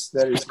 that is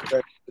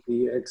correct.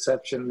 The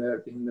exception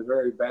that in the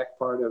very back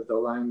part of the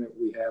line that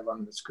we have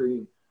on the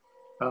screen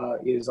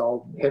is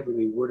all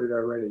heavily wooded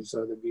already,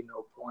 so there'd be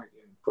no point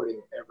in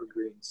putting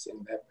evergreens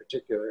in that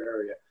particular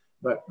area.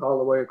 But all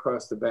the way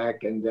across the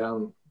back and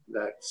down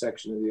that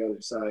section of the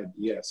other side,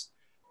 yes.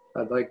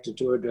 I'd like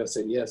to address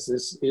it. Yes,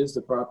 this is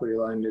the property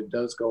line that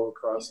does go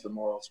across the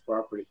Morals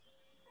property.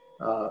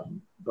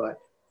 But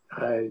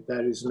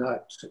that is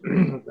not,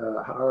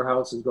 our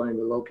house is going to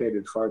be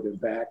located farther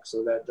back,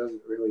 so that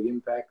doesn't really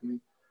impact me.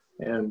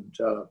 And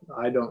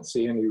I don't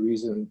see any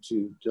reason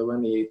to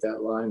delineate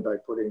that line by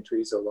putting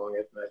trees along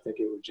it. And I think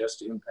it would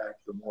just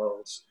impact the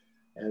Morals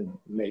and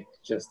make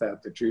just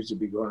that the trees would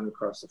be going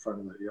across the front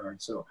of the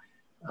yard. So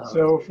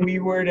if we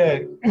were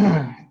to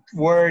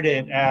word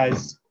it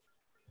as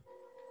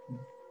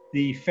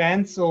the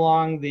fence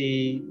along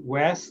the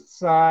west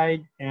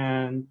side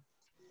and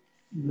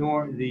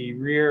the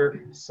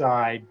rear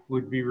side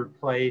would be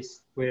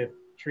replaced with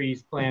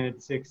trees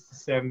planted 6 to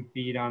 7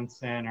 feet on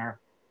center,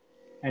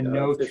 and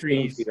no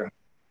trees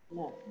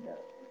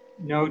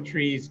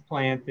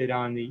planted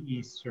on the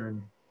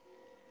eastern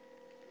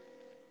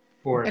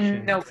portion.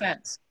 And no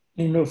fence.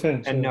 And no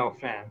fence. And no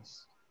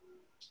fence.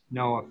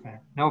 No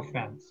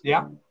fence.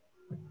 Yeah.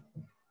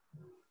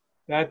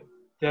 That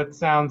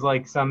sounds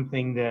like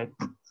something that's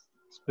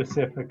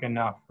specific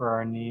enough for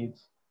our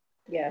needs.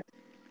 Yeah.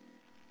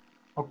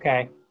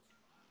 Okay.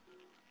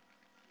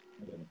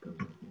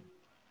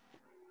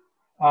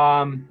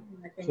 So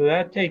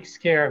that takes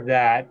care of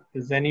that.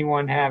 Does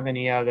anyone have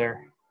any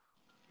other?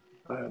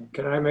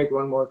 can I make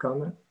one more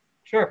comment?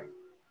 Sure.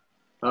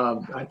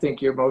 I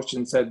think your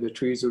motion said the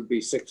trees would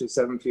be 6 to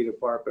 7 feet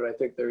apart, but I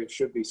think there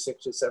should be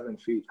 6 to 7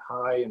 feet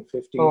high and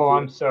 15 Oh, feet.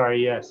 I'm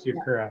sorry. Yes,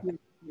 you're correct.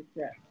 You're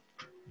correct.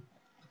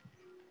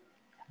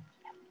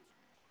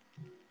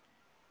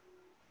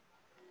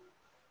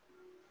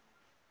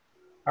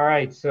 All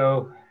right.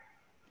 So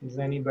does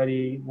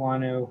anybody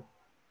want to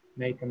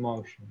make a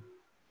motion?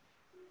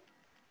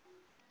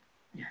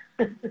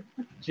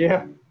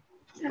 Jim?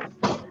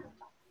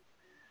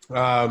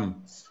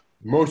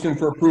 Motion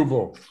for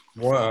approval.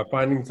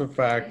 Findings of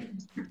fact.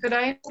 Could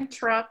I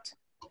interrupt?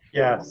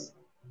 Yes.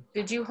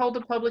 Did you hold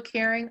a public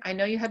hearing? I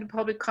know you had a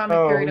public comment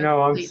Oh, period.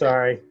 no, I'm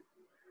sorry.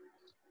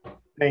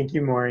 Thank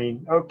you,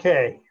 Maureen.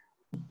 Okay.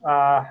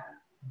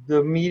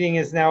 The meeting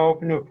is now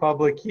open to a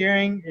public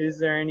hearing. Is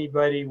there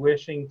anybody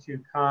wishing to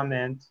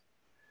comment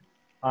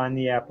on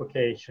the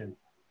application?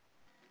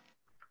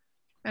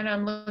 And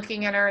I'm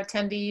looking at our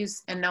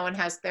attendees and no one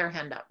has their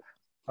hand up.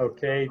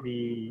 Okay,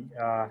 the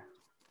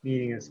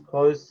meeting is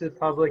closed to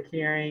public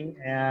hearing,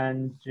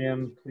 and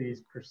Jim,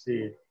 please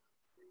proceed.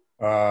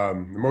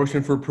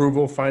 Motion for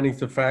approval,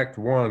 findings of fact.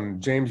 1,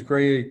 James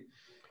Gray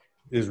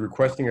is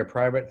requesting a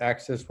private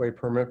access way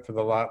permit for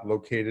the lot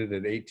located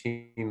at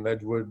 18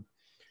 Ledgewood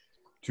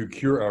to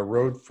cure a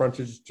road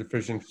frontage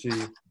deficiency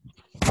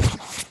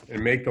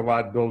and make the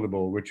lot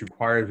buildable, which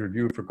requires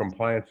review for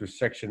compliance with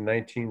section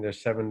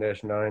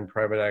 19-7-9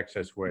 private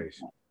access ways.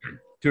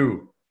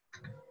 2,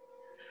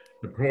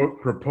 the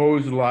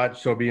proposed lot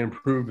shall be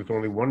improved with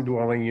only 1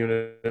 dwelling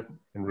unit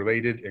and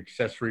related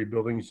accessory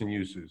buildings and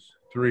uses.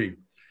 3,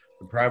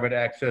 the private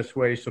access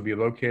way shall be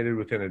located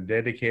within a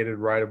dedicated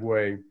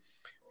right-of-way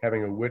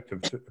having a width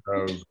of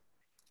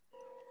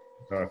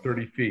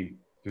 30 feet.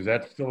 Does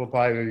that still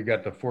apply? You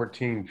got the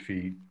 14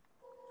 feet.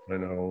 I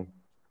know.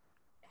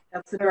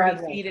 That's the 30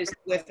 driveway. feet is the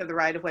width of the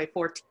right-of-way.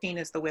 14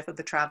 is the width of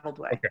the traveled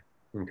way. Okay.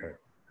 Okay.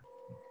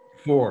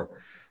 4,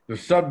 the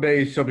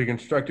sub-base shall be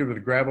constructed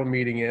with gravel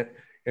meeting it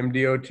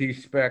MDOT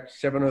spec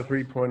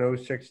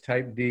 703.06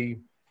 type D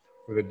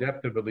with a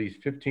depth of at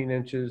least 15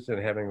 inches and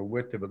having a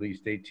width of at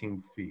least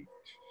 18 feet.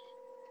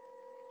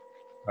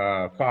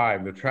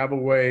 5, the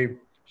travelway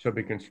shall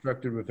be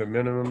constructed with a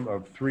minimum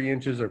of 3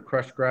 inches of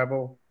crushed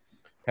gravel,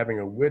 having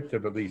a width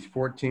of at least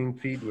 14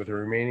 feet with a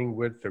remaining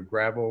width of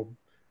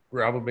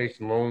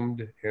gravel-based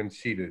loamed and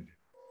seeded.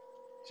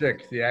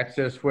 6, the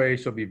access way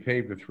shall be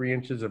paved with 3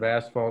 inches of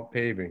asphalt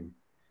paving.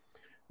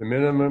 The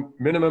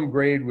minimum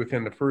grade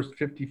within the first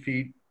 50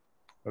 feet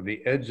of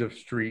the edge of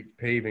street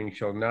paving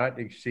shall not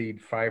exceed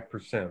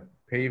 5%.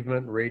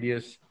 Pavement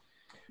radius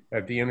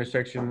at the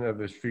intersection of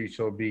the street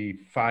shall be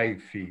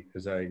 5 feet.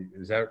 Is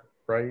that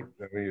right?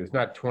 I mean, it's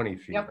not 20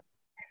 feet. Yep.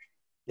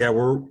 Yeah,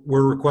 we're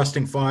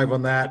requesting 5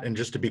 on that. And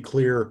just to be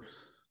clear,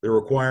 the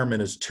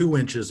requirement is 2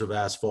 inches of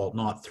asphalt,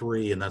 not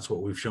 3. And that's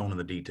what we've shown in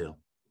the detail.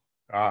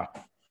 Ah,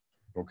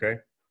 okay.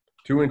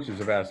 2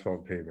 inches of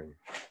asphalt paving.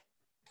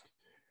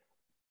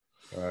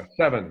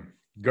 7,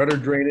 gutter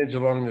drainage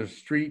along the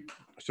street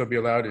shall be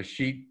allowed to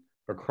sheet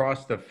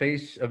across the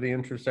face of the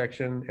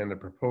intersection, and the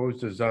proposed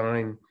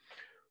design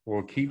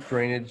will keep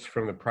drainage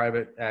from the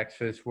private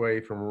access way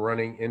from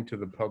running into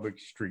the public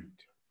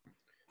street.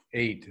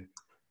 8,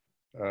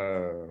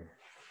 the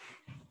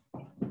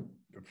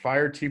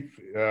fire chief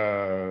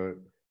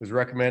is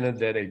recommended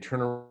that a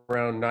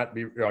turnaround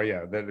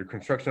that the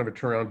construction of a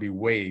turnaround be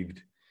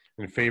waived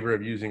in favor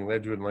of using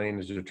Ledgewood Lane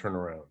as a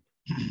turnaround.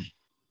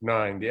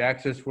 9, the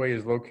access way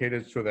is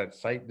located so that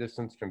site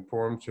distance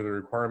conforms to the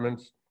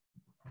requirements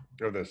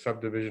of the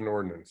subdivision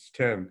ordinance.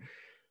 10,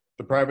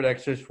 the private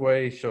access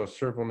way shall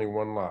serve only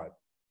 1 lot.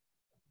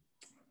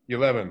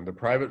 11, the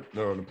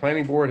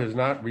planning board has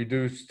not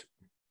reduced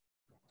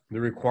the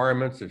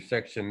requirements of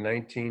section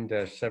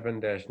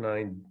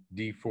 19-7-9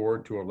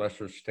 D4 to a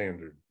lesser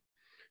standard.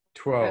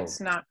 12. That's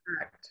not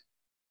correct.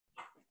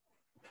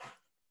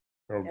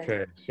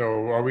 Okay,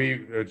 so are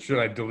we, should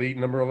I delete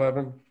number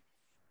 11?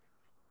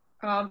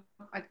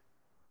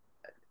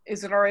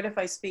 Is it all right if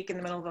I speak in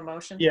the middle of a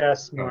motion?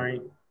 Yes,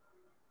 Maureen.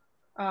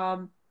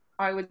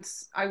 I would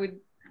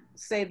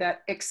say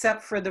that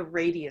except for the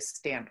radius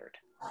standard.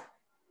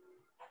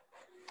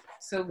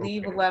 So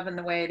leave 11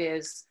 the way it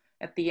is.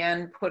 At the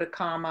end, put a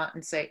comma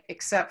and say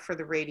except for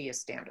the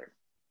radius standard.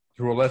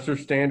 To a lesser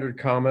standard,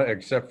 comma,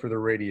 except for the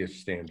radius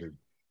standard.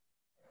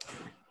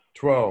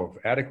 12,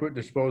 adequate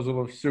disposal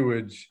of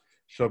sewage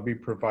shall be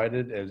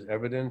provided as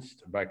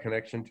evidenced by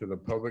connection to the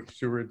public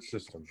sewage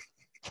system.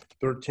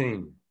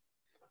 13,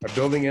 a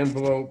building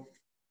envelope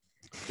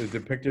is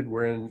depicted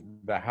wherein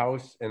the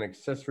house and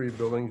accessory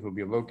buildings will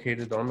be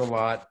located on the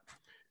lot,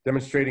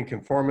 demonstrating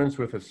conformance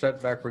with the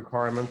setback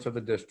requirements of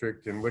the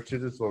district in which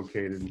it is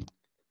located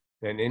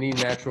and any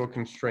natural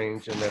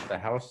constraints, and that the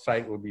house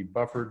site will be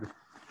buffered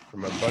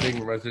from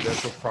abutting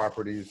residential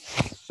properties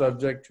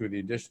subject to the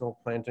additional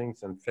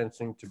plantings and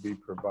fencing to be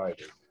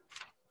provided.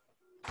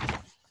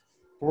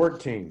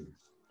 14,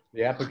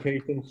 the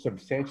application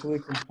substantially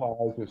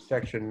complies with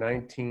section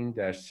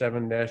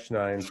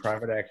 19-7-9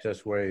 private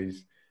access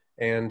ways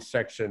and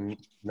section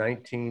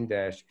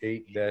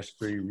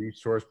 19-8-3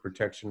 resource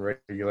protection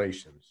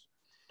regulations.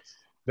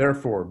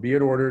 Therefore, be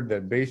it ordered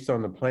that based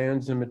on the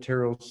plans and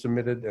materials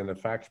submitted and the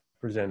facts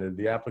presented,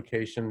 the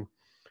application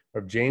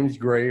of James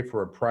Gray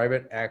for a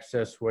private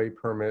access way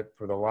permit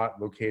for the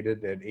lot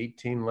located at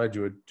 18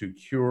 Ledgewood to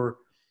cure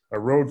a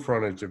road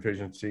frontage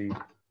deficiency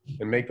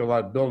and make the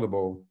lot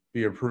buildable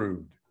be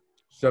approved,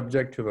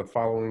 subject to the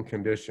following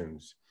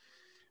conditions: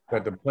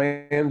 that the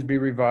plans be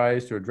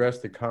revised to address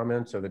the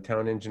comments of the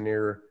town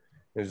engineer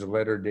in his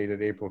letter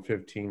dated April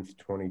 15th,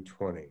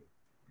 2020.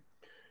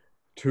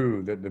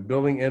 2, that the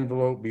building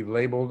envelope be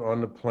labeled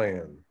on the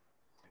plan.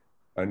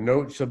 A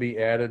note shall be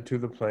added to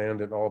the plan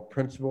that all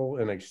principal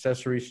and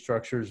accessory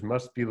structures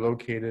must be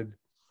located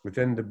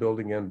within the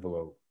building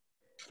envelope.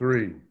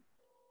 3,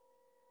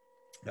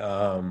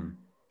 that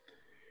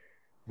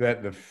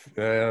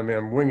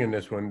I'm winging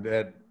this one,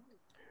 that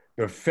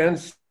the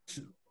fence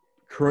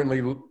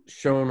currently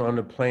shown on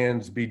the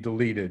plans be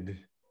deleted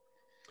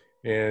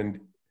and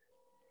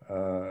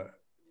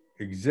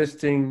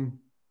existing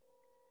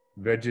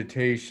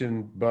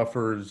vegetation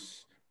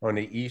buffers on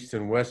the east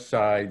and west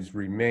sides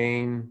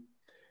remain,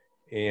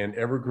 and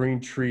evergreen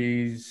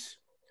trees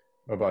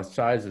of a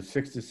size of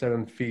 6 to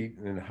 7 feet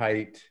in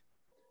height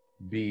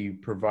be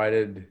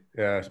provided,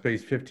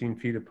 spaced 15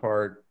 feet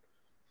apart,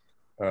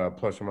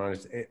 plus or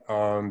minus,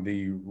 on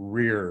the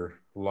rear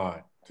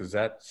lot. Does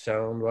that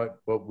sound like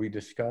what we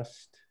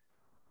discussed?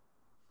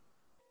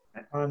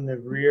 On the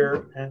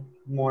rear,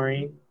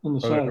 Maureen? On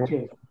the side,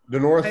 too. The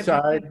north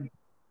side?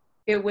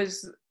 It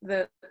was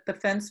the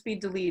fence be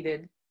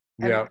deleted,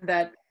 and Yeah.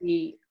 that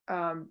the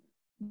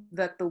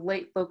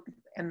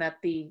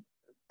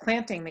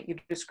planting that you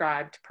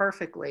described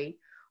perfectly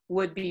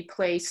would be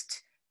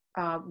placed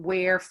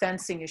where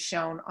fencing is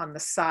shown on the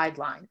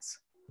sidelines.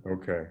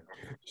 Okay.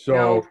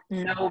 So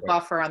no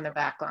buffer on the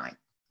back line.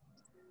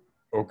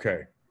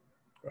 Okay.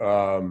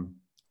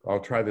 I'll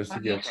try this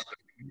again.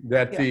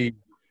 That Yeah.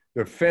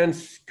 the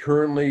fence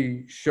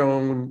currently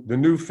shown, the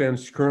new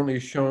fence currently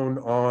shown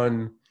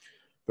on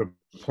the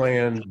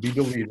plan be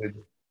deleted,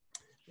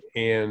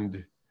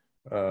 and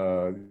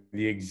the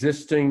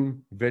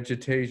existing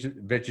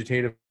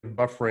vegetative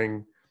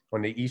buffering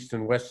on the east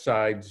and west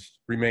sides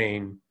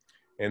remain,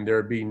 and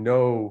there be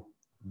no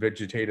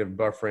vegetative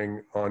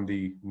buffering on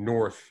the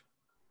north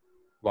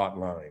lot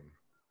line.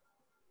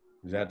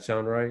 Does that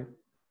sound right?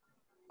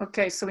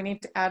 Okay, so we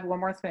need to add one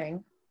more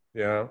thing.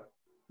 Yeah.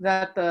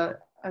 That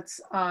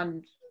let's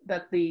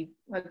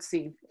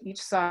see,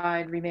 each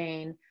side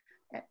remain,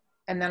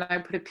 and then I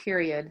put a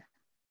period.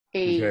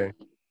 Okay.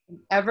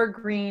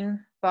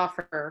 Evergreen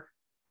buffer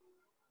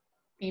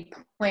be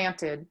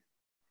planted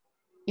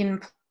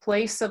in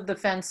place of the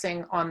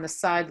fencing on the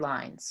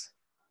sidelines.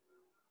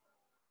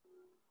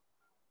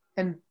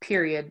 And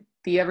period.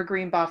 The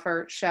evergreen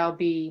buffer shall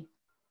be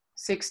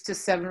 6 to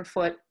 7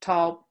 foot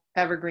tall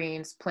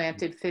evergreens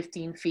planted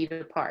 15 feet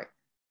apart.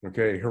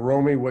 Okay,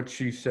 Hiromi, what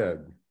she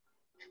said.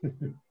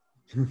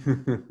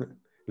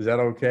 Is that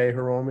okay,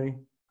 Hiromi?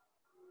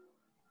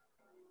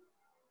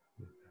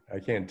 I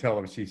can't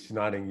tell if she's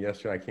nodding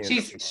yes or I can't.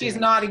 She's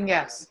nodding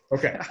yes.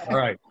 Okay, all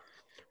right.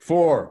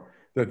 4,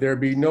 that there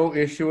be no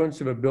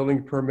issuance of a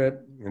building permit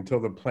until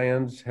the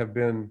plans have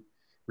been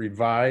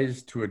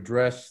revised to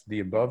address the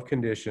above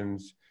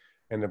conditions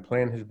and the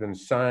plan has been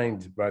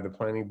signed by the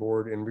planning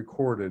board and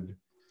recorded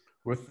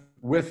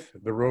with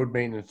the road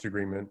maintenance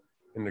agreement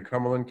in the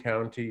Cumberland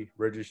County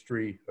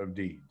Registry of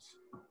Deeds.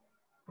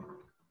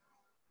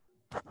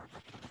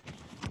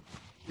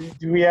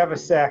 Do we have a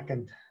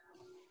second?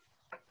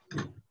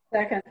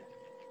 Second.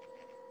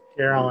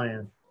 Carol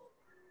Ann.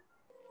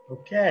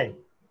 Okay.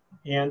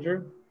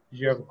 Andrew, did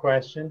you have a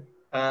question?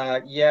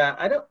 Yeah,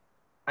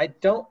 I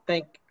don't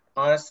think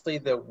honestly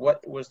that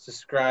what was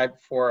described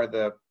for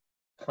the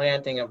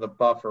planting of the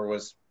buffer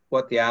was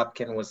what the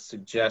applicant was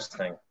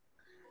suggesting.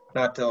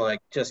 Not to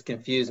like just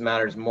confuse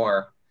matters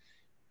more.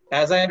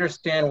 As I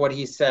understand what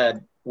he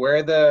said,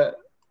 where the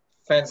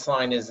fence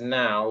line is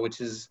now,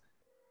 which is,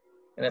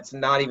 and it's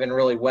not even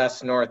really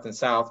west, north, and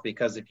south,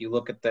 because if you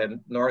look at the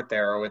north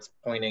arrow, it's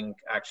pointing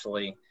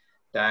actually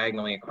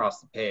diagonally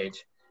across the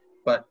page.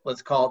 But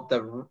let's call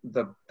it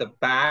the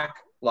back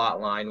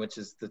lot line, which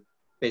is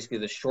basically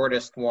the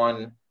shortest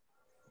one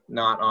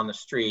not on the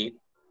street.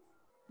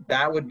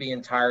 That would be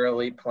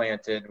entirely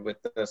planted with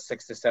the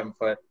 6 to 7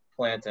 foot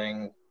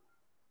planting,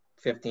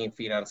 15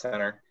 feet on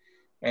center.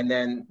 And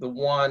then the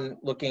one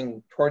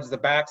looking towards the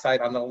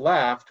backside on the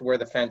left where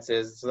the fence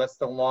is, so that's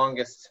the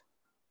longest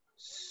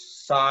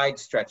side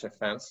stretch of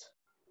fence.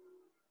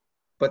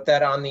 But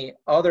that on the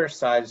other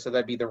side, so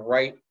that'd be the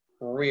right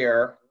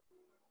rear,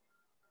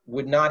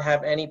 would not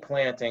have any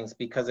plantings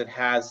because it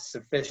has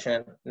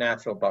sufficient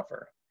natural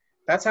buffer.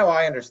 That's how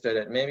I understood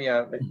it. Maybe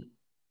I'm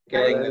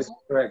getting this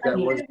correct. That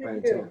was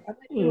planted.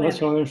 Yeah, that's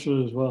how I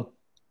understood it as well.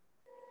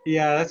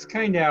 Yeah, that's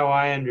kind of how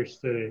I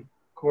understood it.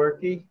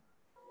 Corky?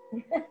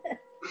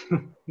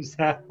 Is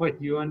that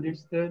what you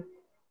understood?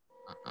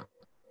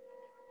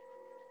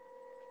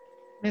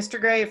 Mr.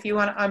 Gray, if you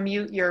want to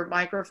unmute your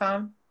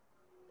microphone.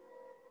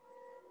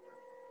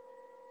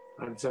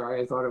 I'm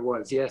sorry, I thought it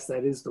was. Yes,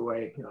 that is the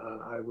way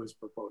I was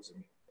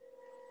proposing.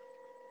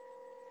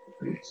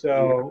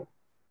 So,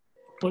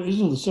 well,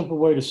 isn't the simple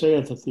way to say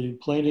it that the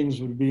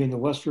plantings would be in the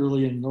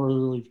westerly and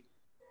northerly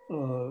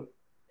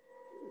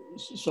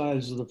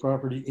sides of the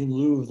property in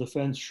lieu of the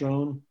fence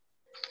shown?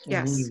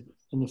 Yes.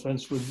 And the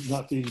fence would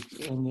not be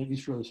on the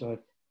easterly side.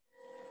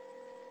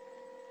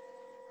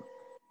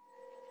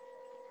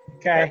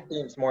 okay. That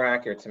seems more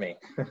accurate to me.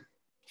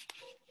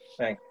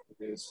 Thanks.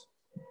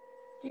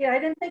 Yeah, I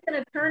didn't think an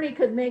attorney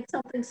could make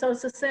something so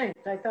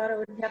succinct. I thought it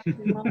would have to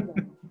be longer.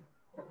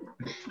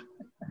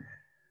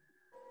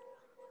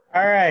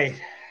 All right.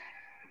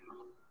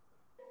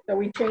 Are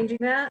we changing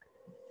that?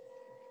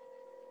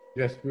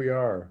 Yes, we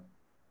are.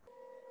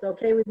 It's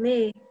okay with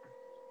me.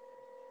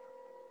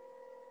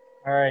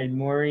 All right,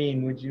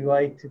 Maureen, would you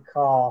like to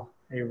call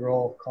a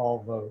roll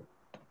call vote?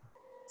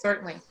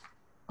 Certainly.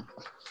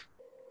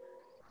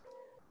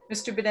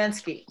 Mr.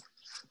 Budensky,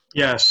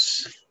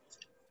 Yes.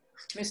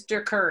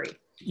 Mr. Curry,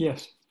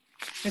 Yes.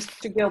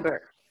 Mr.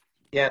 Gilbert,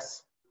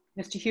 Yes.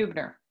 Mr.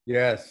 Hubner,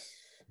 Yes.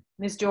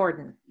 Ms.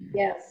 Jordan,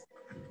 Yes.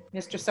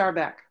 Mr.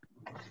 Sarbeck,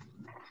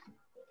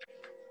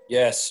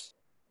 Yes.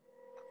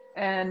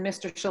 and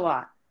Mr.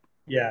 Shalat.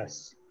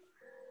 Yes.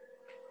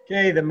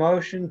 Okay, the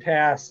motion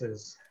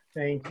passes.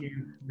 Thank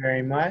you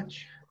very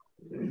much.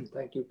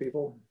 Thank you,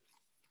 people.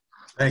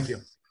 Thank you.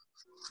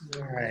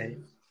 All right.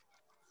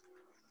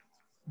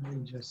 Let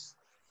me just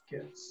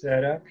get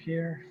set up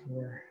here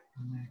for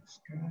the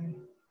next guy.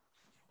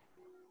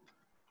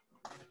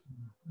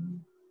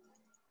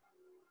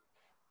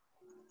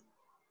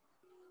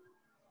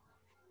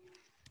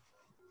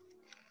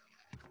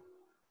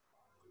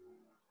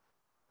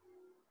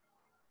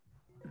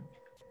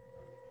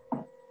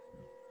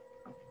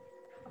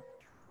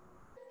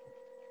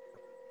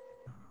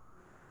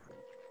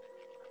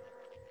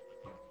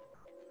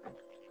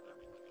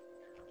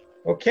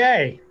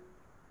 Okay,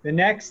 the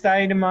next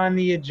item on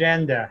the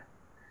agenda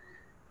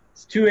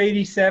is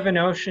 287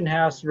 Ocean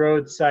House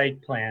Road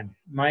Site Plan.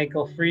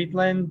 Michael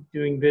Friedland,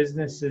 doing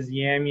business as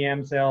Yam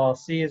Yams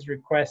LLC, is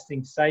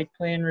requesting site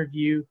plan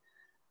review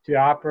to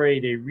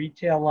operate a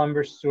retail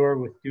lumber store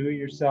with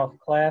do-it-yourself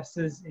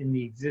classes in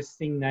the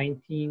existing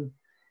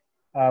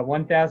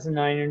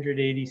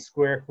 1,980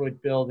 square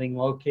foot building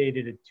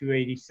located at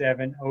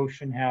 287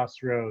 Ocean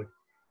House Road.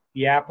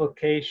 The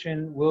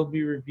application will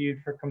be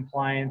reviewed for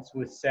compliance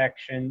with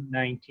Section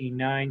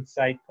 19.9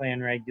 Site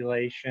Plan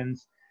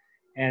Regulations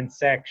and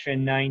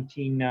Section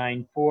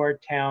 19.9.4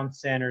 Town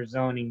Center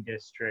Zoning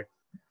District.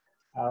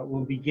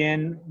 We'll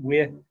begin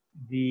with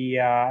the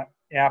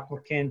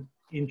applicant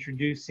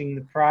introducing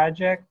the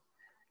project,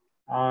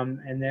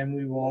 and then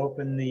we will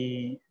open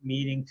the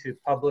meeting to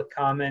public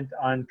comment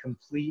on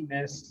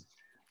completeness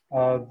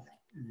of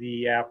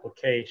the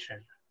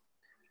application.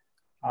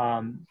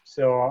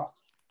 So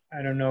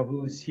I don't know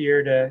who's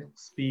here to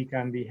speak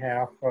on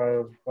behalf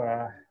of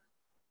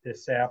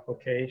this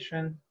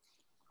application.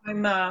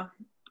 I'm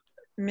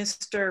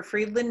Mr.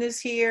 Friedland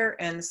is here,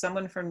 and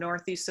someone from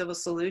Northeast Civil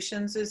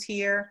Solutions is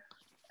here,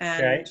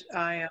 and Okay.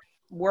 I am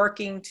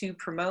working to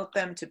promote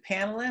them to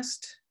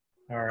panelist.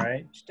 All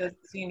right. Which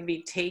doesn't seem to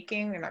be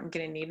taking, and I'm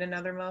going to need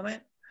another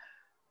moment.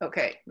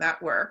 Okay,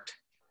 that worked.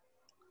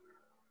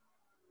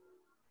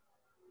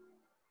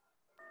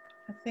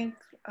 I think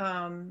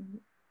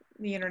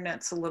the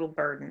internet's a little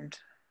burdened.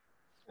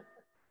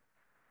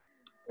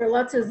 There are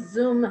lots of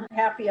Zoom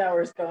happy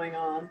hours going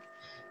on.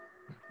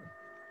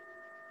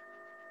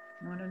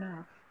 Not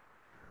enough.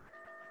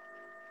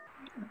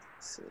 Let's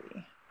see.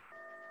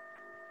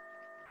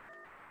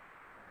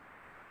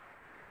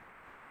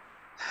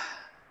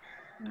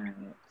 All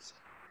right.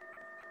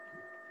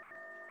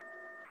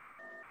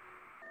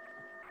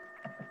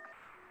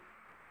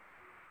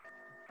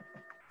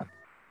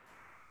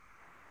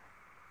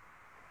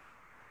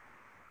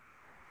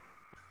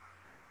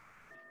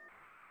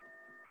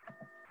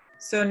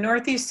 So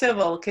Northeast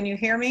Civil, can you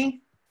hear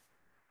me?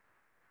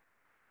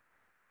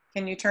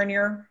 Can you turn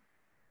your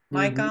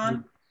mic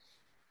on?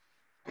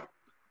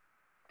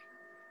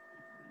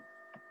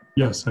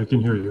 Yes, I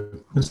can hear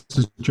you. This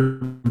is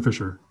Jim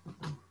Fisher.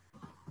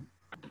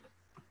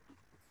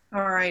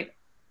 All right.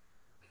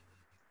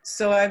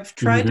 So I've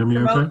Can you tried to hear me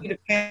promote okay? you to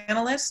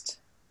panelist.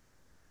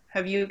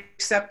 Have you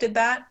accepted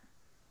that?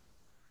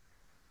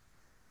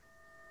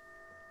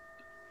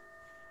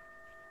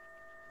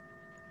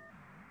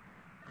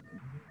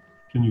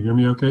 Can you hear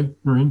me okay,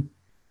 Maureen?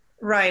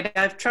 Right.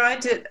 I've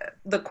tried to.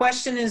 The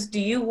question is, do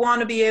you want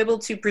to be able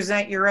to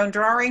present your own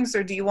drawings,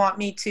 or do you want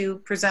me to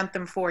present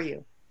them for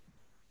you?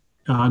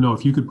 No,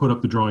 if you could put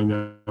up the drawing,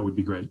 that would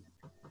be great.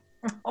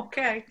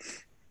 Okay.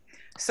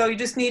 So you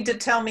just need to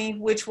tell me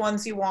which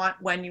ones you want,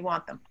 when you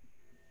want them.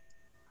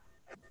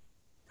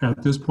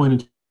 At this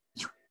point,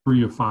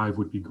 3 of 5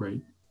 would be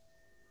great.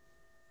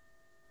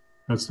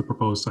 That's the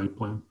proposed site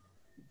plan.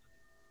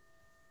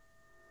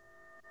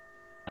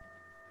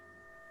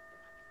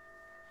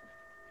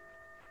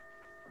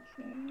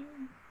 Okay.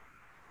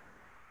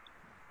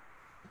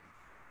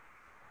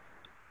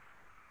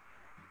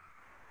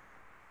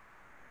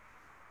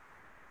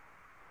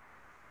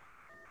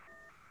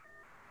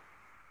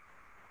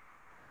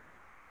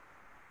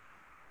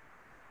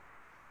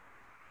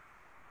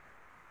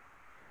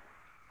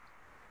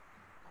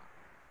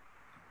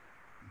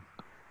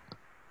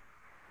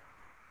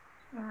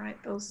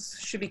 Those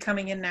should be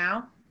coming in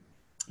now.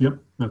 Yep,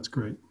 that's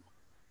great.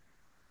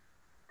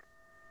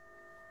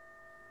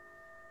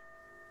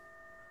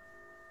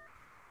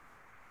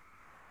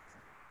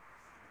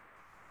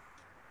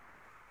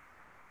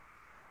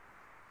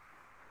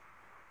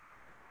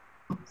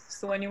 Is this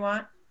the one you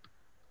want?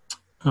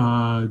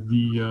 There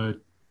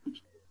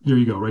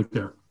you go, right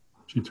there.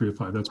 G3 of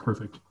 5, that's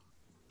perfect.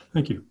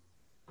 Thank you.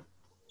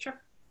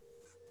 Sure.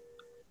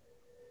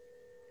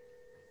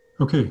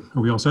 Okay,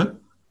 are we all set?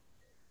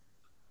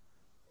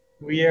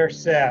 We are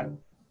set.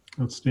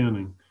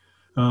 Outstanding.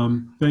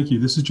 Thank you.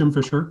 This is Jim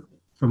Fisher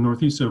from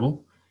Northeast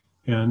Civil,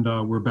 and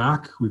we're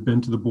back. We've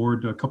been to the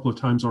board a couple of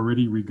times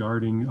already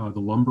regarding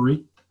the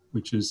Lumbery,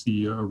 which is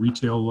the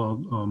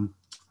retail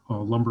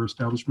lumber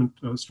establishment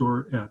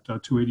store at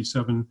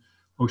 287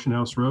 Ocean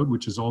House Road,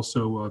 which is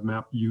also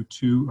map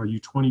U2 or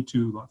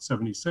U22 lot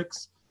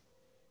 76.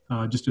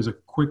 Just as a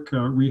quick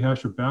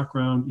rehash of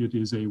background, it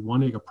is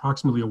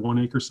approximately a 1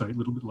 acre site, a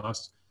little bit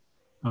less.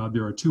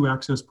 There are 2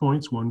 access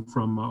points, one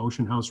from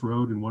Ocean House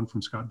Road and one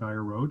from Scott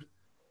Dyer Road.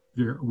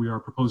 We are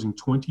proposing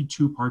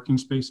 22 parking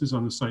spaces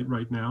on the site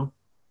right now.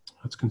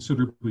 That's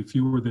considerably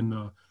fewer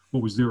than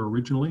what was there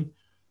originally.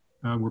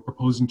 We're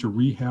proposing to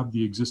rehab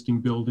the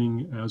existing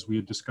building as we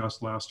had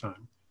discussed last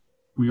time.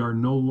 We are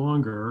no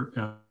longer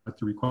at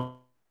the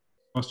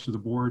request of the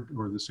board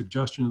or the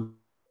suggestion of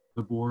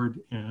the board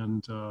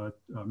and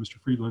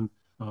Mr. Friedland,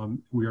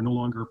 we are no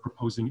longer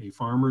proposing a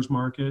farmer's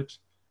market,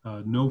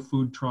 no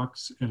food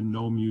trucks, and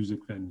no music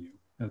venue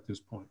at this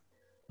point.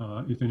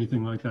 If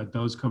anything like that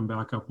does come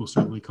back up, we'll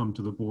certainly come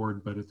to the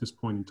board, but at this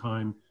point in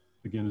time,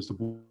 again, as the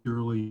board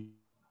purely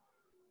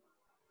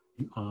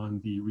on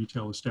the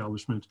retail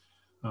establishment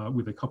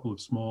with a couple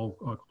of small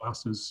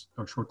classes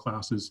or short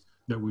classes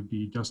that would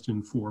be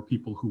destined for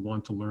people who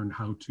want to learn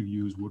how to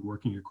use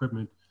woodworking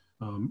equipment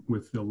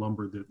with the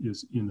lumber that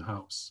is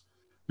in-house.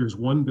 There's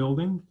one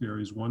building, there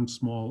is one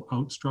small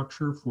out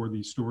structure for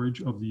the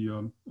storage of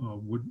the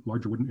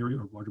larger wooden area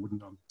or larger wooden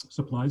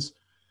supplies.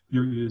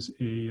 There is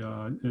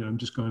and I'm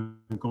just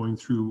going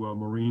through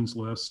Maureen's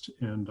list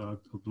and a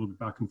little bit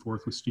back and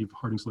forth with Steve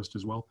Harding's list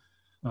as well.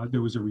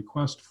 There was a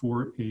request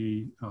for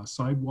a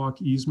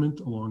sidewalk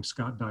easement along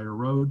Scott Dyer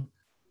Road.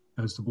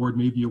 As the board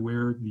may be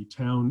aware, the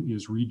town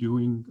is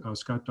redoing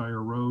Scott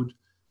Dyer Road.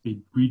 They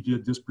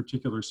redid this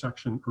particular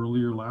section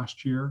earlier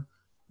last year.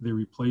 They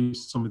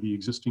replaced some of the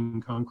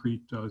existing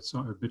concrete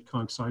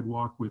bit-conc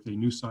sidewalk with a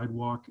new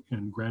sidewalk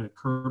and granite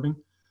curbing.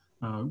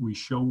 We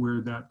show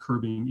where that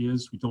curbing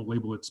is. We don't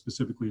label it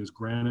specifically as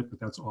granite, but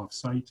that's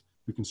off-site.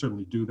 We can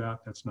certainly do that.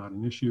 That's not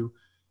an issue.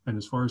 And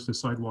as far as the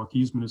sidewalk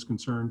easement is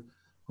concerned,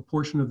 a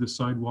portion of the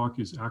sidewalk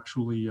is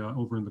actually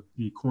over in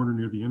the corner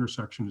near the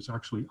intersection is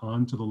actually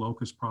onto the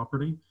Locust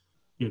property.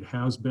 It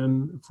has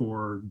been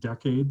for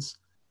decades.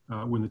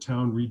 When the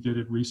town redid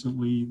it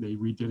recently, they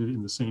redid it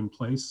in the same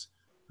place,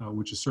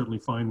 which is certainly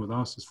fine with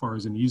us as far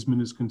as an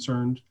easement is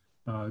concerned.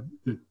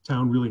 The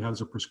town really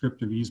has a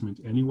prescriptive easement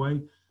anyway,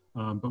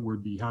 but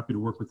we'd be happy to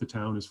work with the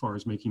town as far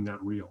as making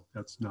that real.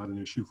 That's not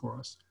an issue for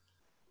us.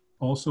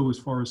 Also, as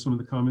far as some of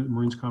the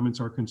Maureen's comments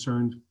are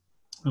concerned,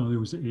 there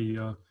was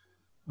a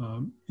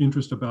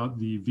interest about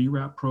the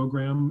VRAP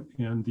program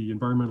and the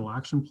environmental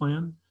action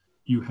plan.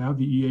 You have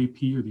the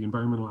EAP or the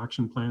environmental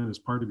action plan as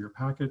part of your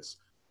packets.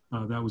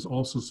 That was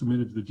also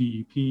submitted to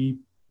the DEP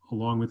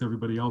along with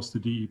everybody else. The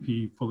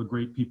DEP full of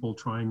great people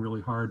trying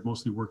really hard,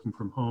 mostly working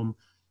from home,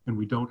 and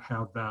we don't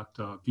have that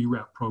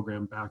VRAP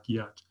program back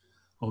yet.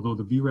 Although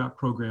the VRAP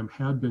program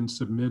had been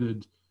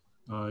submitted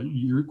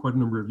quite a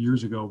number of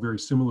years ago, very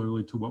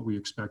similarly to what we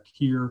expect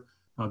here.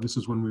 This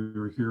is when we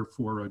were here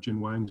for Jin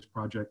Wang's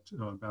project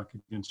back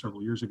again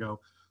several years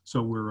ago.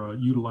 So we're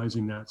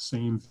utilizing that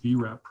same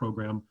VRAP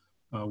program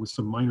with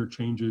some minor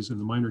changes, and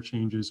the minor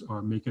changes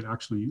make it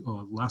actually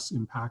less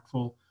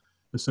impactful.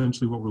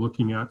 Essentially what we're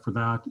looking at for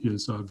that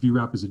is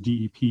VRAP is a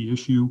DEP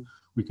issue.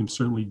 We can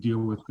certainly deal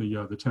with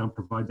the town,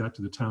 provide that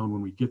to the town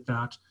when we get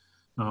that.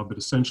 But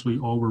essentially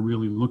all we're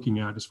really looking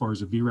at as far as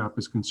the VRAP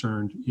is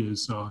concerned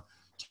is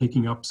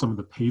taking up some of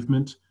the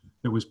pavement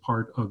that was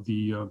part of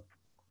the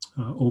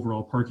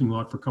overall parking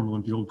lot for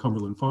the old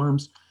Cumberland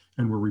Farms,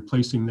 and we're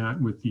replacing that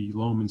with the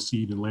loam and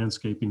seed and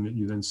landscaping that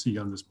you then see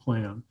on this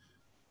plan.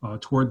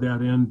 Toward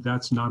that end,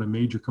 that's not a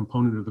major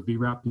component of the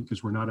VRAP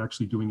because we're not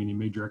actually doing any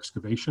major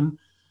excavation.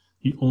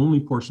 The only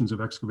portions of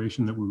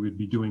excavation that we would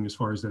be doing as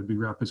far as that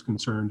VRAP is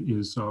concerned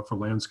is for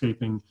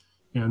landscaping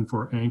and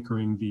for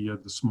anchoring the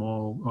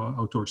small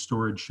outdoor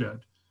storage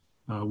shed,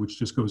 which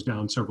just goes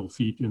down several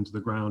feet into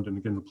the ground, and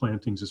again, the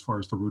plantings as far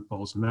as the root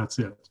balls, and that's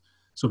it.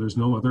 So there's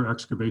no other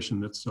excavation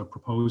that's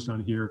proposed on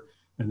here,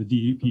 and the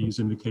DEP has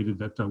indicated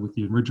that with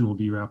the original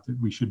VRAP that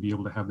we should be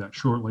able to have that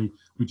shortly.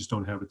 We just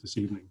don't have it this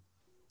evening.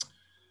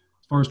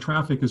 As far as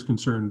traffic is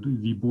concerned,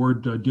 the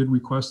board did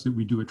request that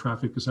we do a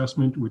traffic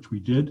assessment, which we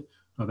did.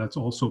 That's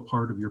also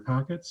part of your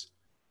packets.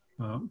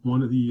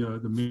 One of the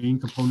main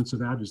components of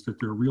that is that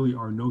there really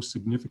are no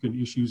significant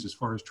issues as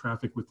far as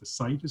traffic with the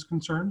site is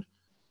concerned.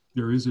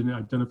 There is an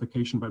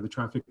identification by the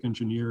traffic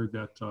engineer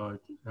that,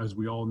 as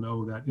we all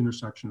know, that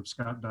intersection of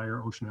Scott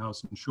Dyer, Ocean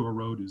House, and Shore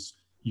Road is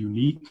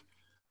unique.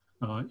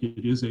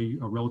 It is a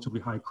relatively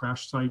high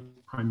crash site,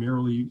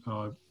 primarily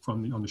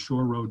on the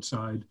Shore Road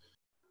side,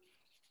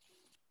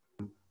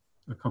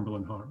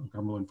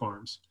 Cumberland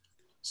Farms.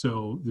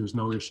 So there's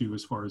no issue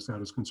as far as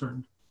that is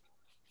concerned.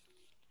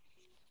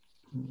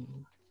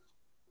 Can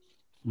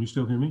you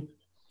still hear me?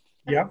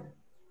 Yep.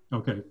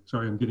 Okay,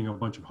 sorry, I'm getting a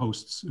bunch of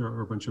hosts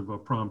or a bunch of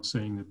prompts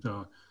saying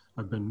that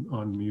I've been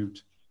on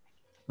mute.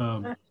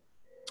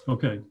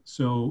 Okay,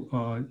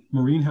 so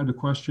Maureen had a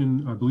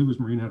question, I believe it was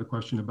Maureen had a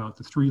question about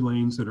the 3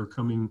 lanes that are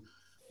coming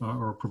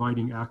or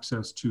providing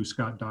access to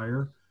Scott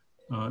Dyer.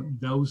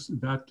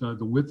 The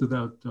width of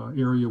that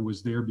area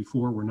was there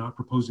before. We're not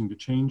proposing to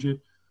change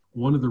it.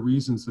 One of the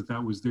reasons that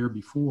that was there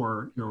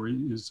before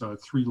is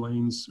 3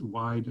 lanes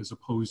wide as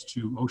opposed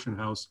to Ocean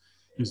House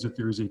is that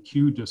there is a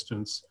queue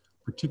distance,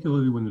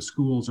 particularly when the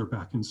schools are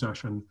back in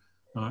session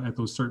at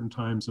those certain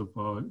times of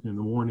in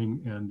the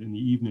morning and in the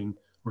evening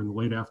or in the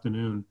late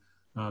afternoon.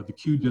 The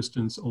queue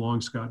distance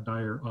along Scott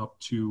Dyer up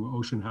to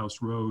Ocean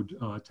House Road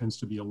tends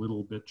to be a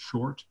little bit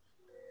short.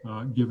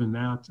 Given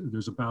that,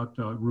 there's about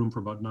room for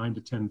about 9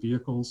 to 10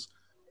 vehicles.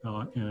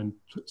 And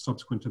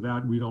subsequent to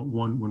that, we don't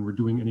want, when we're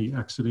doing any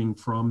exiting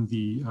from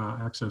the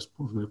access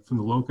from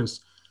the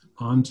locus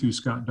onto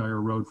Scott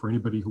Dyer Road, for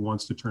anybody who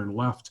wants to turn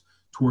left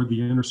toward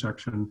the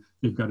intersection,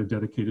 they've got a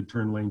dedicated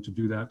turn lane to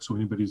do that. So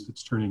anybody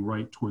that's turning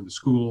right toward the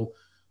school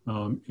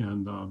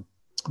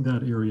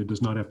that area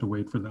does not have to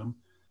wait for them.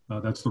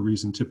 That's the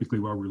reason typically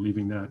why we're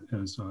leaving that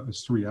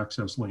as 3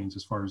 access lanes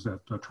as far as that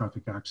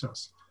traffic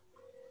access.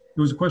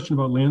 There was a question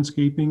about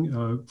landscaping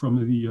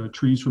from the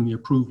trees from the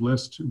approved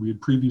list. We had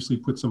previously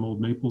put some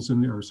old maples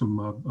in there, or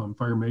some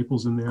fire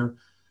maples in there,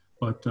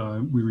 but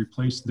we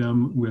replaced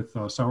them with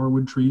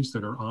sourwood trees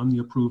that are on the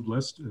approved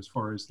list as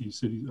far as the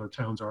city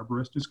town's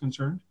arborist is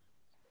concerned.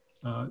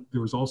 There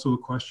was also a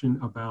question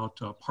about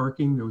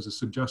parking. There was a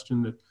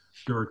suggestion that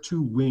there are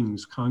 2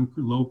 wings,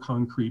 low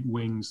concrete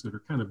wings that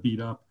are kind of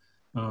beat up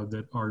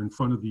that are in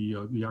front of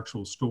the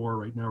actual store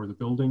right now, or the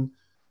building.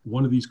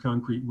 One of these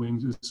concrete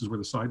wings, this is where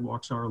the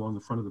sidewalks are along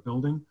the front of the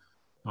building.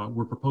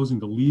 We're proposing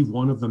to leave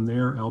one of them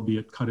there,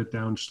 albeit cut it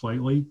down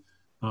slightly.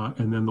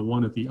 And then the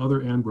one at the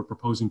other end, we're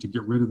proposing to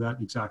get rid of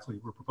that. Exactly.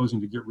 We're proposing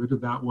to get rid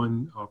of that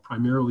one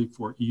primarily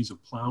for ease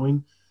of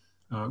plowing.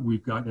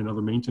 We've got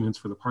another maintenance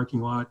for the parking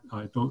lot.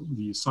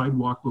 The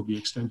sidewalk will be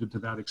extended to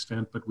that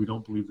extent, but we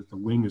don't believe that the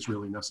wing is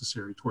really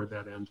necessary toward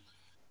that end.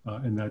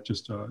 And that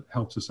just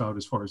helps us out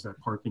as far as that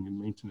parking and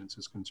maintenance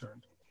is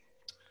concerned.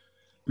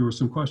 There were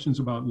some questions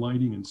about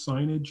lighting and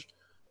signage.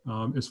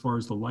 As far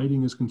as the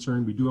lighting is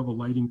concerned, we do have a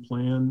lighting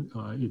plan.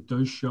 It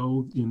does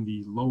show in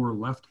the lower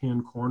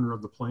left-hand corner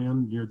of the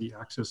plan near the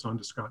access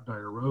onto Scott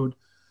Dyer Road.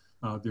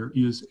 There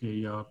is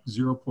a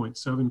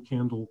 0.7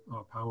 candle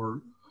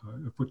power,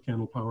 foot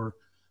candle power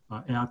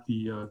at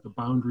the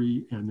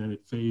boundary, and then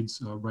it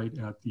fades right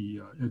at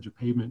the edge of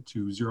pavement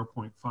to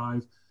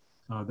 0.5.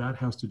 That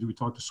has to do, we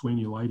talked to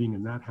Swaney Lighting,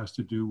 and that has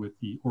to do with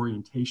the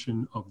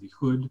orientation of the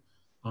hood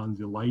on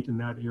the light in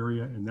that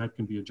area, and that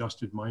can be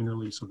adjusted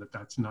minorly so that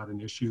that's not an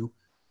issue.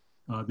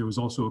 There was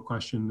also a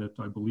question that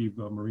I believe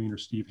Maureen or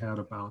Steve had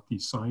about the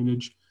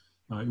signage.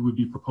 It would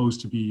be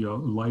proposed to be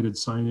lighted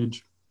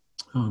signage.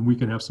 We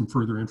can have some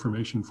further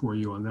information for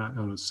you on that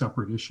on a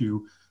separate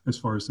issue as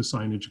far as the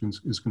signage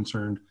is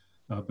concerned,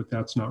 but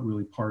that's not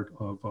really part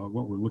of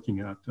what we're looking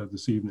at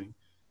this evening.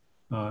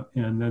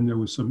 And then there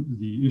was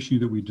the issue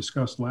that we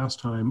discussed last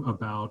time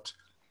about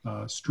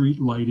street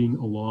lighting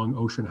along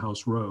Ocean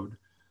House Road.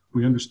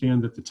 We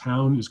understand that the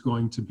town is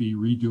going to be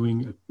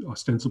redoing it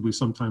ostensibly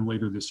sometime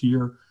later this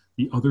year.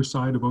 The other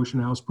side of Ocean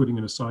House, putting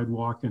in a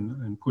sidewalk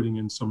and putting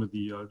in some of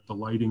the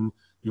lighting,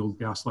 the old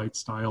gaslight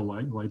style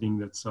lighting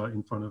that's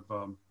in front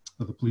of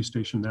the police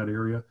station, that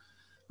area.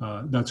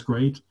 That's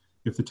great.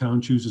 If the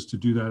town chooses to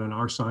do that on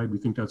our side, we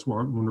think that's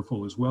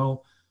wonderful as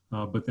well.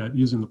 But that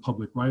is in the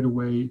public right of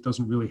way. It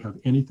doesn't really have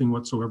anything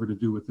whatsoever to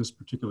do with this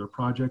particular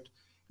project.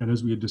 And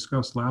as we had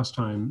discussed last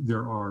time,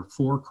 there are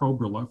 4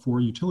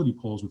 utility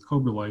poles with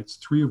Cobra lights,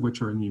 3 of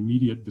which are in the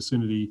immediate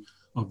vicinity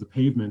of the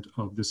pavement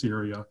of this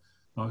area.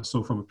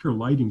 So from a pure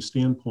lighting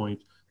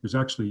standpoint, there's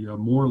actually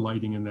more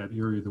lighting in that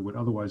area that would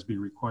otherwise be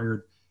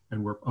required.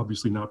 And we're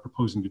obviously not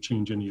proposing to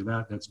change any of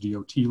that. That's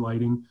DOT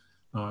lighting.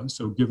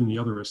 So given the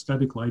other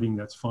aesthetic lighting,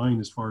 that's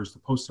fine as far as the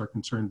posts are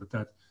concerned,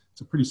 but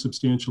it's a pretty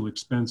substantial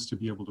expense to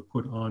be able to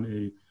put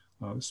on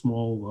a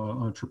small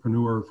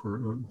entrepreneur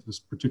for this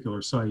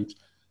particular site.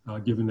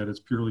 Given that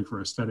it's purely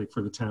for aesthetic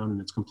for the town and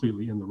it's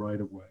completely in the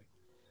right of way.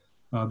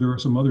 There are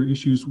some other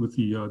issues with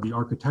the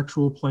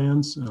architectural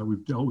plans.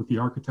 We've dealt with the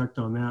architect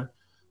on that.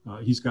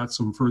 He's got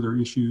some further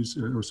issues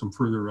or some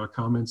further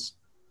comments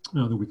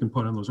that we can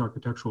put on those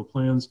architectural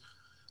plans.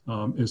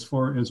 As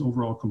far as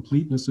overall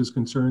completeness is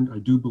concerned, I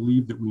do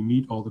believe that we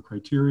meet all the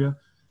criteria.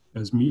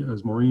 As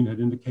Maureen had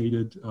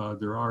indicated,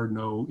 there are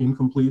no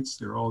incompletes.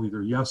 They're all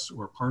either yes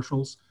or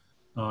partials.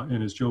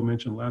 And as Joe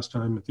mentioned last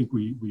time, I think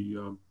we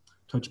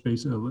touch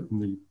base in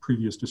the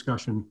previous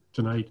discussion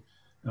tonight.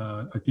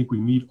 I think we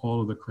meet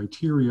all of the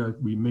criteria.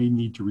 We may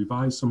need to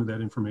revise some of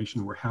that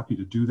information. We're happy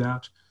to do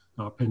that,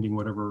 pending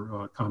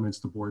whatever comments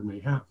the board may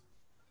have.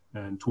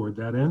 And toward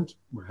that end,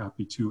 we're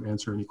happy to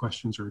answer any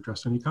questions or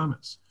address any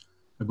comments.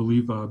 I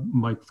believe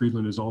Mike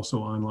Friedland is also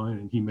online,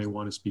 and he may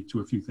want to speak to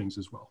a few things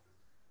as well.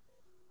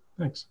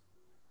 Thanks.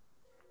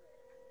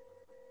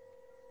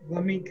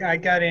 I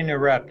got to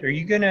interrupt. Are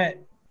you going to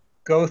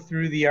go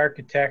through the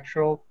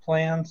architectural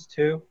plans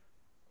too?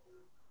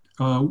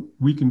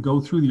 We can go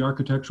through the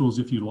architecturals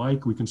if you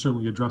like. We can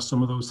certainly address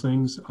some of those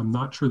things. I'm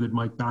not sure that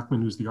Mike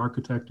Backman, who's the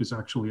architect, is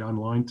actually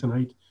online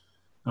tonight.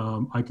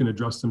 I can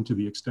address them to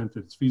the extent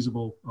that it's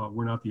feasible.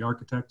 We're not the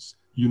architects.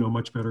 You know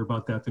much better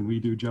about that than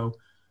we do, Joe.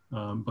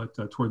 But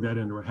toward that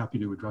end, we're happy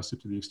to address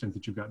it to the extent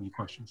that you've got any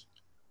questions.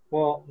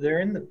 Well, they're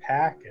in the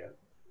packet.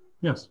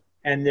 Yes.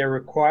 And they're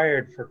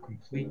required for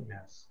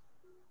completeness.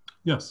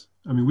 Yes.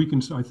 I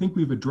mean, I think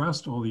we've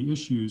addressed all the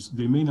issues.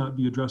 They may not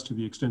be addressed to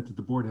the extent that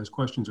the board has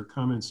questions or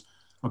comments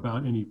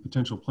about any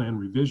potential plan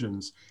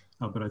revisions,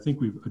 but I think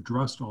we've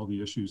addressed all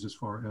the issues as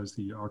far as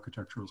the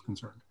architectural is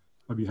concerned.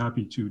 I'd be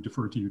happy to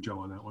defer to you, Joe,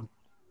 on that one.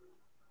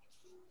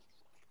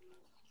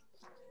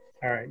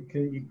 All right,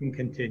 you can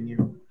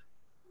continue.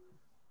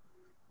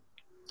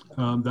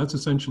 That's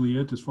essentially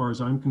it as far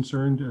as I'm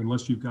concerned,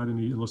 unless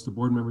the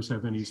board members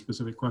have any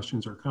specific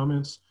questions or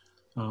comments.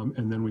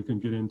 And then we can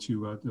get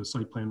into the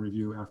site plan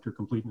review after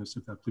completeness,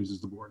 if that pleases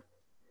the board.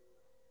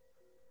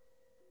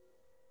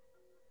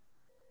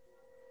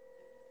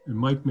 And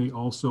Mike may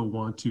also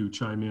want to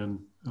chime in.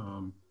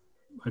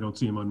 I don't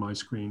see him on my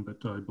screen, but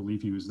I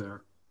believe he was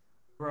there.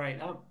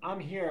 Right, I'm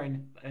here,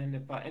 and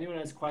if anyone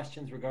has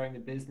questions regarding the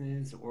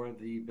business or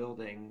the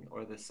building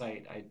or the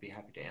site, I'd be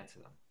happy to answer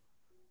them.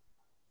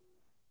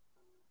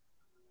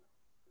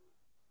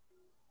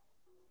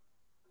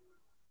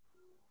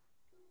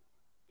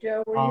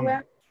 Joe, were you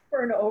asking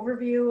for an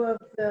overview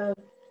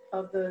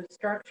of the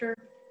structure?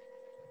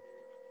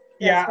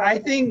 Yeah, I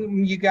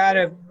think you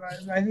gotta,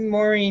 I think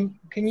Maureen,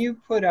 can you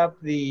put up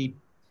the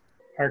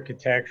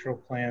architectural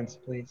plans,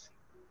 please?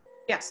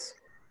 Yes.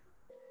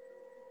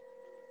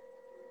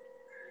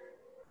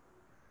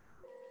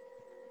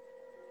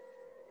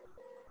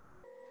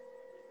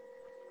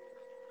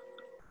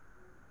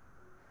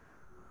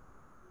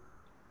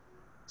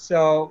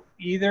 So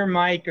either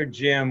Mike or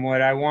Jim,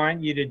 what I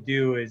want you to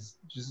do is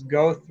just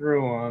go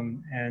through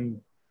them,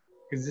 and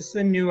because this is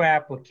a new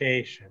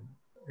application,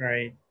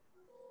 right?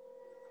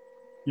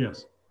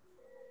 Yes.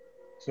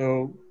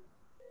 So,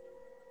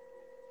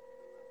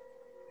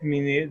 I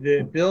mean,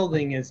 the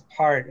building is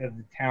part of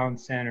the town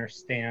center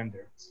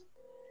standards.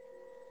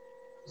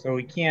 So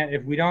we can't,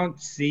 if we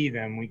don't see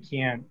them, we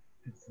can't,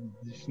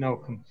 there's no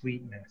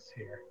completeness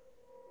here.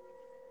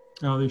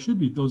 They should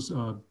be, those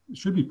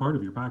should be part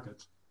of your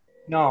packets.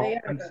 No,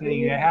 I'm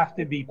saying they have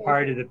to be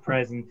part of the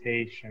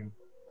presentation.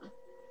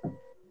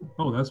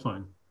 Oh, that's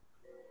fine.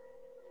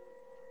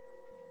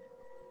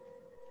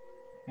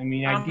 I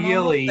mean,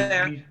 ideally,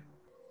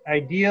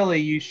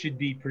 you should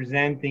be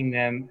presenting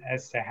them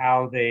as to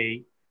how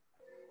they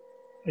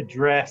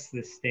address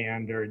the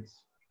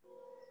standards.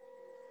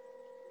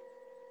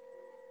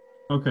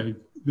 Okay,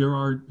 there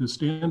are the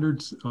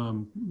standards.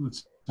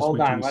 Let's hold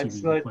on.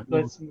 Let's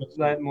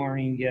let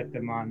Maureen get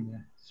them on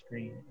the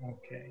screen.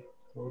 Okay,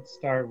 so let's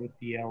start with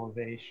the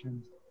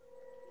elevations.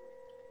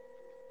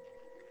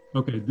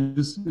 Okay,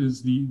 this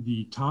is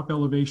the top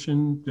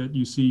elevation that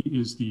you see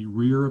is the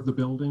rear of the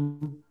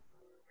building.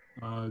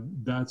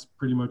 That's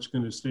pretty much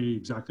going to stay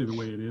exactly the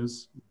way it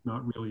is.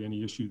 Not really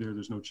any issue there.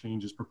 There's no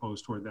changes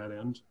proposed toward that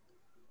end.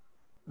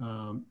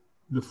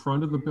 The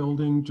front of the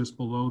building, just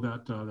below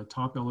that, the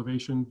top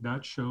elevation,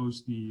 that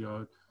shows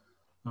the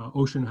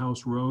Ocean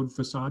House Road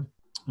facade,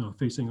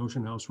 facing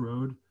Ocean House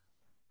Road.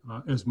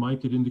 As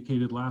Mike had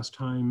indicated last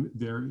time,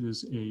 there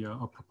is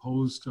a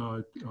proposed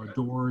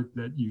door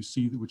that you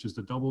see, which is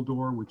the double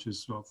door, which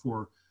is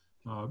for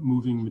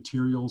moving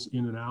materials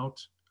in and out,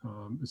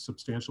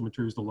 substantial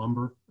materials, the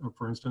lumber,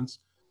 for instance.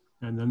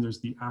 And then there's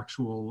the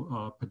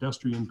actual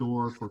pedestrian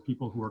door for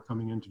people who are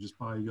coming in to just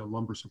buy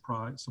lumber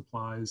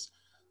supplies,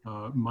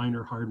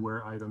 minor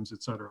hardware items,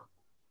 etc.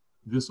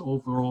 This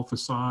overall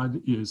facade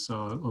is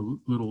a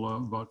little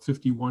about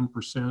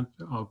 51%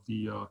 of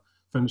the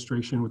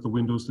fenestration with the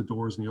windows, the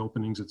doors, and the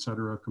openings,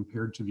 etc.,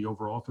 compared to the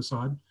overall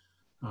facade.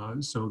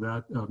 So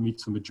that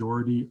meets the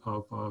majority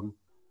of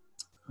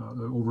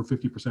over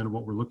 50% of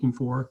what we're looking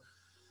for.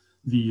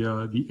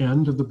 The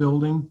end of the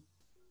building,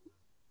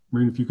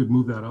 Maureen, if you could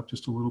move that up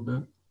just a little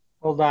bit.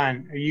 Hold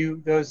on,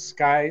 those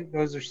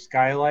are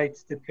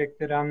skylights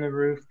depicted on the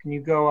roof? Can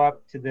you go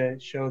up to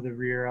show the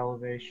rear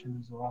elevation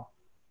as well?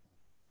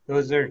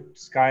 Those are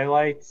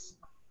skylights?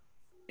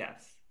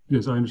 Yes.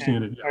 Yes, I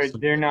understand it. Yes.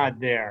 They're not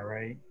there,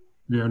 right?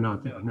 They are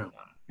not there, no.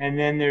 And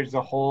then there's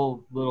a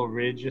whole little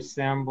ridge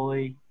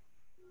assembly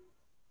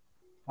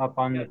up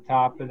on the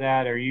top of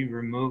that. Are you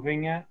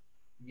removing it?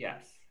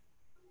 Yes.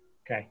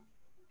 Okay.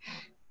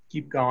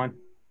 Keep going.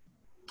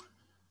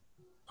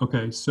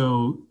 Okay,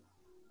 so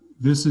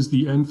this is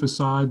the end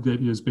facade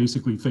that is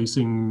basically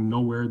facing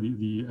nowhere,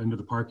 the end of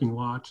the parking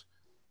lot.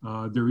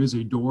 There is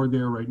a door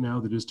there right now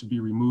that is to be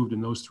removed,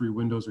 and those 3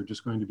 windows are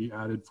just going to be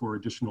added for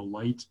additional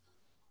light.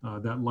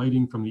 That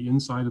lighting from the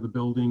inside of the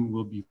building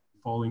will be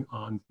falling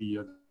on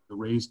the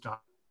raised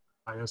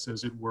dais,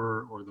 as it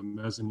were, or the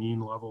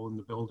mezzanine level in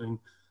the building.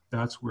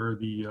 That's where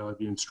the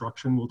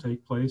instruction will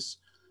take place.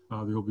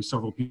 There will be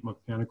several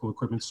mechanical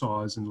equipment,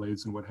 saws and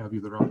lathes and what have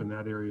you that are up in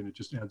that area, and it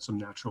just adds some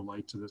natural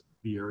light to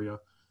the area.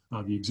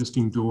 The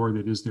existing door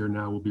that is there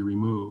now will be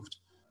removed.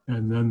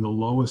 And then the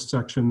lowest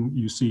section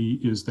you see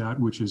is that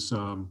which is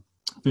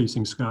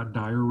facing Scott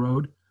Dyer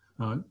Road.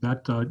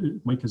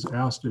 Mike has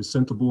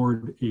sent the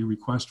board a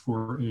request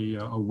for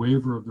a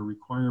waiver of the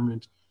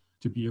requirement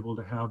to be able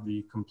to have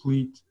the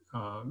complete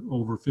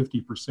over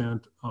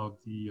 50% of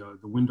the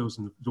windows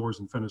and the doors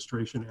and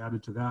fenestration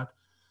added to that.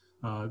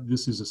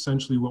 This is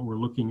essentially what we're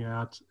looking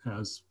at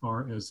as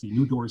far as the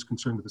new door is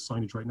concerned, with the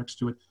signage right next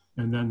to it,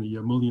 and then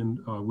the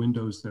million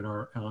windows that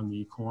are on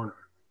the corner.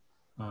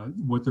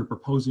 What they're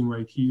proposing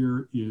right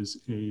here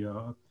is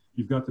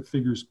you've got the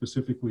figures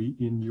specifically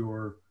in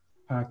your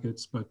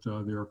packets, but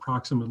they're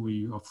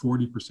approximately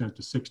 40%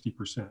 to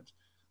 60%,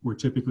 where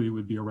typically it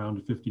would be around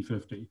a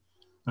 50-50.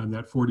 And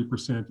that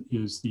 40%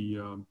 is the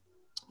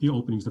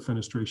openings, the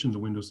fenestration, the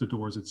windows, the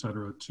doors, et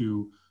cetera,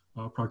 to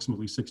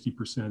approximately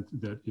 60%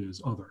 that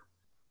is other.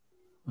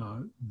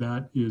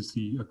 That is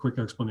a quick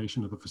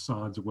explanation of the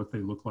facades of what they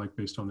look like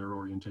based on their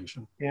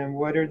orientation. And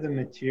what are the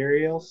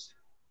materials?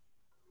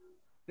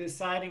 This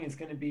siding is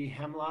going to be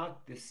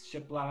hemlock. This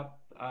shiplap,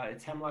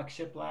 it's hemlock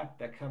shiplap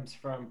that comes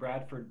from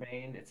Bradford,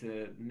 Maine. It's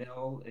a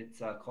mill. It's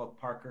called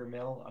Parker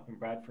Mill up in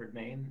Bradford,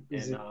 Maine.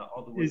 Is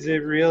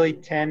it really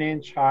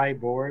 10-inch high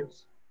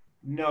boards?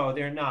 No,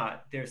 they're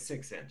not. They're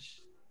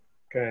 6-inch.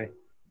 Okay.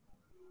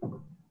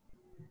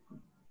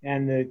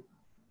 And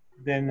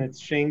then it's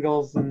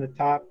shingles in the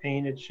top,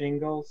 painted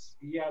shingles?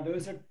 Yeah,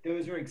 those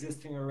are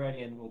existing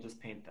already, and we'll just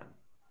paint them.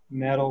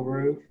 Metal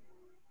roof?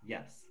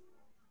 Yes.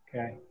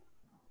 Okay.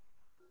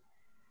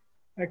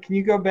 Can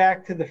you go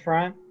back to the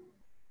front?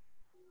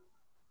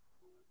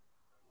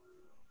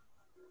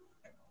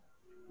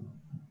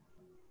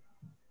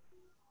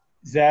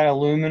 Is that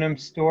aluminum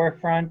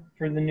storefront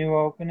for the new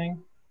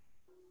opening?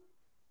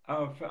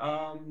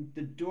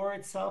 The door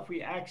itself,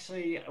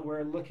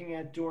 we're looking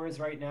at doors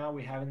right now.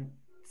 We haven't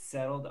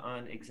settled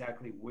on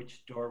exactly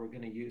which door we're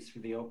going to use for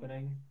the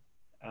opening.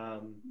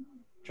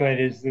 But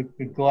is the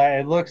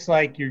glass, it looks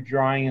like you're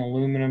drawing an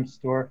aluminum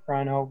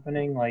storefront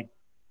opening, like,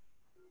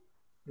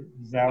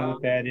 is that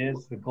what that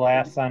is? The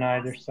glass on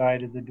either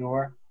side of the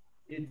door?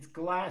 It's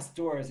glass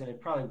doors, and it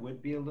probably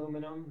would be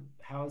aluminum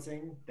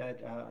housing that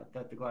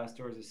the glass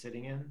doors are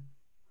sitting in.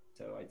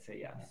 So I'd say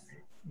yes.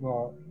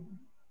 Well,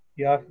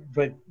 yeah,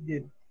 but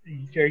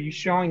are you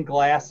showing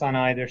glass on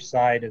either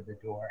side of the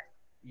door?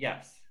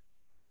 Yes.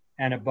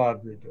 And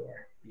above the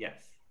door?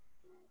 Yes.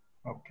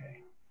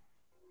 Okay.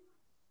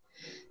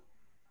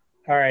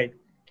 All right,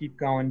 keep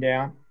going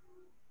down.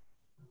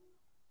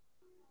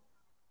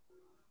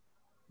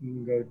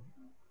 You can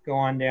go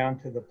on down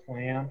to the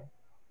plan.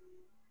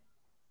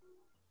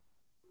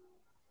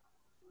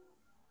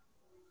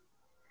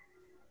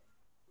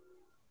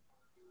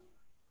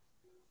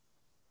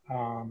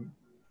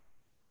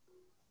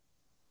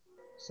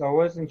 So I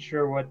wasn't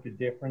sure what the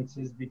difference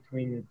is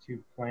between the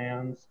 2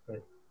 plans,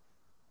 but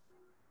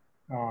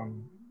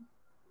can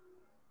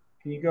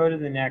you go to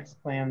the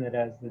next plan that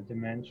has the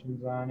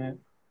dimensions on it?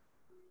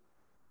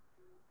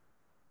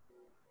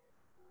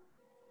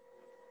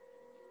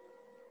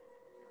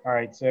 All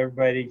right, so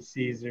everybody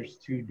sees there's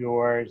 2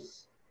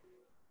 doors.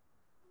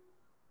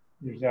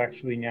 There's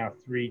actually now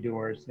 3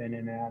 doors in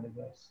and out of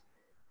this.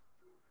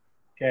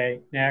 Okay,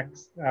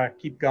 next,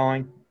 keep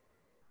going.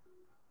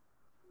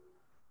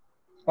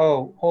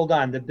 Oh, hold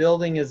on, the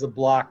building is a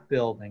block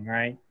building,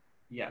 right?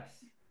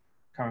 Yes.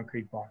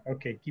 Concrete block,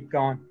 okay, keep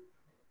going.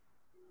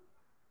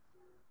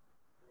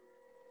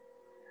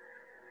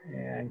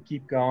 And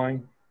keep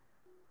going.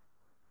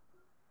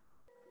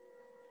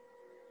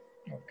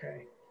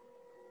 Okay.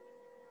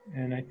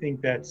 And I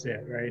think that's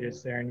it, right?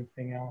 Is there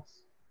anything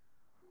else?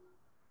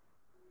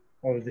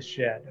 Oh, the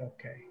shed,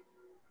 okay.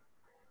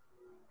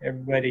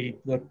 Everybody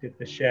looked at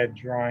the shed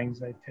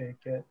drawings, I take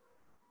it.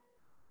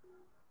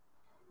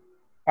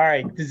 All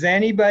right, does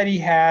anybody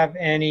have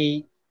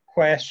any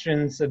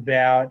questions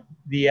about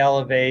the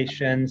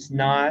elevations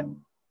not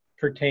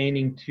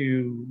pertaining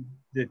to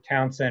the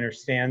town center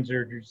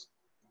standards,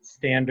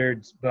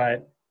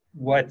 but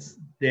what's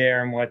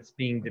there and what's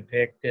being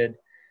depicted?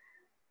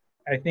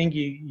 I think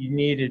you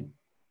needed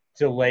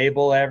to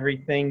label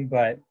everything,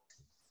 but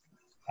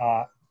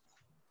I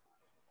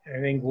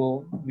think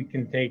we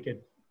can take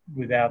it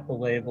without the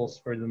labels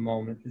for the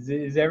moment.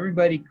 Is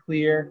everybody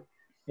clear,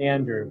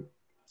 Andrew?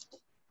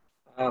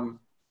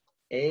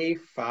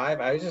 A5,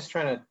 I was just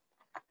trying to,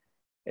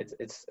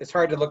 it's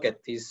hard to look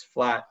at these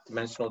flat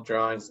dimensional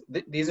drawings.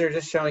 These are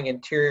just showing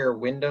interior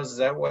windows. Is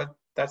that what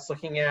that's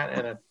looking at?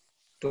 And a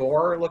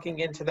door looking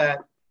into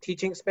that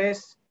teaching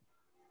space?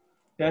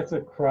 That's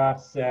a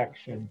cross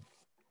section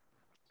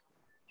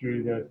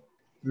through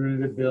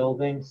the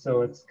building.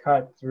 So it's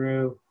cut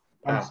through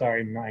I'm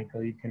sorry,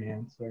 Michael, you can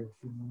answer if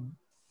you want.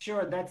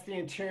 Sure, that's the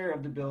interior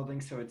of the building.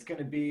 So it's going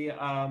to be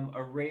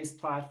a raised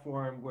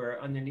platform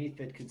where underneath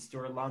it could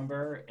store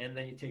lumber, and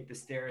then you take the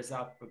stairs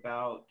up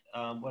about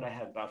what I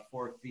had, about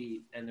 4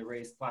 feet, and the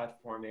raised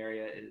platform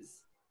area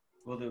is,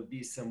 well, there'll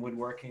be some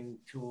woodworking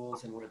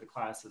tools and where the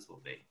classes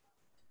will be.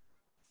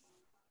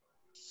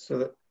 So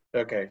that,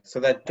 okay, so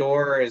that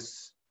door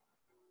is.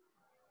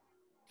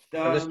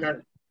 I'm just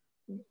trying.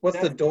 What's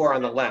the door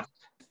on the left?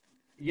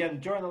 Yeah, the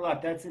door on the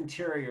left, that's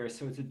interior,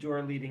 so it's a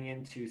door leading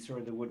into sort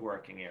of the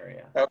woodworking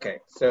area. Okay,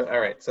 so all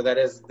right, so that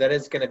is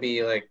going to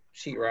be like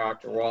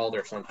sheetrock or walled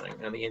or something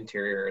on the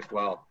interior as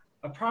well.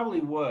 Probably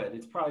wood.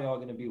 It's probably all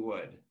going to be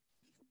wood.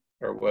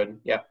 Or wood,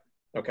 yeah.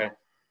 Okay.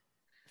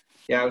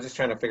 Yeah, I was just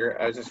trying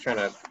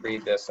to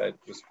read this. I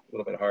just a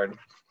little bit hard.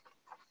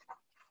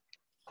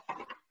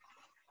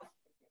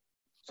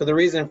 So the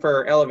reason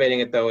for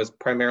elevating it though is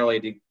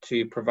primarily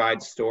to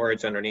provide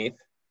storage underneath.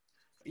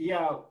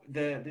 Yeah,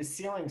 the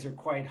ceilings are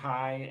quite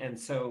high, and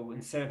so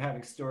instead of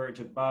having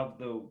storage above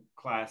the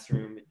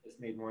classroom, it just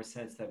made more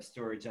sense to have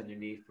storage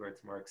underneath where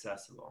it's more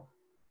accessible.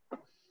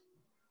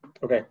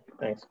 Okay,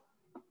 thanks.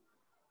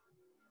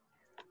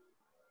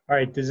 All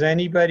right, does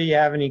anybody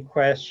have any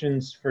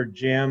questions for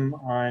Jim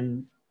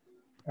on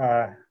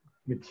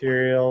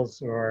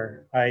materials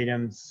or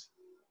items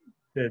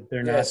that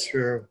they're not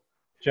sure?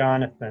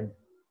 Jonathan.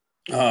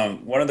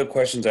 One of the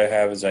questions I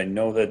have is I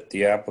know that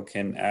the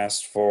applicant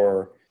asked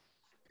for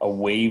a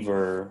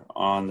waiver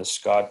on the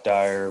Scott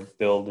Dyer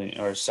building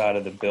or side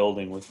of the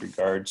building with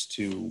regards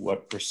to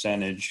what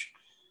percentage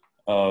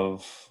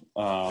of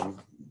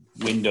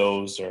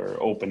windows or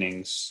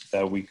openings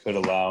that we could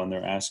allow, and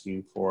they're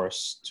asking for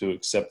us to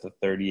accept the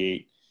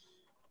 38%.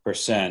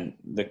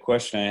 The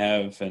question I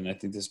have, and I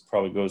think this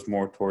probably goes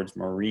more towards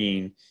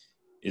Maureen,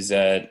 is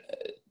that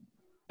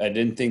I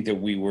didn't think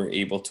that we were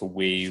able to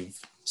waive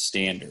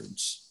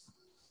standards.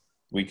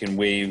 We can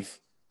waive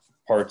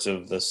parts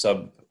of the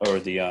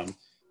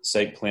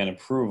site plan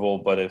approval,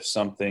 but if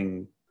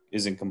something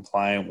isn't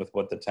compliant with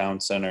what the town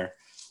center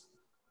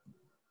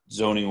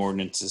zoning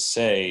ordinances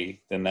say,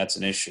 then that's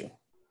an issue.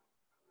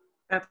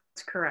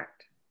 That's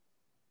correct.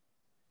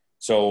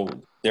 So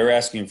they're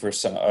asking for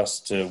us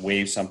to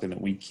waive something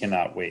that we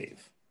cannot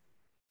waive.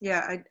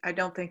 Yeah, I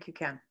don't think you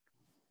can.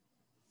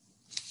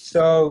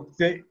 So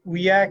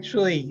we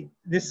actually,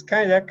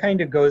 that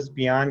kind of goes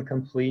beyond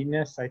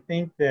completeness. I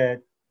think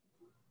that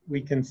we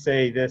can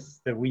say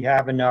this, that we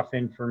have enough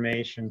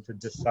information to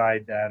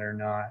decide that or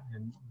not,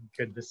 and we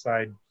could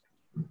decide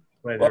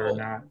whether or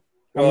not.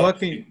 I'm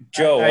looking,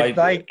 Joe, I'd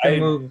like to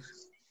move.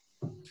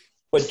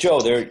 But Joe,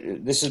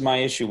 this is my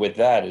issue with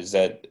that, is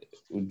that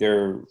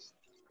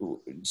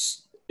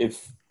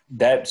if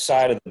that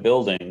side of the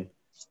building,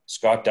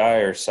 Scott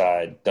Dyer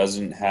side,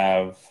 doesn't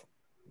have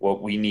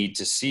what we need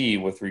to see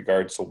with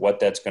regards to what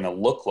that's going to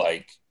look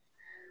like,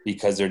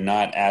 because they're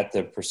not at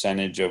the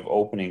percentage of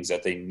openings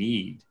that they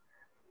need,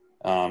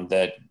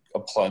 that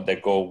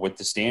go with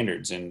the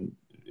standards. And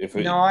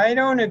No, I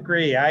don't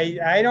agree.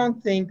 I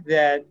don't think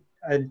that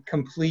a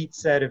complete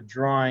set of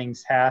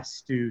drawings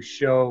has to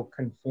show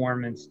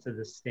conformance to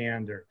the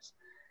standards.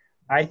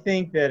 I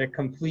think that a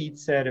complete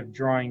set of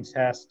drawings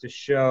has to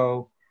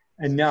show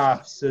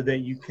enough so that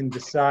you can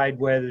decide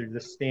whether the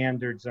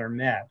standards are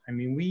met. I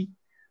mean, we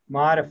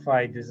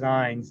modify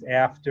designs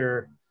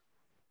after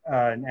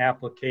an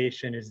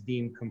application is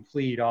deemed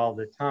complete all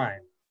the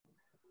time.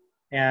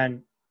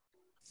 And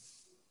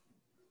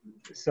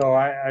so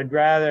I'd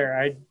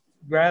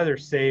rather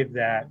save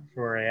that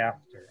for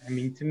after. I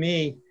mean, to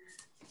me,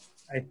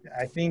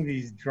 I think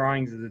these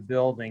drawings of the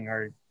building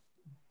are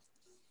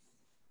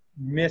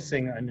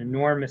missing an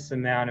enormous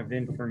amount of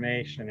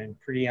information and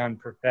pretty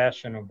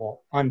unprofessional,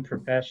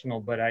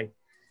 but I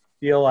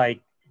feel like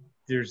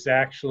there's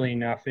actually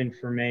enough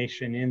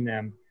information in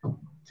them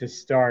to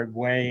start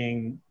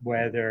weighing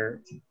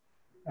whether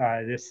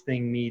this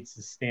thing meets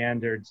the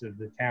standards of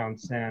the town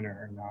center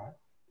or not.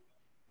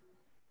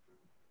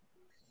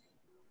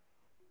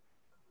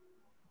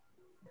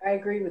 I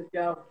agree with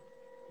Joe.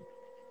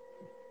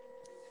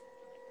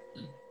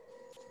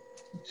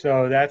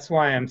 So that's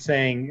why I'm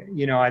saying,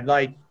 I'd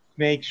like to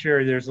make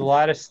sure there's a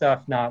lot of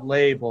stuff not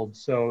labeled.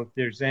 So if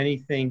there's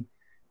anything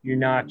you're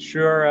not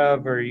sure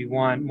of or you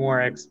want more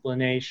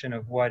explanation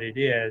of what it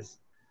is,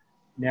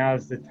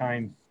 now's the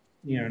time,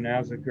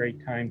 now's a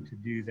great time to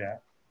do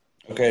that.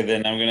 Okay,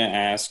 then I'm going to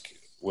ask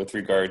with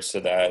regards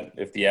to that,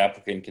 if the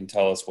applicant can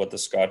tell us what the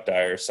Scott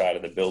Dyer side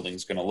of the building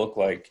is going to look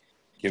like,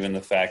 given the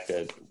fact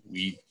that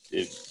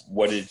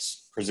what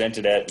it's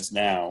presented as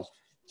now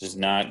does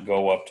not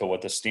go up to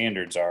what the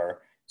standards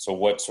are. So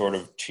what sort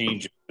of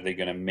changes are they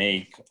going to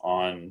make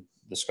on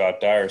the Scott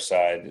Dyer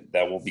side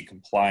that will be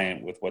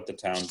compliant with what the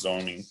town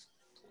zoning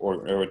or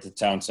what the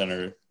town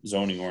center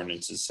zoning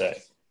ordinances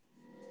say?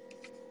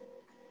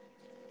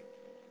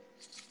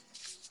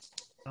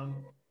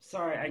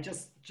 Sorry, I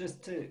just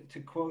to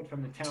quote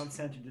from the town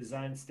center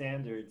design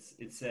standards,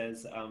 it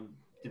says,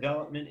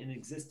 development in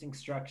existing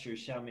structures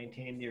shall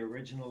maintain the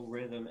original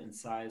rhythm and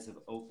size of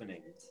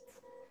openings.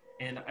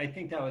 And I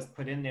think that was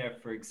put in there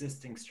for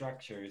existing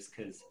structures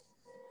because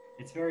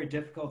it's very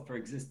difficult for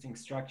existing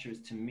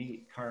structures to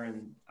meet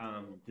current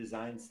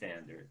design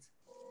standards.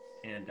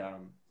 And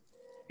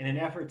in an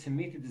effort to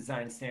meet the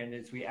design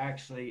standards, we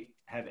actually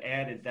have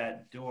added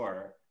that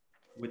door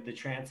with the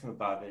transom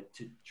above it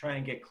to try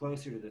and get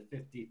closer to the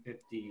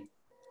 50-50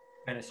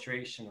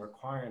 fenestration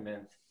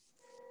requirement.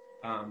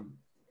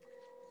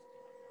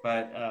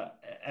 But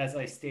as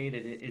I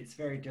stated, it's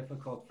very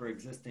difficult for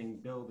existing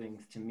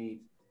buildings to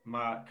meet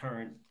my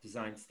current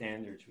design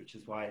standards, which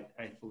is why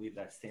I believe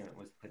that statement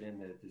was put in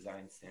the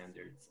design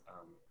standards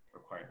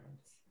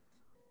requirements.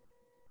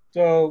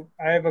 So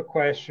I have a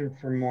question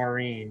for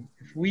Maureen.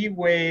 If we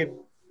waive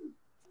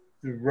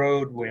the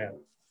road width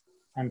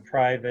on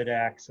private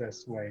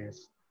access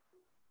ways,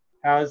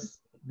 how's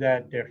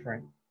that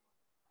different?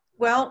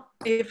 Well,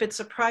 if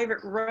it's a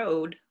private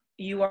road,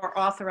 you are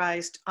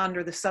authorized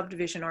under the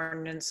subdivision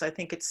ordinance. I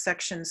think it's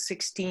section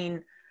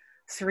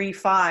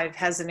 16.3.5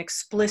 has an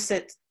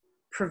explicit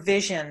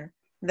provision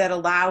that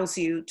allows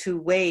you to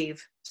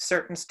waive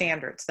certain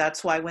standards.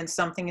 That's why when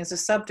something is a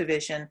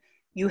subdivision,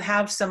 you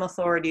have some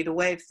authority to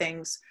waive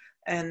things.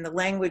 And the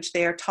language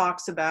there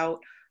talks about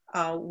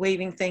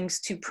waiving things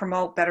to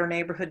promote better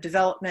neighborhood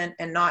development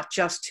and not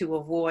just to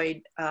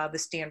avoid the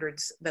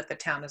standards that the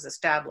town has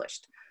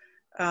established.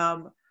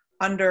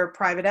 Under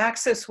private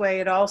access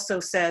way, it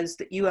also says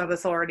that you have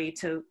authority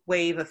to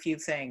waive a few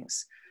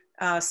things.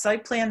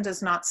 Site plan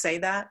does not say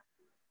that.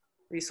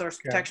 Resource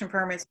protection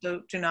permits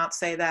do not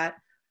say that.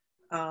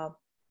 All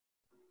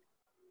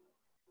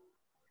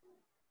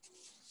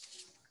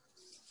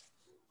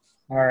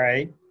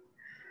right.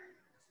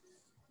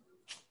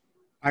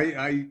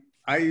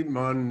 I'm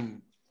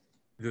on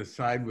the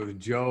side with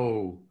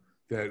Joe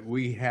that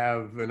we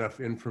have enough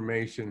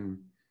information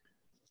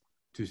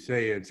to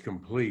say it's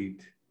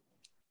complete,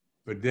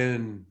 but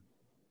then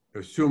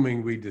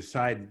assuming we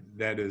decide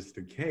that is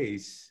the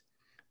case,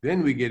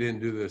 then we get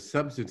into the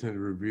substantive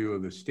review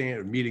of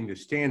the meeting the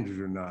standards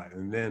or not,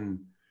 and then,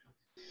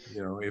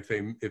 you know, if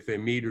they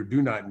meet or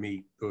do not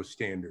meet those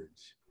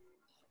standards.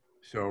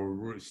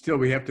 So still,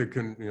 we have to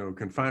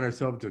confine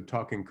ourselves to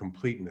talking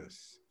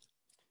completeness.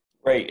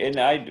 Right, and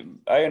I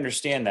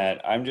understand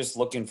that. I'm just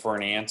looking for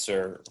an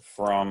answer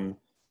from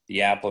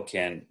the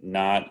applicant,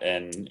 not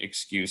an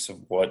excuse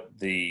of what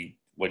he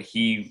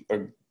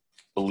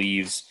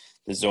believes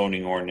the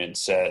zoning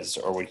ordinance says,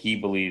 or what he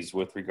believes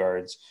with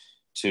regards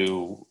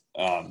to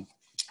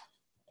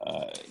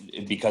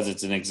because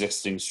it's an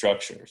existing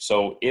structure.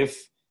 So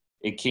if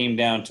it came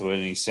down to it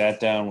and he sat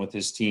down with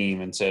his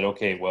team and said,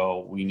 okay,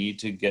 well, we need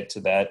to get to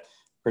that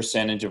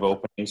percentage of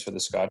openings for the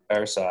Scott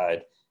Dyer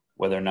side,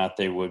 whether or not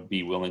they would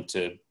be willing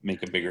to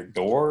make a bigger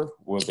door,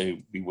 would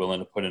they be willing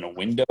to put in a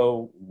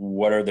window?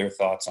 What are their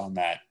thoughts on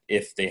that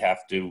if they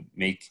have to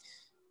make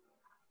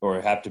or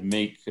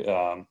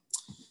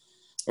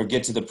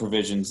get to the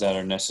provisions that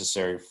are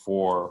necessary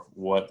for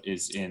what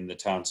is in the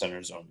town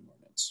center zoning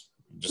ordinance?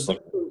 Just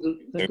like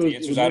if the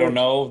answer is I don't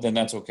know, then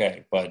that's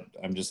okay, but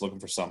I'm just looking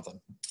for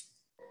something.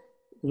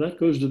 Well, that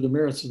goes to the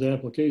merits of the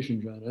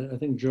application, John. I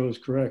think Joe is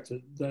correct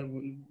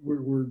that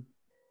we're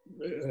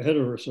ahead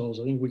of ourselves.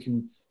 I think we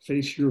can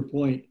face your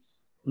point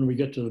when we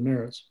get to the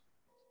merits.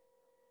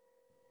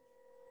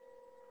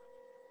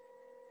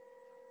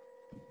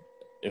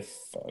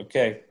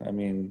 Okay, I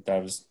mean, I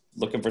was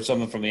looking for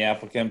something from the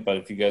applicant, but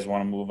if you guys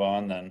want to move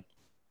on, then.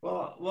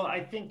 Well, I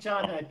think,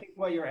 John,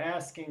 what you're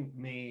asking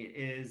me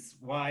is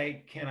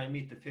why can't I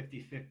meet the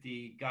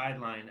 50-50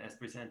 guideline as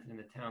presented in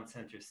the town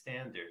center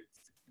standards?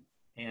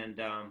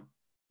 And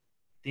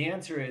the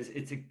answer is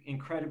it's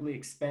incredibly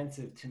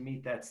expensive to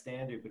meet that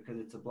standard because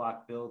it's a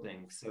block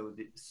building. So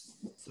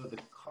the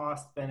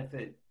cost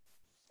benefit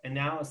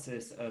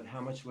analysis of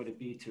how much would it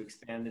be to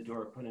expand the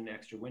door or put in an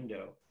extra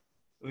window,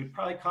 it would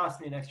probably cost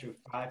me an extra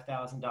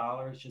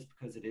 $5,000 just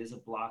because it is a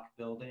block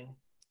building.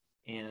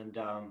 And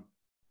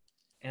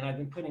I've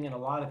been putting in a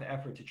lot of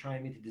effort to try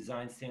and meet the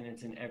design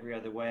standards in every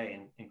other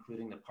way,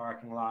 including the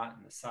parking lot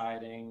and the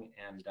siding.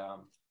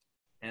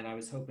 And I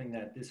was hoping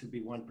that this would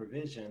be one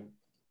provision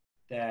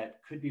that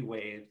could be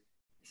waived,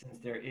 since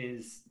there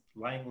is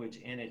language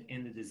in it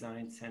in the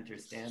design center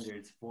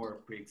standards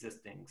for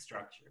pre-existing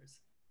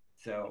structures.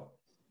 So,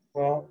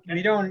 well,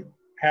 we don't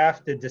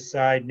have to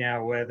decide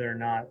now whether or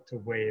not to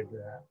waive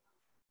that.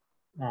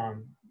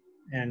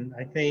 And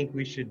I think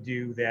we should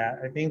do that.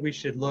 I think we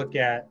should we're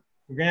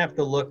gonna have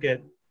to look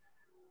at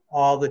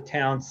all the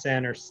town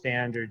center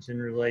standards in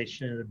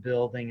relation to the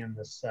building and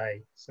the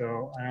site.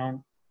 So I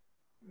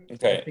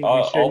think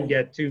we shouldn't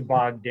get too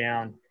bogged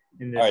down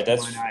in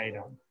this one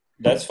item.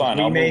 That's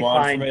fine. We may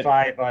find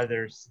 5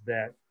 others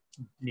that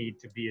need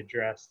to be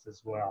addressed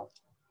as well.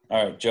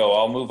 All right, Joe,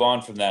 I'll move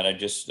on from that. I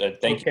just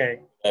thank you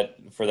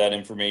for that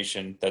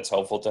information. That's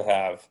helpful to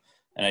have.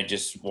 And I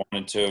just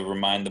wanted to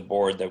remind the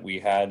board that we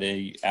had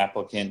a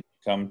applicant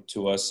come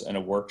to us in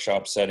a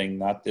workshop setting,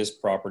 not this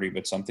property,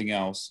 but something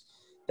else,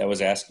 that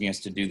was asking us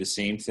to do the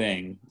same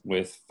thing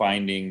with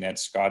finding that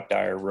Scott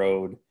Dyer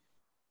Road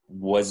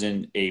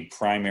wasn't a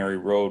primary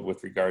road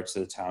with regards to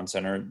the town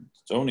center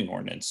zoning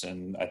ordinance.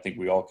 And I think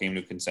we all came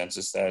to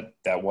consensus that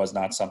that was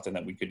not something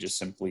that we could just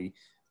simply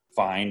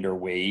find or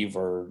waive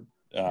or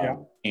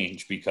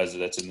change because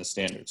that's in the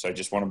standard. So I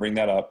just want to bring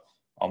that up.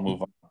 I'll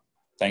move on.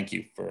 Thank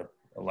you for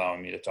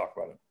allowing me to talk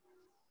about it.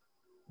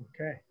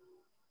 Okay.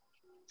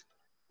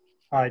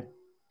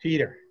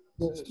 Peter.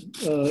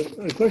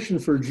 A question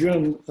for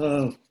Jim.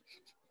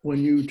 When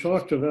you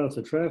talked about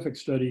the traffic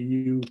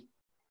study,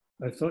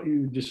 I thought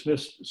you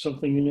dismissed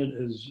something in it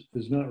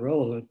as not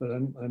relevant, but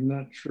I'm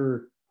not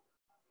sure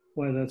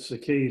why that's the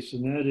case.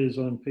 And that is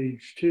on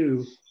page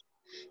 2,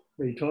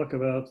 they talk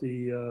about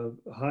the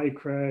high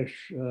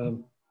crash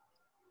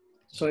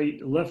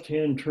site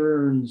left-hand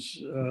turns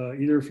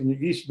either from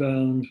the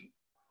eastbound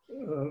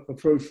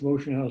approach from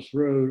Ocean House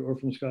Road or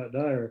from Scott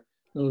Dyer.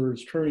 In other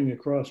words, turning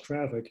across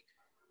traffic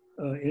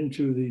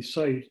into the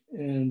site.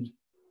 And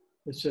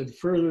it said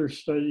further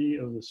study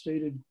of the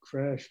stated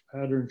crash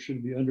pattern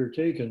should be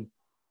undertaken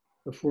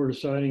before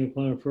deciding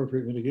upon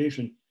appropriate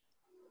mitigation.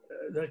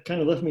 That kind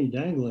of left me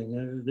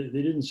dangling.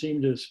 They didn't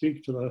seem to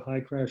speak to the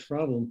high crash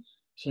problem,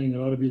 saying it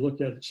ought to be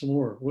looked at some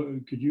more.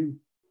 Could you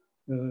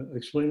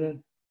explain that?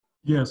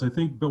 Yes, I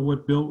think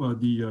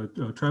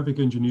the traffic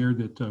engineer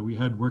that we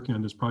had working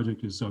on this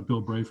project is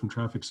Bill Bray from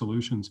Traffic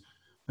Solutions.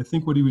 I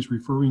think what he was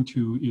referring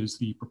to is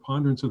the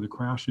preponderance of the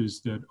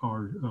crashes that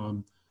are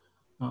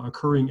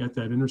occurring at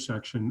that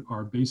intersection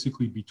are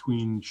basically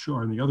between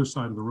Shore, on the other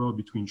side of the road,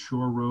 between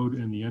Shore Road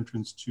and the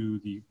entrance to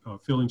the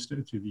filling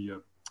station, to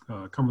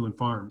the Cumberland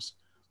Farms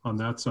on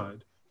that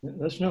side.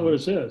 That's not what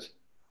it says.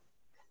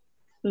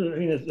 I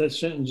mean, that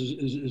sentence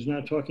is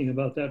not talking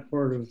about that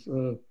part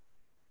of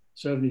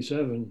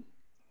 77.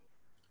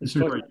 It's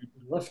talking about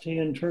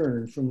left-hand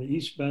turn from the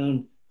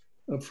eastbound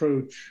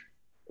approach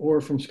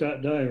or from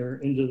Scott Dyer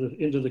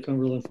into the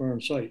Cumberland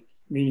Farm site,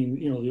 meaning,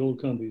 you know, the old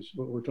Cumbies,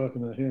 what we're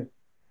talking about here.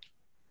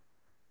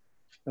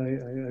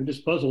 I'm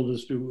just puzzled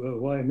as to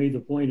why I made the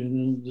point and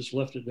then just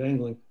left it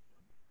dangling.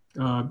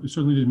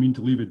 Certainly didn't mean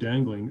to leave it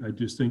dangling. I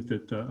just think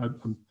that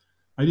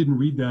I didn't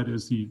read that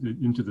as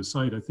into the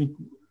site. I think,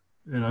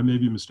 and I may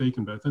be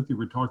mistaken, but I think they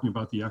were talking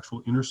about the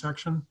actual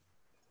intersection,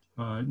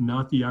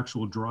 not the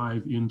actual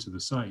drive into the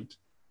site.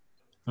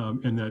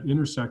 And that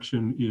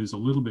intersection is a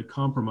little bit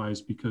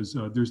compromised because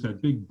there's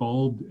that big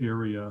bulb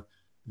area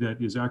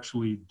that is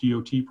actually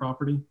DOT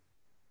property,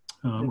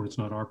 or it's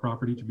not our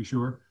property to be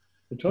sure.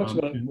 It talks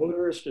about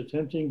motorists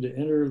attempting to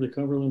enter the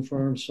Cumberland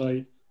Farm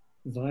site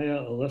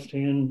via a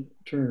left-hand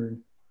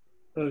turn,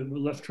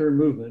 left turn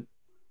movement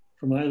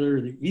from either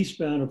the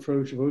eastbound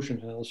approach of Ocean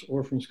House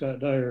or from Scott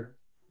Dyer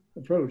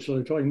approach. So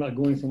they're talking about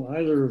going from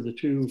either of the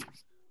two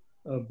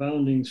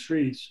bounding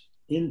streets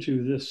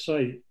into this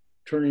site,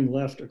 turning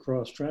left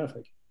across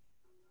traffic,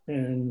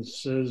 and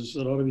says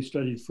that ought to be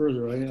studied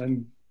further.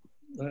 I'm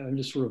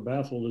just sort of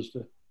baffled as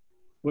to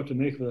what to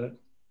make of that.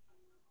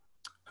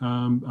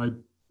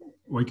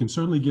 I can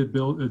certainly get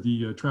Bill,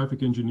 the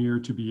traffic engineer,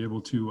 to be able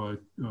to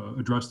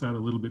address that a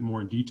little bit more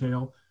in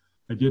detail.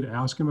 I did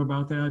ask him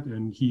about that,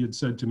 and he had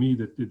said to me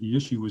that the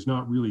issue was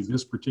not really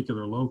this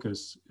particular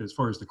locus as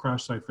far as the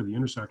crash site for the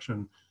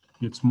intersection.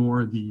 It's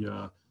more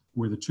the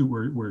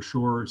where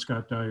Shore,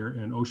 Scott Dyer,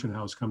 and Ocean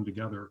House come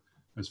together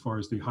as far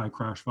as the high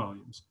crash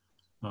volumes.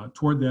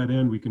 Toward that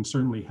end, we can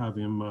certainly have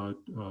him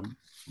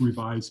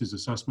revise his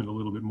assessment a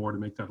little bit more to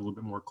make that a little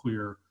bit more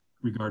clear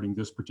regarding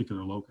this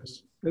particular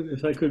locus.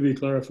 If that could be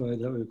clarified,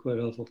 that would be quite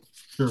helpful.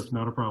 Sure,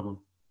 not a problem.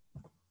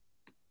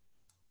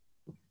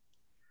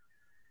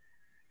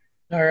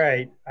 All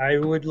right, I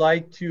would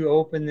like to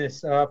open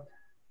this up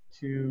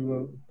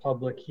to a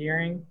public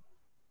hearing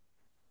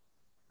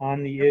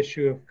on the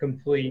issue of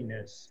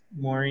completeness.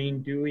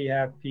 Maureen, do we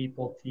have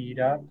people teed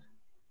up?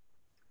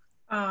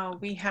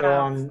 We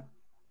have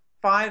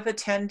 5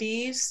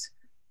 attendees,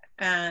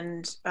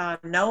 and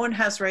no one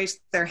has raised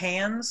their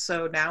hands,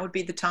 so now would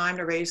be the time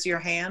to raise your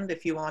hand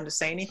if you want to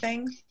say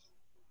anything.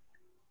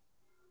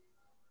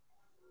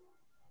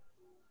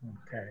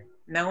 Okay.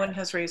 No one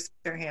has raised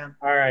their hand.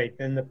 All right,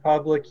 then the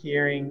public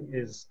hearing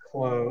is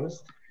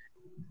closed.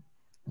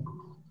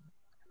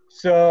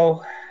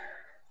 So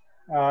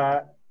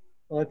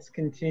let's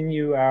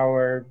continue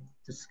our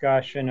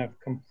discussion of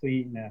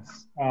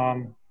completeness.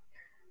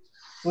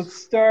 Let's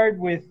start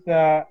with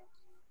the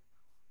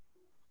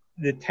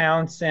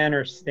town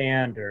center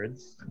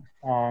standards.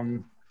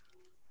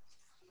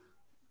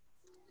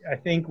 I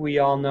think we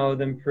all know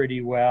them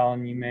pretty well,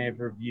 and you may have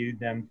reviewed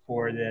them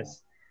for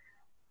this.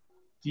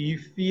 Do you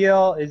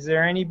feel, is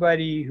there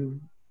anybody who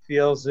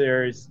feels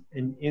there's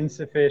an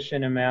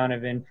insufficient amount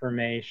of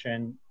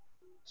information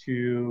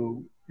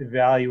to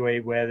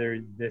evaluate whether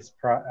this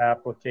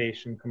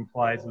application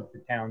complies with the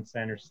town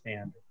center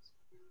standards?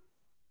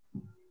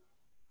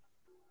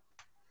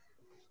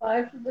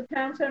 If the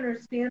town center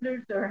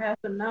standards or have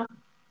enough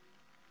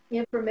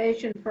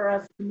information for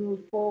us to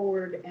move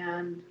forward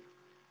and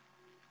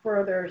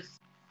further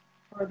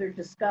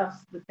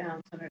discuss the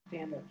town center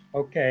standards.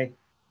 Okay,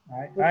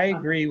 I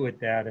agree with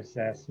that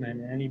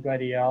assessment.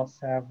 Anybody else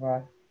have?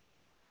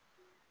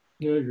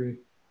 Yeah, I agree.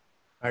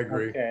 I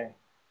agree. Okay.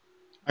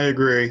 I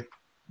agree.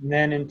 And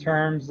then in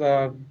terms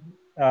of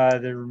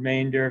the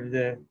remainder of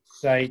the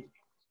site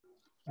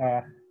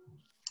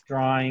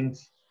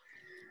drawings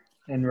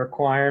and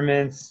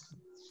requirements,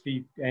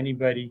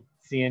 anybody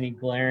see any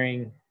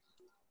glaring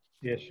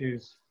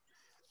issues?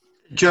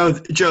 Joe,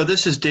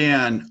 this is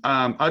Dan.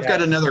 I've got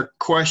Yeah. another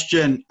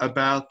question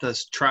about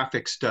this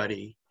traffic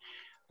study.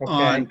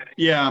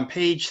 Okay. On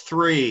page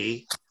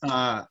 3,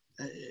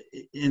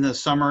 in the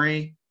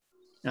summary,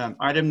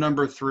 item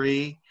number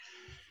 3,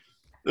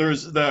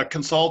 there's the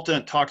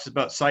consultant talks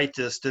about site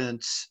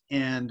distance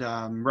and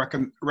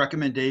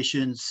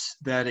recommendations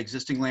that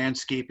existing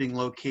landscaping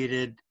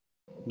located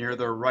near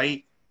the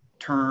right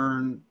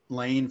turn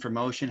lane from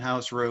Ocean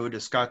House Road to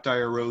Scott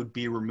Dyer Road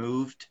be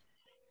removed,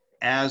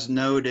 as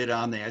noted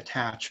on the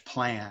attached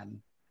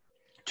plan,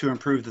 to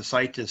improve the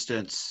site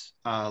distance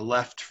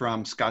left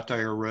from Scott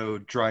Dyer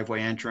Road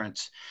driveway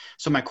entrance.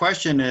 So my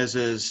question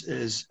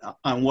is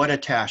on what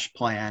attached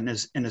plan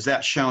is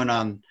that shown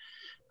on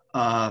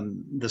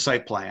the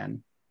site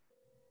plan?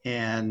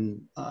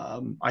 And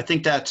I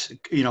think that's,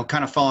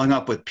 kind of following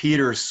up with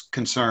Peter's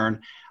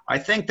concern. I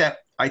think that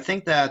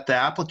the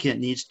applicant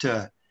needs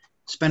to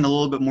spend a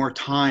little bit more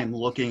time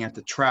looking at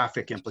the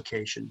traffic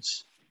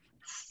implications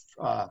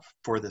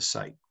for this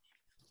site.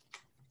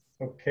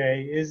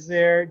 Okay,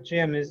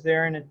 Jim, is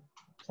there a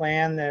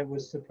plan that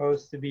was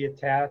supposed to be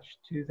attached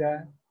to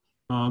that?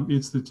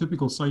 It's the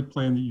typical site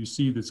plan that you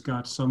see that's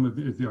got some of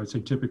the, I'd say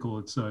typical,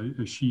 it's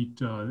a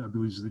sheet, I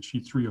believe it's the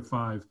sheet 3 of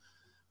 5,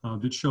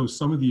 that shows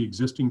some of the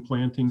existing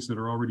plantings that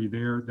are already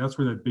there. That's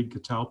where that big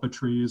catalpa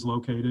tree is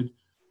located.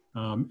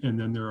 And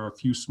then there are a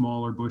few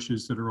smaller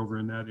bushes that are over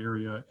in that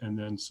area, and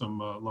then some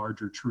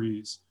larger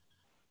trees.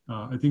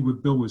 I think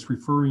what Bill was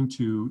referring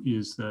to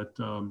is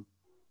that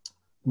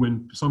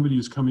when somebody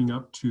is coming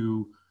up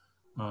to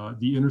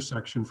the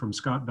intersection from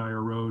Scott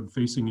Dyer Road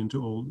facing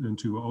into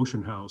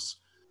Ocean House,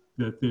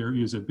 that there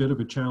is a bit of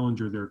a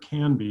challenge, or there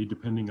can be,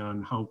 depending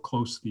on how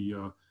close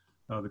the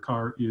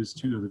car is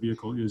to, or the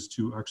vehicle is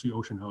to actually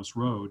Ocean House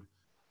Road,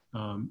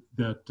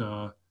 that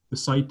the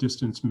sight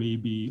distance may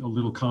be a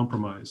little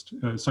compromised.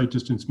 Sight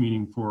distance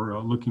meaning for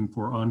looking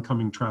for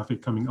oncoming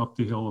traffic coming up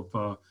the hill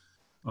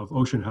of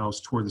Ocean House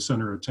toward the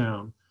center of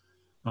town.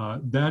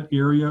 That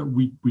area,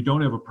 we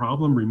don't have a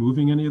problem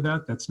removing any of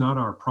that. That's not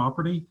our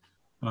property.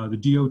 The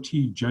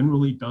DOT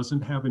generally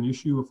doesn't have an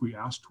issue if we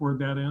ask toward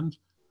that end.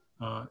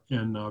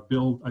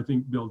 Bill, I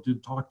think Bill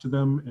did talk to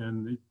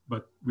them,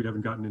 but we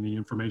haven't gotten any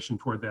information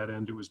toward that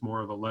end. It was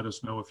more of a let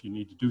us know if you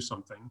need to do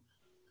something.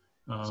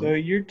 So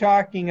you're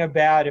talking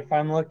about, if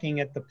I'm looking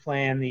at the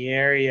plan, the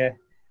area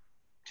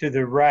to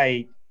the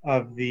right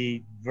of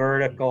the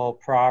vertical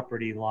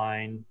property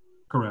line.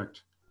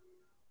 Correct.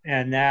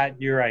 And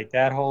you're right,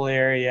 that whole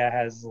area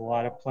has a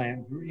lot of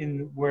plant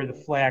in where the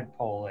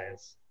flagpole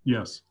is.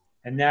 Yes.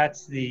 And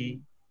that's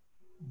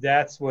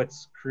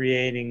what's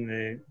creating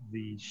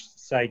the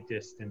sight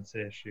distance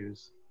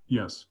issues.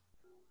 Yes.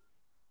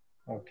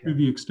 Okay. To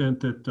the extent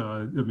that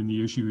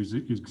the issues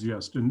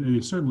exist, and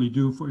they certainly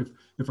do.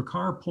 If a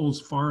car pulls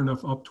far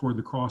enough up toward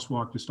the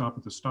crosswalk to stop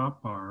at the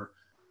stop bar,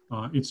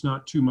 it's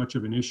not too much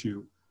of an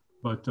issue.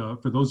 But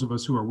for those of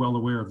us who are well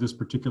aware of this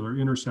particular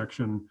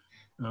intersection,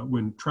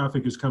 when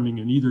traffic is coming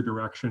in either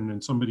direction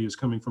and somebody is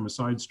coming from a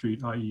side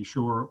street, i.e.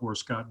 Shore or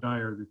Scott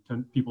Dyer,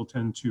 people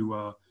tend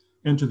to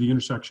enter the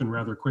intersection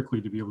rather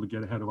quickly to be able to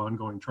get ahead of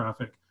ongoing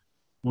traffic.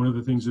 One of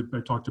the things that I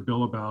talked to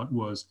Bill about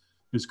was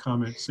his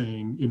comment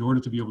saying, in order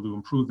to be able to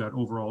improve that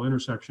overall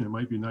intersection, it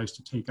might be nice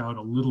to take out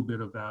a little bit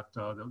of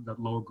that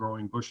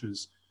low-growing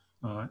bushes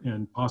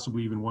and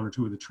possibly even one or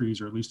two of the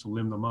trees, or at least to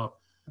limb them up,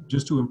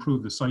 just to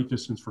improve the sight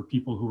distance for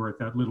people who are at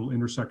that little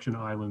intersection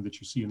island that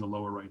you see in the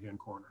lower right-hand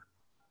corner.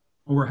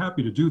 Well, we're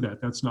happy to do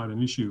that. That's not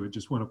an issue. I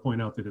just want to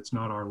point out that it's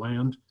not our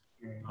land.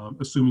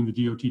 Assuming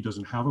the DOT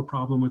doesn't have a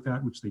problem with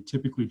that, which they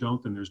typically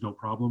don't, then there's no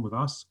problem with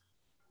us.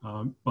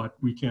 But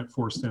we can't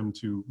force them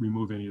to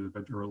remove any of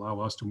the or allow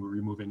us to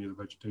remove any of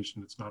the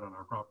vegetation that's not on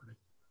our property.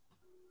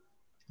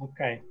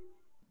 Okay.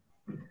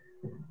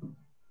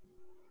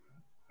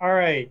 All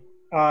right.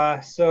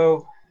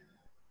 So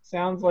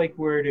sounds like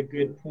we're at a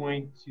good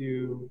point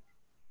to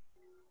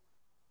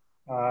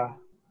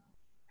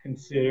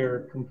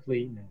consider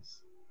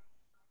completeness.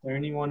 Is there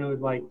anyone who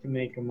would like to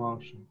make a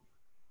motion?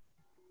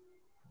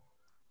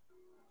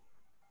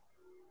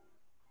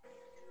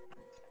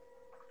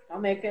 I'll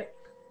make it.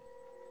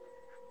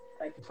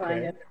 I can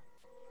find it.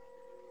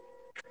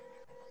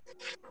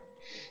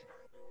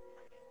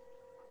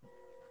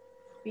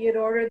 Be it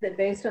ordered that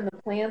based on the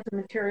plans and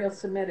materials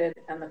submitted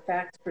and the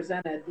facts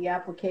presented, the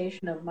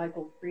application of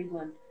Michael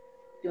Friedland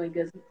doing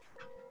business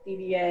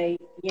DBA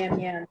Yan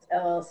Yan's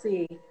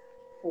LLC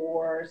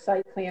for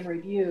site plan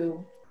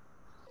review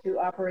to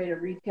operate a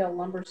retail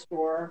lumber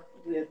store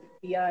with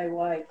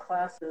DIY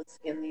classes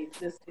in the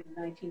existing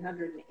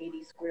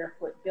 1,980 square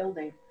foot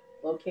building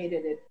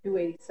located at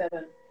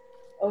 287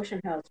 Ocean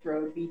House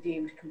Road be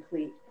deemed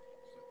complete.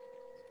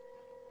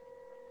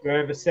 Do I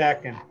have a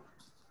second?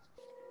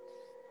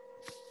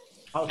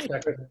 I'll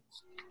second.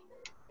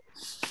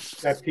 Is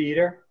that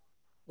Peter?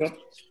 Yep.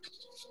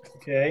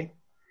 Okay.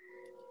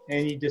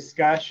 Any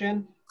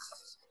discussion?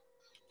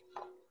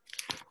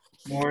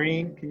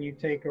 Maureen, can you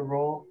take a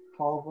roll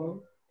call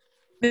vote?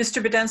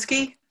 Mr.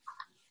 Budensky,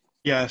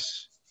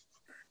 Yes.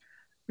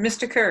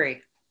 Mr.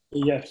 Curry,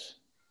 Yes.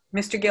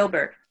 Mr.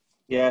 Gilbert,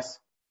 Yes.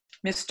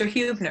 Mr.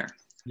 Hubner,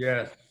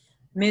 Yes.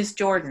 Ms.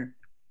 Jordan,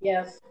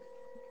 Yes.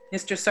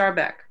 Mr.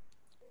 Sarbeck,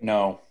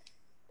 No.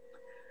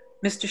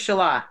 Mr.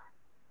 Shalat.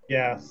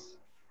 Yes.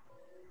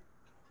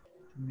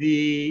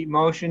 The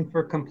motion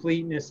for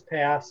completeness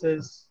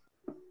passes.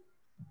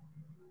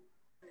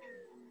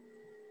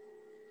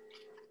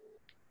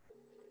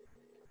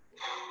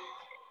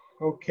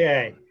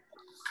 Okay.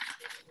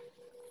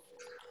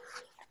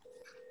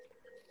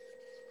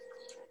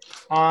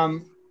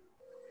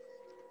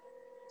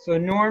 So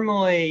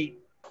normally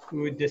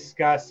we would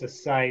discuss a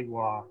site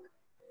walk.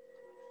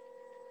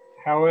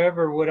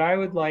 However, what I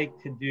would like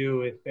to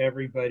do, if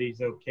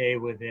everybody's okay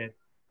with it,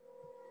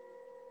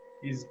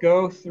 is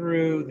go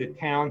through the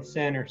town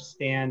center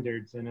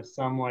standards in a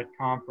somewhat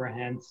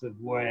comprehensive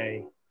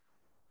way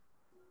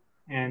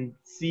and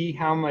see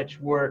how much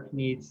work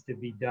needs to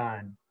be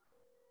done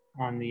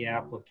on the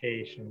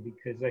application,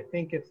 because I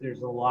think if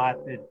there's a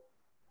lot that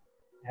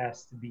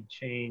has to be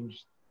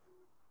changed,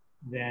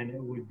 then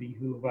it would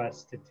behoove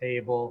us to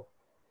table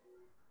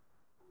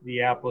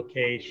the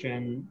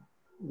application,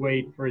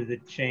 wait for the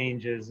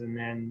changes, and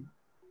then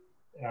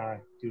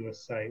do a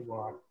site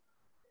walk.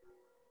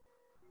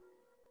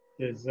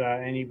 Does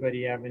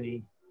anybody have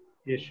any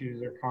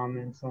issues or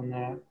comments on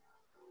that?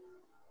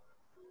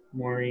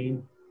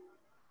 Maureen?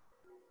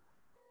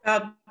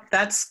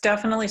 That's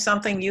definitely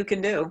something you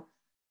can do.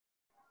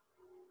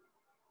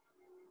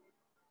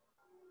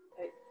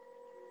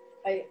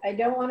 I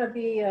don't want to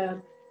be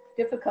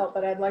difficult,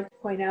 but I'd like to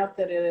point out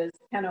that it is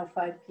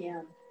 10:05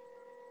 p.m.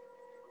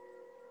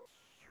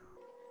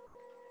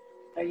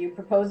 Are you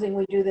proposing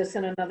we do this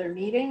in another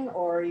meeting,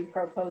 or are you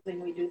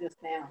proposing we do this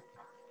now?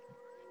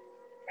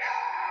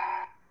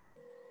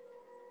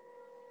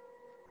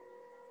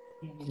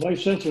 My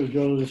sense is,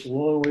 Joe, there's a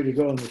long way to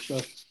go on this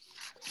stuff.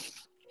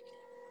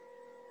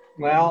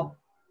 Well,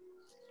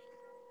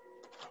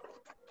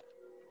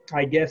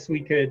 I guess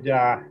we could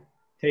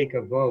take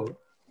a vote.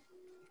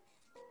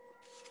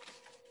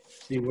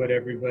 See what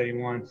everybody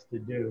wants to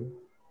do.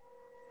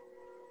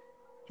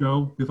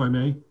 Joe, if I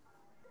may.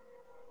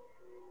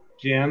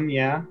 Jim,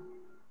 yeah?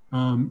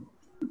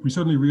 We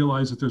certainly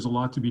realize that there's a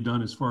lot to be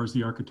done as far as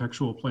the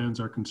architectural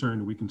plans are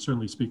concerned. We can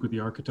certainly speak with the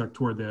architect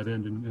toward that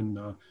end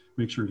and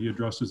make sure he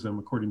addresses them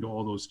according to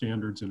all those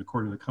standards and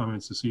according to the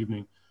comments this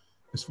evening.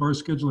 As far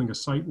as scheduling a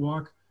site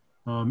walk,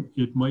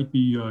 it might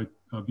be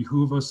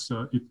behoove us,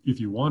 if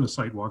you want a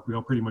site walk, we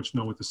all pretty much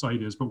know what the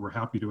site is, but we're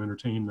happy to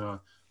entertain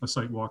a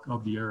site walk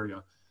of the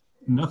area.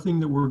 Nothing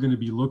that we're going to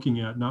be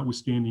looking at,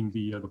 notwithstanding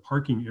the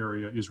parking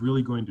area, is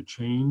really going to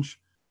change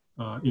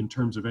in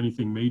terms of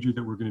anything major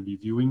that we're going to be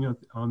viewing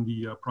on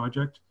the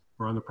project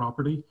or on the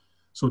property.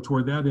 So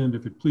toward that end,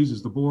 if it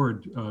pleases the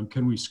board,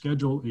 can we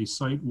schedule a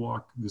site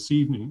walk this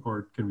evening,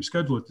 or can we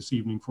schedule it this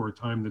evening for a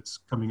time that's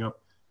coming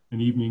up, an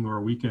evening or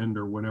a weekend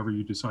or whenever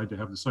you decide to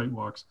have the site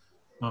walks,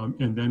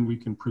 and then we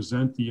can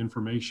present the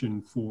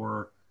information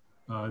for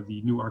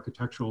the new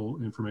architectural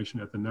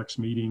information at the next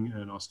meeting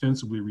and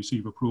ostensibly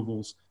receive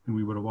approvals, and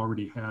we would have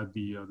already had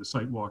the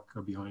site walk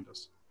behind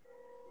us,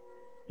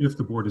 if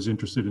the board is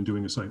interested in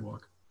doing a site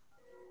walk.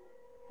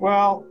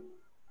 Well,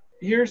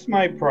 here's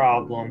my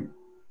problem.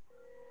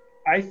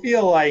 I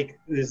feel like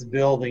this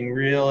building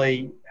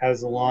really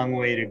has a long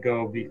way to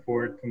go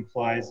before it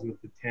complies with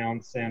the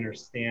town center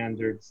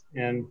standards.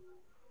 And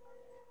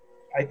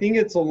I think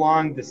it's a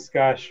long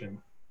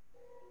discussion.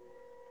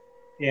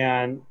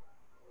 And,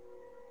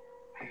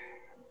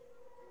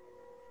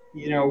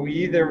 you know, we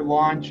either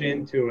launch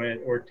into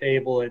it or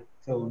table it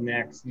till the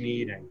next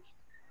meeting.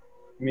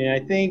 I mean, I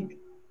think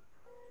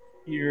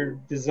your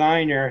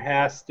designer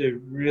has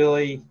to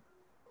really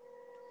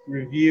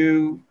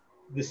review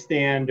the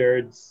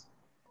standards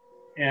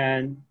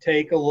and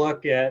take a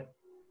look at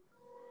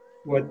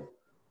what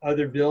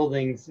other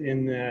buildings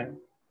in the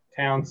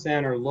town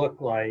center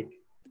look like,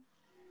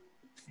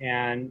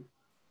 and,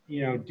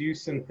 you know, do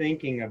some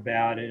thinking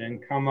about it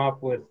and come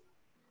up with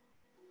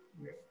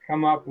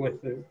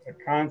a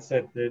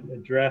concept that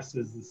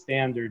addresses the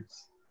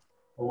standards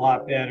a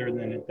lot better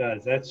than it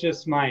does. That's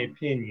just my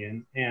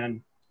opinion.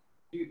 And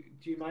Do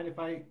you mind if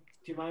I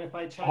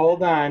chime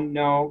hold in? on,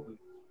 no.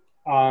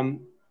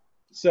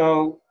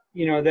 So,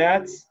 you know,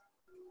 that's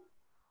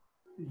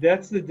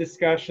the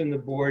discussion the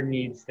board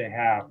needs to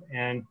have.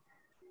 And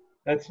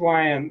that's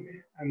why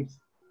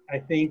I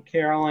think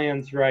Carol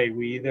Ann's right.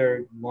 We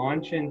either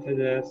launch into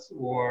this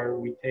or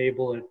we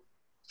table it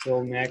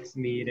till next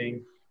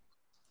meeting.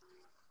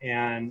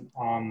 And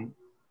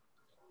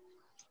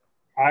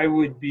I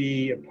would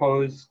be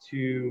opposed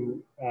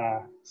to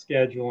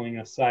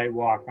scheduling a site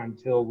walk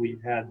until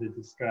we've had the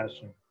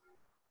discussion.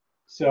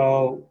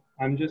 So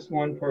I'm just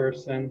one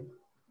person.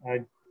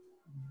 I'd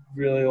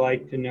really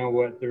like to know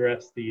what the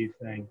rest of you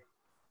think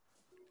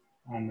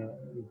on the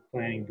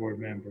planning board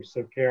members.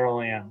 So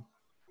Carol Ann.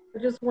 I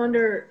just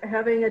wonder,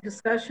 having a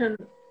discussion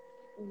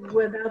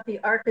without the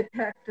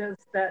architect, does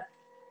that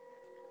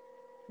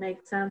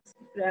make sense?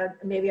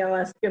 Maybe I'll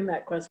ask Jim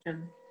that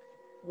question.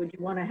 Would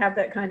you want to have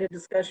that kind of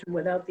discussion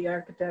without the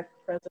architect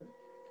present?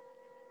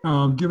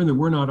 Given that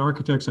we're not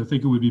architects, I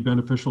think it would be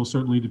beneficial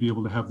certainly to be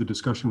able to have the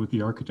discussion with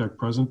the architect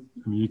present.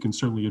 I mean, you can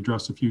certainly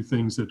address a few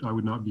things that I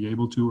would not be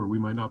able to, or we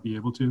might not be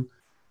able to.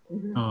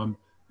 Mm-hmm.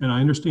 And I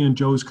understand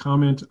Joe's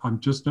comment. I'm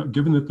just not,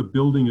 given that the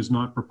building is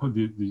not proposed,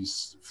 the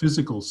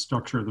physical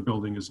structure of the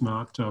building is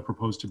not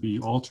proposed to be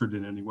altered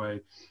in any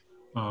way.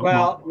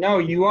 Well, no,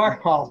 you are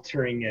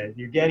altering it.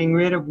 You're getting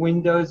rid of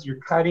windows.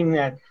 You're cutting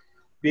that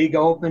big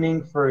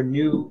opening for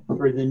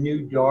the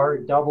new door,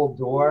 double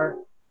door.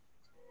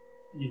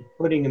 You're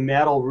putting a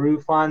metal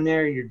roof on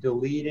there. You're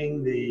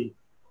deleting the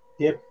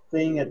dip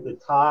thing at the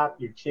top.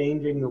 You're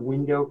changing the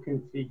window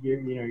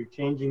configure. You know, you're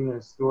changing the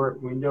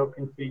historic window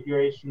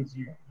configurations.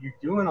 You're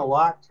doing a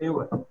lot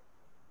to it.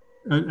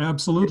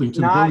 Absolutely. It's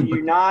not.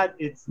 You're not.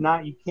 It's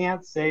not. You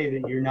can't say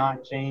that you're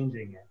not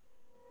changing it.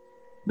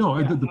 No,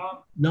 yeah,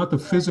 not the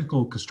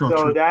physical structure.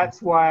 So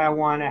that's why I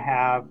want to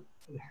have.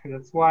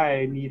 That's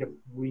why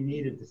we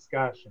need a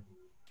discussion.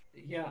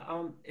 Yeah,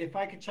 if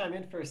I could chime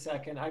in for a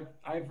second,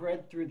 I've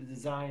read through the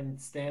design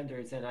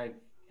standards and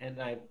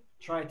I've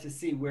tried to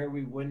see where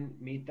we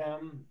wouldn't meet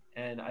them,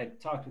 and I've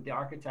talked with the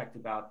architect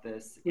about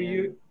this.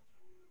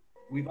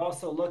 We've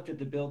also looked at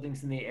the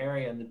buildings in the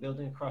area, and the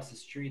building across the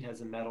street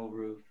has a metal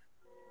roof,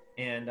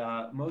 and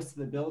most of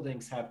the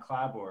buildings have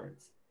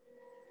clapboards.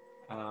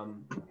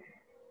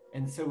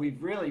 And so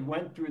we've really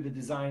went through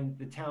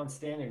the town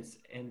standards,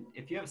 and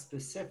if you have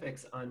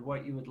specifics on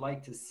what you would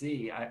like to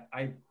see,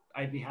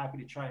 I'd be happy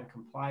to try and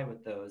comply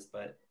with those,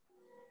 but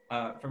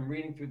from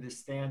reading through the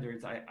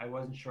standards, I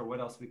wasn't sure what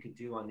else we could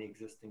do on the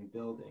existing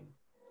building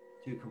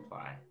to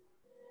comply.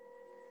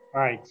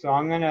 All right, so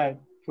I'm gonna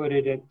put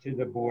it to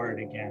the board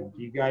again.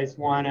 Do you guys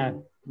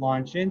wanna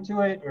launch into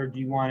it, or do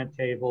you wanna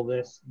table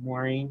this,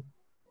 Maureen?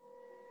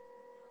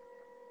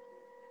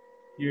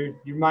 Your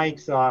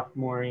mic's off,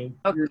 Maureen.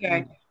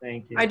 Okay.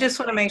 Thank you. I just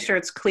want to make sure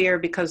it's clear,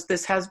 because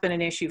this has been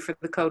an issue for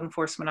the code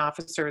enforcement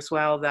officer as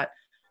well, that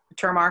the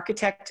term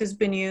architect has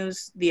been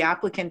used. The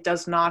applicant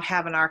does not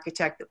have an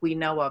architect that we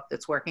know of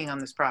that's working on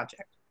this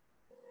project.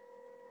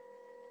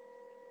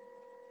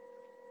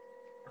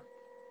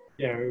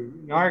 Yeah,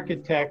 an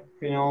architect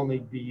can only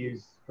be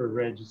used for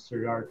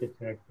registered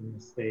architect in the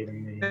state of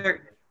Maine.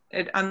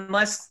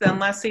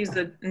 Unless he's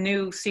a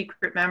new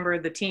secret member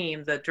of the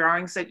team, the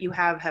drawings that you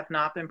have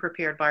not been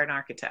prepared by an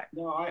architect.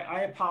 No,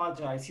 I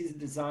apologize. He's a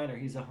designer.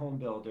 He's a home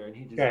builder, and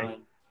he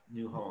designed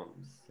new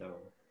homes. So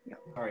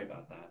sorry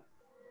about that.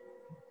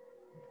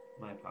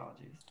 My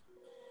apologies.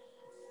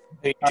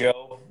 Hey,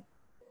 Joe.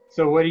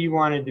 So what do you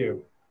want to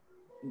do?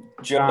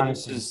 Joe,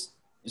 this is,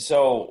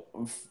 so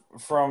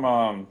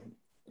from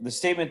the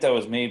statement that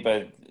was made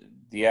by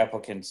the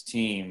applicant's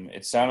team,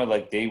 it sounded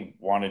like they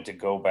wanted to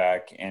go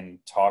back and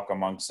talk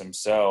amongst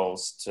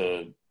themselves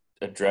to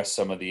address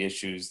some of the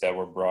issues that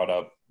were brought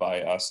up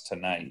by us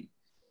tonight.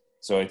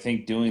 So I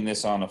think doing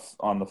this on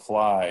the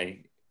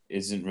fly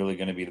isn't really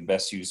going to be the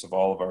best use of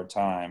all of our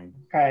time.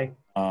 Okay.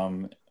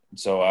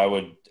 So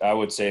I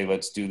would say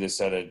let's do this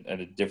at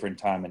a different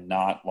time and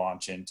not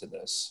launch into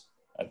this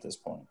at this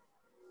point.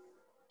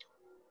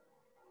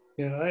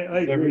 Yeah,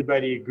 Does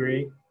everybody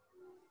agree?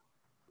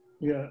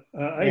 Yeah,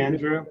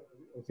 Andrew?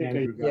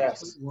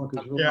 Yes.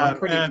 Yeah,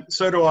 and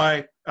so do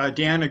I.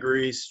 Dan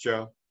agrees,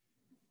 Joe.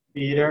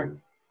 Peter?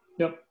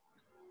 Yep.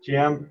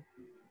 Jim?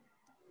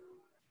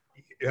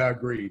 Yeah,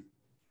 agreed.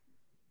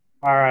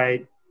 All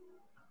right.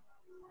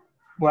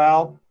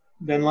 Well,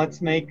 then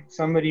let's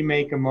somebody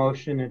make a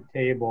motion to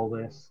table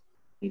this.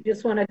 You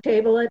just want to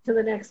table it to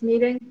the next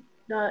meeting?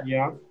 Not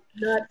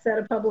set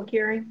a public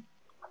hearing?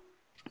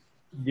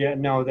 Yeah,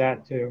 no,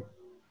 that too.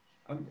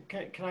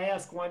 Can I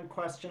ask one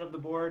question of the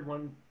board?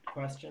 One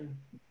question?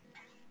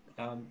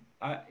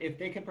 If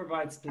they could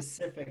provide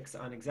specifics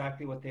on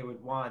exactly what they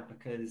would want,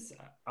 because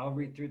I'll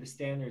read through the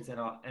standards and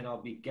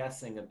I'll be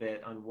guessing a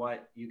bit on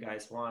what you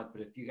guys want.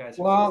 But if you guys,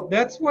 well,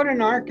 that's what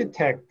an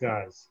architect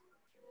does.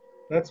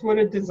 That's what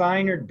a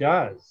designer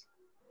does.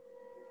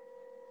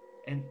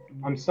 And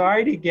I'm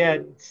sorry to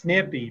get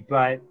snippy,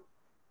 but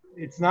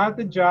it's not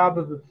the job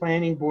of the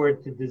planning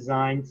board to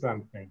design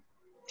something.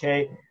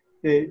 Okay,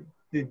 the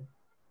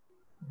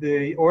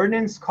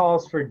ordinance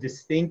calls for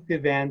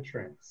distinctive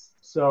entrance.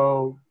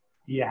 So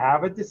do you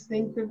have a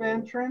distinctive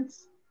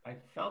entrance? I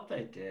felt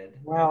I did.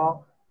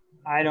 Well,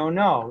 I don't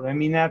know. I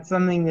mean, that's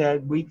something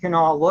that we can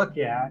all look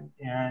at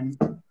and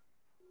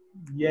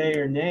yay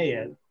or nay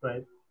it.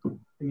 But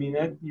I mean,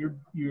 that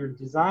your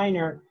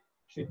designer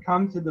should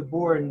come to the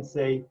board and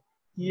say,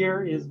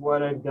 here is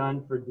what I've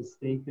done for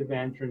distinctive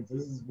entrance.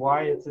 This is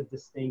why it's a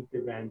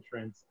distinctive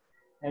entrance.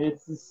 And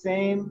it's the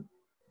same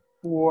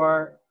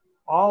for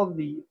all of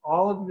the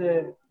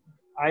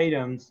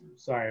items.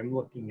 Sorry, I'm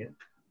looking at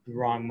the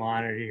wrong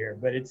monitor here,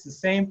 but it's the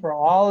same for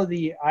all of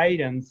the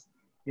items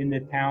in the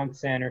town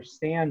center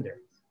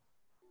standards.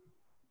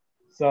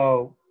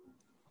 So,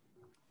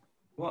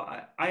 well,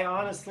 I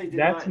honestly did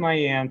that's not, my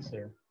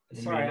answer.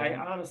 Sorry, I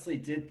honestly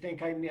did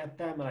think I met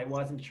them, and I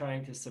wasn't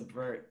trying to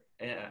subvert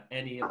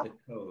any of the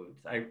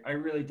codes. I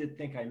really did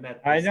think I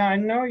met this. I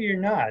know you're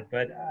not,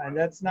 but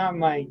that's not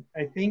my,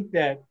 I think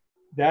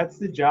that's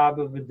the job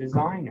of a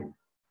designer.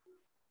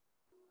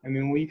 I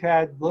mean,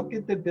 look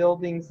at the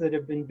buildings that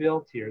have been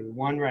built here. The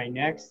one right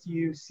next to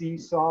you,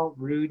 Seasalt,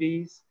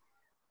 Rudy's,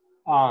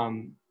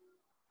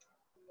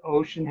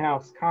 Ocean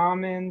House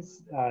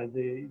Commons,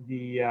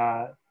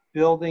 the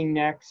building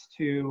next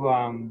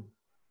to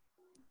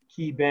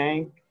Key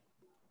Bank,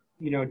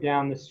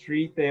 down the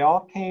street. They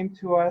all came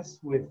to us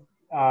with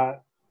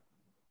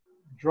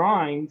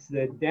drawings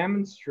that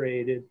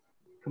demonstrated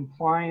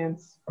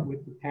compliance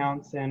with the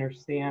town center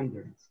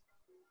standards.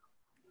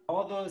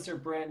 All those are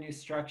brand new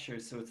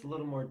structures, so it's a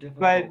little more difficult.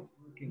 But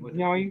working with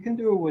you can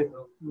do it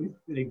with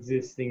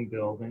existing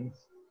buildings.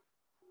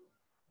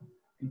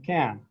 You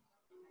can.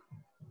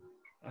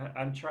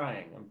 I'm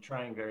trying. I'm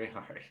trying very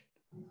hard.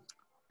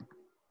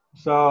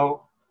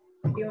 So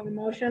You have a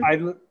motion?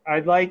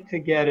 I'd like to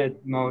get a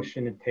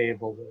motion to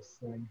table this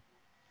thing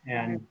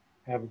and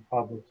have a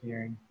public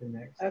hearing for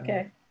next time.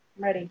 Okay,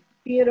 I'm ready.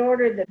 Be it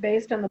ordered that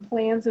based on the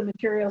plans and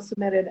materials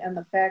submitted and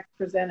the facts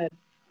presented,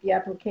 the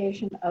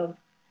application of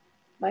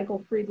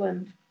Michael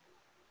Friedland,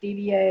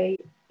 DBA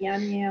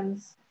Yan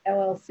Yams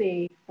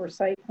LLC for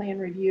site plan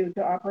review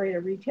to operate a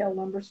retail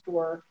lumber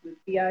store with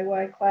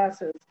DIY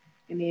classes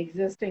in the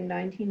existing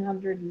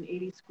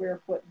 1,980 square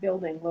foot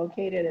building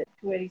located at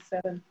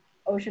 287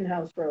 Ocean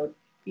House Road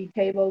be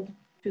tabled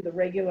to the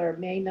regular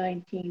May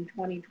 19,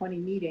 2020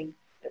 meeting,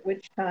 at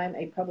which time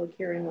a public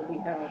hearing will be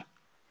held.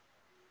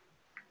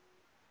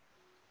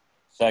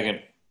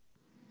 Second.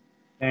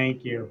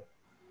 Thank you.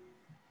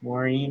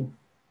 Maureen?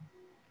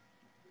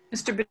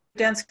 Mr.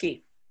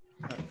 Budensky.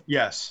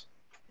 Yes.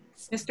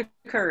 Mr.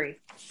 Curry.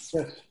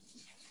 Yes.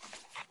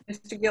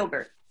 Mr.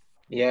 Gilbert.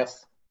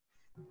 Yes.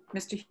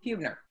 Mr.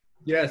 Hubner.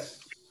 Yes.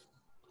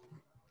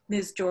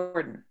 Ms.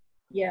 Jordan.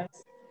 Yes.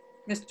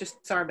 Mr.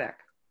 Sarbeck.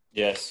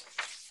 Yes.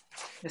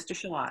 Mr.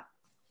 Shalat.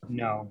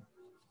 No.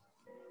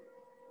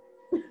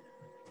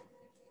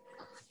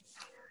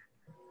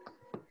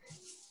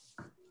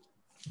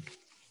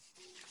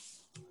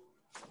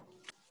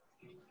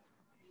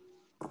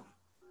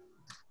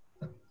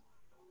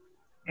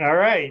 All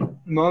right,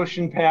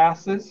 motion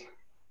passes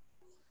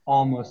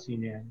almost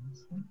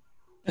unanimously.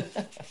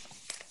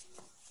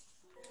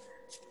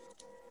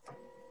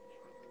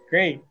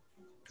 Great.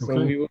 So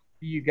Okay. we will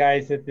see you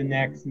guys at the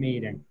next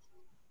meeting.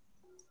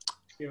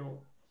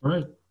 All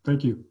right.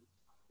 Thank you.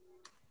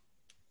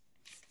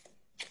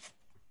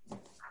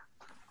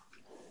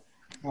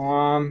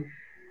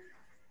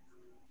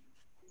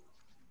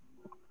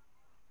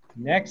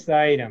 Next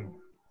item,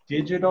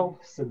 digital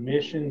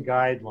submission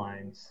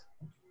guidelines.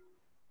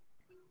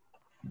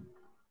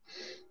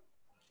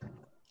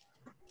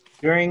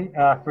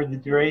 For the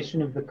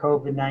duration of the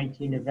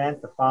COVID-19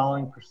 event, the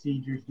following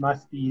procedures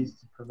must be used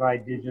to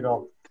provide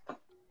digital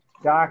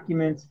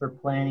documents for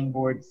planning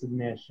board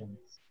submissions.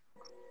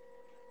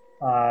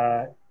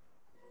 I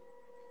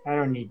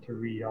don't need to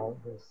read all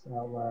of this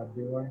out loud,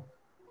 do I?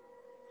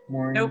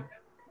 Maureen? Nope.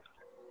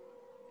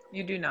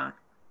 You do not.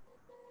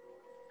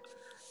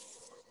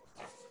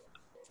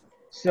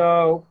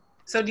 So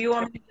do you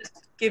want me to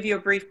just give you a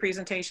brief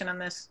presentation on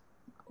this?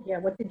 Yeah,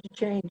 what did you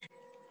change?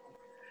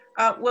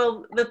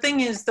 Well, the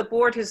thing is, the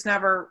board has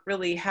never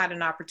really had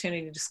an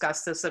opportunity to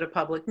discuss this at a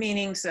public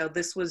meeting. So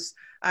this was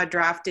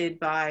drafted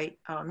by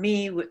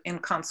me in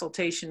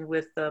consultation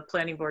with the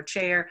planning board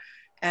chair.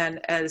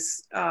 And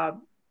as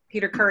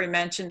Peter Curry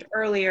mentioned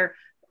earlier,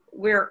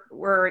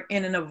 we're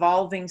in an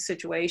evolving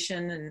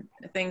situation and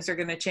things are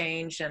going to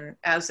change. And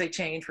as they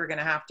change, we're going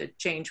to have to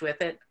change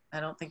with it. I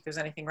don't think there's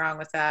anything wrong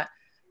with that.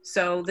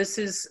 So this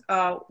is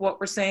what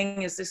we're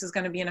saying is this is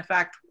going to be in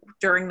effect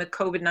during the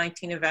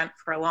COVID-19 event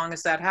for as long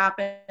as that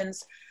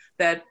happens,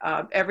 that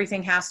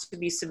everything has to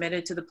be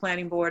submitted to the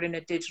planning board in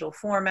a digital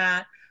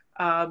format.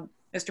 Mr.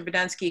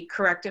 Budensky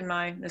corrected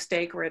my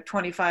mistake. We're at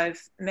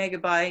 25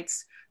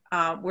 megabytes.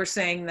 We're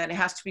saying that it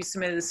has to be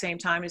submitted at the same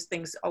time as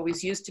things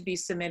always used to be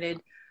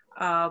submitted.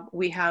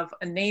 We have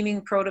a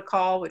naming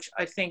protocol, which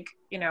I think,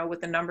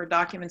 with the number of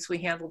documents we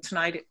handled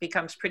tonight, it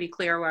becomes pretty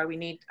clear why we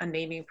need a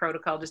naming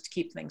protocol just to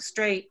keep things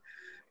straight.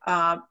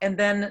 And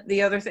then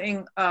the other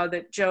thing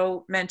that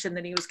Joe mentioned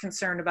that he was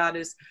concerned about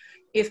is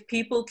if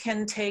people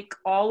can take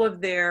all of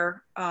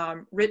their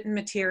written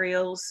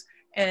materials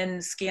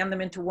and scan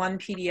them into one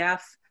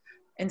PDF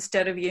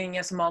instead of giving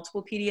us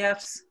multiple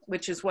PDFs,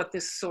 which is what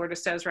this sort of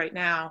says right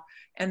now.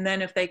 And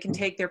then if they can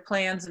take their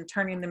plans and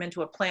turning them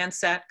into a plan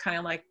set, kind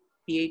of like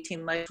the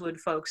 18 Ledgewood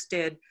folks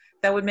did,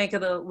 that would make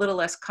it a little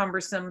less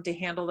cumbersome to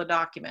handle the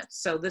documents.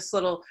 So this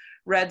little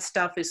red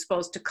stuff is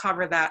supposed to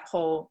cover that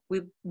whole,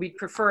 we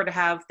prefer to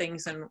have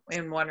things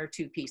in one or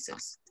two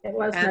pieces. It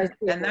was and, nice.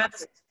 And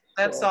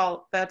that's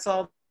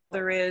all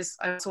there is.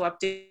 I also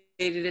updated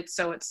it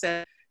so it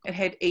said it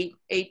had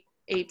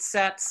eight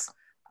sets.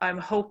 I'm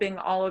hoping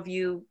all of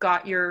you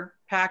got your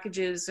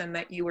packages and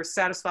that you were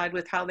satisfied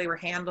with how they were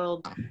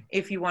handled.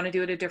 If you want to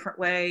do it a different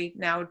way,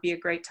 now would be a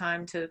great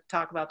time to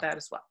talk about that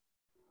as well.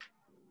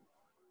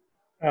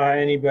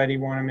 Anybody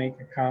want to make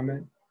a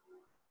comment?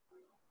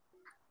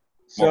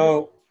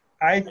 So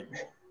I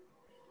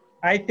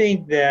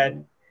think that,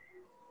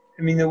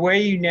 I mean, the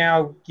way you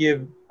now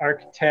give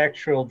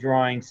architectural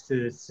drawings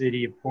to the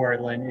city of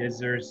Portland is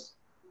there's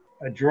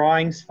a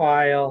drawings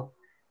file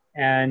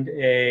and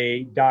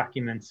a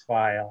documents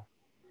file.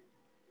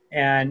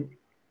 And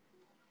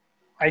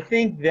I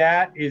think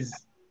that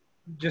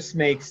just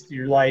makes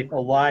your life a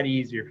lot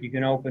easier. If you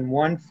can open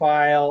one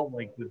file,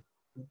 like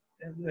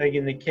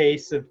in the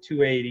case of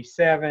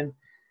 287,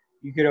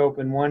 you could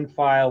open one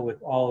file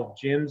with all of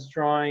Jim's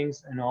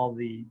drawings and all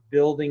the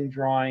building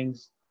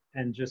drawings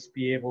and just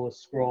be able to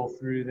scroll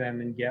through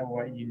them and get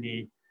what you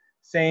need.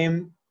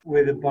 Same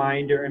with a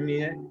binder. I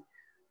mean,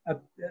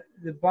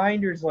 the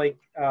binders like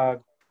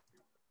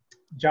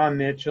John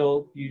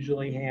Mitchell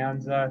usually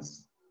hands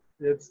us,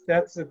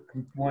 that's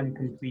one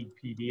complete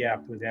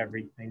PDF with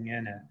everything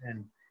in it.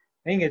 And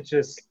I think it's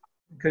just,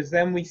 because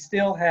then we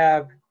still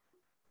have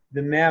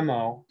the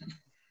memo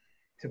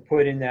to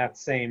put in that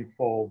same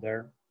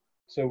folder.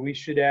 So we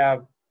should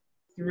have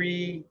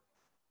 3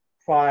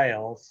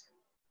 files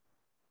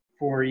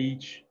for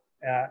each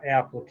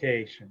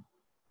application,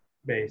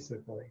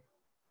 basically.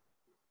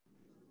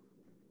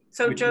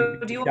 So Joe,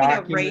 do you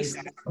want me to erase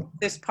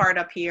this part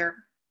up here?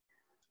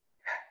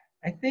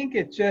 I think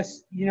it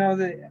just, you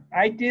know,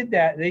 I did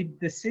that.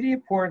 The city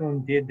of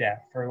Portland did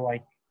that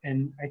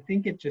and I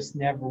think it just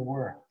never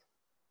worked.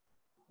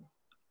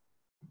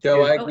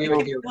 Joe, I agree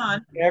with you.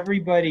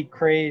 Everybody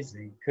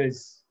crazy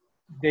because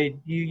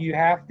you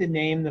have to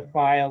name the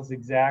files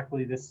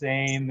exactly the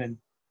same, and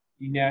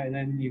and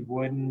then you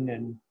wouldn't.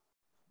 And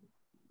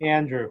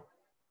Andrew,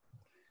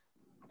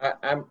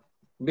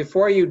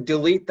 before you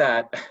delete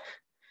that,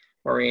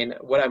 Maureen,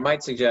 what I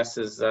might suggest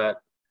is that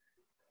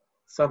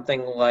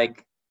something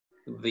like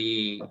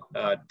the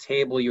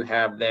table you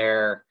have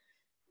there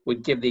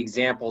would give the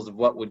examples of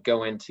what would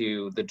go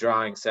into the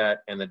drawing set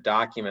and the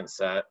document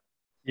set.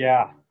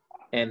 Yeah.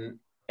 And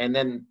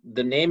then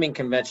the naming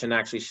convention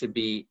actually should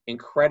be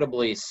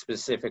incredibly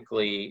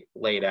specifically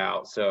laid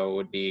out. So it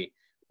would be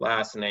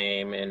last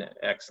name and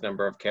X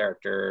number of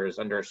characters,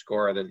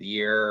 underscore the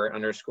year,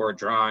 underscore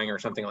drawing, or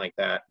something like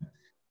that.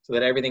 So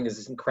that everything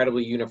is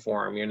incredibly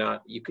uniform.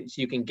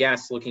 You can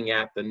guess looking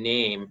at the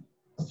name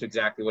to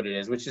exactly what it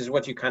is, which is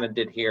what you kind of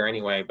did here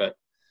anyway. But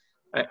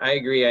I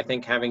agree. I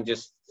think having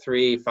just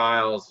 3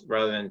 files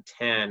rather than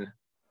 10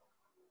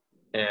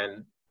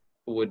 and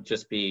would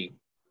just be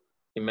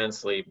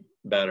immensely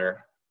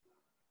better.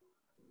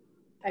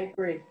 I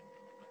agree.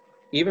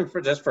 Even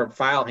for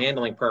file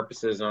handling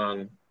purposes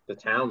on the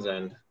town's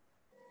end.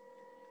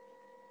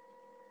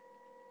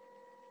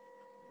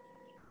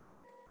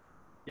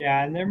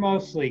 Yeah, and they're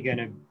mostly going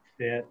to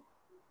fit.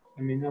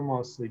 I mean, they'll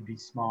mostly be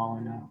small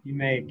enough. You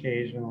may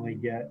occasionally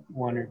get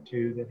 1 or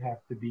 2 that have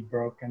to be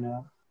broken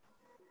up.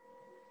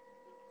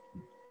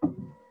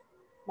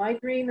 My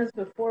dream is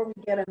before we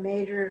get a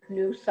major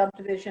new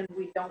subdivision,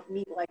 we don't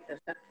meet like this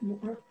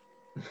anymore.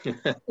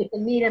 We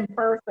can meet in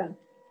person.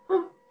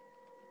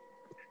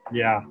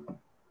 Yeah.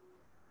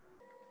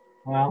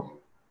 Well,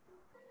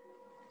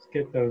 let's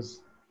get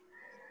those.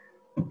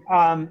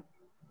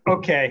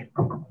 Okay.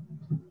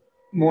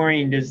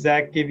 Maureen, does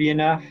that give you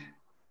enough?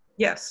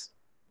 Yes.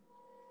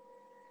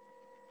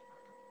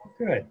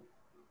 Good.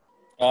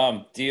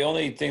 The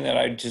only thing that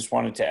I just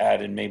wanted to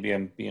add, and maybe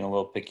I'm being a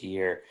little picky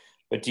here,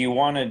 but do you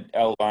want to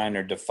outline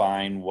or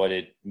define what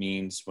it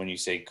means when you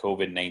say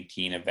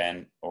COVID-19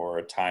 event or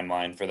a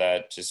timeline for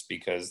that? Just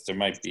because there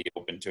might be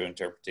open to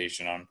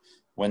interpretation on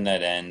when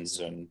that ends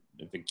and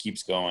if it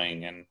keeps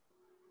going. And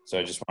so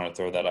I just want to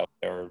throw that out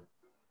there.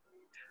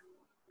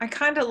 I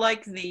kind of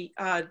like the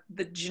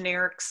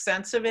generic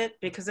sense of it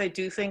because I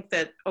do think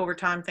that over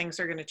time things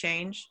are going to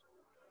change,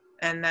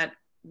 and that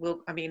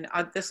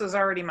this was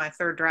already my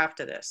 3rd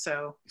draft of this,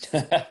 so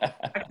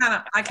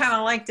I kind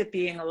of liked it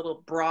being a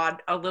little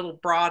broad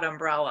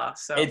umbrella.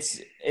 So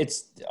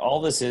it's all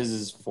this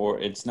is for,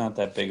 it's not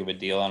that big of a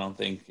deal, I don't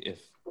think,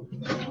 if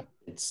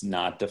it's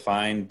not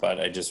defined, but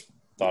I just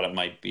thought it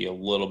might be a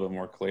little bit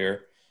more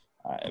clear.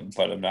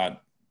 But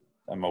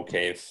I'm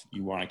okay if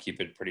you want to keep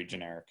it pretty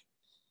generic.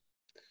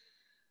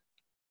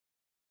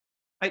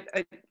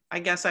 I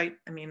guess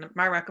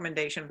my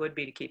recommendation would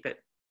be to keep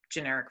it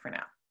generic for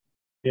now.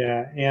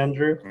 Yeah,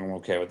 Andrew? I'm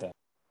okay with that.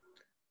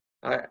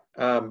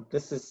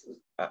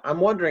 I'm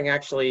wondering, I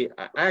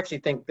actually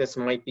think this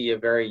might be a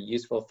very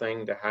useful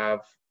thing to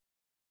have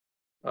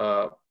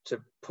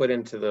to put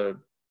into the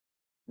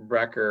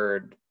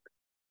record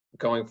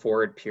going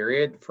forward,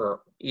 period,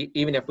 for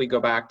even if we go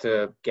back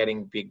to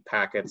getting big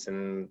packets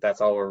and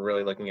that's all we're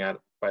really looking at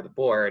by the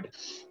board.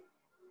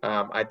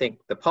 I think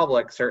the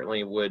public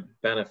certainly would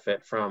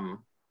benefit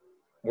from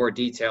more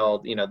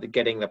detailed,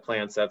 getting the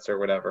plan sets or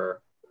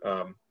whatever,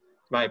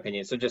 my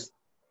opinion. So just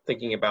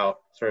thinking about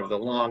sort of the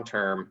long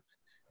term,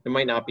 it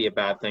might not be a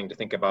bad thing to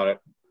think about it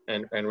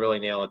and really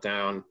nail it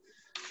down.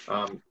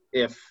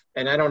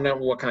 And I don't know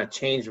what kind of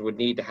change would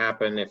need to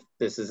happen if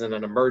this isn't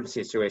an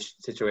emergency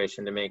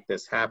situation to make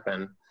this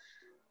happen.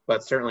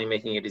 but certainly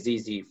making it as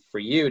easy for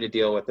you to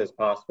deal with as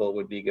possible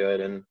would be good.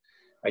 And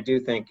I do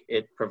think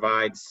it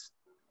provides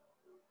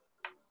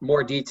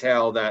more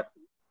detail that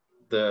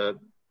the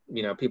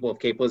people of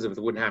Cape Elizabeth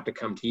wouldn't have to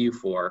come to you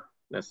for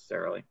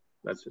necessarily.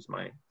 That's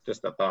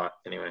just a thought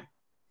anyway.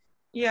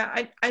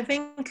 Yeah, I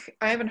think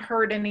I haven't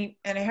heard any,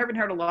 and I haven't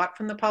heard a lot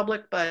from the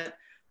public, but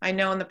I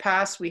know in the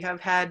past we have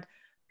had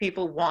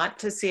people want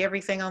to see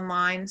everything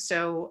online.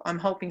 So I'm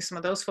hoping some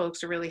of those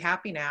folks are really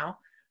happy now.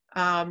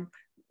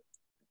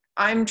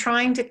 I'm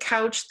trying to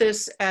couch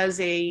this as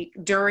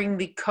during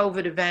the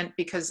COVID event,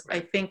 because I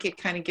think it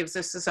kind of gives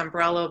us this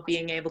umbrella of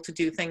being able to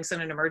do things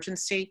in an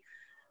emergency.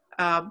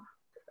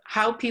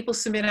 How people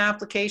submit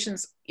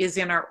applications is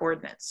in our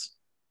ordinance.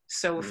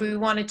 So if we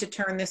wanted to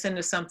turn this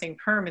into something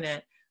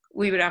permanent,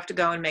 we would have to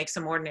go and make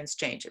some ordinance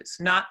changes.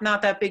 Not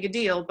that big a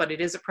deal, but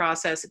it is a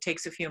process. It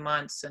takes a few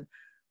months, and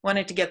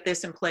wanted to get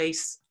this in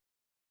place.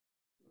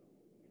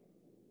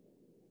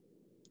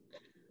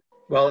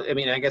 Well, I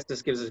mean, I guess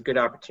this gives us a good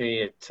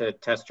opportunity to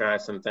test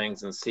drive some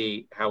things and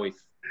see how we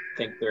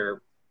think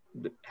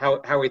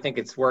how we think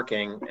it's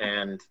working.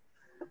 And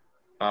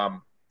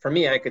for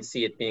me, I could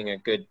see it being a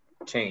good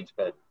change,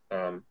 but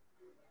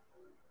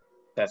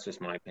that's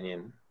just my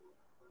opinion.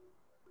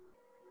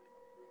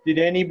 Did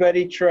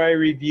anybody try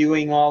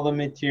reviewing all the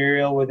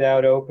material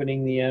without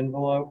opening the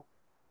envelope?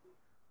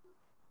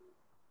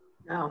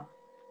 No.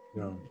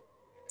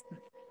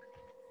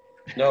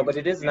 No, but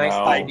it is nice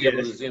to be able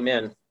to zoom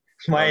in.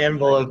 My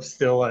envelope's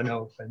still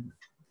unopened.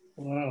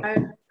 Wow.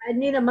 I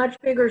need a much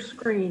bigger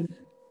screen.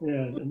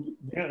 Yeah,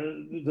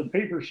 the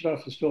paper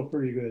stuff is still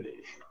pretty good.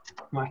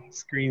 My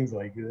screen's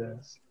like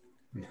this.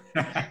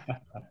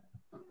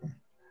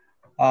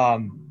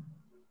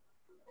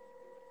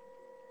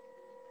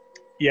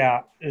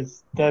 Yeah,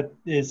 that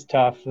is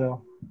tough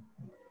though.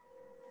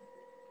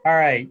 All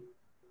right.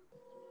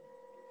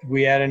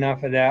 We had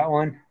enough of that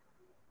one?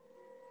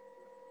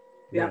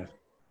 Yeah.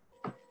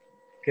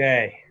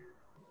 Okay.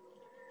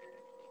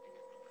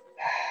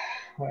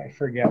 I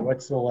forget,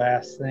 what's the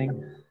last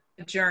thing?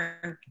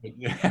 Adjourn.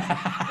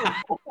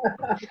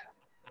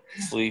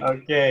 Sleep.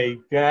 Okay,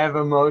 can I have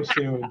a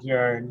motion to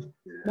adjourn?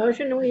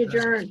 Motion to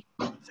adjourn.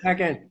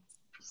 Second.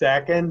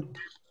 Second?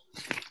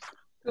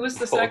 Who was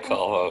the Roll second?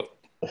 call vote.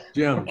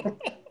 Jim.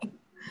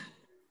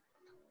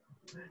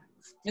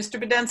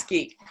 Mr.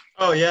 Budensky.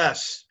 Oh,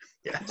 yes.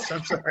 Yes,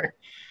 I'm sorry.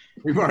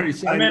 We've already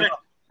signed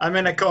I'm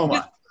in a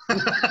coma.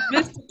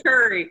 Mr.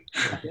 Curry.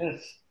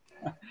 Yes.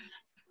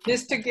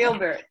 Mr.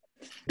 Gilbert.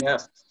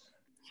 Yes.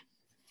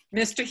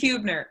 Mr.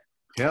 Hubner.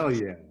 Hell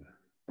yeah.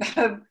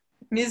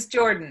 Ms.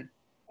 Jordan.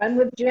 I'm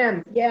with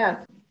Jim.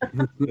 Yeah.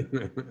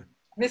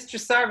 Mr.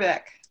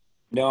 Sarbeck.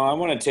 No, I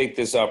want to take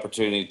this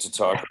opportunity to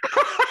talk.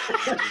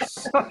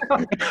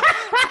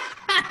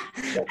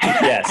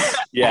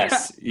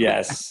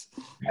 Yes.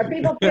 Are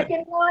people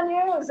picking on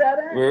you? Is that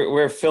it?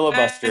 We're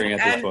filibustering at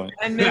this point.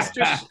 And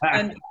Mr.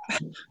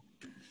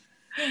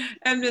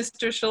 and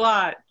Mr.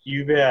 Shalat.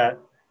 You bet.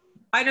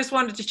 I just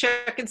wanted to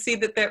check and see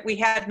that we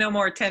had no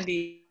more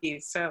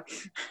attendees. So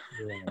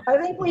I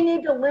think we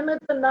need to limit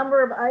the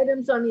number of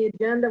items on the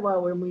agenda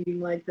while we're meeting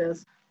like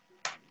this.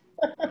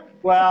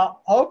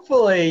 Well,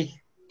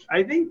 hopefully,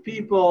 I think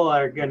people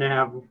are going to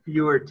have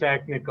fewer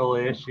technical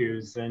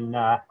issues. And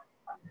I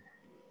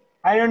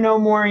don't know,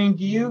 Maureen,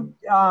 do you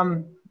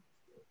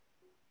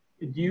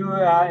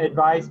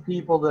advise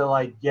people to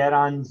like get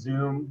on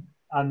Zoom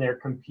on their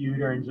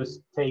computer and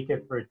just take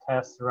it for a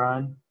test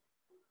run?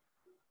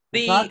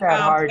 It's not that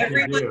hard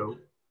to do.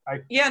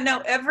 Yeah,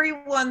 no,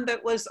 everyone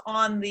that was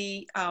on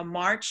the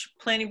March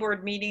planning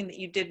board meeting that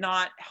you did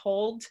not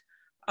hold,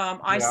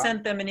 I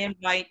sent them an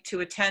invite to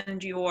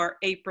attend your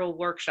April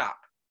workshop.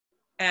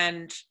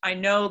 And I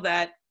know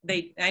that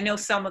I know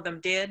some of them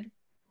did.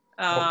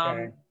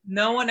 Okay.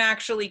 No one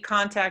actually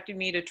contacted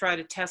me to try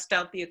to test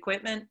out the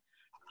equipment.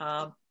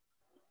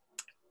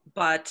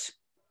 But,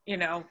 you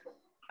know,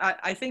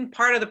 I think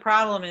part of the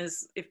problem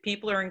is if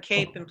people are in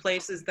Cape in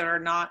places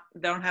that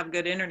don't have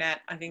good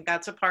internet, I think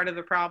that's a part of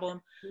the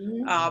problem.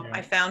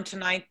 I found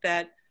tonight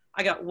that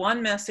I got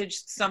one message,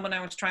 someone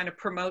I was trying to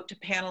promote to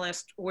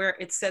panelist, where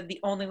it said the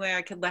only way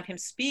I could let him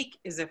speak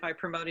is if I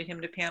promoted him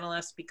to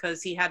panelist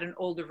because he had an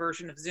older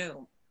version of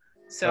Zoom.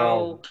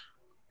 So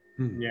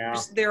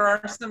there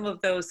are some of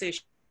those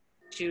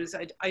issues.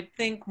 I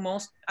think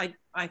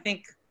I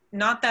think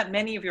not that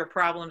many of your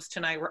problems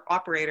tonight were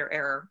operator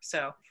error.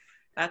 So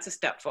that's a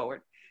step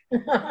forward.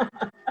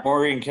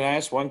 Maureen, can I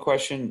ask one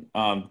question?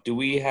 Do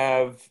we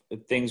have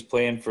things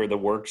planned for the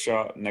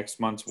workshop, next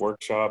month's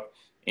workshop?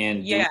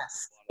 And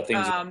yes,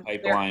 things in the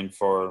pipeline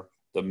for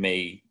the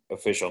May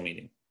official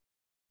meeting?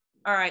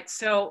 All right,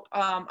 so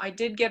I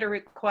did get a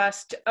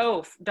request.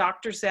 Oh,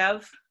 Dr.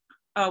 Zev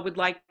would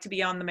like to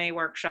be on the May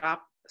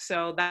workshop.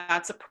 So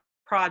that's a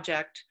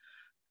project.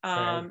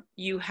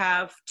 You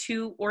have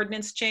 2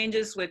 ordinance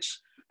changes, which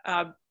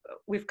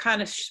we've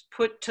kind of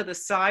put to the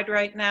side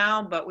right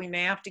now, but we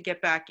may have to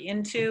get back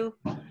into.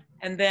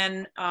 And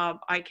then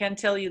I can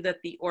tell you that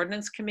the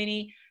ordinance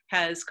committee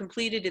has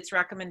completed its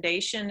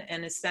recommendation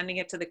and is sending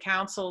it to the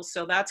council.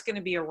 So that's going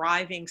to be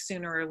arriving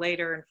sooner or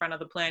later in front of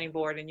the planning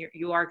board, and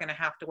you are going to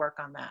have to work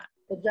on that.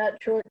 Is that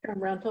short-term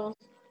rentals?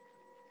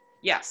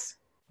 Yes.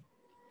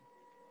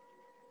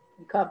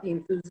 You caught the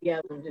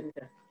enthusiasm, didn't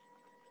you?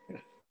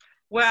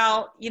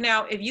 Well, you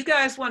know, if you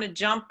guys want to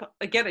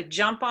get a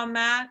jump on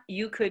that,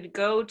 you could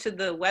go to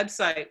the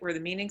website where the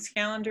meetings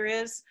calendar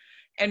is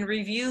and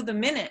review the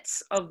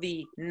minutes of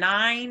the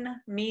 9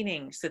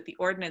 meetings that the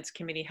ordinance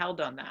committee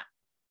held on that.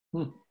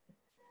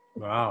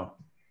 Wow.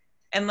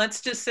 And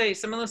let's just say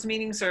some of those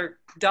meetings are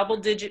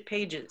double-digit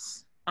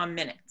pages on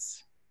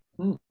minutes.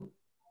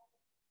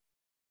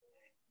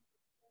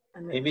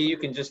 Maybe you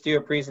can just do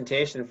a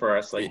presentation for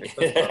us, like.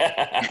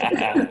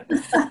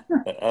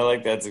 I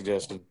like that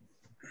suggestion.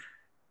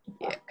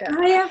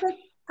 I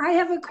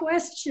have a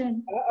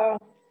question.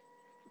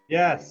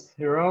 Yes,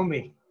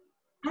 Hiromi.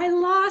 I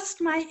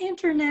lost my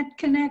internet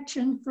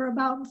connection for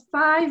about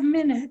 5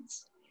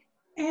 minutes,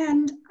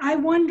 and I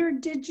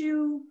wondered, did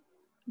you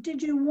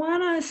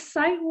want a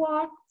site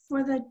walk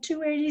for the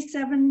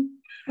 287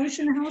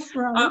 Ocean House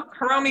Road?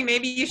 Hiromi,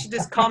 maybe you should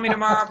just call me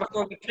tomorrow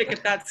before we pick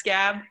at that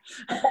scab.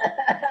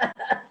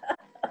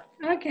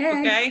 Okay.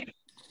 Okay.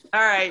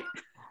 All right.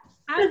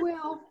 I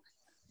will.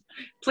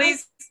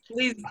 Please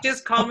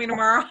just call me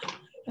tomorrow.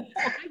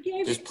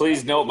 Just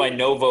please note my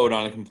no vote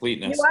on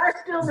completeness. You are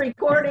still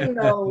recording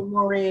though,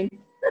 Maureen.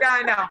 Yeah,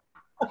 I know.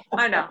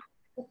 I know.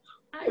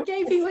 I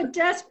gave you a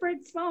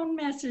desperate phone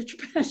message,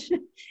 but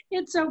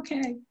it's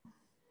okay.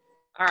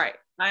 All right.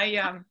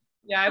 I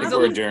was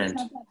We're adjourned.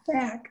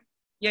 Back.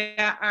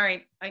 Yeah. All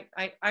right.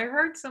 I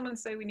heard someone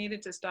say we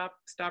needed to stop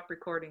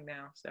recording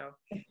now. So.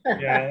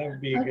 Yeah, that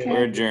would be good.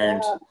 We're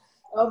adjourned.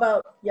 How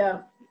about,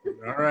 yeah.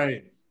 All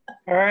right.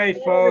 All right,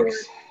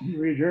 folks.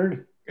 We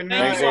adjourned. Good night.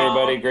 Thanks,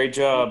 everybody. Great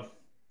job.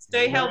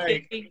 Stay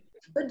healthy.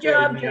 Good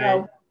job,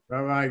 Joe.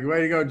 All right.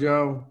 Way to go,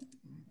 Joe.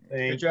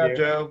 Thank Good job, you.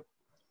 Joe.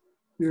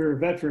 You're a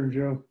veteran,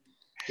 Joe.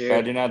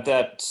 Glad you're not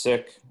that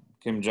sick,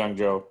 Kim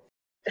Jong-jo.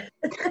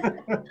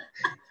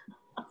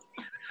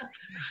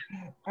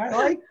 I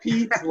like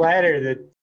Pete's letter that